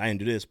snitching. I didn't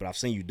do this, but I've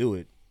seen you do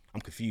it.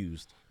 I'm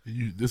confused.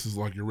 This is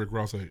like your Rick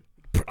Ross hate.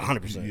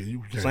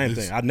 100%. Same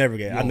thing. I never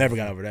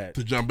got over that.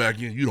 To jump back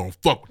in, you don't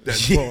fuck with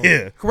that.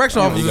 Yeah.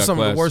 Correctional officers are some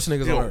of the worst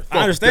niggas on earth. I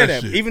understand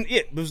that. shit. Even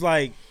it was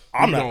like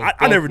I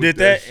fuck never with did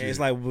that that. shit. And it's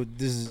like, well,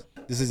 this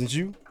isn't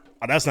you.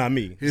 Oh, that's not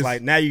me. It's His-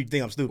 like now you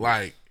think I'm stupid.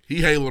 Like he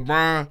hate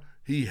LeBron,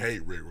 he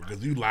hate Rick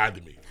because you lied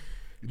to me.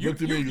 You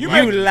looked at me. you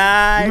lied to me.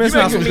 lied. You missed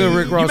out some good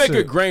Rick You Ross make a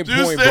shit. great You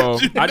point, said bro.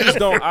 you I just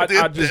don't. never did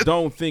I just that.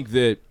 don't think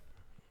that.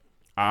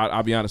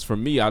 I'll be honest. For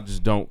me, I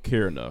just don't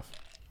care enough.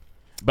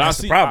 But That's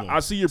I the see. problem. I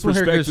see your Some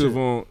hair good perspective shit.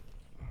 on.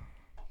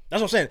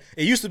 That's what I'm saying.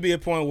 It used to be a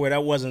point where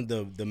that wasn't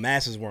the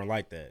masses weren't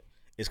like that.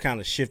 It's kind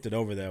of shifted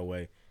over that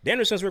way.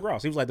 Damn, since Rick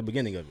Ross, he was like the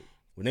beginning of it.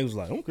 When niggas was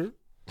like, okay.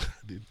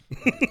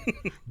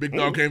 Big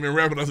Dog came in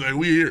rapping. I said,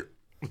 "We here.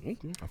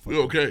 We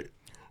okay."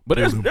 But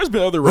there's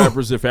been other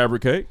rappers that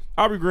fabricate.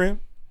 Aubrey Graham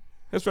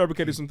has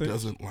fabricated some things.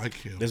 Doesn't like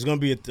him. There's gonna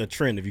be a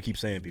trend if you keep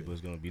saying people.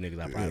 It's gonna be niggas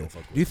I probably don't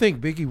fuck with. Do you think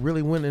Biggie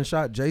really went and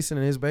shot Jason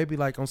and his baby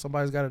like on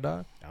Somebody's Gotta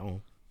Die? I don't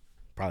know.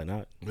 Probably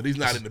not. But he's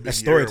not in the Biggie That's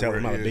storytelling. era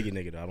I'm not a where- Biggie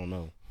nigga though. I don't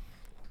know.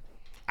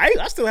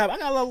 I still have. I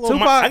got a little.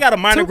 Tupac- I got a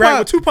minor grab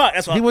with Tupac.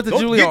 That's why he went to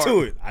don't get Juilliard.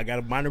 to it. I got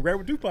a minor grab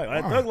with Tupac.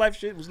 That Thug Life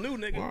shit was new,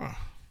 nigga. Wow.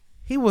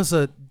 He was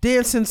a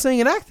dancing,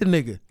 singing, acting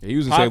nigga. Yeah, he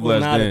was in Pac Save was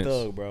Last not Dance. a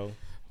thug, bro.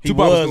 He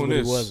Tupac was, doing but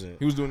this. he wasn't.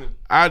 He was doing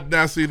it.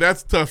 Now see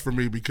that's tough for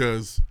me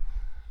because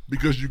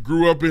you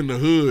grew up in the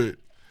hood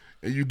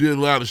and you did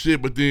a lot of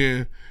shit, but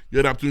then you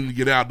had the opportunity to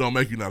get out. Don't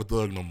make you not a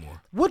thug no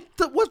more. What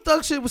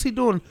thug shit was he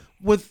doing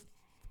with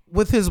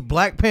his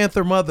Black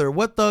Panther mother?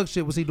 What thug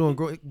shit was he doing?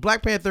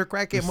 Black Panther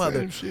crackhead The mother.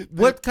 same shit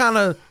What that kind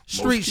of most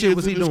street shit kids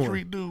was he in the doing?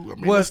 street do. I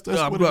mean, What?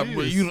 that's what it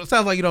is.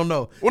 Sounds like you don't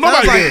know. Well,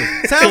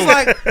 nobody sounds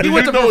like he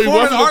went to performing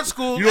art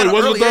school. You know at he an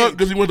wasn't a early thug age.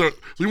 because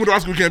he went to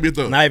art school. Can't be a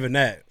thug. Not even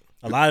that.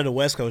 A lot of the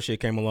West Coast shit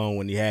came along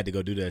when he had to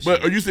go do that But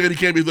shit. are you saying he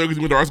can't be a thug because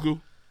he went to art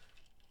school?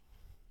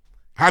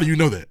 How do you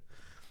know that?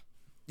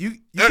 You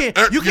can't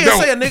you say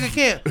a don't. nigga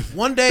can't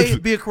one day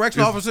be a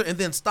correctional officer and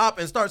then stop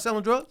and start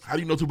selling drugs. How do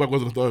you know Tupac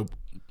wasn't a thug?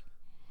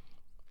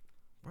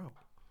 Bro,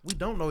 we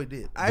don't know he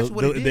did. I asked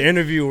what he did. The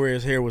interview where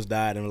his hair was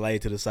dyed and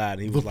laid to the side,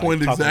 and he was The like point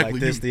talking exactly.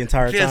 like this You the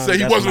entire time. can't say he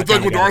That's wasn't a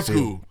when I thug with kinda art got a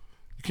feel. school.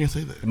 You can't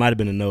say that. It might have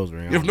been a nose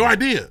ring. You have no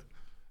idea.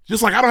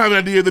 Just like I don't have an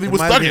idea that he It was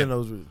might have been thugging.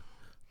 those reasons.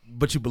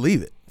 But you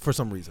believe it for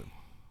some reason.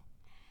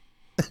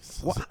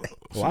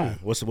 Why?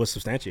 What's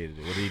substantiated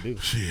it? What did he do?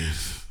 Shit.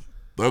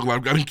 Thug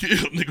life got him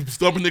killed. Nigga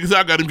stumping niggas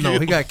out got him No,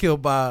 killed. he got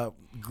killed by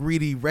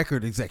greedy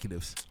record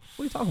executives.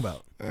 What are you talking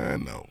about? I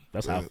know.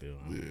 That's how I feel.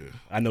 Yeah.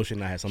 I know shit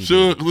not had something to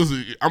do with Suge,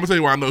 listen, I'm gonna tell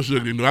you why I know Suge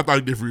didn't do it. I thought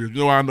he did for years. You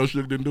know why I know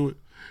Suge didn't do it?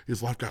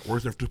 His life got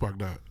worse after Tupac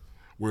died.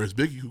 Whereas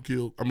Diddy who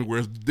killed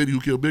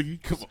Biggie.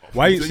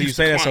 Why you He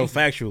say that so used to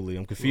climb. factually?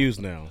 I'm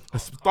confused now.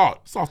 It's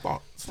thought. It's all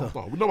thought. It's all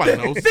thought. Nobody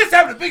knows. This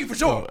happened to Biggie for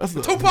sure. That's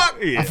the- Tupac,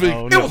 I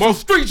think it was some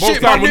street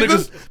shit, my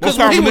niggas. Because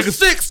when he was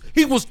 6,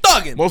 he was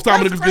thugging. Most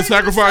time That's niggas get crazy to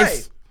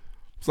sacrificed. say.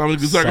 Some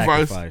niggas get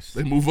sacrificed. Sacrifice.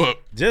 They move up.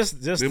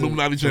 Just They to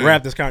Illuminati to chain.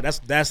 wrap this car.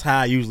 That's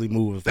how I usually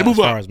move They as move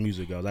far up. as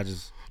music goes. I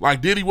just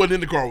Like Diddy wasn't in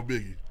the car with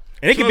Biggie.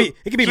 and it could be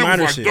Suge was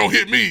minor like, shit. Don't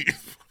hit me.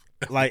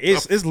 Like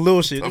it's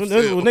little shit. Tough When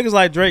sell. niggas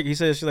like Drake, he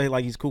says shit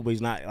like he's cool, but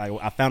he's not. Like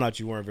I found out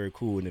you weren't very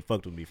cool, and it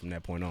fucked with me from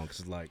that point on. Because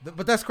it's like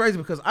But that's crazy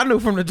because I knew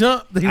from the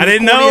jump that he was I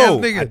didn't a corny know.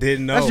 ass nigga. I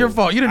didn't know. That's your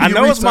fault. You didn't I do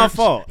know your it's my research.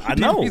 fault. You I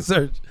did know.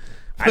 research.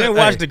 I didn't But,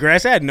 watch hey, the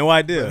grass. I had no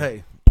idea. but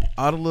hey,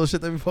 all the little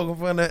shit they be poking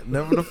fun at,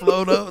 never the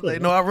flow though. They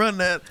know I run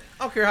that.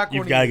 I don't care how corny.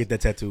 You gotta it is. get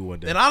that tattoo one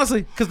day. And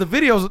honestly, because the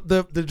videos,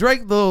 the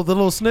Drake, the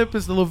little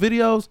snippets, the little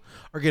videos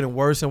are getting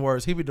worse and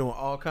worse. He be doing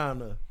all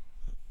kind of.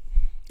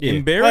 Yeah.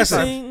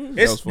 Embarrassing.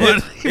 It's He be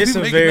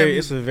making that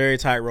it's a very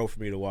tight rope for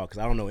me to walk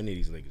because I don't know any of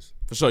these niggas.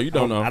 For sure, you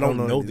don't know. I don't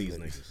know these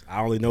niggas.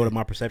 I only know that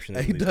my perception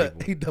is He these does.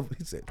 people.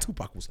 He said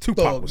Tupac was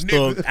Tupac was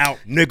nigga. thugged out,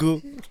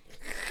 nigga.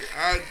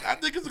 I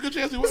think it's a good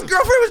chance he His was.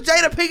 girlfriend was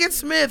Jada Pinkett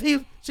Smith.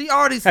 She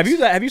already. Have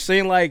you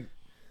seen like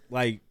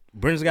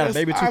Brenda's got a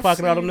baby Tupac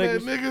and all them I've niggas?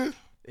 seen that nigga.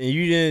 And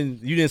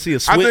you didn't see a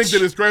switch. I think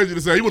that it's crazy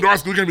to say he went to art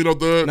school. He can't be no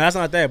thug. No, that's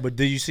not that. But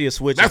did you see a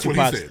switch? That's in what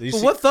he Tupac's- said. did you But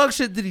see- what thug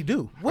shit did he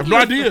do? I What have no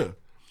thug- idea.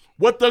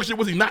 What thug shit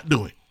was he not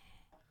doing?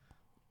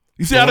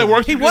 You see how that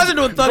works? He wasn't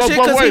doing thug It goes shit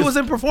both because he ways. was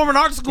in performing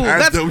art school.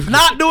 That's That's the-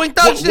 not doing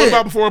thug shit. What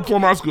about before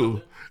performing art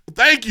school?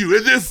 Thank you.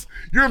 It's just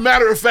you're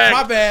matter of fact.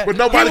 My bad. But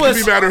nobody He can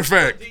was- be matter of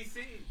fact.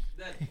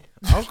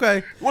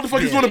 Okay. What the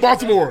fuck he's doing in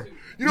Baltimore?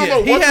 You don't Yeah,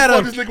 know he what the had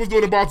fuck a- this nigga was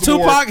doing in Baltimore.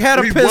 Tupac had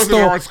a when he wasn't pistol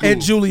in art school. at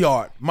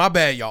Juilliard. My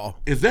bad, y'all.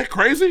 Is that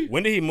crazy?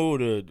 When did he move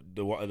to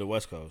the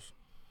West Coast?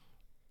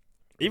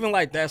 Even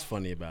like that's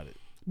funny about it.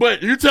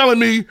 But you're telling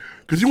me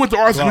because you went to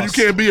art school, you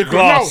can't be a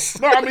Gloss.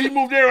 No. I mean, he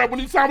moved there when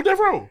he signed with Death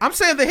Row. I'm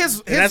saying that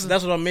his that's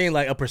what I mean.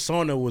 Like a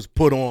persona was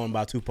put on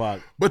by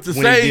Tupac. But to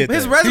when say he did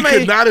his that. resume He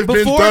could not have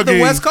been before the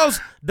thugging. West Coast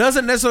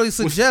doesn't necessarily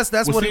suggest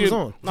that's what he was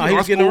on. No, he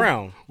was getting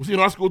around. Was he in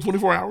art school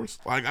 24 hours?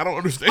 Like, I don't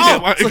understand. Oh,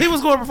 Like, so he was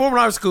going to performing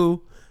art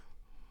school,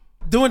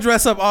 doing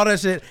dress up, all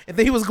that shit, and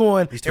then he was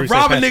going and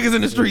robbing niggas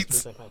in the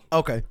streets.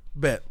 Okay,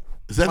 bet.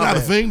 Is that not a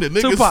thing that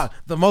niggas? Tupac,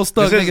 the most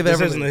thug nigga This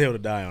ever. isn't a hill to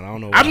die on. I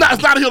don't know.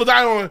 It's not a hill to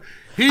die on.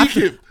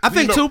 I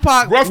think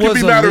Tupac Ruff can was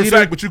be a matter of leader.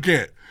 fact, but you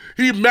can't.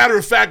 He matter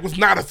of fact was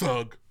not a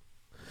thug.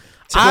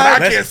 I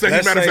can't say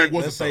he matter of fact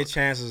was a Let's say thug.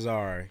 chances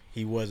are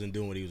he wasn't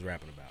doing what he was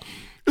rapping about.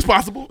 It's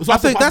possible. It's I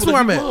also think that's possible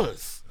where that I'm he at.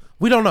 was.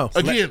 We don't know.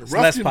 Again, It's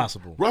Ruff less can,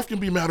 possible. Ruff can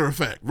be matter of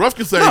fact. Ruff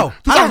can say, No,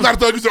 Tupac's not a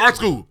thug. He's in art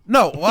school.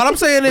 No, what I'm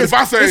saying is, If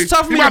I say it's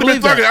tough for he me might to have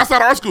been believe thugging that.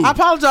 outside art school. I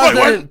apologize.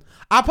 Wait,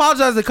 I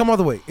apologize to come all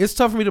the way. It's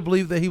tough for me to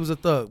believe that he was a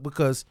thug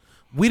because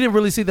we didn't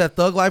really see that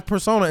thug life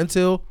persona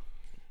until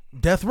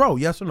Death Row.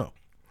 Yes or no?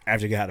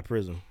 After he got out of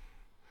prison.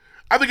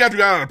 I think after he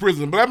got out of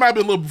prison, but that might have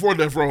been a little before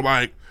Death Row.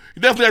 Like,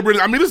 he definitely had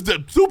prison. I mean,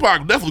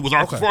 Tupac definitely was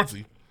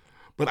artsy.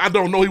 But I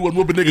don't know he wasn't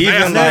whooping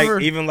niggas'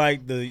 ass. Even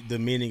like the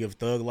meaning of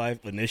thug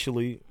life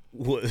initially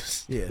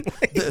was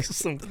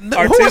some Who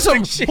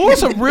artistic shit. are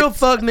some real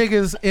thug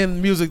niggas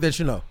in music that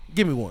you know?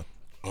 Give me one.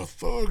 A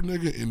thug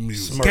nigga in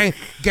music.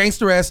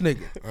 Gangster ass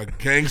nigga. A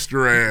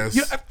gangster ass.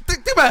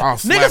 Think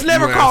about it. Niggas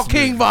never called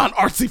King Von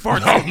artsy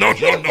fartsy. No.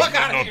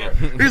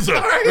 He's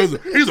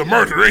a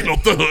murderer. Ain't no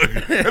thug.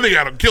 That nigga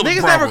got a killing Niggas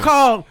problem. never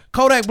called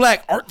Kodak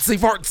Black artsy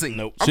fartsy.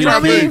 Nope. I'm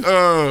trying to think.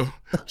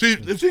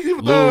 If she give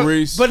a thug,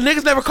 Reese. But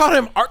niggas never called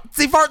him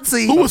artsy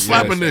fartsy. who was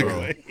slapping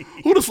nigga?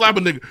 Who to slap a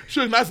nigga?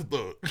 Suge Knight's a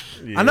thug.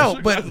 I know,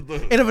 but and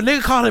if a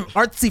nigga called him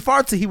artsy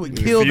fartsy, he would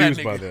kill that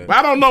Confused by nigga. that. But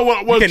I don't know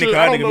what can't even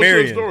I call don't that know nigga Suge's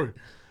Marion. story.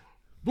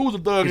 Who was a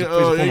thug? He's a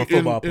former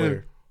football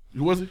player.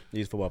 Who was he?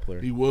 He's a football player.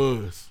 He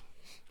was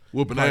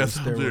whooping Probably ass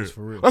out steroids there.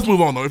 for real. Let's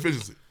move on though.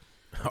 Efficiency.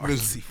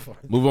 Artsy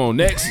fartsy. Move on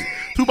next.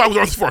 Tupac was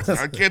artsy fartsy.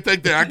 I can't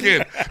take that. I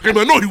can't be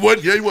like, no, he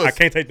wasn't. Yeah, he was. I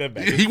can't take that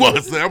back. He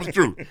was. That was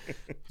true.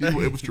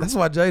 It was true. That's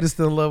why Jada's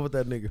still in love with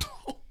that nigga.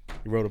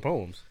 He wrote the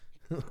poems.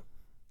 And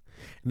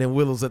then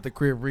Willow's at the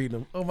crib reading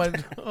them. Oh my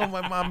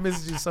mom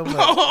misses you so much.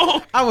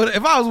 I would,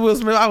 if I was Will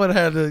Smith, I would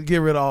have had to get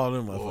rid of all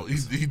of them. Oh,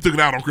 he took it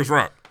out on Chris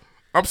Rock.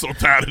 I'm so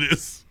tired of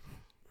this.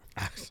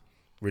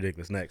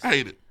 Ridiculous. Next. I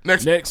hate it.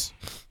 Next.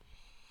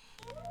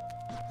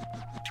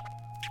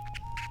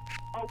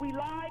 Are we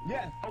live?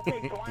 Yes.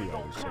 Okay, so I ain't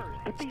gonna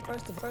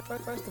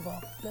curse. First of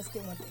all, let's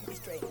get one thing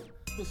straight.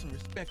 Put some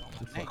respect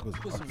on my name.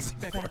 Put some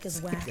respect on Whack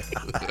is whack.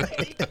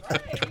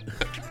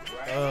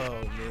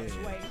 Oh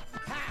man.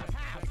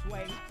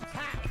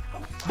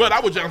 But I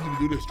would challenge you to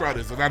do this. Try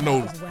this. And I know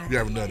you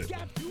haven't done it.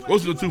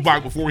 Listen to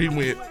Tupac before he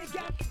went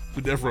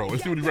to Death Row and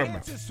see what he's rapping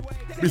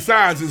about.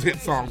 Besides his hit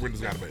song,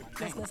 Brenda's Got a Baby. Let's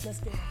get one thing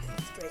straight.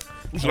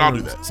 We should all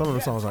do that. Some of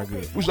the songs are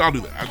good. We should all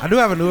do that. I do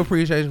have a new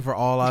appreciation for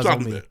All We Eyes should all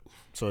on do Me. that.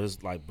 So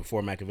it's like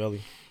before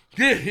Machiavelli.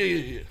 Yeah.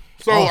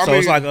 So, So I mean,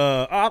 it's like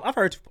I've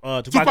heard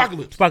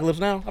Tupacalypse. Tupacalypse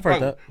now. I've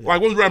heard that. Like,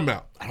 what was rapping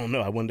about? I don't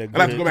know. I wasn't that I'd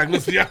good. have to go back and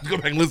listen. Yeah, I have to go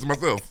back and listen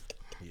myself.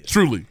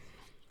 Truly.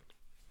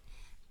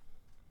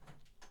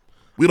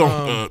 We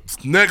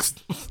don't.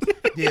 Next.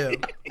 Yeah,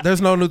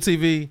 there's no new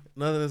TV.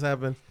 Nothing has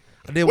happened.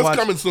 I did What's watch.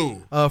 coming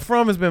soon?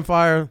 From has been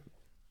fired.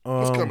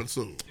 What's coming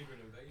soon?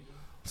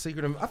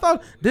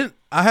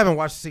 I haven't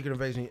watched Secret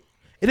Invasion yet.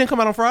 It didn't come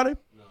out on Friday.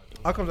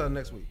 I'll come out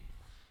next week.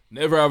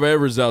 Never Have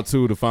Ever's out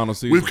too. The final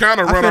season. We've kind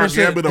of run our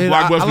gambit of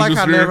blockbusters I like this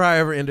how year. Never I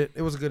Ever ended.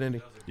 It was a good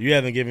ending. You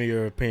haven't given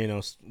your opinion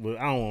on. Well,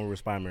 I don't want to read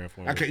Spider-Man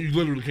for I can't. You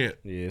literally can't.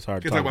 Yeah, it's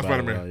hard Can't to talk talk about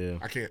about Spider-Man. it.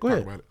 Yeah. I can't Go talk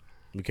ahead. about it.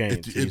 We can't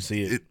until you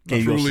see it. it Can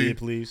you go truly- see it,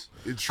 please?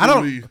 It truly, I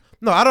don't.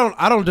 No, I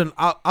don't.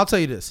 I'll tell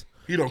you this.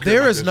 He don't care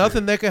There about is that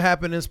nothing that could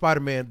happen in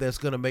Spider-Man that's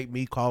gonna make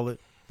me call it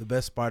the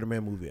best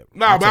Spider-Man movie ever.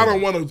 Nah, but I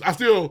don't want to. I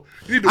still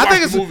you need to I watch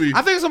think the movie.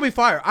 I think it's gonna be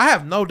fire. I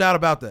have no doubt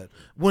about that.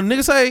 When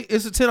niggas say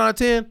it's a 10 out of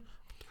 10,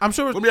 I'm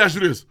sure. Let me ask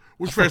you this: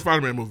 which favorite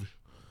Spider-Man movie?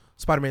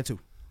 Spider-Man 2,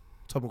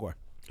 Tobey Maguire.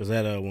 Is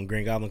that when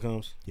Green Goblin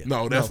comes? Yeah.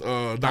 No, that's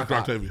Dr.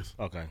 Octavius.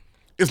 Okay.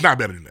 It's not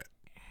better than that.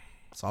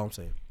 That's all I'm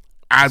saying.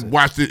 I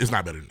watched it. It's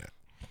not better than that.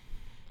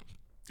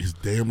 It's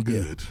damn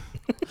good.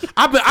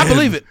 I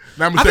believe it.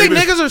 Now I'ma I tell you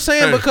think this. niggas are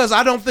saying Hey. because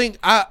I don't think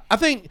I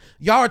think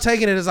y'all are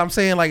taking it as I'm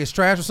saying like it's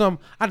trash or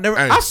something. Hey.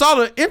 I saw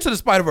the Into the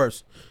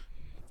Spider-Verse.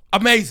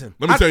 Amazing.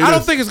 Let me tell you I don't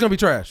this. think it's gonna be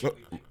trash.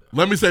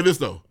 Let me say this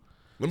though.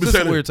 Let me This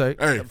say is a weird this.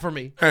 take Hey, for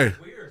me. Hey,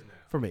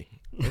 For me.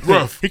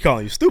 rough. He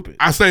calling you stupid.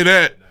 I say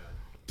that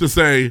to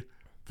say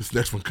this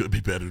next one could be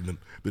better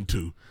than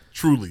 2.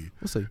 Truly,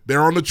 We'll see.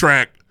 they're on the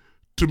track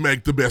to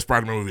make the best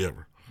Spider-Man movie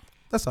ever.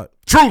 That's not.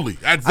 Truly,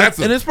 that's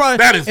and it's probably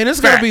that is and it's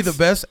gonna be facts.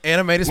 the best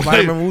animated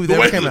Spider-Man movie that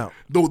ever came out.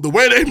 The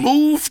way they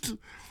moved,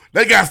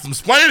 they got some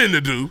explaining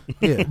to do.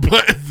 Yeah.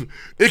 But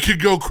it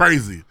could go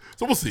crazy.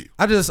 So we'll see.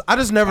 I just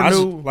never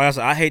knew. Like I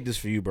said, I hate this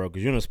for you, bro,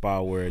 because you're in a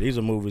spot where these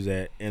are movies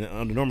that,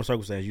 under normal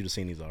circumstances, you'd have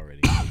seen these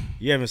already.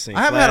 You haven't seen.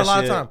 I haven't had a Flash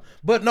lot of yet? time,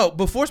 but no.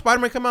 Before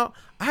Spider-Man come out,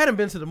 I hadn't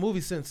been to the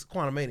movie since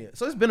Quantumania,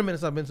 so it's been a minute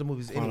since I've been to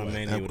movies. Anyway.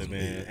 Quantumania would have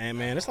been. And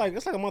man, it's like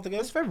a month ago.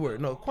 It's February.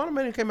 No,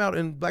 Quantumania came out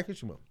in Black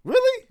History Month.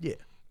 Really? Yeah.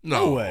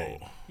 No way.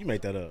 You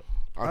make that up.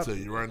 I'll tell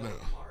you right now.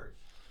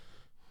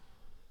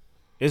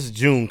 It's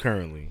June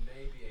currently.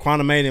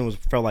 Quantumania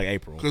felt like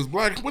April. Because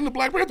when did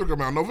Black Panther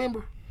come out?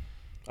 November?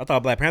 I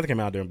thought Black Panther came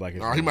out during Black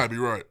History. He might be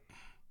right.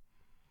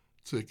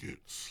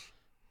 Tickets.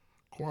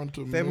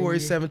 February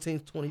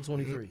 17th,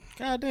 2023.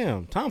 God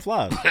damn, time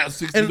flies.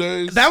 60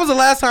 days. That was the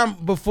last time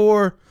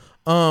before.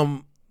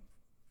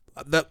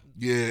 That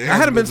Yeah, I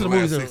hadn't been to the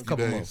movies in a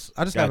couple months.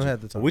 I just haven't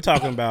had the time. We're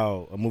talking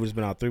about a movie that's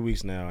been out 3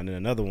 weeks now, and then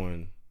another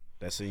one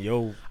that's in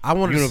your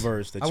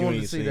universe that I you wanted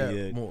ain't to see seen that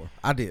yet. more.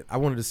 I did. I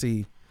wanted to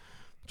see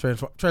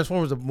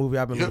Transformers, the movie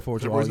I've been looking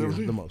forward to all year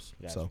the most.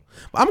 Gotcha. So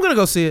but I'm gonna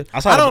go see it.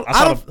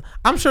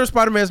 I'm sure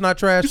Spider-Man's not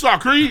trash. You saw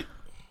Creed?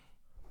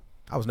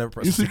 I was never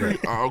pressed. You see Creed?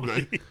 Oh,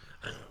 okay.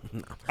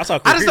 I saw.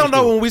 I just don't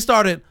know when we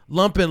started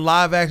lumping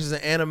live actions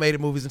and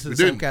animated movies into the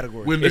same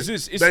category. When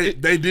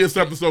they did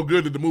something so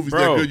good that the movie's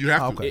that good, you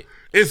have to.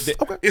 It's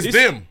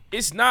them.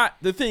 It's not.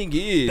 The thing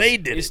is, they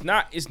did. It's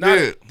not.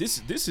 Yeah.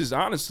 This is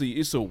honestly,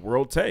 it's a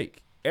world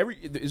take.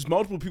 It's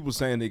multiple people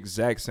saying the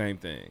exact same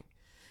thing.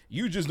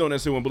 You just don't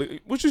necessarily believe.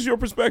 Which is your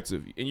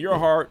perspective? In your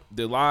heart,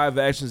 the live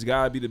actions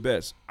gotta be the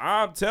best.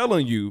 I'm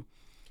telling you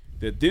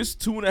that this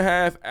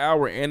 2.5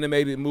 hour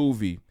animated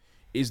movie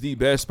is the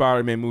best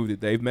Spider-Man movie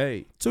that they've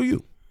made. To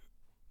you.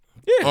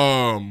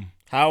 Yeah.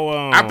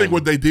 I think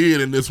what they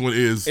did in this one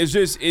is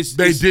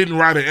they didn't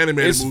write an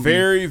animated it's movie.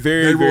 very,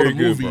 very, they wrote very a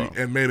movie good,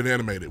 bro. and made it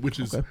animated, which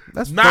is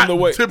That's not from the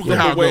way- typically from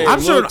how the it way goes.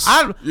 I'm sure. looks.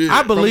 I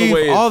believe From the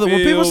way it all the when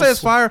people say feels.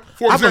 it's fire.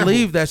 For I example,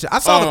 believe that shit. I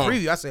saw the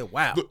preview. I said,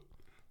 "Wow."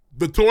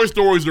 The Toy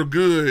Stories are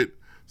good.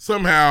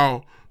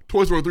 Somehow,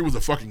 Toy Story 3 was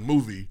a fucking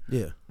movie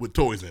with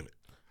toys in it.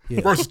 Yeah.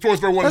 Versus Toy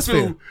Story 1 That's and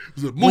 2 fair.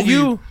 was a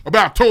movie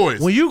about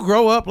toys. When you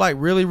grow up like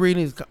really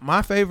reading,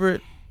 my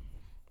favorite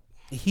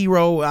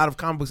hero out of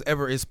comic books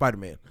ever is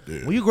Spider-Man. Yeah.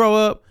 When you grow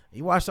up,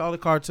 you watch all the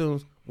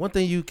cartoons. One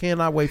thing you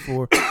cannot wait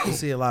for is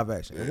see a live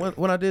action. And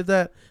when I did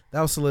that,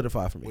 that was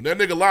solidified for me. When that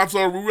nigga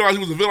Lotso realized he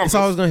was a villain, It's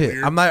always gonna hit.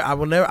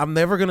 weird. I'm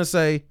never gonna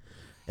say,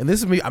 and this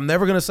is me. I'm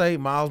never gonna say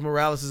Miles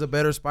Morales is a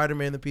better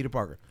Spider-Man than Peter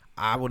Parker.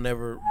 I will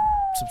never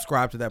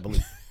subscribe to that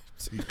belief.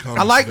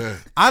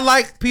 I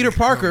like Peter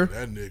Parker.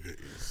 That nigga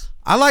is.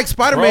 I like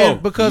Spider-Man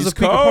Bro, because he's of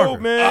Peter cold,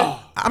 Parker. man.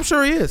 I'm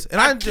sure he is,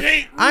 and I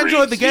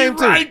enjoyed the game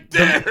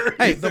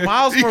too. The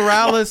Miles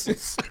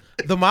Morales,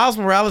 the Miles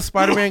Morales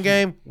Spider-Man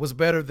game was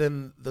better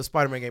than the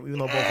Spider-Man game, even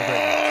though both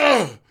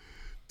are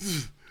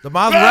great. The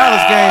Miles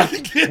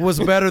Morales game was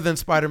better than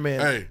Spider-Man.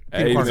 Hey,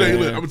 Peter I'm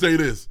Parker. gonna tell you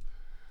this.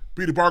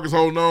 Peter Parker's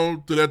holding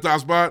on to that top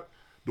spot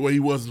the way he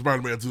was in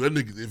Spider-Man 2. That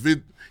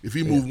nigga, if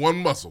he moved one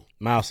muscle,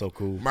 Miles so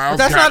cool. Miles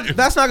But got it.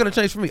 that's not going to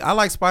change for me. I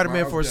like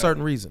Spider-Man Miles for a got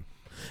certain it. reason.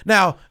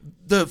 Now,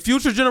 the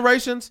future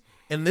generations,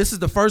 and this is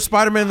the first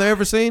Spider-Man they've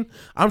ever seen,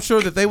 I'm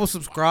sure that they will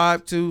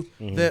subscribe to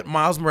that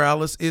Miles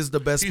Morales is the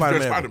best He's their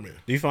Spider-Man. Spider-Man.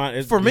 Do you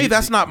find For me,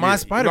 that's not my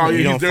Spider-Man.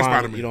 You he's their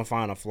Spider-Man. You don't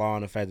find a flaw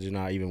in the fact that you're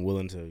not even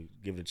willing to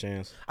give it a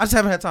chance. I just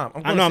haven't had time.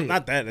 I'm I gonna know see it.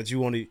 not that you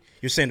want to.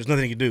 You're saying there's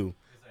nothing he can do.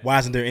 Why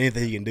isn't there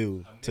anything he can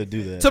do to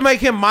do that? To make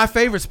him my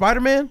favorite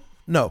Spider-Man?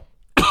 No.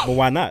 But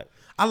why not?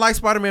 I like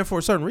Spider-Man for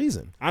a certain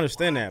reason. I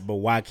understand that, but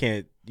why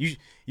can't you?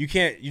 You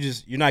can't.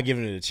 You're not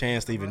giving it a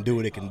chance to even do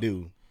what it can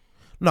do.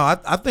 No, I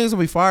think it's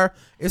gonna be fire.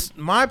 It's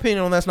my opinion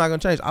on that's not gonna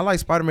change. I like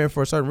Spider-Man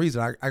for a certain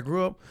reason. I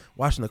grew up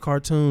watching the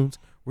cartoons,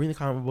 reading the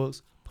comic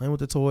books, playing with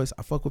the toys.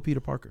 I fuck with Peter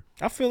Parker.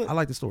 I feel it. I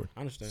like the story.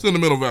 I understand.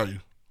 Sentimental value.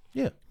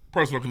 Yeah.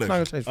 Personal It's not connection.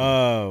 gonna change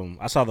for me.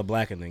 I saw the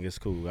Black thing. It's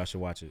cool. I should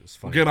watch it. It's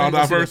funny. Get all I ain't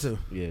gonna diverse. see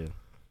that too. Yeah.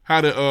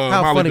 How did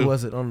How Molly funny do?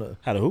 was it on the?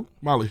 How to who?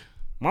 Molly.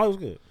 Molly was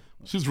good.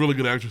 She's a really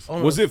good actress.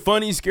 Was it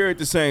funny, scary at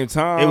the same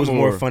time? It was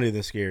more or- funny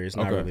than scary. It's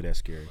not Okay. really that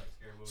scary.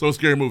 So a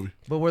scary movie.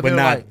 But were But there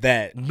not like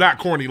that. Not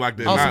corny like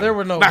that. Oh, so not, there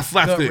were no not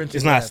slapstick. gut-wrenching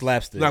It's not laughs.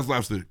 slapstick. Not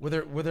slapstick. Were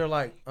there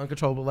like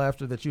uncontrollable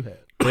laughter that you had?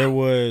 There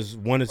was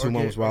 1 or 2 Or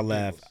moments get- where I or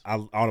laughed.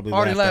 I audibly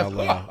Already laughed out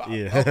laughed. loud.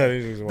 Yeah.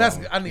 It was That's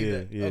wild. I need Yeah,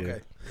 that. yeah. Okay.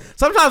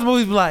 Sometimes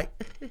movies be like,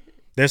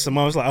 There's some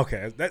moments like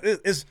okay,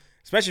 it's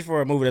especially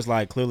for a movie that's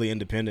like clearly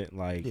independent.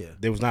 Like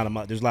there was not a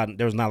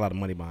lot of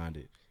money behind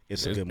it.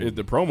 It's a good movie.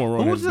 The promo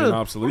run Who has was been the-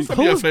 obsolete. Some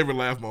of your favorite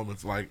laugh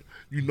moments, like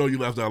you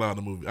laughed out loud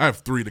in the movie. I have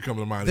 3 that come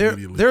to mind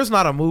immediately. there's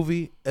not a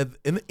movie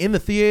in the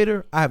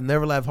theater I have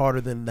never laughed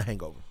harder than The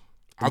Hangover.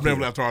 I've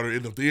never laughed harder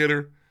in the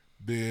theater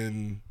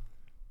than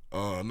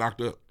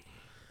Knocked Up.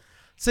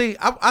 See,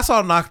 I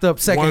saw Knocked Up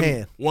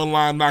secondhand. One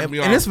line knocked me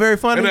off, and it's very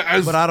funny,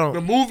 but I don't.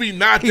 The movie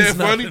not He's that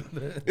not- funny.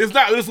 It's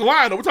not. It's a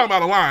line. Though. We're talking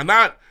about a line,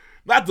 not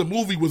the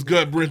movie was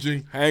gut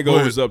wrenching.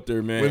 Hangover's up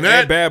there, man. When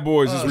And Bad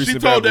Boys is she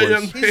recent told Bad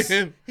that Boys.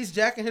 young man He's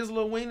jacking his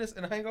little weenus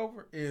in The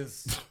Hangover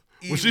is.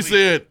 when she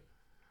said,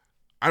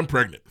 "I'm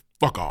pregnant."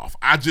 Fuck off.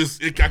 I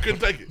couldn't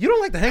take it. You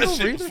don't like The That Hangover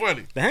shit was either?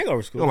 funny. The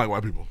Hangover's I cool. don't like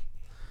white people.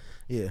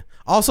 Yeah.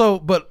 Also,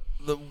 but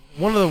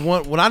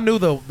when I knew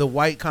the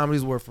white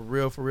comedies were for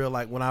real,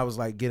 like when I was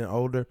like getting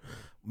older,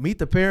 Meet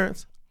the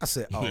Parents. I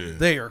said, "Oh, Yeah.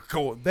 they are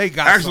cool. They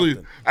got Actually,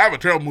 something." I have a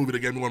terrible movie that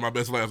gave me one of my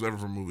best laughs ever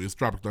from a movie. It's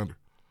Tropic Thunder.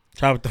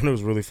 Tropic Thunder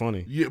was really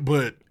funny. Yeah,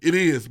 but it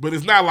is. But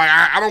it's not like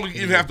I don't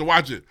even have to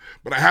watch it.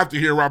 But I have to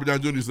hear Robert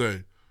Downey Jr.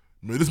 say,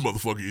 "Man, this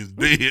motherfucker is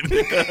dead."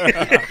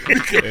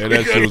 Yeah,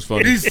 that shit was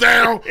funny. He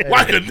sound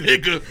like a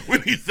nigga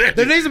when he said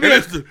There needs to be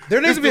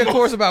a most-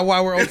 course about why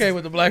we're okay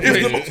with the it's the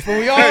blackface. most- But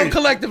we all hey,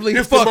 collectively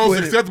it's fuck the most with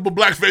it. acceptable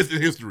blackface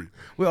in history.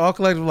 We all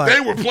collectively like They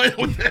were playing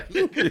with that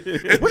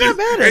nigga. We're not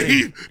mad at and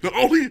he, the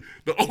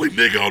only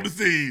nigga on the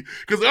scene.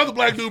 Because the other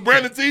black dude,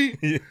 Brandon T,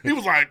 he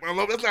was like, "Man,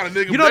 that's not a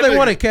nigga." You know that they nigga,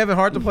 wanted Kevin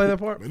Hart to play that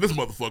part. Man, this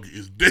motherfucker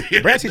is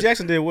dead. Brad T.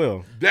 Jackson did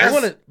well.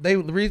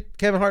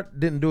 Kevin Hart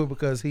didn't do it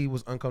because he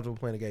was uncomfortable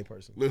playing a gay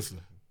person. Listen,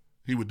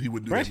 he would do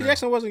Brad that T. now.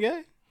 Jackson wasn't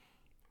gay.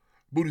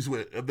 Booty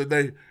sweat. The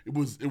day it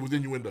was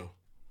innuendo.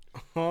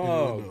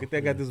 Oh, get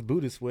that got this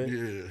booty sweat.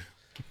 Yeah.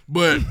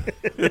 But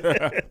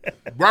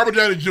Robert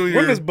Downey Jr.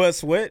 Women's butt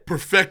sweat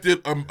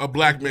perfected a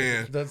black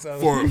man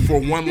for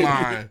one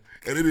line,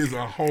 and it is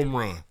a home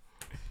run.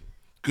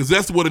 Cause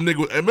that's what a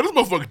nigga. I mean, this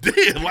motherfucker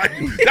dead. Like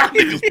y'all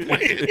niggas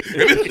playing, and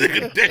this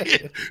nigga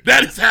dead.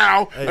 That is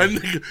how a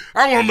nigga.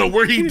 I want to know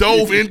where he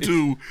dove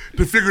into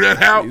to figure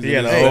that out. We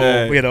had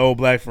an old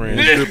black friend.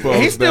 Yeah.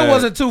 He still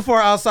wasn't too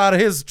far outside of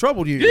his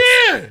troubled years.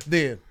 Yeah.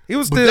 Then he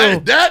was But still.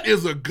 that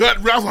is a gut.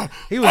 I was like,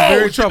 He was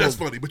very shit, troubled. That's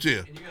funny, but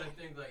yeah.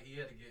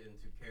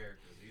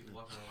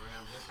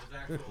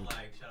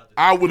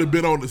 I would have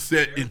been on the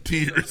set in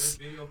tears.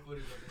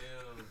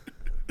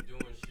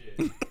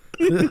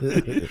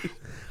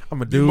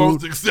 I'm a The dude,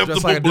 most acceptable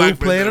just like a black dude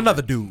playing man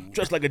another dude.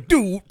 Just like a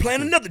dude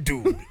playing another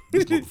dude.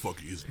 This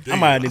motherfucker is dead. I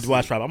might need to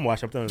watch Tropic. I'm gonna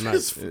watch Tropic tonight.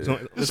 This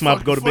is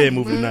my go to bed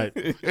movie tonight.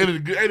 And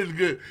it's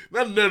good.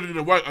 Nothing better than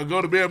a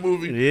go to bed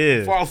movie.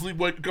 Yeah. Fall asleep,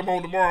 wait, come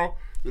home tomorrow.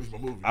 This is my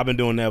movie. I've been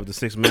doing that with the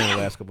 6 Men the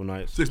last couple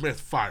nights. 6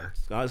 Man's fire.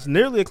 It's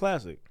nearly a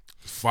classic.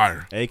 It's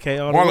fire. AK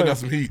all the Marlon way. got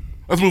some heat.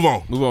 Let's move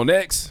on. Move on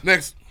next.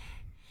 Next.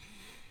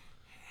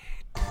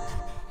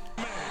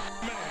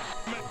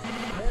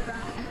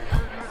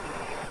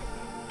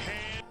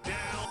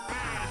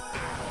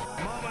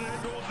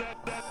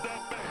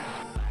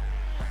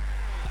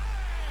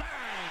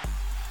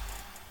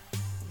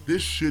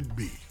 This should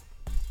be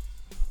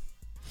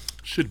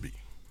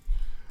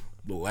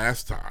the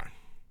last time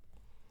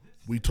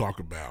we talk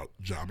about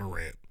Ja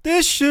Morant.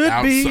 This should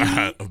be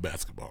outside of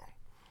basketball.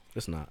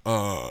 It's not.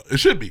 It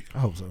should be. I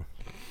hope so.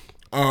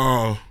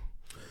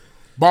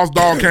 Boss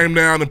Dog came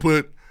down and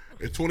put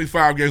a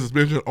 25-game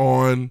suspension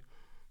on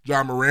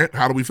Ja Morant.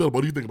 How do we feel?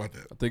 What do you think about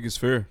that? I think it's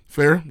fair.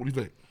 Fair? What do you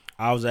think?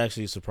 I was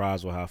actually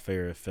surprised with how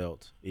fair it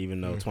felt,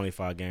 even though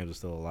 25 games is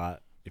still a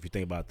lot. If you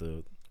think about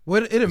the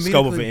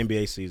scope of an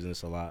NBA season,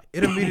 it's a lot.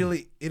 It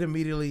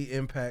immediately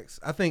impacts.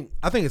 I think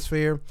it's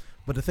fair,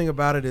 but the thing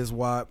about it is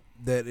why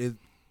that it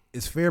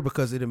is fair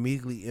because it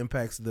immediately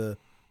impacts the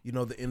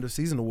end of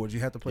season awards. You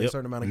have to play a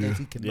certain amount of games.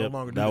 He can no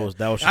longer do that.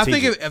 That was I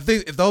think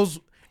strategic.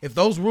 if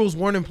those rules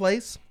weren't in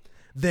place,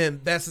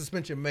 then that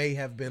suspension may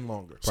have been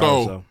longer.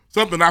 So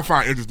something I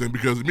find interesting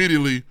because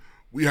immediately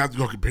we have to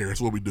go compare. That's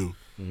what we do.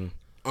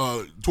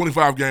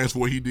 25 games for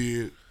what he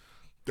did.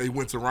 They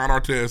went to Ron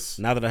Artest.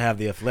 Now that I have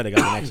The Athletic,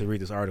 I can actually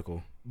read this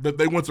article.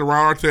 They went to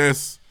Ron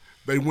Artest.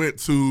 They went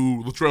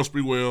to Latrell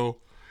Sprewell,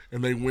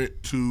 and they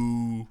went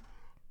to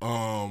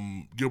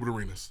Gilbert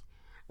Arenas.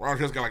 Ron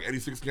Artest got like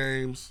 86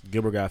 games.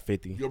 Gilbert got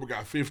 50.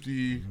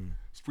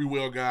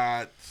 Sprewell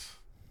got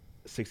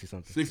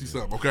 60-something.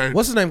 60-something, okay?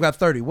 What's his name got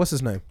 30? What's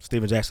his name?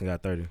 Steven Jackson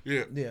got 30.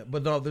 Yeah. Yeah,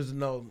 but no, there's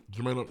no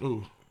Jermaine,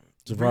 ooh.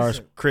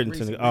 Javaris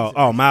Crittenton.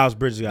 Oh, Miles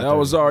Bridges got 30. That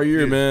was our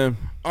year, man.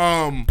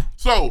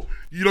 So,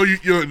 you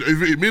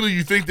immediately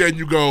you think that and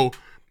you go,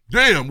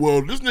 damn,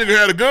 well, this nigga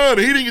had a gun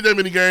and he didn't get that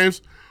many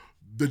games.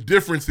 The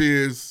difference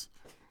is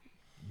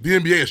the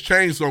NBA has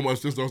changed so much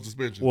since those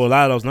suspensions. Well, a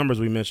lot of those numbers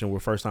we mentioned were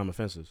first-time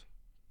offenses.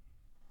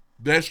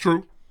 That's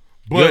true.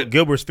 But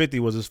Gilbert's 50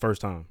 was his first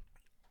time.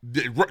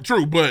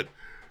 True, but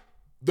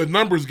the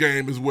numbers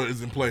game is what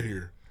is in play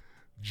here.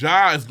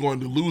 Ja is going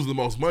to lose the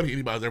most money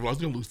anybody's ever lost.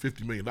 He's going to lose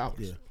 $50 million.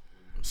 Yeah.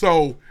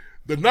 So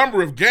the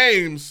number of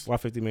games. Why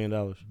 $50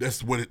 million? That's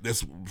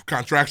that's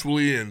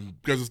contractually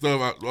and because of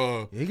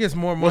stuff. He gets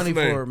more money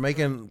for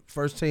making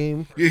first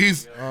team. Yeah,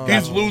 he's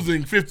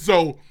losing 50.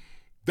 So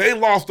they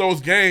lost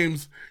those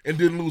games and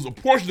didn't lose a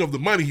portion of the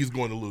money he's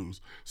going to lose.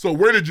 So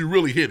where did you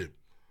really hit him?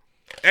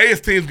 His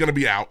team's going to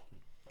be out.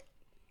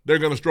 They're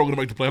going to struggle to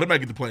make the play. They might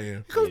get the play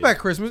in. He comes back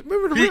Christmas.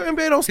 Remember the real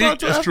NBA don't start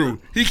till That's after.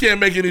 true. He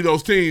can't make any of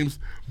those teams,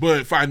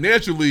 but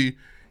financially,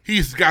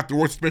 he's got the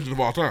worst suspension of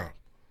all time.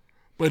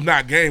 But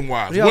not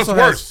game-wise. He What's also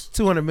worse? has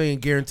 $200 million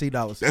guaranteed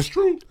dollars. That's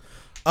true.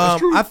 That's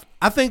true.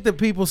 I think that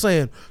people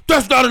saying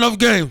that's not enough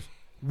games.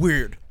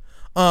 Weird.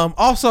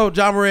 Also,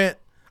 Ja Morant,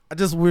 I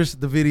just wish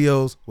the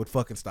videos would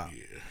fucking stop.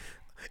 Yeah.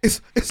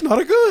 It's not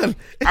a gun.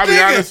 I'll be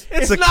honest.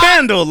 It's a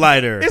candle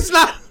lighter. It's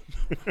not.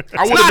 It's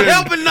not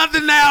helping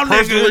nothing now,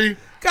 personally, nigga.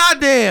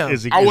 Goddamn.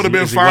 I would have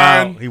been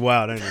fine. He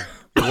wild, ain't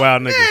he?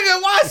 Wild nigga.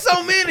 Nigga, why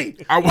so many?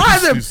 Why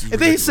is there?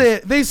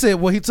 And they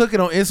said, well, he took it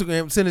on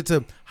Instagram, sent it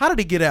to. How did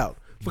he get out?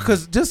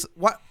 Because just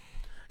what?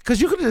 Because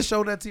you could just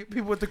show that to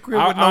people at the crib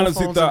I with no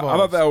honestly phones thought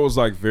involved. that was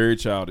like very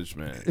childish,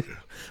 man.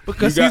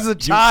 Because You got- he's a you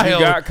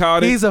child. got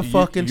caught He's a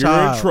fucking you're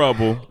child. in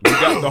trouble. You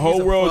got the whole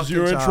He's a world's fucking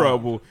you're in child.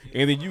 trouble,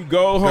 and then you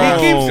go He home.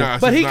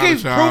 keeps, but he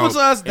keeps proving to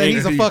us that and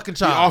he's a he- fucking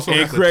child. also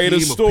and has a create a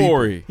team of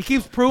story. He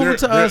keeps proving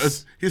to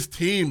us. His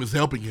team is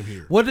helping him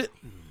here. What did,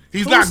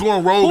 He's not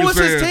going rogue. Who and was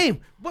his saying-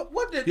 team?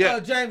 What did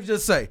James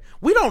just say?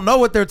 We don't know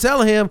what they're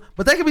telling him,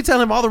 but they could be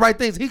telling him all the right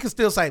things. He can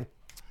still say,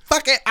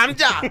 "Fuck it, I'm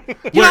Ja." You know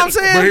what I'm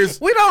saying?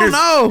 We don't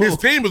know. His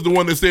team is the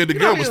one that said the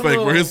gun was fake.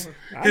 Where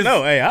I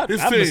know. Hey, I've been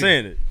team.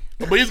 saying it.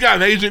 But he's got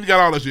an agent. He got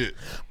all that shit.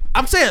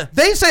 I'm saying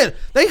they said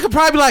they could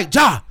probably be like,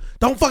 "Ja,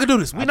 don't fucking do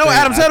this." We know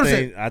Adam Sandler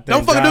said,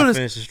 "Don't fucking do this."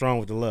 Finishes strong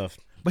with the left,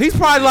 but he's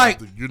probably like,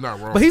 "You're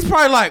not wrong." But he's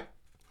probably like,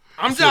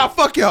 "I'm Ja,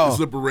 fuck y'all."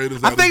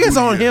 I think it's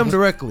on him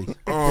directly.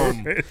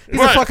 He's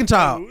a fucking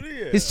child.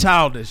 He's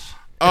childish.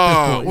 What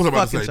am I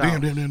about to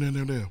Fucking say?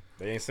 child.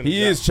 Damn.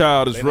 He is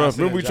childish, They rough. not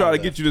Remember we sending tried to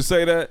John get you to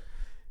say that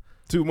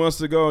 2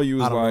 months ago. You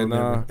was I don't like,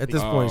 remember. nah. At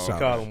this point, he's We childish.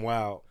 called him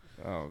wild.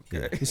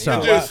 Okay. He's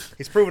childish.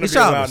 He's proven to He's be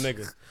a wild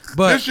childish. nigga.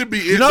 But This should be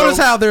you it, notice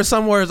though. how there's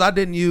some words I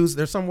didn't use.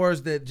 There's some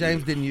words that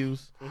James didn't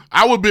use.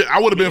 I would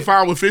have been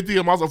fine with 50.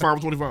 I'm also fine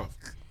with 25.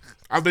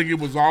 I think it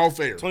was all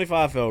fair.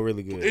 25 felt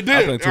really good. It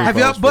I did. think Have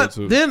y'all, but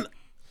then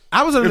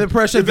I was under the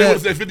impression if they would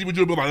have that said 50, would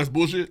you have been like, that's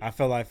bullshit? I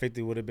felt like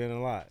 50 would have been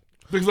a lot.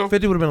 Think so?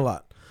 50 would have been a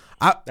lot.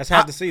 That's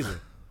half the season.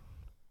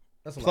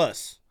 That's a lot.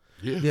 Plus.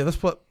 Yeah,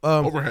 that's what.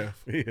 Over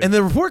half. And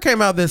the report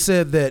came out that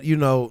said that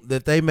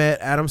that they met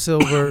Adam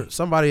Silver,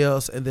 somebody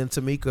else, and then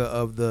Tamika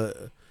of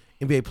the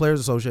NBA Players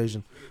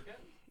Association.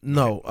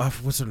 No,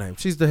 what's her name?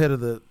 She's the head of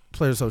the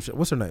Players Association.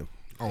 What's her name?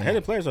 The head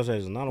of the Players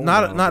Association. Not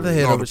the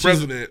head No, of the it. She's-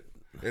 president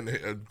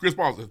and Chris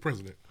Paul's the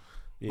president.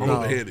 I don't know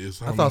what the head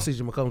is. I thought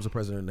CJ McCollum's the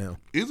president now.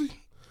 Is he?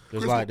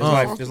 There's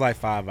Chris like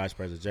 5 vice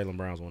presidents. Jalen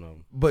Brown's one of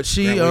them. But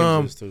she, Grant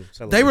Williams is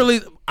too. they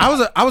released. I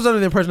was under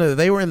the impression that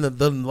they were in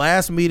the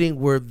last meeting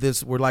where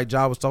like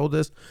Ja was told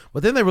this,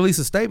 but then they released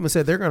a statement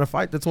said they're going to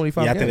fight the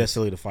 25. Yeah, I games. think that's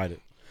silly to fight it.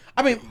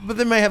 I mean, but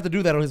they may have to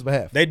do that on his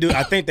behalf. They do.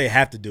 I think they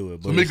have to do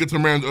it. But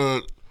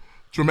Tamika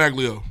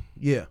Tremaglio,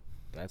 Yeah,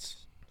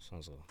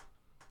 sounds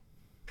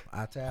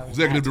Italian.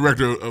 executive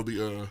director of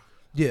the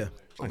Yeah,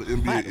 of the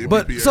NBA.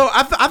 but NBA. so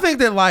I think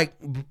that like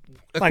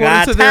according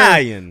to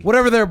Italian. their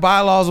whatever their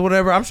bylaws or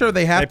whatever, I'm sure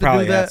they have They to do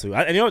probably that. have to.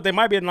 And you know what? They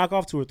might be able to knock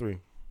off 2 or 3.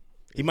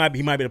 He might be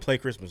able to play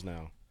Christmas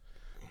now.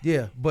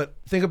 Yeah, but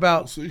think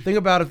about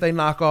if they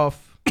knock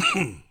off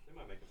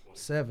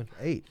 7,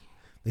 8,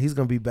 then he's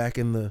gonna be back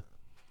in the.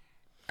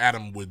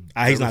 Adam would.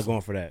 He's not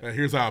going for that.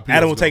 Here's how appeals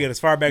Adam will go. take it as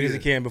far back as he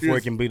can before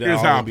he can be the Here's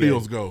how All-NBA.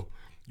 appeals go.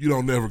 You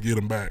don't never get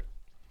him back.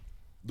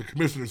 The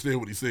commissioner said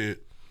what he said.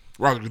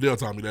 Roger Goodell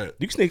told me that.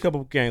 You can sneak a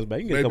couple games back.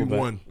 You can get Maybe a couple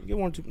one. back. You get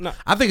 1 or 2. No.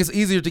 I think it's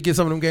easier to get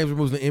some of them games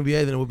removed in the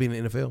NBA than it would be in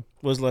the NFL.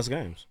 Was less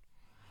games.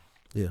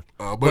 Yeah,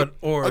 But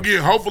or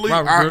again, hopefully,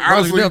 Roger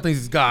honestly, Goodell thinks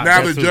he's God.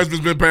 now That that too.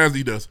 judgment's been passed,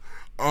 he does.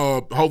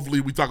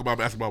 Hopefully, we talk about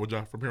basketball with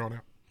John from here on out.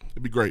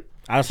 It'd be great.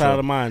 Outside of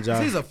the mind,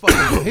 John. He's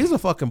a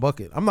fucking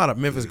bucket. I'm not a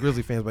Memphis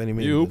Grizzly fan by any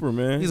means. You hooper,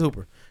 man. He's a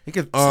hooper. He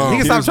can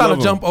Kids stop trying love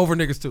to jump over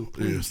niggas too.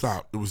 Yeah,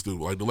 stop. It was still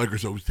like the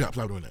Lakers show. Stop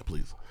doing that,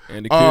 please.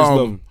 And the kids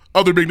love him.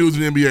 Other big news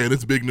in the NBA. This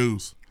is big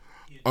news.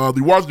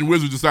 The Washington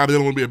Wizards decided they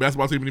don't want to be a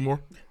basketball team anymore.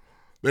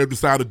 They've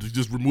decided to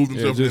just remove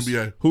themselves from the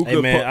NBA.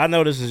 Hey man, I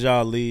know this is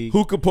y'all league.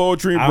 Hookah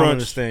poetry I don't brunch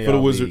understand for the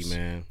y'all Wizards. league,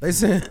 man. They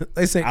sent I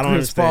don't Chris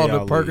understand Paul y'all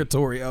to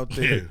purgatory out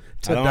there Yeah.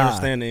 to I don't die.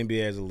 understand the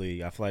NBA as a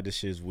league. I feel like this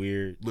shit's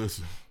weird.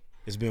 Listen,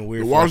 It's been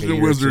weird. the for like a Washington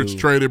year or Wizards two.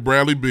 traded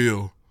Bradley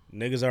Beal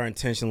Niggas are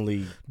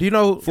intentionally. Do you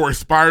know for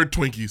expired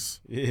Twinkies?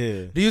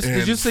 Yeah.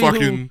 Did you see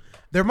who?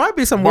 There might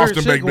be some weird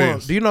Boston shit baked going on.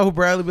 beans. Do you know who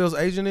Bradley Bill's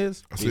agent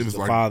is? I seen He's this the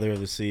like father of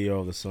the CEO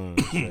of the Suns.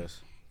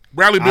 Yes.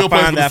 Bradley Beal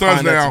plays for the Suns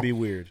find that now. to be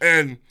weird.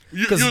 And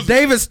Because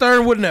David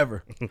Stern would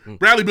never.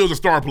 Bradley Beal's a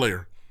star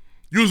player.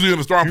 Usually when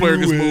a star player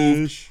gets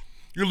moved,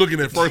 you're looking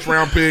at first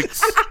round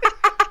picks.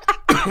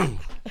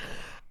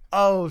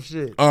 Oh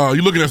shit! You're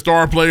looking at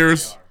star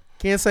players.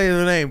 Can't say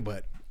the name,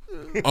 but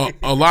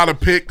a lot of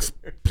picks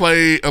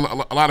a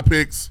lot of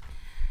picks.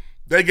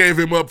 They gave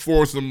him up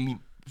for some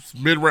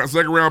mid-round,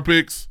 second-round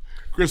picks.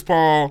 Chris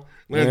Paul,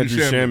 Landry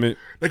Shamet.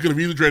 They could have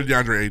easily traded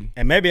DeAndre Ayton.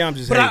 And maybe I'm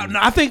just but hating.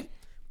 I think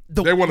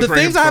the wanna trade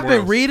things him I've somewhere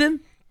been else. reading,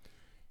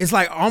 it's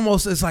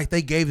like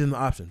they gave them the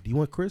option. Do you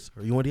want Chris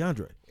or you want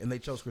DeAndre? And they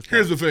chose Chris.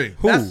 Here's Paul. the thing.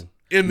 That's-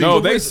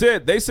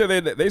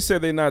 they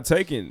said they're not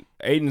taking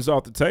Aiden's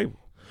off the table.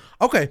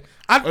 Okay,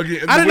 I Again,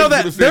 didn't know the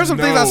that. Wizards There's said some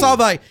things I no. saw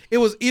like it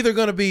was either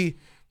going to be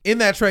in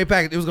that trade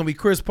package. It was going to be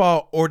Chris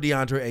Paul or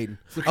DeAndre Ayton,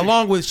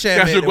 along with Can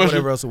I ask Shamet you a and question?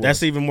 whatever else it was.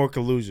 That's even more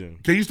collusion.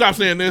 Can you stop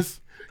saying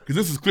this? Because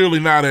this is clearly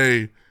not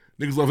a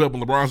niggas love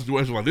helping LeBron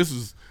situation. Like this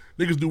is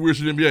niggas do weird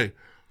shit in the NBA.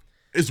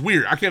 It's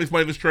weird. I can't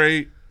explain this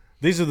trade.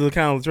 These are the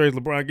kind of trades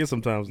LeBron gets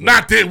sometimes. Though.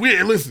 Not that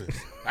weird. Listen,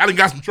 I done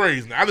got some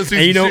trades now. I done seen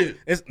And you some know, shit.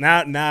 it's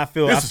now I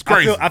feel This is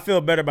crazy. I feel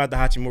better about the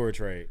Hachimura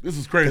trade. This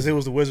is crazy because it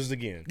was the Wizards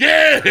again.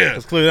 Yeah,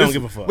 because clearly they don't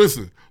Listen- give a fuck.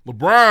 Listen,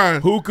 LeBron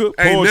Hookah,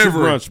 ain't poetry never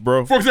brunch,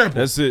 bro. For example,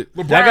 That's it.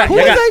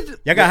 LeBron.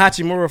 Y'all got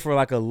Hachimura for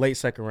like a late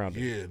second round.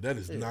 Yeah, that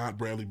is not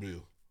Bradley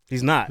Beal.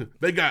 He's not.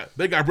 They got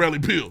Bradley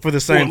Beal For the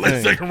same late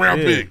thing. second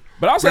round Yeah. pick.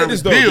 But I'll say Bradley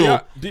this though,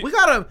 Beal, We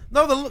got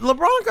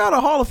LeBron got a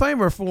Hall of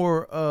Famer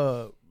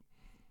for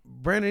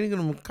Brandon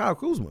Ingram and Kyle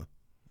Kuzma,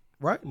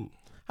 right?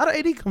 How did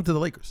AD come to the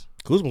Lakers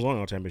Kuzma's on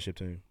our championship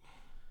team.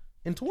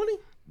 in 20?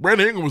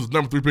 Brandon Ingram was the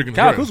number 3 pick in the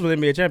Kyle draft. Kuzma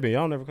NBA champion.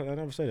 I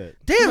never say that.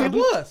 Damn, it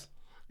was.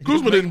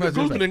 Kuzma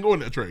didn't go in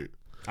that trade.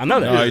 I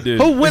know that. No, he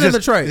did. Who went in It's the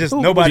just- trade? it's just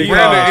Who- nobody.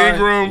 Brandon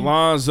Ingram,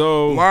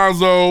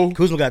 Lonzo,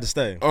 Kuzma got to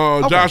stay.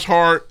 Josh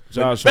Hart.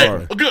 Josh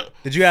Hart.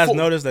 Did you guys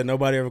notice that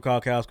nobody ever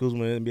called Kyle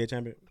Kuzma an NBA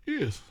champion?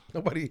 Yes.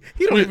 Nobody.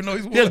 He don't even know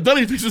he's won. He has done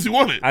anything since he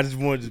won it. I just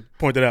wanted to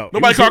point that out.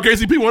 Nobody called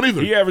KCP one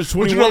either. He averaged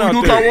But 21 you know out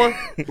who do there. call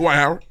one? Dwight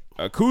Howard.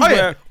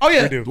 Kuzma. Oh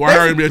yeah. Dwight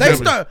Howard NBA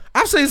champion.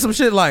 I've seen some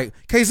shit like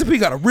KCP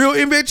got a real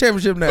NBA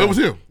championship now. It was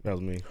him. That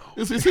was me.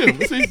 It's him.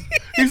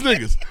 He's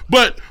niggas.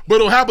 But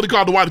it'll happily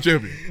call Dwight the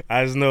champion.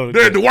 I just know.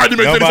 Dwight didn't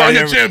make sense.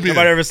 He's a champion.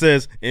 Nobody ever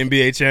says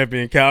NBA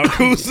champion Kyle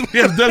Kuzma. He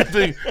has done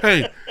anything.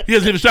 Hey, he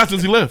hasn't hit a shot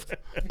since he left.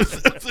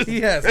 He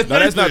has. No,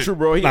 that's not true,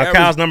 bro.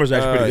 Kyle's numbers are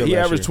actually pretty good. He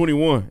last averaged year.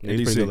 21 Yeah, in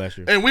he's pretty good DC. last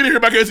year. And we didn't hear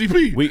about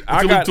KCP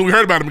until we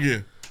heard about him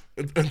again.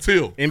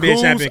 Until NBA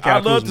Kuz, champion Kyle I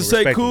love Kuzma, to say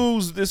respect him.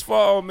 Kuz this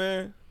fall,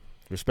 man.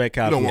 Respect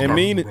Kyle You don't Kuzma. want And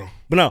mean it. bro.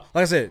 But no,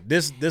 like I said,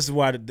 this is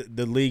why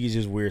the league is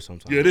just weird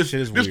sometimes. Yeah, this shit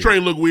is this weird.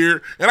 trade look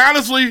weird. And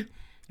honestly,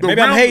 Maybe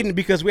I'm hating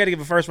because we had to give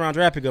a first round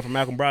draft pick up for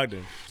Malcolm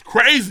Brogdon.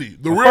 Crazy.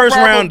 The A real first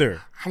problem,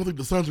 rounder. I don't think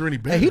the Suns are any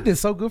better. Hey, he did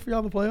so good for y'all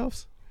in the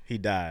playoffs. He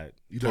died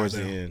He towards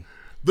died the down. end.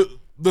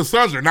 The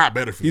Suns are not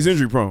better for He's this.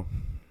 injury prone.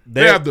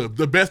 They have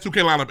the best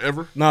 2K lineup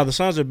ever. No, the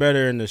Suns are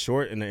better in the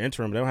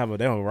interim. They don't have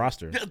a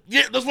roster.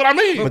 Yeah, that's what I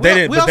mean. But they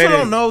didn't. we but also they don't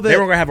didn't- know that- they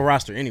weren't gonna have a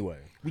roster anyway.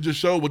 We just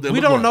showed what they We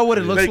look don't like. know what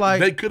it looks like.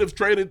 They could have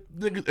traded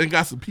niggas and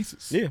got some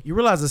pieces. Yeah. You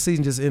realize the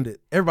season just ended.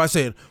 Everybody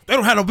saying they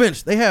don't have no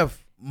bench. They have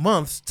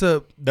months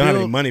to Don't have any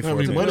build- money for Don't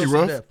it. have any man. money, build some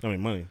Ruff. depth. Don't have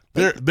any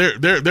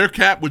money. Their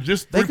cap with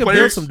just They 3 could build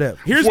players. some depth.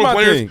 Here's 4 my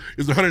players thing.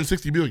 is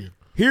 160 million.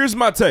 Here's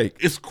my take.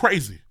 It's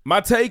crazy. My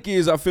take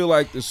is I feel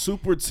like the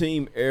super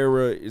team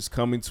era is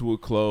coming to a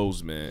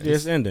close, man. Yeah,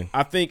 it's ending.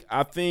 I think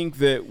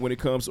that when it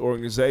comes to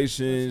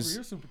organizations,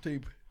 Your super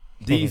team.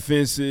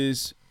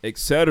 defenses,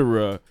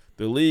 etc.,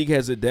 the league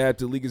has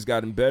adapted. The league has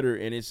gotten better,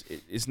 and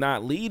it's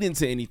not leading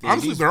to anything.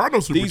 Honestly, there are no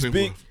super these teams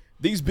big left.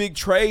 these big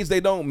trades. They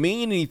don't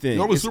mean anything.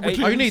 The only It's super eight-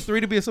 team- Oh, you need 3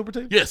 to be a super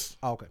team? Yes.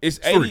 Oh, okay. It's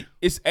Three. 80.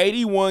 It's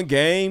 81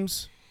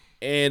 games,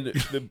 and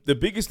the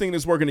biggest thing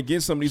that's working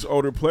against some of these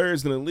older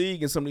players in the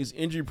league and some of these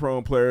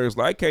injury-prone players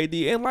like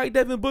KD and like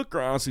Devin Booker,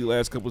 honestly,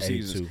 last couple of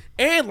 82. seasons,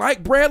 and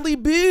like Bradley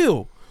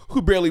Beal,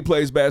 who barely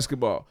plays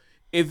basketball.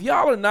 If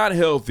y'all are not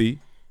healthy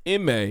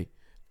in May,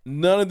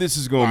 none of this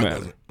is going to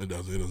matter. It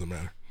doesn't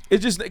matter.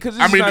 It's just because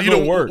it's I mean, not you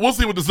going know, to work. we'll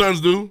see what the Suns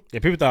do. Yeah,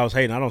 people thought I was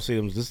hating. I don't see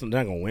them. They're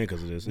not gonna win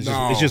because of this.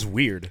 It's just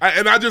weird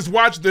I just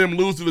watched them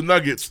lose to the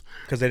Nuggets.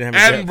 because they didn't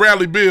have. Adding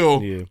Bradley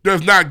Beal Yeah.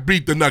 does not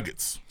beat the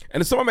Nuggets.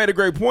 And someone made a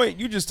great point.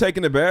 You just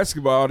taking the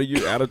basketball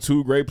out of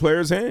 2 great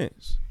players'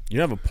 hands. You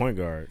have a point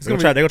guard. They're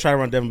gonna try to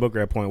run Devin Booker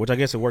at point, which I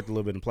guess it worked a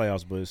little bit in the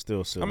playoffs, but it's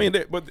still silly. I mean,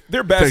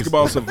 they're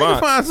basketball They can savants.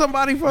 find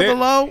somebody for They- the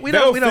low. We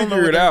they'll don't know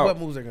figure it out. what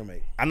moves they're gonna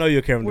make. I know you're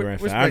a Kevin Durant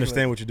we're fan. I understand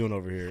speculating. what you're doing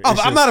over here. Oh, It's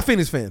I'm just- not a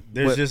Phoenix fan.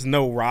 There's but just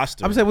no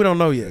roster. I'm saying we don't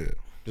know yet.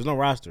 There's no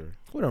roster.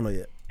 We don't know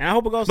yet. And I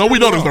hope it goes. No, we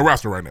know there's well. no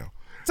roster right now.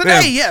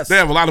 Today, yes. They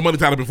have a lot of money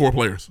tied up in 4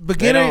 players.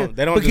 Beginning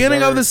They don't beginning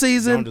deserve, of the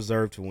season. They don't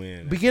deserve to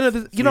win. Beginning of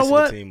the, you know Fleecing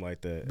what? A team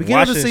like that.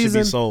 Beginning of the Washington should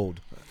season. be sold.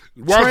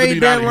 Washington Trade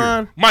need out of here.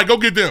 deadline. Mike, go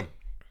get them.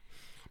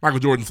 Michael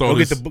Jordan sold Go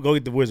this.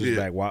 get the Wizards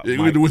back.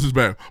 Go get the Wizards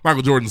back.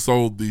 Michael Jordan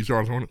sold the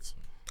Charlotte Hornets.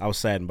 I was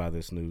saddened by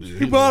this news.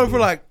 He bought it for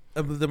like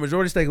the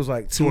majority stake was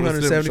like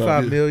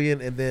 275 million,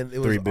 and then it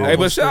was $3 billion. Hey,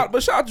 but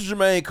almost shout out to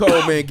Jermaine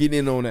Cole, man, getting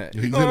in on that.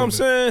 You He's know in what on I'm that.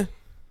 saying?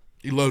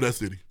 He loved that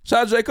city.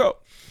 Shout out to J. Cole.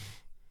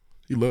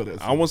 He loved that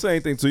city. I won't say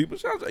anything to you, but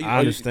shout out to you. I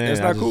understand. It's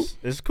not cool.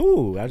 It's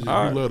cool. I just He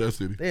loved that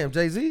city. Damn,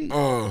 Jay-Z.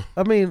 Uh,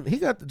 I mean, he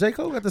got J.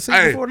 Cole got the seat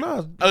Hey, before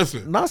Nas.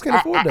 listen, Nas can't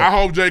afford I that.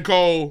 hope J.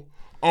 Cole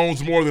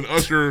owns more than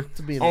Usher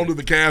be in onto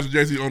the Cavs and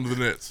Jay-Z onto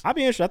the Nets. I'd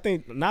be interested. I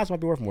think Nas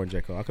might be worth more than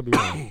J. Cole. I could be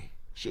wrong.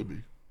 Should be.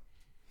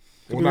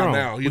 Could Well, be not wrong.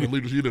 now. He the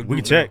leader. We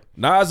can check.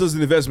 Nas is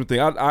an investment thing.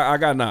 I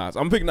got Nas.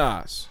 I'm gonna pick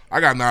Nas. I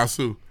got Nas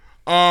too.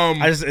 I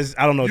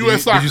don't know. US Did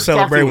soccer. you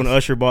celebrate Talk to when us.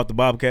 Usher bought the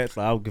Bobcats?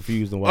 I was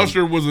confused. And why.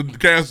 Usher was a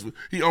Cavs.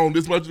 He owned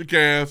this much of the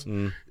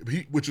Cavs,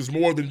 which is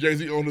more than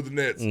Jay-Z owned of the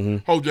Nets.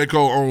 Hope J.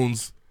 Cole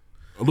owns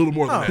a little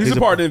more than that. He's a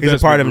part of the He's a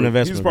investment part of an group.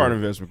 investment He's a part of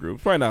group. an investment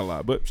group. Probably not a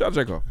lot, but shout out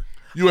to J. Cole.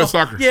 U.S.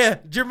 soccer. Yeah,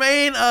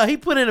 Jermaine, he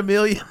put in $1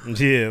 million.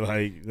 Yeah,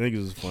 like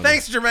niggas is funny.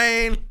 Thanks,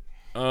 Jermaine.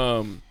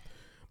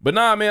 But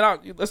nah, man.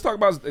 Let's talk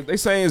about. They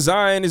saying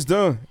Zion is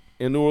done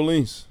in New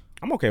Orleans.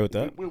 I'm okay with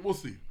that. We'll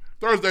see.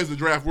 Thursday's the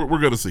draft. We're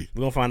going to see.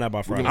 We're gonna find out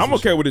by Friday. I'm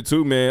okay with it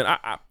too, man.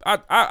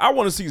 I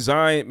want to see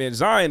Zion. Man,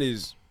 Zion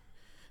is.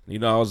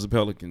 I was the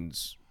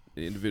Pelicans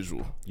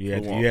individual. You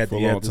had for to- a you had to-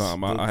 long you had to-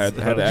 time. I had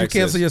Did to you access.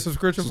 cancel your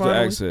subscription just to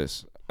finally?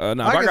 access. No, I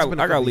I guess it's been a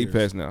got couple league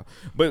years. pass now.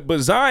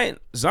 But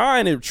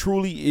Zion it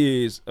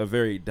truly is a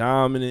very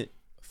dominant,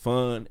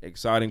 fun,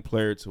 exciting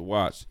player to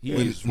watch. He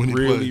is when he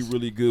really, plays.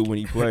 really good when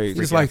he plays.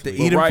 He's like the But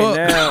eat and right fuck.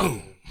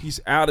 now, he's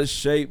out of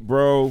shape,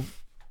 bro.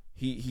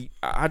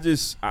 I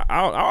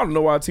don't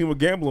know why a team would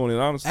gamble on it,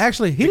 honestly.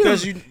 Actually,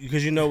 because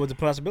you know what the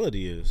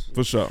possibility is.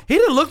 For sure. He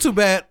didn't look too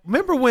bad.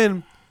 Remember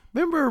in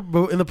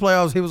the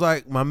playoffs, he was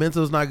like, my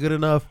mental's not good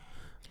enough.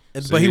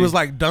 But he was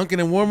like dunking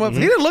in warm-ups.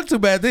 He didn't look too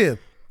bad then.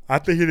 I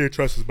think he didn't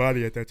trust his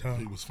body at that time.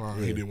 He was fine.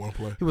 He didn't want to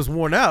play. He was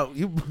worn out.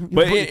 He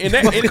may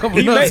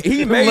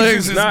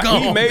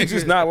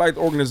just not like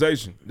the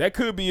organization. That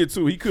could be it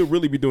too. He could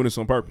really be doing this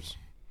on purpose.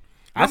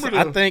 I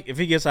think if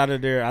he gets out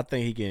of there, I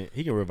think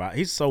he can revive.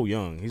 He's so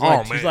young. He's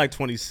like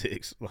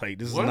 26. Like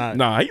this What? is not.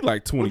 Nah, he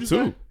like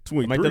 22,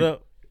 23. Make that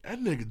up. That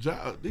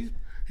nigga,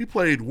 he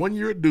played 1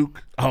 year at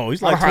Duke. Oh,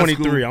 he's like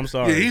 23. I'm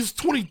sorry. Yeah, he's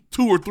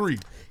 22 or 3.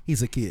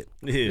 He's a kid.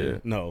 Yeah.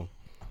 No.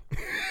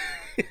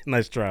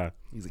 Nice try.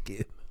 He's a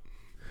kid.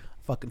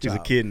 Fucking He's child.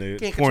 a kid in the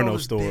Can't porno control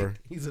his store. dick.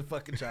 He's a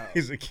fucking child.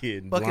 He's a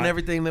kid. Fucking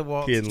everything that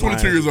walks. Kid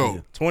 22 years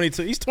old.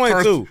 22. He's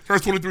 22.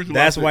 Turns 23 July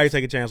That's why 6th. you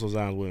take a chance with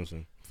Zion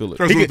Williamson. Feel it.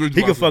 Turns 23 He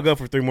July could 6th. fuck up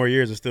for 3 more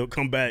years and still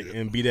come back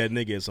and be that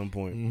nigga at some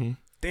point.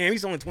 Damn,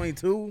 he's only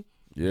 22.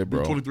 Yeah,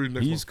 bro. 23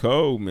 next He's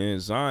cold, man.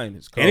 Zion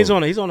is cold. And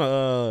he's on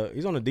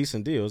a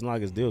decent deal. It's not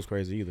like his deal's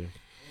crazy either.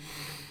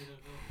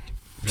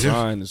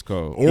 Zion is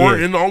cold. Or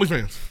in the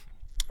OnlyFans.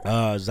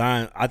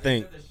 Zion, I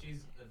think. That he's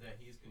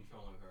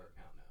controlling her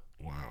account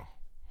now. Wow.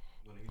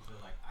 When he said,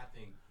 like, I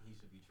think he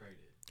should be traded.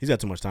 He's got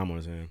too much time on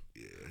his hand.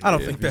 I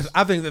don't think that.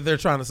 I think that they're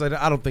trying to say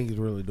that. I don't think he's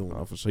really doing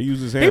it. For sure. He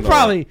uses his hand.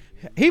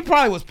 He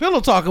probably was pillow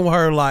talking with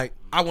her like,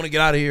 I want to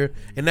get out of here,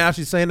 and now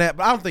she's saying that.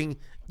 But I don't think.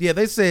 Yeah,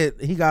 they said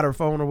he got her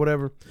phone or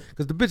whatever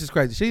because the bitch is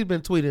crazy. She's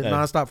been tweeting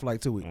nonstop for like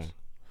 2 weeks.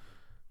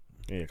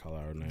 Yeah, call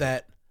out her name.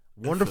 That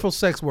wonderful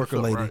sex worker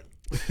lady. Right.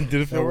 Did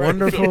it feel That right?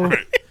 wonderful,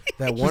 Right.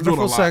 that She's wonderful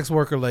doing a lot. sex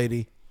worker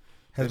lady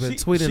has been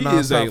tweeting she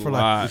is nonstop a for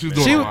lot, like. She's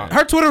doing a lot.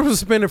 Her Twitter was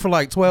suspended for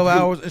like 12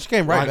 hours, and she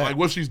came right back. Like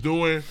what she's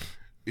doing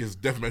is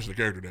defamation of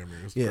character. Damn near.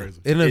 It's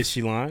crazy. And Is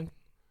she lying?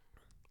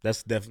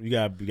 That's you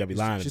gotta be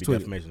lying to be tweeted.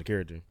 defamation of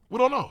character. We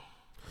don't know.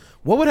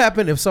 What would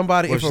happen if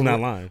somebody? Well, if she's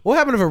not lying. What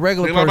happened if a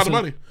regular They lie about person?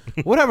 the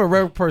money. What if a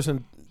regular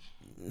person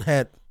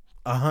had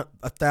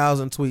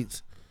 1,000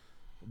 tweets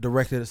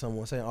directed at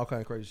someone saying all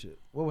kind of crazy shit?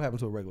 What would happen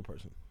to a regular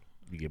person?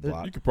 You get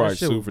blocked. You could probably That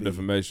shit sue would for be-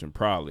 defamation,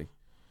 probably.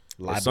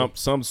 Or Libel.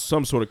 some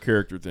sort of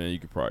character thing you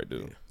could probably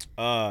do.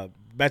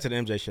 Back to the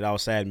MJ shit. I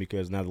was sad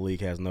because now the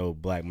league has no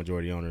black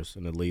majority owners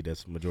in the league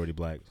that's majority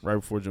black. Right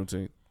before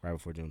Juneteenth. Right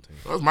before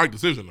Juneteenth. That was Mike's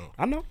decision though.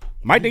 I know.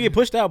 Mike didn't get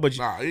pushed out, but He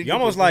didn't you get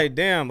almost pushed out. like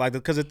damn, like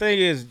because the thing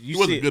is, He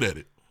wasn't good at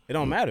it. It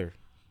don't matter.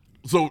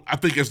 So I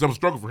think it's a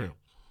struggle for him.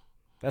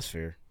 That's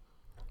fair.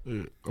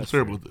 Yeah, I'm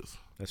terrible at this.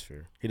 That's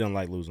fair. He doesn't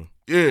like losing.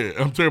 Yeah,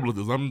 I'm terrible at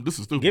this. This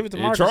is stupid. Give it to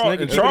And Marcus. Charles- nigga. and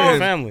Give it to Charles- his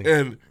family.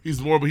 And he's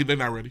more, but they're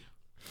not ready.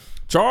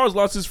 Charles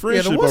lost his Yeah,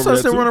 friendship the over Woodson that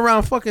still too. run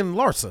around fucking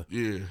Larsa.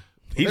 Yeah.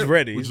 He's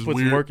ready. Which He's is put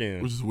weird. some work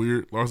in. Which is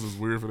weird. Larson's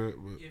weird for that.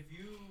 But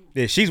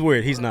Yeah, she's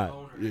weird. He's not.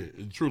 yeah,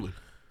 truly.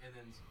 And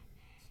then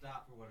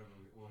stop for whatever.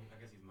 Well,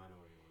 I guess he's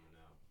minority owner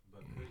now.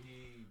 But could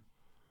he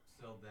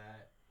sell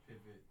that,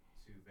 pivot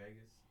to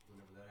Vegas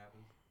whenever that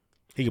happens?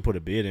 He could put a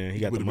bid in. He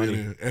got the Would have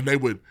been money. in. And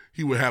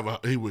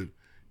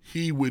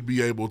he would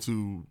be able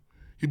to.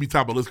 He'd be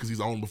top of the list because he's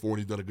owned before and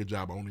he's done a good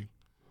job owning.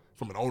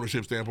 From an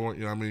ownership standpoint,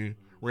 you know what I mean.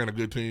 Ran a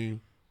good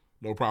team,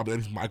 no problem.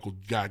 And he's Michael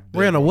got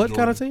Ran a what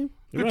kind of team?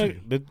 Good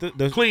Right. team.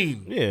 The-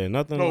 Clean. Yeah,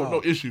 nothing.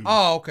 No issues.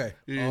 Oh, okay.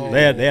 Yeah. Oh.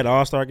 They had an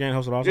All-Star game,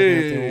 hosted All-Star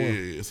Yeah,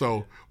 game. yeah.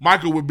 So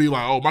Michael would be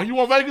like, "Oh, Mike, you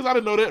want Vegas? I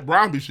didn't know that."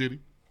 Brian be shitty.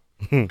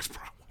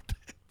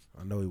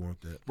 I know he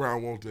want that.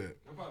 Brian want that.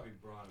 They'll probably be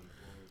Braun and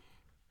Floyd.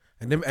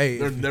 And then, hey,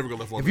 They're never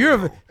gonna let Floyd.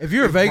 if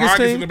you're a Vegas Brian gets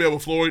in team, the bed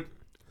with Floyd,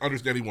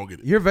 understand he won't get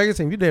it. you're a Vegas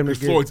team. You damn near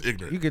Because Floyd's get,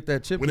 ignorant. you get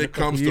that chip when in a it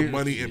comes couple to years.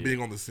 money and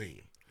being on the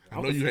scene. I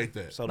know you hate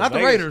that. So Not the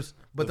Vegas- Raiders,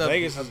 but the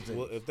Vegas. other team.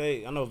 Well, if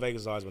they, I know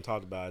Vegas has always been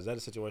talked about. Is that a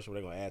situation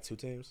where they're going to add 2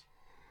 teams?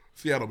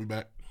 Seattle will be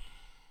back,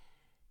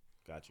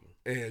 Got you.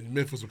 and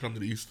Memphis will come to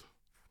the East.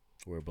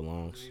 Where it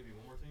belongs. Maybe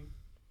one more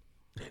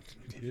team?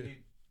 You need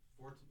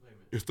 4 wait a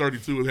minute. It's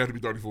 32. It had to be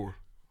 34,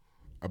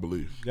 I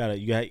believe. You got.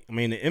 I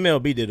mean, the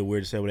MLB did the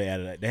weirdest thing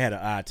where they had an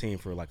odd team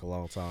for like a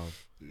long time.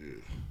 Yeah.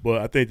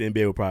 But I think the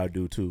NBA would probably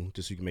do too,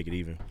 just so you can make it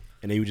even.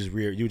 And then you would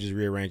just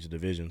rearrange the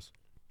divisions.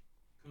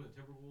 Could the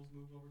Timberwolves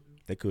move over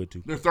too? They could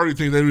too. There's 30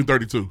 teams. They do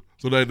 32,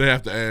 so they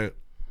have to add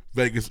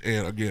Vegas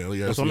and again.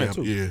 Yeah, That's what I meant,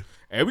 too. Yeah.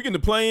 Hey, we getting to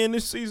play in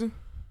this season?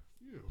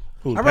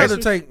 Who, I'd rather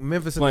Pacers? take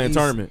Memphis in the Playing East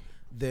tournament.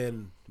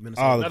 than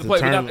Minnesota. Oh, Not the to play,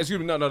 tournament. excuse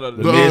me, no. The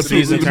The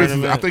mid-season the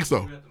tournament. I think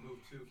so.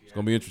 It's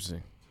gonna be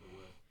interesting.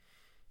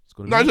 It's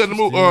gonna No, be you had to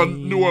move,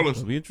 interesting. New Orleans.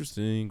 Gonna be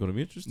interesting. Gonna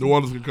be interesting. New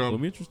Orleans can come. Gonna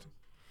be interesting.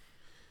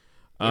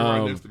 They're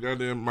right next to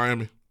goddamn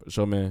Miami.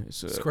 So man,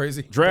 It's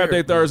crazy. Draft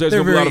day Thursday is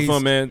they're gonna be a lot very of fun,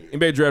 easy. man.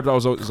 NBA draft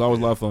is always a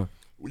lot of fun.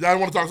 Y'all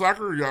want to talk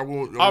soccer? Or y'all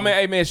want, Oh man,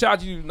 hey man, shout out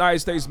to United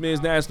States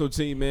men's national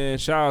team, man.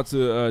 Shout out to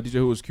DJ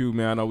Who Was Q,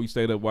 man. I know we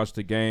stayed up watched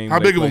the game. How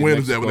They big of a played win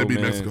is that when they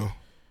beat man. Mexico?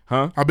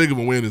 Huh? How big of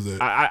a win is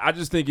that? I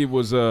just think it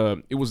was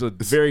a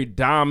very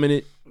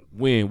dominant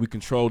win. We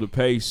controlled the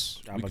pace.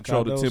 We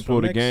controlled the Avocados tempo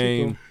of the from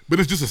game. Mexico. But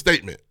it's just a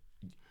statement.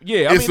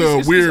 Yeah, I It's mean, a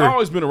it's weird-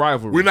 always been a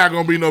rivalry. We're not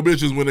gonna be no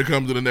bitches when it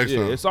comes to the next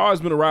Yeah, time. it's always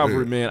been a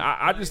rivalry, Yeah. man.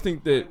 I just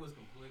think that It was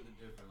completely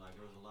different. Like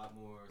there was a lot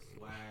more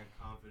swag,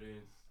 confidence.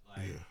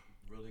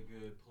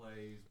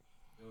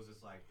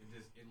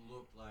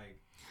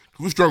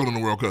 We struggled in the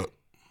World Cup.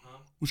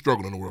 We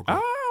struggled in the World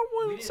Cup. I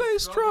wouldn't say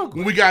struggle.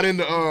 When we got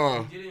into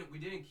we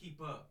didn't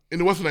keep up. in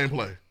the what's the name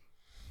play?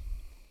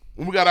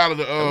 When we got out of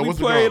the we what's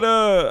played it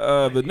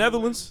called? the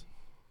Netherlands.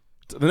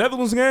 The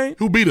Netherlands game?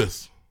 Who beat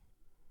us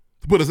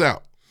to put us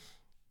out?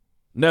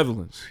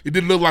 Netherlands. It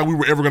didn't look like we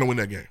were ever going to win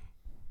that game.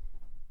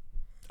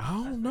 I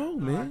don't know,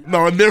 man.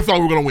 No, I never thought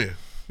we were going to win.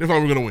 Never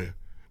thought we were going to win.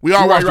 We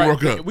all watched the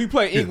World Cup. We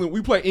play England.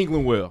 We play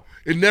England well.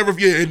 It never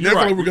thought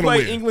we were going to win. We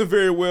played England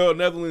very well.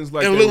 Netherlands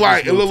like it looked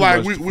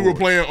like we were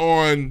playing on.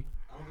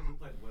 I don't think we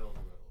played well.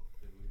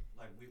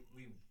 Like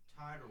we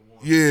tied or won.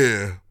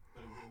 Yeah.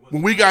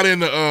 When we got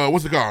into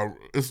what's it called?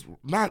 It's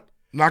not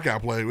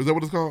knockout play. Is that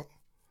what it's called?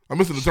 I'm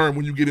missing the term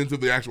when you get into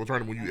the actual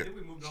tournament. When you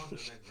we moved on to the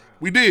next round.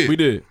 We did. We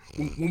did.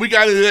 When we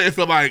got into that, it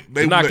felt like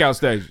the knockout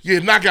stage. Yeah,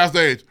 knockout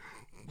stage.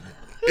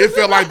 It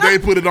felt like they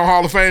put it on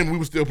Hall of Fame. We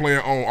were still playing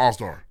on All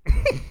Star.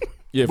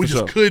 Yeah, we for just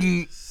sure.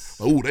 couldn't.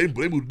 Oh, they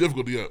moved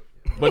difficulty up.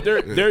 But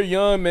they're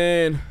young,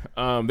 man.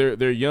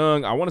 They're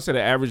young. I want to say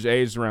the average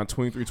age is around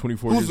 23,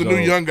 24 Who's years the old.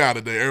 new young guy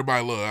today?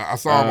 Everybody love. I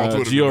saw him on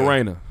Twitter. Gio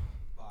Reyna.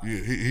 Yeah,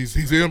 he's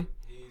him.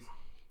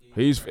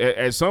 He's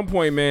at some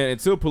point, man.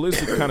 Until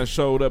Pulisic kind of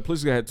showed up,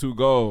 Pulisic had 2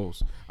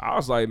 goals. I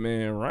was like,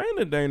 man,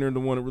 Reyna Daner the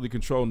one that really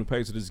controlling the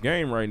pace of this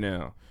game right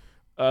now.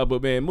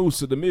 But man,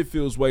 Musa, the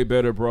midfield's way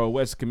better, bro.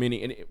 West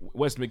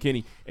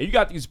McKinney, and you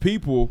got these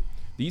people,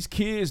 these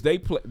kids. They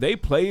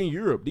play in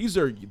Europe. These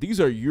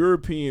are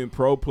European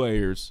pro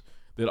players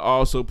that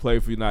also play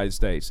for the United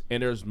States,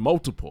 and there's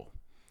multiple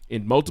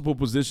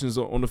positions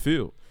on the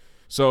field.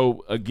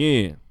 So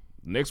again,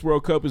 next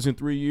World Cup is in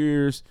 3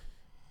 years.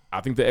 I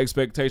think the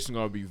expectation is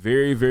going to be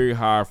very, very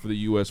high for the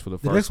U.S. for the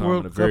first time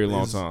in a very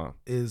long time.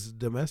 Is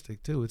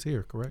domestic too? It's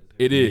here, correct?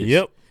 It is.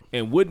 Yep.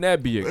 And wouldn't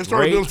that be a They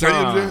started great building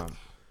stadiums time?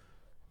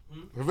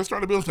 yet? Have they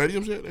started building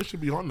stadiums yet? They should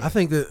be on that. I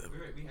think that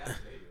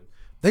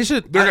they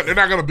should. They're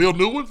not going to build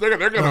new ones. They're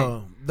going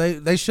to.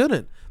 They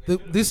shouldn't.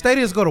 These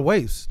stadiums go to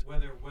waste.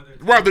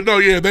 Right? No,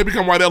 yeah, they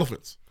become white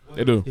elephants.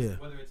 They do. Yeah.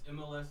 Whether it's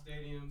MLS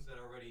stadiums that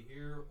are already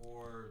here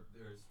or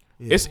there's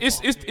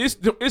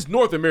It's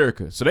North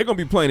America, so they're gonna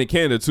be playing in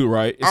Canada too,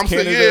 right? It's I'm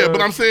Canada, saying, yeah,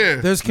 but I'm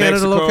saying there's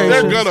Canada Mexico.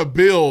 locations. They're gonna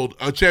build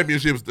a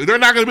championship. They're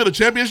not gonna build a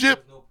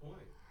championship.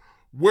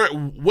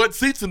 What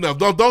seats enough?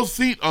 Those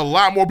seat a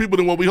lot more people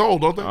than what we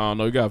hold, don't they? I don't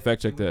know. You gotta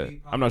fact check that.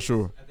 I'm not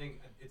sure.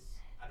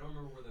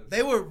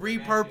 They would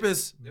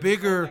repurpose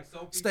bigger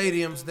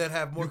stadiums that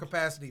have more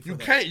capacity. For You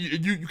that. can't.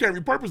 You can't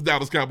repurpose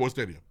Dallas Cowboy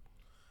Stadium.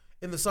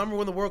 In the summer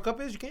when the World Cup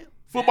is, you can't.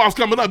 Football's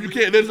coming up. You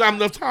can't. There's not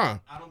enough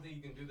time. I don't think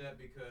you can do that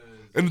because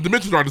And the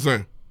dimensions aren't the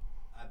same.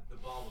 the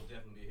ball will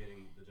definitely be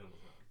hitting the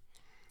jumbotron.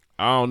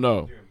 I don't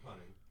know, During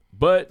punting.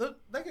 but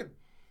They could.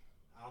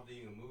 I don't think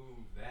you can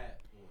move that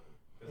one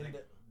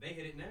because they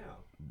hit it now.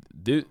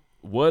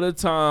 what a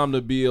time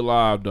to be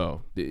alive,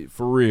 though.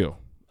 For real,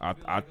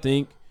 I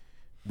think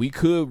we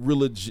could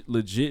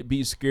legit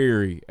be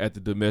scary at the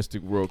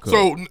domestic World Cup.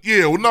 So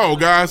yeah, well, no,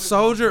 guys.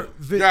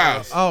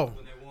 Guys. Oh.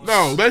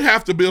 No, they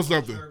have to build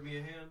something.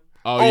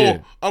 Oh yeah.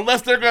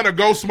 Unless they're gonna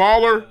go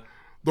smaller,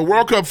 the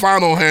World Cup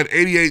final had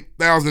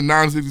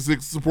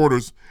 88,966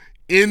 supporters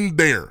in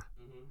there.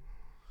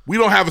 We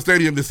don't have a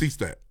stadium that seats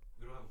that.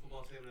 We don't have a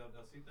football stadium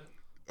that'll seat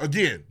that?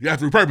 Again, you have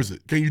to repurpose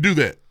it. Can you do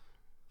that?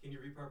 Can you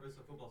repurpose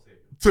a football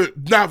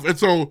stadium? And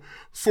so,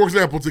 for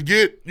example, you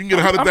can get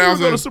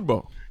 100,000. Go to Super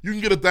Bowl. You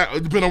can get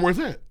depending on where it's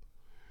at.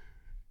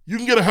 You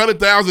can get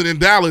 100,000 in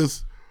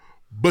Dallas,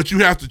 but you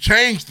have to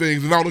change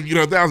things, and I don't get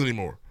 100,000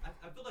 anymore.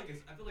 I feel like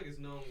it's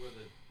known where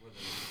the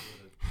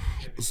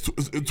It's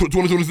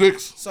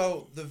 2026.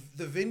 So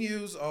the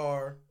venues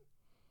are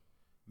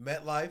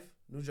MetLife,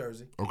 New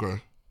Jersey.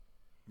 Okay.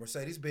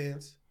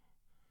 Mercedes-Benz,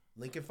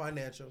 Lincoln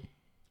Financial,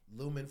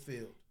 Lumen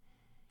Field.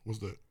 What's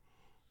that?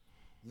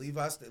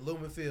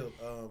 Lumen Field,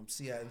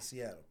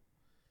 Seattle.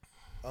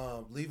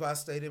 Levi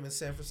Stadium in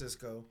San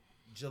Francisco,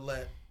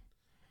 Gillette,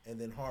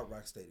 and then Hard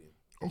Rock Stadium.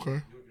 Okay. You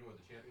know what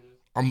the champion is?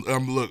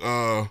 I'm look.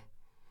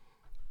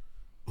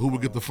 Who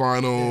would get the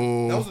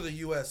final? Those are the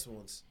U.S.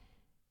 ones.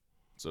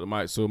 So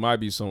it might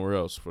be somewhere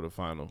else for the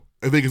final.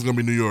 I think it's gonna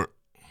be New York.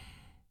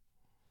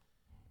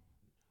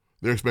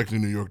 They're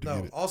expecting New York to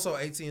get it. Also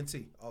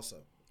AT&T. Also,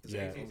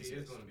 yeah, AT&T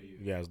is going to be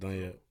you guys done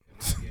yet?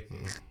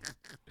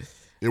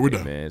 Yeah, we're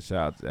done. Man, shout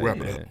out to that, Wrap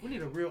it man. up. we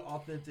need a real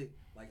authentic,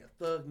 like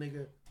a thug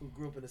nigga who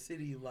grew up in a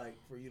city you like,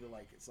 for you to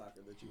like it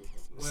soccer that you were.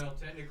 Well,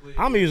 technically,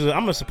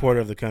 I'm a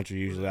supporter of the country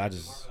usually.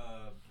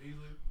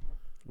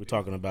 We're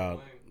talking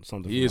about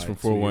something. He is from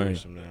Fort Wayne.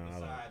 From now.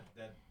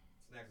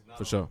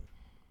 For sure.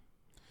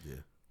 Yeah.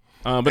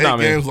 But 8 nah,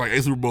 man. games, like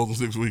 8 Super Bowls in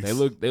 6 weeks. They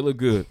look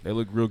good. They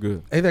look real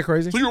good. Ain't that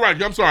crazy? So you're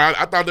right. I'm sorry.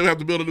 I thought they would have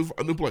to build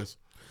a new place.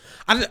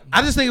 I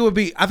just think it would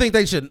be. I think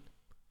they should.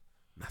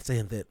 Not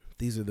saying that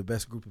these are the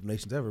best group of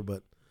nations ever,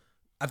 but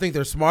I think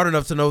they're smart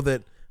enough to know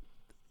that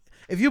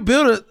if you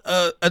build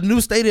a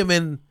new stadium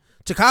in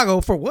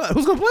Chicago, for what?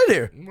 Who's gonna play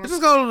there? It's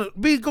just gonna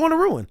be going to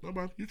ruin.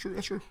 Nobody. You true.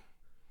 That's true.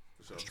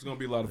 It's gonna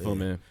be a lot of fun,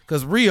 man.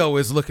 Because Rio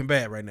is looking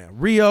bad right now.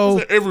 Rio.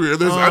 Everywhere.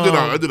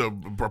 I did a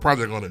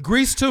project on it.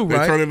 Greece too, They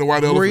right? turned into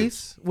white elephants.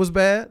 Greece was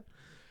bad.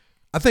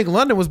 I think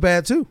London was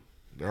bad too.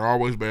 They're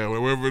always bad.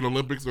 Wherever the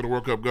Olympics or the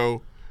World Cup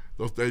go,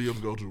 those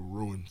stadiums go to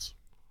ruins.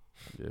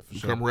 Yeah, for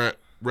Become rat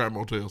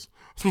motels.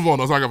 Let's move on.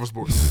 That's all I got for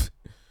sports.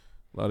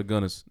 A lot of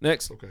gunners.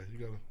 Next. Okay, you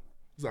gotta.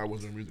 This is how I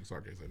wasn't in music, so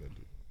I can't say that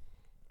too.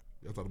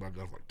 Y'all talked about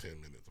guns for like 10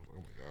 minutes. I'm like,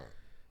 oh my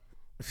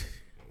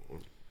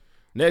god.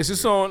 Next,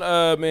 it's on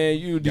man,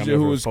 you DJ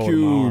Who Is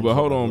Cube, but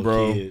hold on,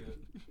 bro.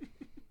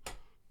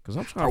 Cause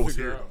I'm trying to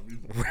figure out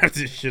wrap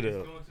this shit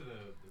up.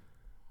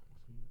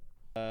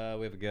 We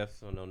have a guest,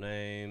 so no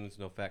names,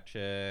 no fact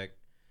check.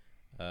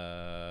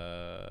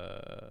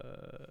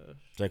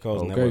 J.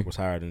 Cole's network was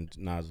higher than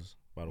Nas's,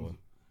 by the way.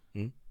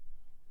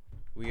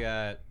 We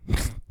got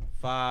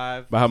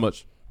 5. By how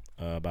much?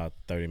 About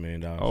 $30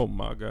 million. Oh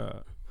my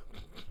god.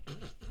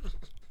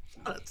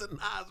 That's a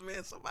Nas,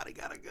 man. Somebody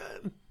got a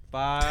gun.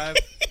 5,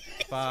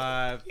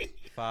 5,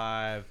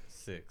 5,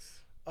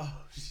 6. Oh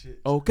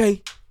shit.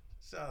 Okay.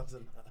 Shout out to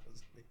Nas,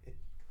 man.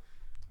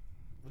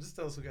 Well, just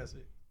tell us who got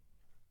sick.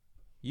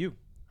 You.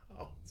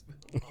 Oh, it's been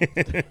a long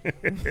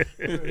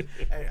time.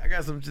 Hey, I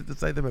got some shit to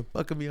say. They've been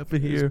fucking me up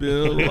in here. It's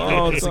been a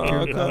long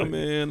time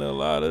coming. A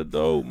lot of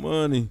dope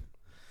money.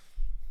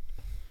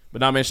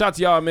 But nah, man, shout out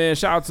to y'all, man.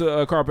 Shout out to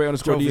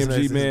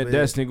Carpe_DMG, man.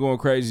 Destiny going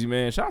crazy,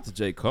 man. Shout out to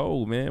J.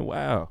 Cole, man.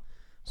 Wow.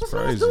 What's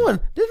Nas doing?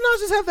 Didn't Nas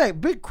just have that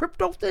big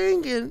crypto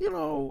thing? And, you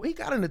know, he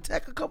got into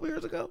tech a couple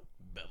years ago.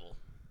 Bevel.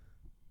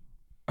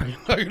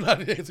 No, you're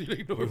not answering.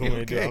 You know,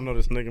 I don't know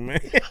this nigga, man.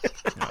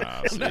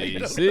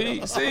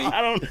 See?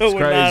 I don't know It's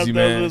what crazy, Nas does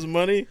man. with his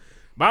money.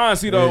 But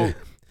honestly, though,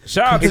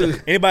 shout out to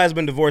anybody that's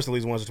been divorced at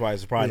least once or twice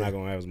is probably not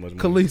going to have as much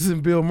money. Khalees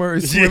and Bill Murray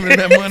swimming in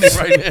that money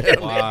right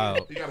now.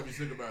 Wow. You gotta be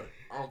sick about it.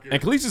 I don't care.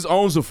 And Khalees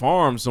owns a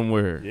farm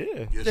somewhere.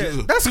 Yeah.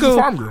 That's she's cool. a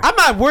farm girl. I'm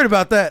not worried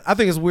about that. I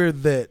think it's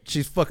weird that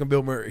she's fucking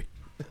Bill Murray.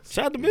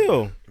 Shout out to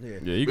Bill. Yeah,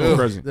 you going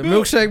crazy. The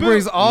milkshake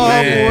brings all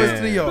boys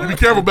to the yard. Be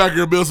careful back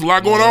here, Bill. There's a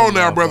lot going on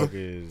now, brother.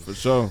 For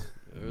sure.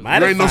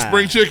 There ain't no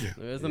spring chicken.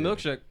 There's the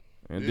milkshake.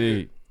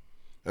 Indeed.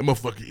 That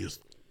motherfucker is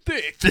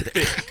thick.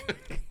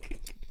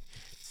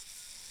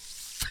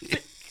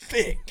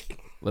 Thick.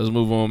 Let's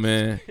move on,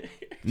 man.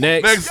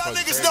 Next. Y'all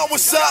niggas know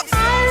what's up.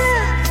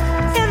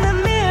 In the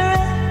mirror,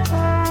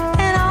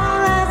 and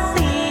all I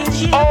see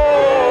is you.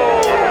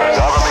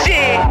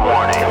 Shit.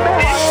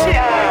 This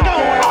shit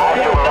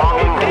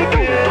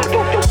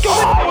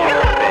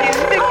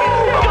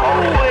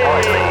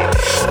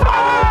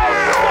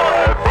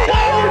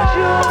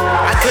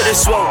I could've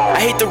swore I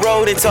hit the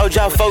road and told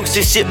y'all folks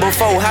this shit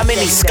before. How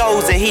many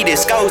scolds and he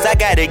disclosed I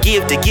gotta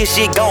give to get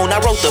shit gone. I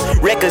wrote the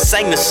record,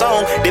 sang the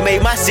song that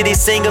made my city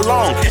sing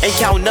along and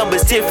count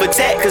numbers tit for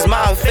tat, cause my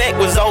effect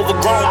was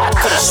overgrown. I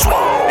could've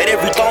sworn that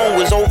every thorn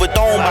was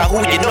overthrown by who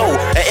you know,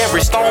 that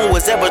every stone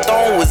was ever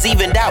thrown was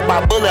evened out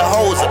by bullet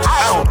holes.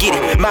 I don't get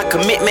it, my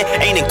commitment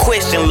ain't in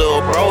question,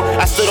 little bro.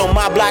 I stood on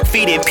my block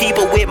feeding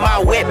people with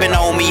my weapon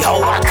on me, ho.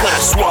 I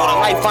could've sworn the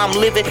life I'm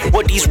living,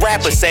 what these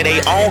rappers say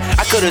they own.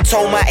 I could've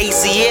told my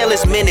ACL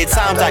as many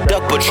times I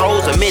duck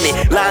patrols, a many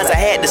lines I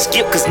had to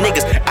skip cause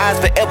niggas eyes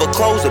forever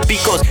closed, or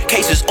because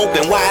cases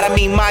open wide. I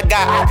mean, my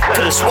God, I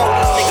could've sworn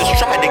these niggas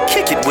tried to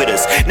kick it with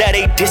us. Now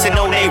they dissing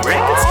on their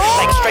records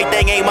like straight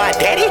thing ain't my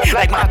daddy,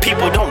 like my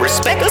people don't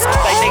respect us,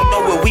 like they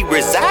know where we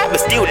reside but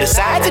still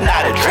decide to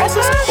not address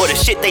us, or the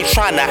shit they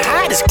trying to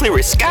hide is clear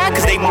as sky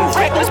cause they move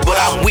reckless. But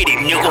I'm with it,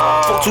 nigga.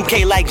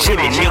 42K like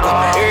Jimmy,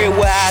 nigga.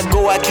 Everywhere I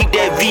go I keep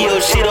that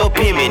VL shit up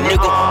in me,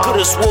 nigga.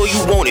 Could've swore you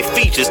wanted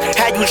features,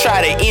 how you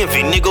try to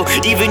envy, nigga.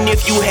 Even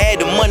if you had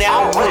the money,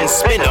 I wouldn't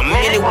spend a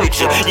minute with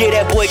you. Yeah,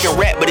 that boy can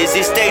rap, but is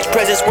his stage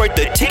presence worth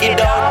the ticket,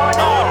 dog?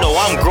 I don't know,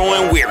 I'm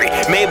growing weary.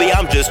 Maybe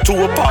I'm just too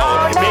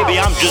appalled. Maybe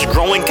I'm just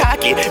growing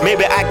cocky.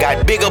 Maybe I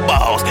got bigger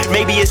balls.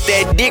 Maybe it's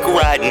that dick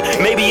riding.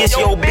 Maybe it's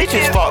your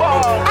bitch's fault.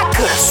 I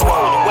could've sworn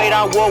the weight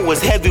I wore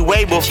was heavy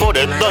way before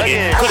the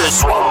thuggin'. Could've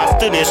sworn I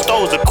stood in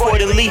stores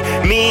accordingly,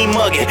 mean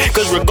mugging.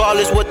 Cause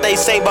regardless what they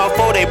say about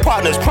four, they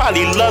partners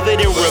probably love it.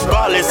 And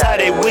regardless how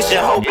they wish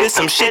and hope, it's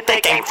some shit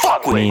they can't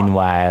fuck with.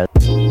 Meanwhile,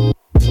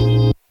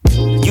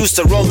 used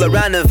to roll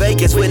around in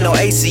Vegas with no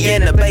AC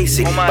and the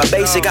basic. By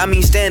basic, I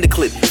mean standard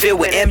clip,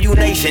 filled with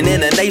ammunition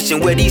in a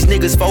nation where these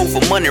niggas fold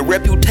for money.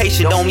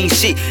 Reputation don't mean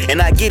shit,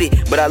 and I get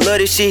it, but I love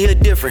this shit here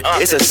different.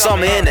 It's a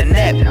summer in the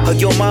nap,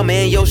 hug your mama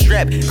in your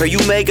strap. Her you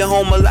make it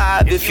home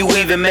alive if you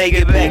even make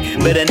it back.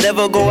 Better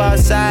never go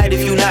outside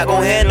if you not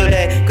gon' handle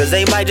that, cause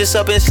they might just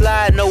up and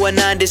slide, knowing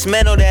I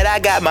dismantle that. I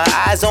got my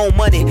eyes on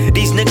money,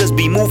 these niggas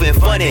be moving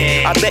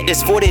funny. I bet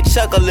this 40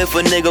 chuckle if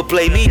a nigga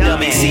play me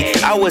dummy. See,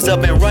 I was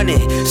up and running,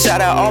 shout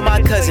out all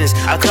my cousins.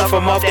 I come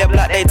from off that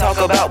block they talk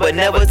about but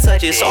never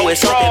touch it. So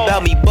it's something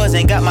about me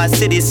buzzing, got my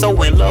city so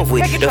in love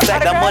with the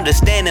fact I'm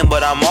understanding,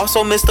 but I'm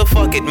also Mr.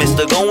 Fuck It,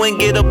 Mr. Go and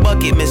get a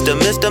bucket, Mr.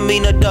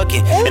 Misdemeanor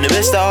ducking. In the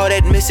midst of all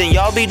that missing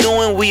y'all be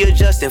doing, we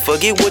adjusting.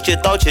 Forget what you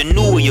thought you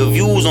knew, your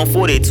views on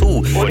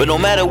 42. But no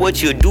matter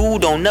what you do,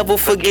 don't never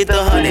forget the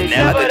 100.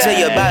 I could tell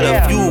you about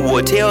a few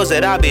or tales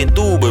that I've been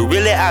through, but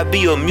really I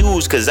be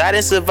amused cause I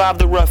didn't survive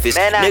the roughest.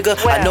 Nigga,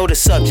 I know the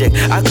subject.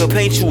 I could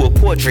paint you a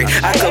portrait.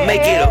 I could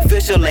make it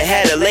official and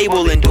had a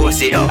label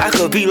endorse it. I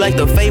could be like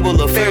the fable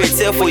of fairy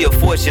tale for your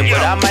fortune, but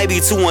I might be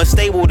too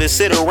unstable to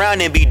sit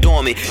around and be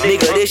dormant.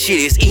 Nigga, this shit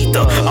is ether.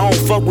 I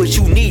don't fuck with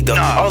you neither.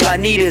 All I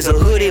need is a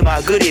hood in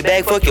my goodie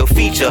bag, fuck your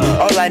feature.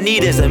 All I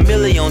need is $1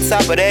 million on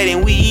top of that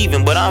and we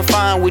even. But I'm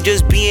fine with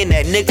just being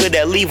that nigga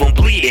that leave them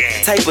bleeding.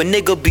 Type of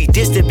nigga be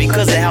distant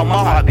because of how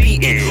my heart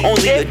beating.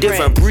 Only a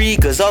different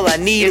breed, cause all I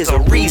need is a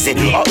reason.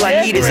 All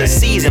I need is a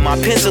season, my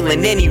pencil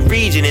in any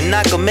region. And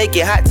I can make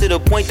it hot to the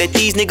point that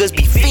these niggas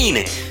be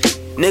fiending.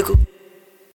 Nigga.